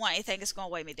just don't want anything that's going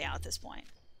to weigh me down at this point.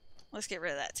 Let's get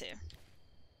rid of that too.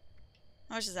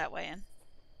 How much is that weighing?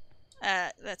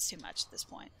 That's too much at this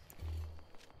point.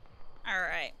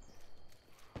 Alright.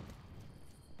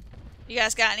 You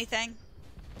guys got anything?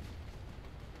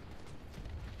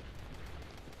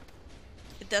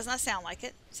 It does not sound like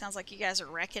it. Sounds like you guys are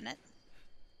wrecking it.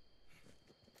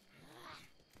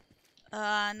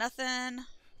 Nothing.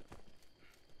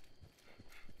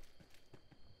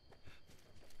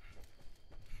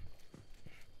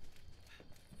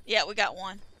 Yeah, we got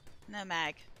one. No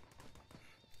mag.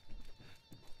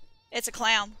 It's a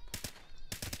clown.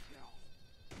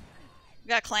 We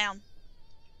got a clown.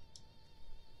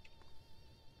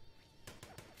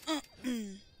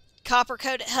 Copper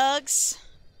coated hugs.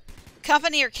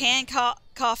 Company or canned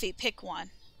coffee, pick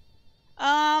one.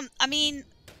 I mean,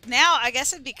 now I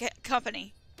guess it'd be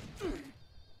company.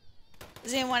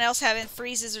 Does anyone else having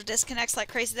freezes or disconnects like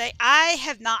crazy today? I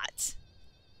have not.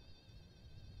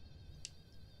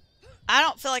 I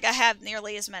don't feel like I have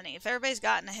nearly as many. If everybody's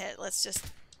gotten a hit, let's just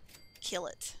kill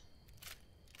it.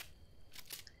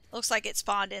 Looks like it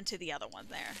spawned into the other one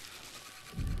there.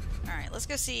 Alright, let's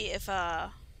go see if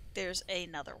there's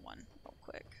another one real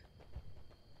quick.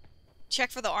 Check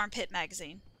for the armpit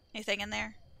magazine. Anything in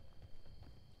there?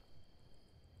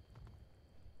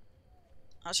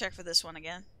 I'll check for this one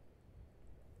again.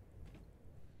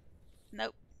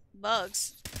 Nope.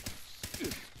 Bugs.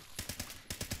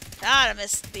 God, I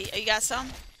missed the... Oh, you got some?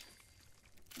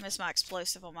 I missed my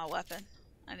explosive on my weapon.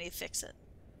 I need to fix it.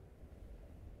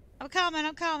 I'm coming,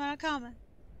 I'm coming, I'm coming.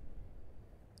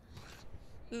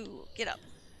 Ooh, get up.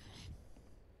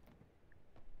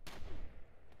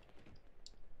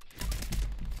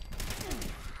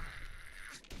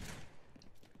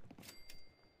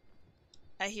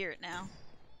 I hear it now.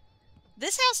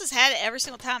 This house has had it every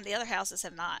single time. The other houses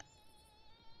have not.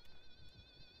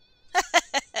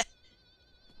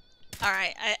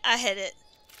 Alright, I hit it.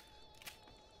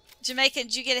 Jamaican,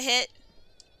 did you get a hit?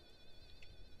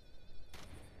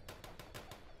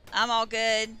 I'm all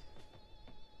good.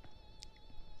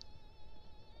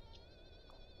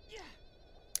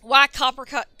 Why copper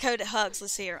coated hugs?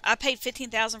 Let's see here. I paid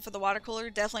 $15,000 for the water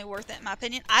cooler. Definitely worth it in my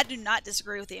opinion. I do not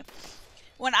disagree with you.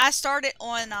 When I started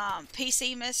on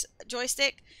PC Miss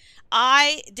Joystick,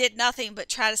 I did nothing but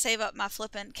try to save up my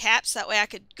flipping caps. That way I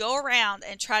could go around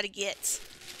and try to get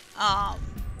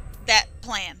that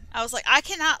plan. I was like, I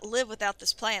cannot live without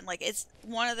this plan. Like, it's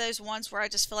one of those ones where I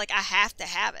just feel like I have to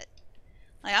have it.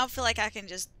 Like, I don't feel like I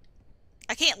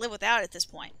can't live without it at this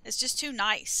point. It's just too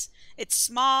nice. It's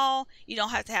small. You don't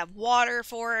have to have water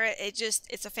for it.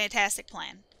 It's a fantastic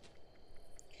plan.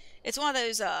 It's one of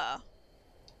those,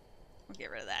 we'll get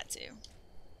rid of that too.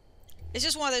 It's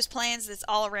just one of those plans that's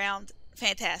all around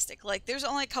fantastic. Like, there's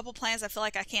only a couple plans I feel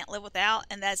like I can't live without,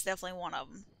 and that's definitely one of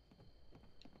them.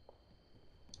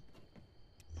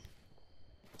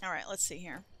 Alright, let's see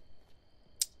here.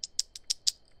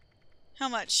 How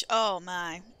much? Oh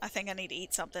my. I think I need to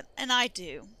eat something. And I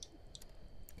do.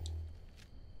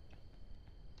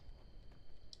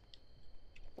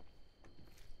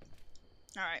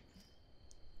 Alright.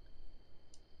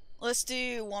 Let's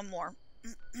do one more.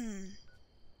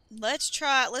 Let's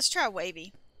try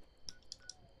wavy.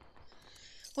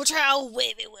 We'll try old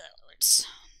wavy words.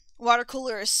 Water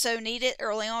cooler is so needed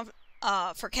early on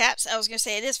for caps. I was going to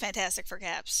say it is fantastic for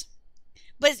caps.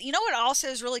 But you know what also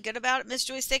is really good about it, Miss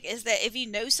Joystick, is that if you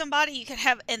know somebody, you can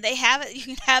have, and they have it, you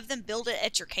can have them build it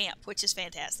at your camp, which is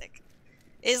fantastic.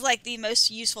 It is like the most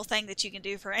useful thing that you can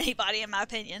do for anybody, in my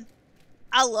opinion.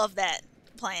 I love that.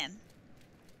 plan.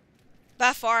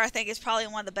 By far, I think it's probably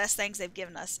one of the best things they've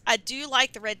given us. I do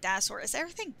like the red dinosaur. Is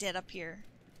everything dead up here?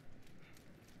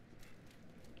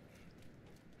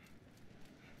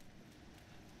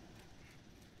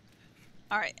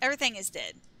 Alright, everything is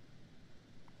dead.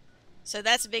 So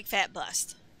that's a big fat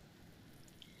bust.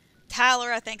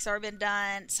 Tyler, I think's already been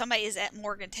done. Somebody is at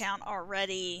Morgantown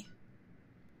already.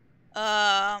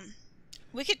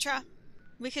 We could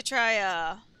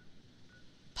try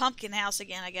Pumpkin House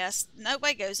again, I guess.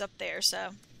 Nobody goes up there, so.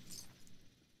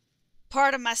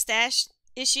 Part of my stash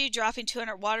issue, dropping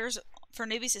 200 waters for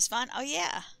newbies is fun. Oh,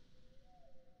 yeah.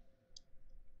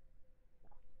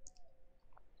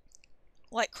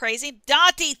 Like crazy.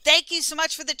 Dante, thank you so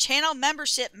much for the channel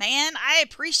membership, man. I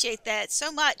appreciate that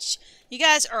so much. You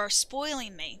guys are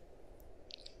spoiling me.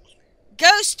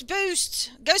 Ghost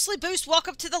Boost, Ghostly Boost,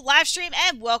 welcome to the live stream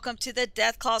and welcome to the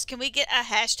Death Claws. Can we get a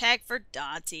hashtag for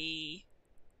Dante?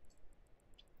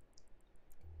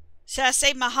 Should I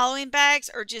save my Halloween bags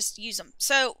or just use them?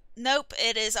 So, nope,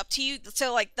 it is up to you.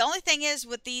 So, like, the only thing is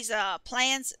with these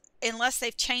plans, unless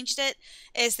they've changed it,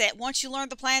 is that once you learn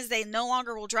the plans, they no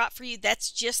longer will drop for you. That's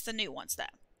just the new ones, though.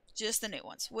 Just the new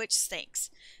ones, which stinks.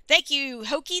 Thank you,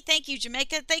 Hokey. Thank you,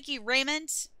 Jamaica. Thank you, Raymond.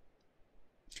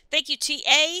 Thank you,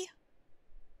 TA.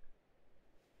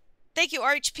 Thank you,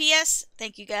 RHPS.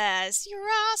 Thank you, guys. You're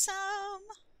awesome.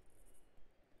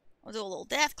 We'll do a little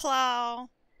Death Claw.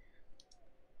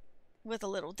 With a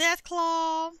little Death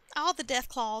Claw. All the Death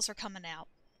Claws are coming out.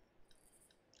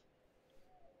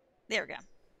 There we go.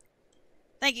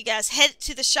 Thank you, guys. Head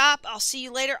to the shop. I'll see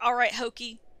you later. All right,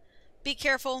 Hokey. Be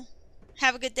careful.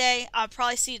 Have a good day. I'll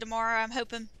probably see you tomorrow, I'm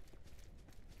hoping.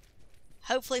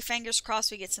 Hopefully, fingers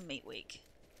crossed, we get some meat week.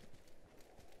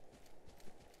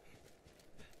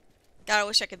 God, I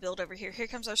wish I could build over here. Here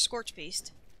comes our Scorch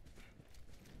Beast.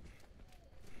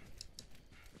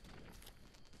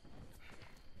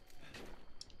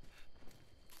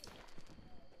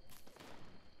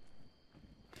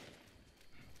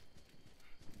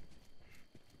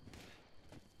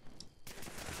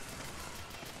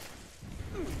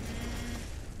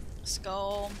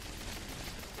 Skull.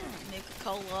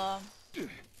 Nuka-Cola.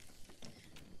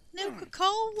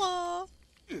 Nuka-Cola.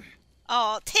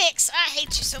 Oh, ticks! I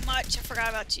hate you so much. I forgot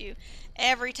about you.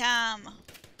 Every time.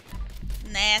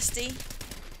 Nasty.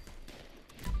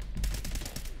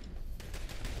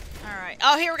 Alright.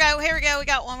 Oh, here we go. Here we go. We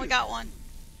got one. We got one.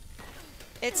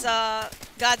 It's,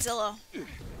 Godzilla.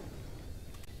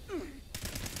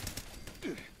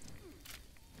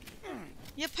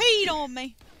 You peed on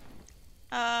me.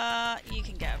 You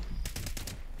can go.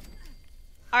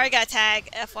 Already got a tag,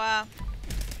 FYI.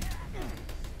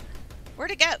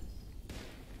 Where'd it go?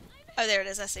 Oh, there it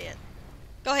is. I see it.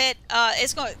 Go ahead.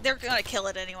 They're gonna kill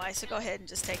it anyway, so go ahead and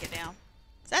just take it down.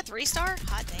 Is that 3-star?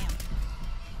 Hot damn.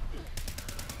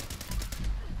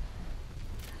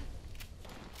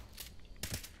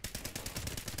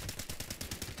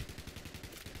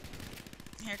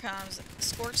 Here comes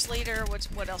Scorch Leader.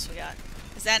 What else we got?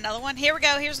 Is that another one? Here we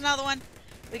go. Here's another one.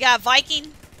 We got a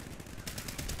Viking.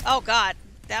 Oh, God.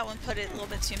 That one put a little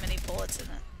bit too many bullets in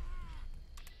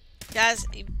it. Guys,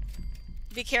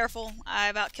 be careful. I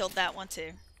about killed that one,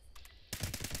 too.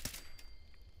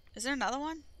 Is there another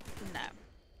one? No.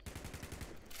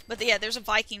 But, yeah, there's a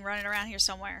Viking running around here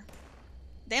somewhere.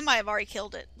 They might have already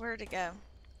killed it. Where'd it go?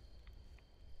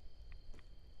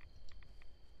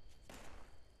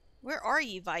 Where are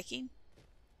you, Viking?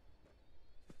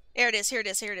 There it is. Here it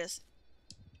is. Here it is.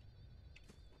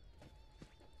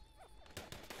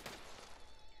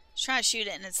 I was trying to shoot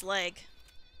it in its leg.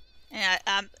 And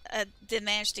I did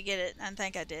manage to get it. I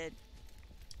think I did.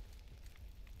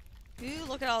 Ooh,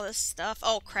 look at all this stuff.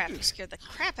 Oh, crap. You scared the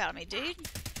crap out of me, dude.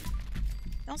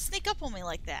 Don't sneak up on me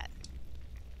like that.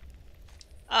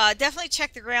 Definitely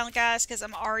check the ground, guys, because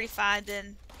I'm already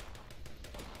finding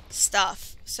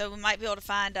stuff. So we might be able to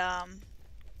find,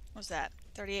 what's that?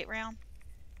 38 round?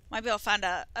 Might be able to find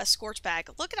a Scorch bag.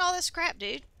 Look at all this crap,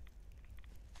 dude.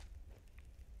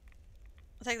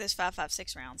 I think there's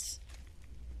 5.56 rounds.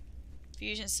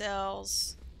 Fusion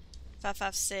cells.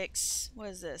 5.56. What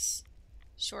is this?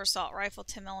 Short assault rifle,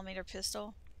 10mm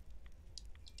pistol.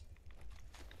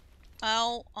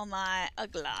 Oh my, a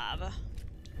glove.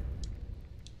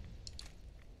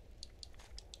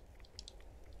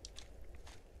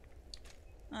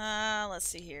 Let's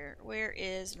see here. Where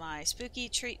is my spooky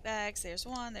treat bags? There's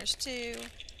one, there's two.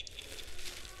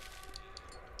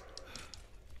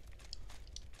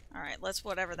 Alright, let's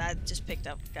whatever that just picked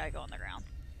up. Gotta go on the ground.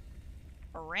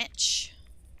 A wrench.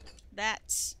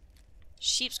 That's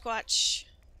sheep squatch.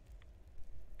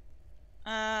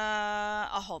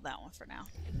 I'll hold that one for now.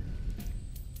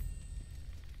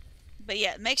 But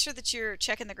yeah, make sure that you're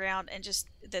checking the ground and just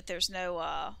that there's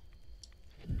no,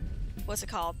 what's it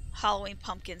called? Halloween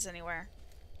pumpkins anywhere.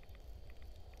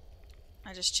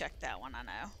 I just checked that one, I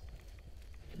know.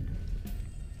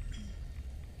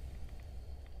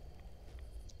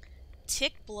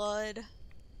 Tick blood.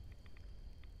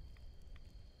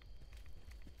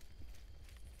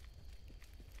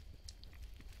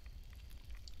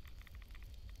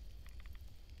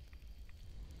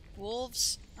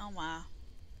 Wolves? Oh my.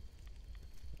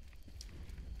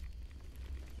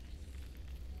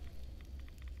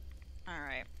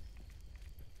 Alright.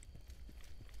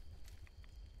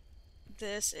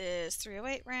 This is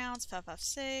 308 rounds,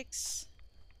 5.56.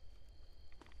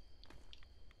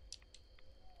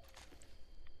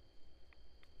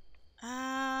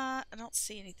 I don't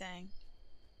see anything.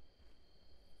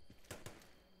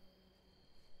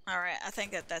 Alright, I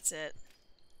think that's it.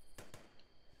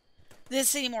 Didn't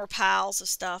see any more piles of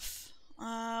stuff.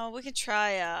 We can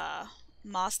try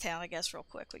Moss Town, I guess, real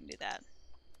quick. We can do that.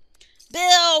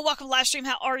 Bill, welcome to live stream.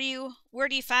 How are you? Where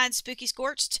do you find Spooky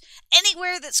Scorched?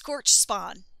 Anywhere that Scorched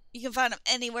spawn. You can find them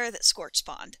anywhere that Scorched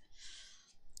spawned.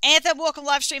 Anthem, welcome to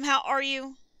live stream. How are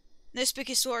you? No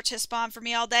Spooky Scorched has spawned for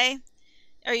me all day.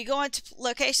 Are you going to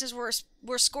locations where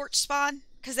Scorched spawn?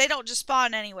 Because they don't just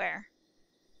spawn anywhere.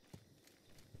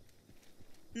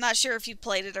 I'm not sure if you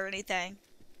played it or anything.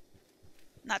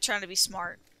 Not trying to be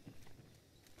smart.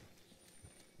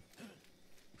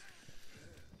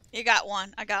 You got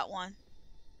one. I got one.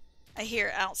 I hear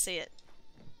it. I don't see it.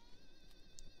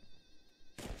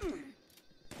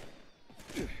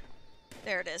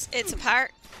 There it is. It's a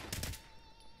pirate.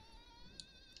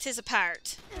 Tis a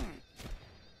pirate.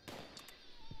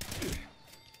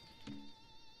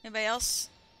 Anybody else?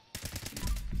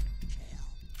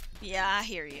 Yeah, I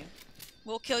hear you.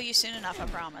 We'll kill you soon enough, I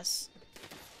promise.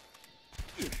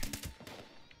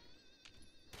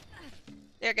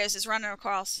 There it goes. It's running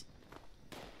across.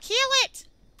 Kill it!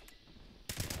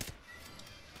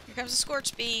 Here comes a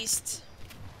Scorched Beast.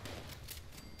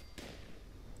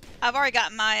 I've already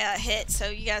got my hit, so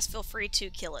you guys feel free to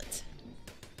kill it.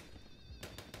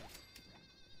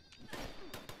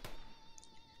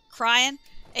 Crying.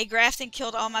 A Grafton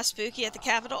killed all my Spooky at the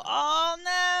Capitol. Oh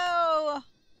no!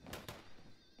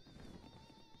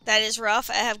 That is rough.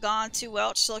 I have gone to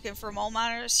Welch looking for mole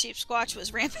miners. Sheep Squatch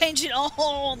was rampaging.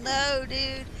 Oh no,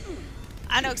 dude.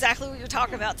 I know exactly what you're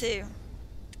talking about too.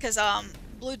 Because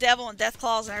Blue Devil and Death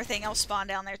Claws and everything else spawn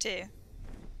down there too.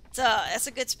 That's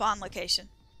a good spawn location.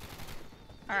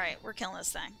 Alright, we're killing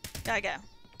this thing. Gotta go.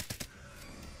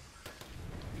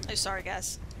 Oh, sorry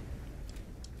guys.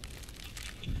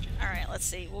 Alright, let's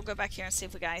see. We'll go back here and see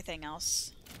if we got anything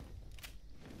else.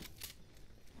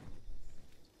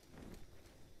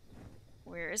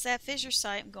 Where is that fissure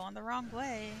site? I'm going the wrong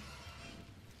way.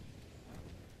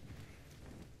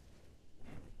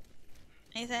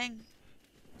 Anything?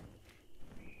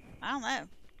 I don't know.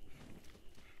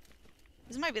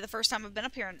 This might be the first time I've been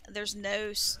up here and there's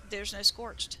no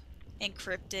Scorched.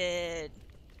 Encrypted.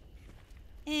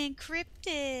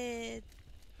 Encrypted.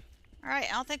 Alright,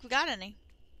 I don't think we got any.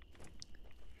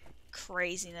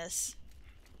 Craziness.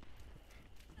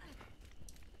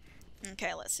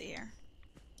 Okay, let's see here.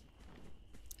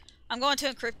 I'm going to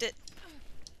encrypt it.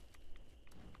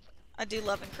 I do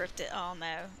love encrypt it. Oh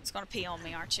no. It's going to pee on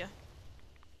me, aren't you?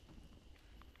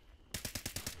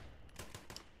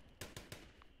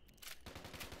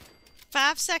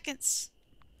 Five seconds.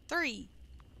 3,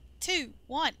 2,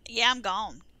 1. Yeah, I'm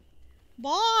gone.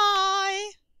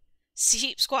 Bye!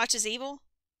 Sheep Squatch is evil?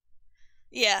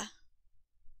 Yeah.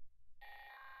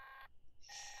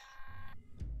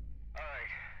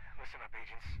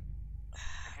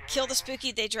 Kill the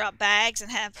Spooky, they drop bags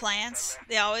and have plans.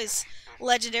 They always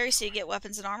legendary, so you get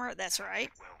weapons and armor. That's right.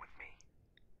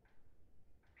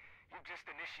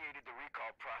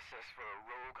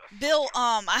 Bill,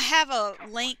 I have a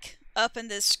link up in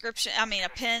the description. I mean, a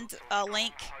pinned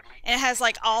link, and it has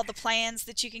like all the plans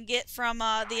that you can get from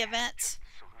the event.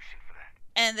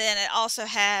 And then it also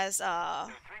has a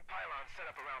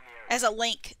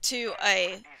link to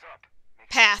a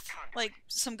path, like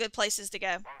some good places to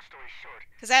go.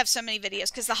 Because I have so many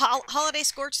videos. Because the Holiday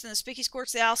Scorched and the Spooky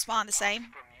Scorched, they all spawn the same.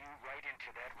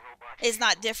 It's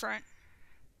not different.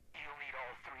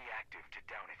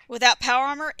 Without power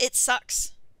armor, it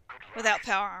sucks. Without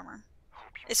power armor.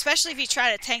 Especially if you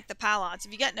try to tank the pylons.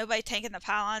 If you got nobody tanking the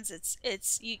pylons, it's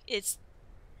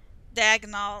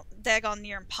daggone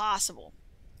near impossible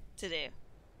to do.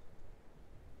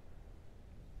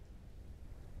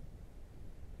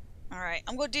 Alright,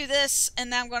 I'm going to do this,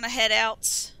 and then I'm going to head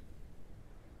out.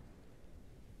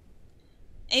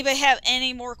 Anybody have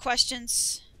any more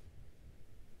questions?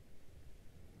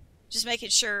 Just making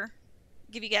sure.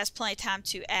 Give you guys plenty of time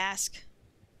to ask.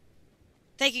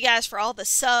 Thank you guys for all the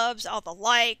subs, all the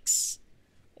likes.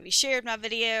 If you shared my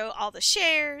video, all the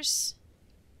shares.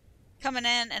 Coming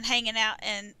in and hanging out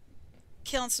and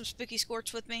killing some Spooky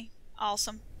Scorched with me.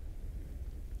 Awesome.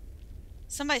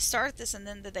 Somebody started this and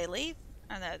then did they leave?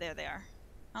 Oh no, there they are.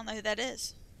 I don't know who that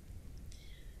is.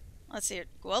 Let's see.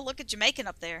 Well, look at Jamaican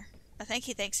up there. I think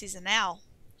he thinks he's an owl.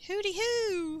 Hooty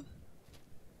hoo!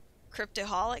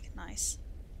 Cryptoholic. Nice.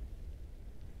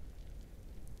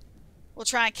 We'll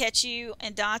try and catch you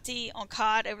and Dante on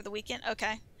COD over the weekend.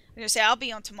 Okay. I'm going to say I'll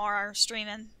be on tomorrow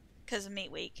streaming because of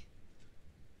Meat Week.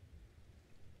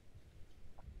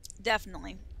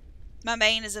 Definitely. My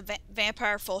main is a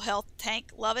vampire full health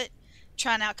tank. Love it.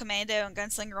 Trying out Commando and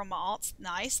Gunslinger on my alts.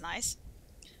 Nice, nice.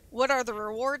 What are the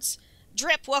rewards?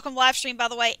 Drip, welcome to live stream, by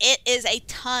the way. It is a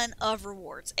ton of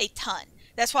rewards. A ton.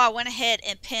 That's why I went ahead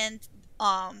and pinned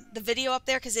the video up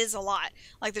there because it is a lot.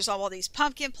 Like there's all these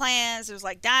pumpkin plans. There's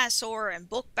like dinosaur and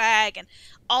book bag and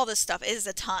all this stuff. It is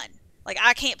a ton. Like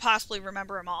I can't possibly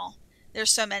remember them all.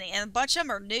 There's so many. And a bunch of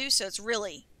them are new, so it's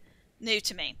really new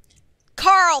to me.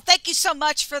 Carl, thank you so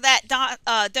much for that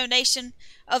donation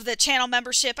of the channel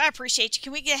membership. I appreciate you.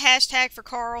 Can we get a hashtag for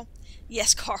Carl?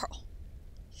 Yes, Carl.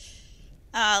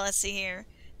 Let's see here.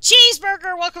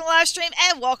 Cheeseburger, welcome to live stream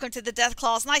and welcome to the Death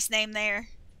Claws. Nice name there.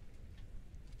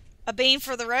 A bean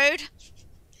for the road.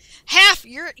 Half,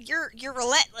 you're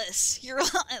relentless. You're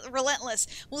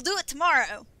relentless. We'll do it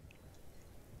tomorrow.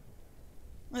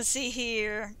 Let's see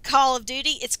here. Call of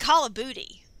Duty. It's Call of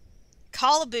Booty.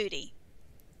 Call of Booty.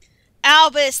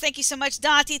 Albus, thank you so much.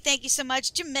 Dante, thank you so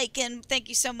much. Jamaican, thank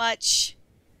you so much.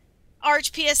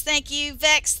 Arch PS, thank you.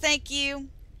 Vex, thank you.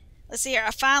 Let's see here.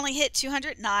 I finally hit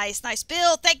 200. Nice, nice.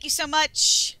 Bill, thank you so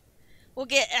much. We'll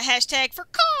get a hashtag for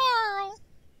Carl.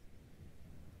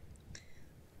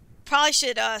 Probably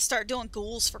should start doing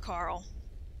ghouls for Carl.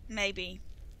 Maybe.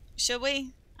 Should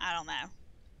we? I don't know.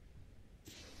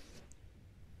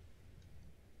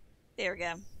 There we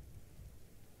go.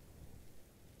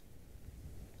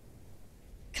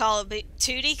 Call of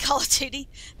Duty? Call of Duty?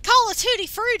 Call of Duty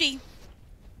Fruity!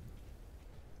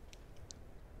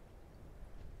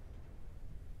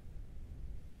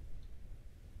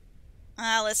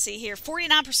 Let's see here.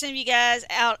 49% of you guys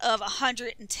out of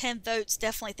 110 votes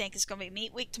definitely think it's going to be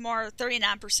Meat Week tomorrow.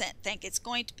 39% think it's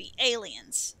going to be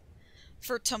Aliens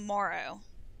for tomorrow.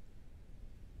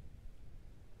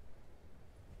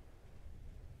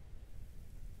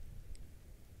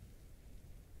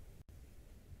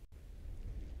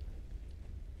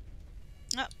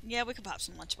 Oh, yeah, we could pop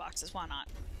some lunch boxes. Why not?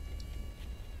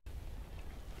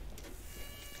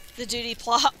 The duty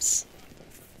plops.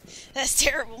 That's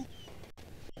terrible.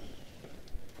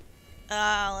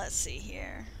 Let's see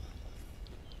here.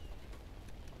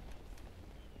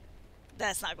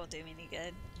 That's not going to do me any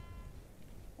good.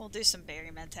 We'll do some berry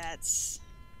mentats.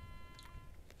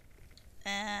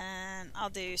 And I'll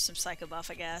do some psycho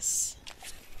buff, I guess.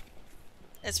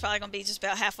 It's probably going to be just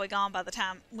about halfway gone by the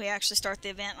time we actually start the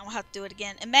event. I'm going to have to do it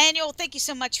again. Emmanuel, thank you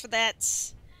so much for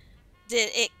that. Did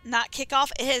it not kick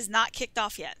off? It has not kicked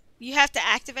off yet. You have to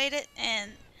activate it,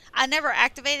 and I never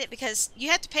activate it because you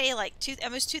have to pay like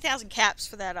almost 2,000 caps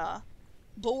for that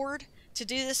board to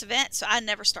do this event, so I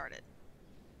never started.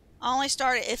 I only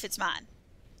start it if it's mine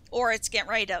or it's getting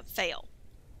ready to fail.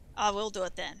 I will do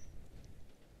it then.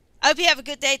 I hope you have a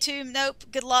good day too. Nope.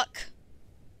 Good luck.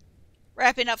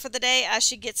 Wrapping up for the day. I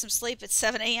should get some sleep at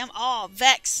 7 a.m. Oh,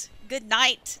 Vex. Good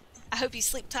night. I hope you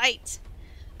sleep tight.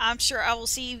 I'm sure I will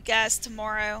see you guys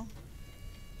tomorrow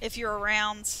if you're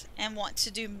around and want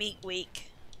to do Meat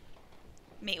Week.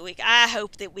 Meat Week. I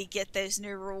hope that we get those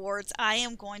new rewards. I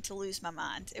am going to lose my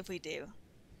mind if we do.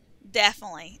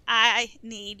 Definitely. I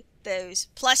need those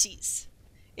plushies.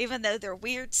 Even though they're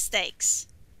weird steaks.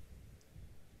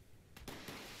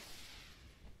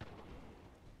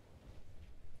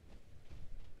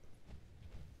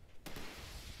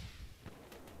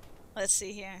 Let's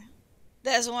see here.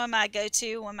 That's one of my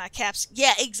go-to, one of my caps.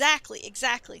 Yeah, exactly,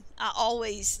 exactly. I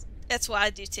always, that's what I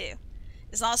do too.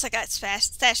 As long as I got stash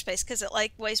space, because it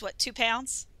like weighs, what, 2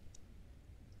 pounds?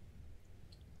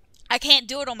 I can't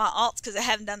do it on my alts because I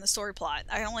haven't done the story plot.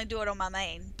 I only do it on my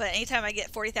main. But anytime I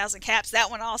get 40,000 caps,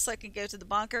 that one also can go to the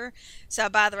bunker. So I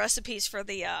buy the recipes for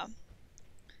the,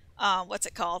 what's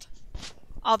it called?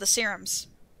 All the serums.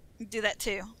 Do that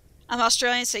too. I'm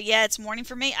Australian, so yeah, it's morning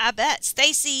for me. I bet.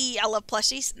 Stacy, I love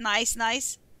plushies. Nice,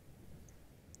 nice.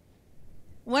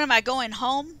 When am I going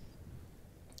home?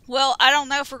 Well, I don't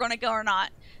know if we're going to go or not.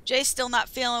 Jay's still not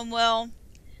feeling well,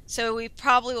 so we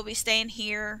probably will be staying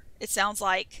here, it sounds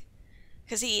like,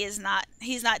 because he's not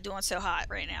doing so hot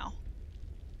right now.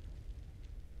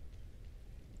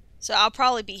 So I'll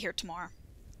probably be here tomorrow.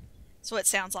 That's what it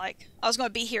sounds like. I was going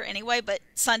to be here anyway, but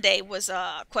Sunday was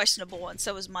questionable, and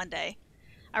so was Monday.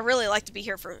 I really like to be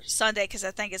here for Sunday because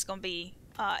I think it's going to be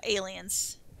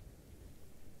aliens.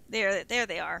 There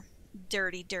they are.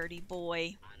 Dirty, dirty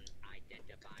boy.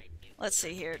 Let's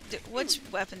see here. Which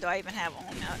weapon do I even have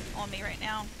on me right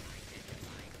now?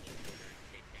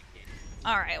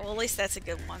 Alright, well at least that's a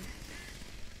good one.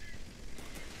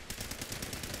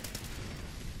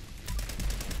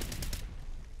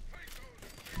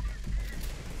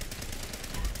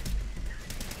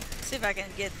 See if I can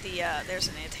get the, there's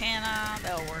an antenna.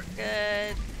 That'll work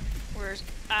good. Where's,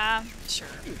 sure.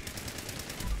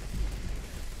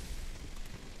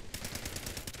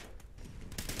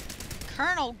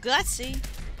 Colonel Gutsy.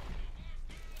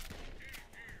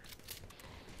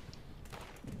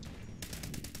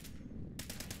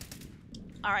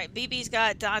 Alright, BB's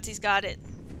got it. Dante's got it.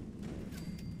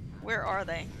 Where are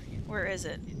they? Where is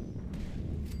it?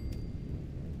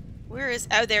 Where is...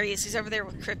 Oh, there he is. He's over there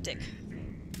with Cryptic.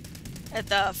 At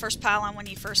the first pylon when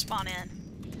you first spawn in.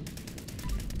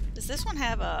 Does this one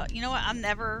have a... You know what? I've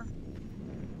never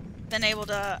been able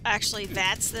to actually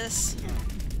VATS this.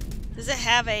 Does it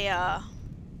have a,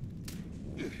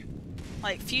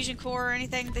 like, fusion core or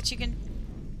anything that you can...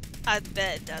 I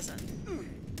bet it doesn't.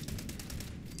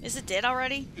 Is it dead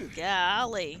already?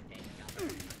 Golly.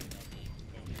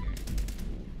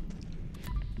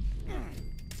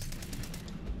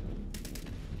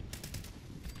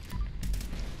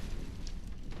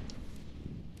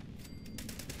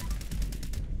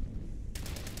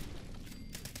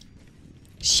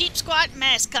 Sheep squat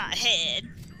mascot head.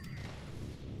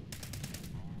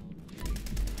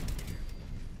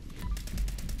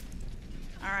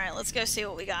 Alright, let's go see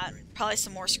what we got. Probably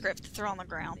some more script to throw on the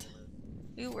ground.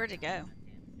 Ooh, where'd it go?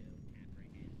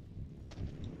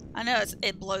 I know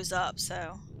it blows up,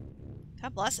 so...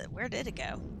 God bless it. Where did it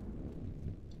go?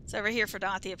 It's over here for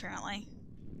Dante, apparently.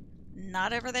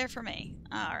 Not over there for me.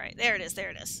 Alright, there it is, there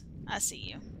it is. I see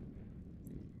you.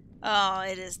 Oh,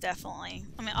 it is definitely...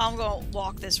 I mean, I'm gonna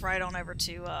walk this right on over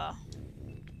to,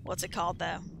 what's it called,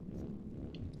 though?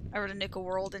 Over to Nickel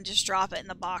World and just drop it in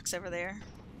the box over there.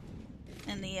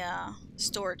 In the,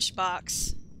 storage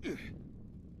box.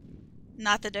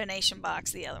 Not the donation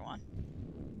box, the other one.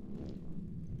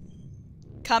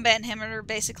 Combat inhibitor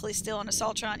basically still an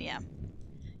Assaultron, yeah.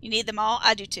 You need them all?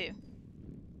 I do too.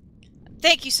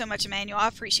 Thank you so much, Emmanuel. I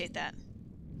appreciate that.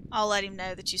 I'll let him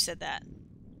know that you said that.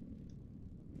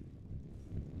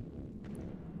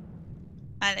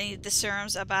 I need the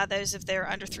serums. I buy those if they're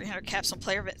under 300 caps on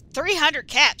player. But 300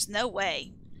 caps? No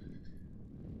way.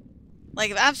 Like,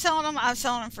 if I'm selling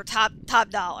them for top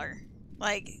dollar.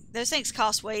 Like, those things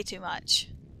cost way too much.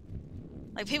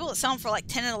 Like, people that sell them for like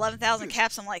 10 and 11,000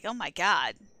 caps, I'm like, oh my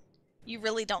god. You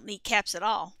really don't need caps at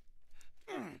all.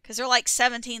 Because they're like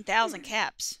 17,000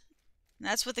 caps. And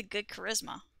that's with a good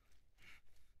charisma.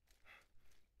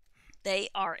 They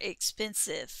are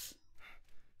expensive.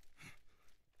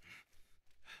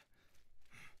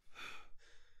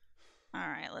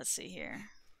 Alright, let's see here.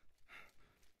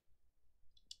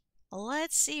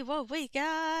 Let's see what we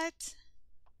got.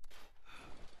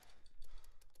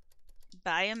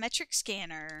 Biometric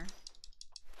scanner.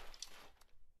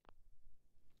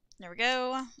 There we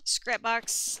go. Scrap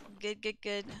box. Good, good,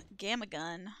 good. Gamma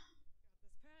gun.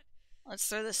 Let's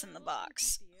throw this in the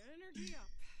box.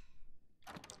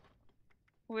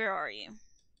 Where are you?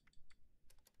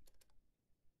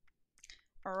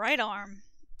 Right arm.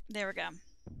 There we go.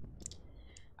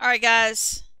 Alright,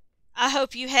 guys. I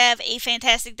hope you have a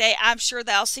fantastic day. I'm sure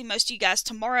that I'll see most of you guys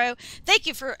tomorrow. Thank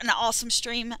you for an awesome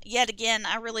stream yet again.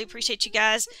 I really appreciate you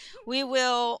guys. We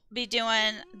will be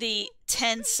doing the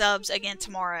 10 subs again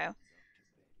tomorrow.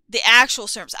 The actual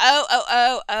serums.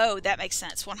 Oh, that makes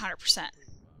sense. 100%.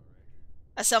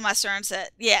 I sell my serums at,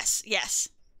 yes.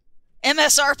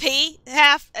 MSRP,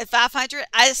 half at 500.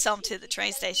 I just sell them to the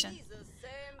train station.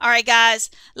 Alright, guys.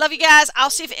 Love you guys. I'll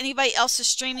see if anybody else is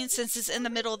streaming since it's in the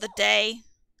middle of the day.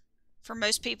 For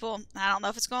most people, I don't know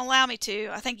if it's going to allow me to.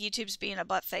 I think YouTube's being a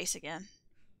butt face again.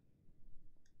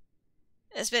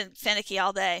 It's been finicky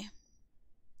all day.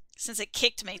 Since it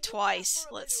kicked me twice.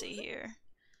 Let's see here.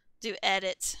 Do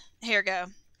edit. Here we go.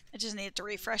 I just needed to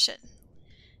refresh it.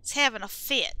 It's having a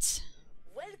fit.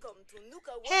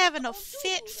 Having a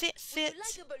fit.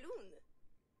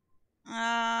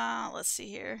 Let's see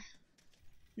here.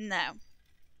 No.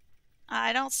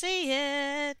 I don't see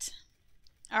it.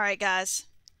 Alright, guys.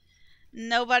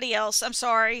 Nobody else. I'm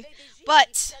sorry.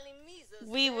 But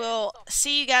we will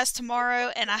see you guys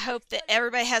tomorrow, and I hope that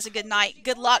everybody has a good night.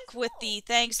 Good luck with the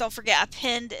things. Don't forget, I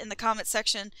pinned in the comment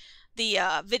section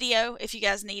the video if you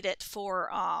guys need it for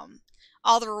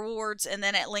all the rewards, and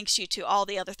then it links you to all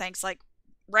the other things like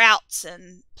routes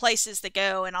and places to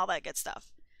go and all that good stuff.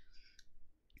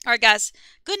 Alright guys,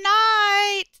 good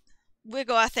night!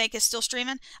 Wiggle, I think, is still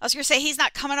streaming. I was gonna say he's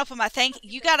not coming up on my thing.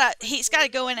 He's gotta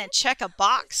go in and check a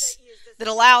box that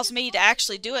allows me to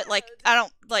actually do it. I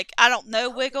don't know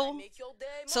Wiggle.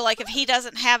 So like if he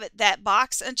doesn't have that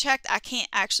box unchecked, I can't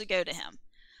actually go to him.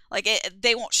 Like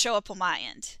they won't show up on my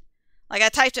end. Like I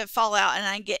typed in Fallout and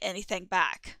I didn't get anything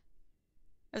back.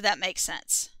 If that makes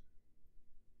sense.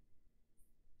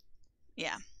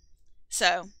 Yeah.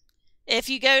 So if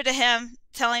you go to him,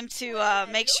 tell him to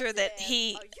make sure that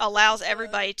he allows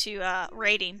everybody to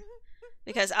raid him,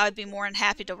 because I would be more than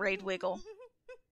happy to raid Wiggle.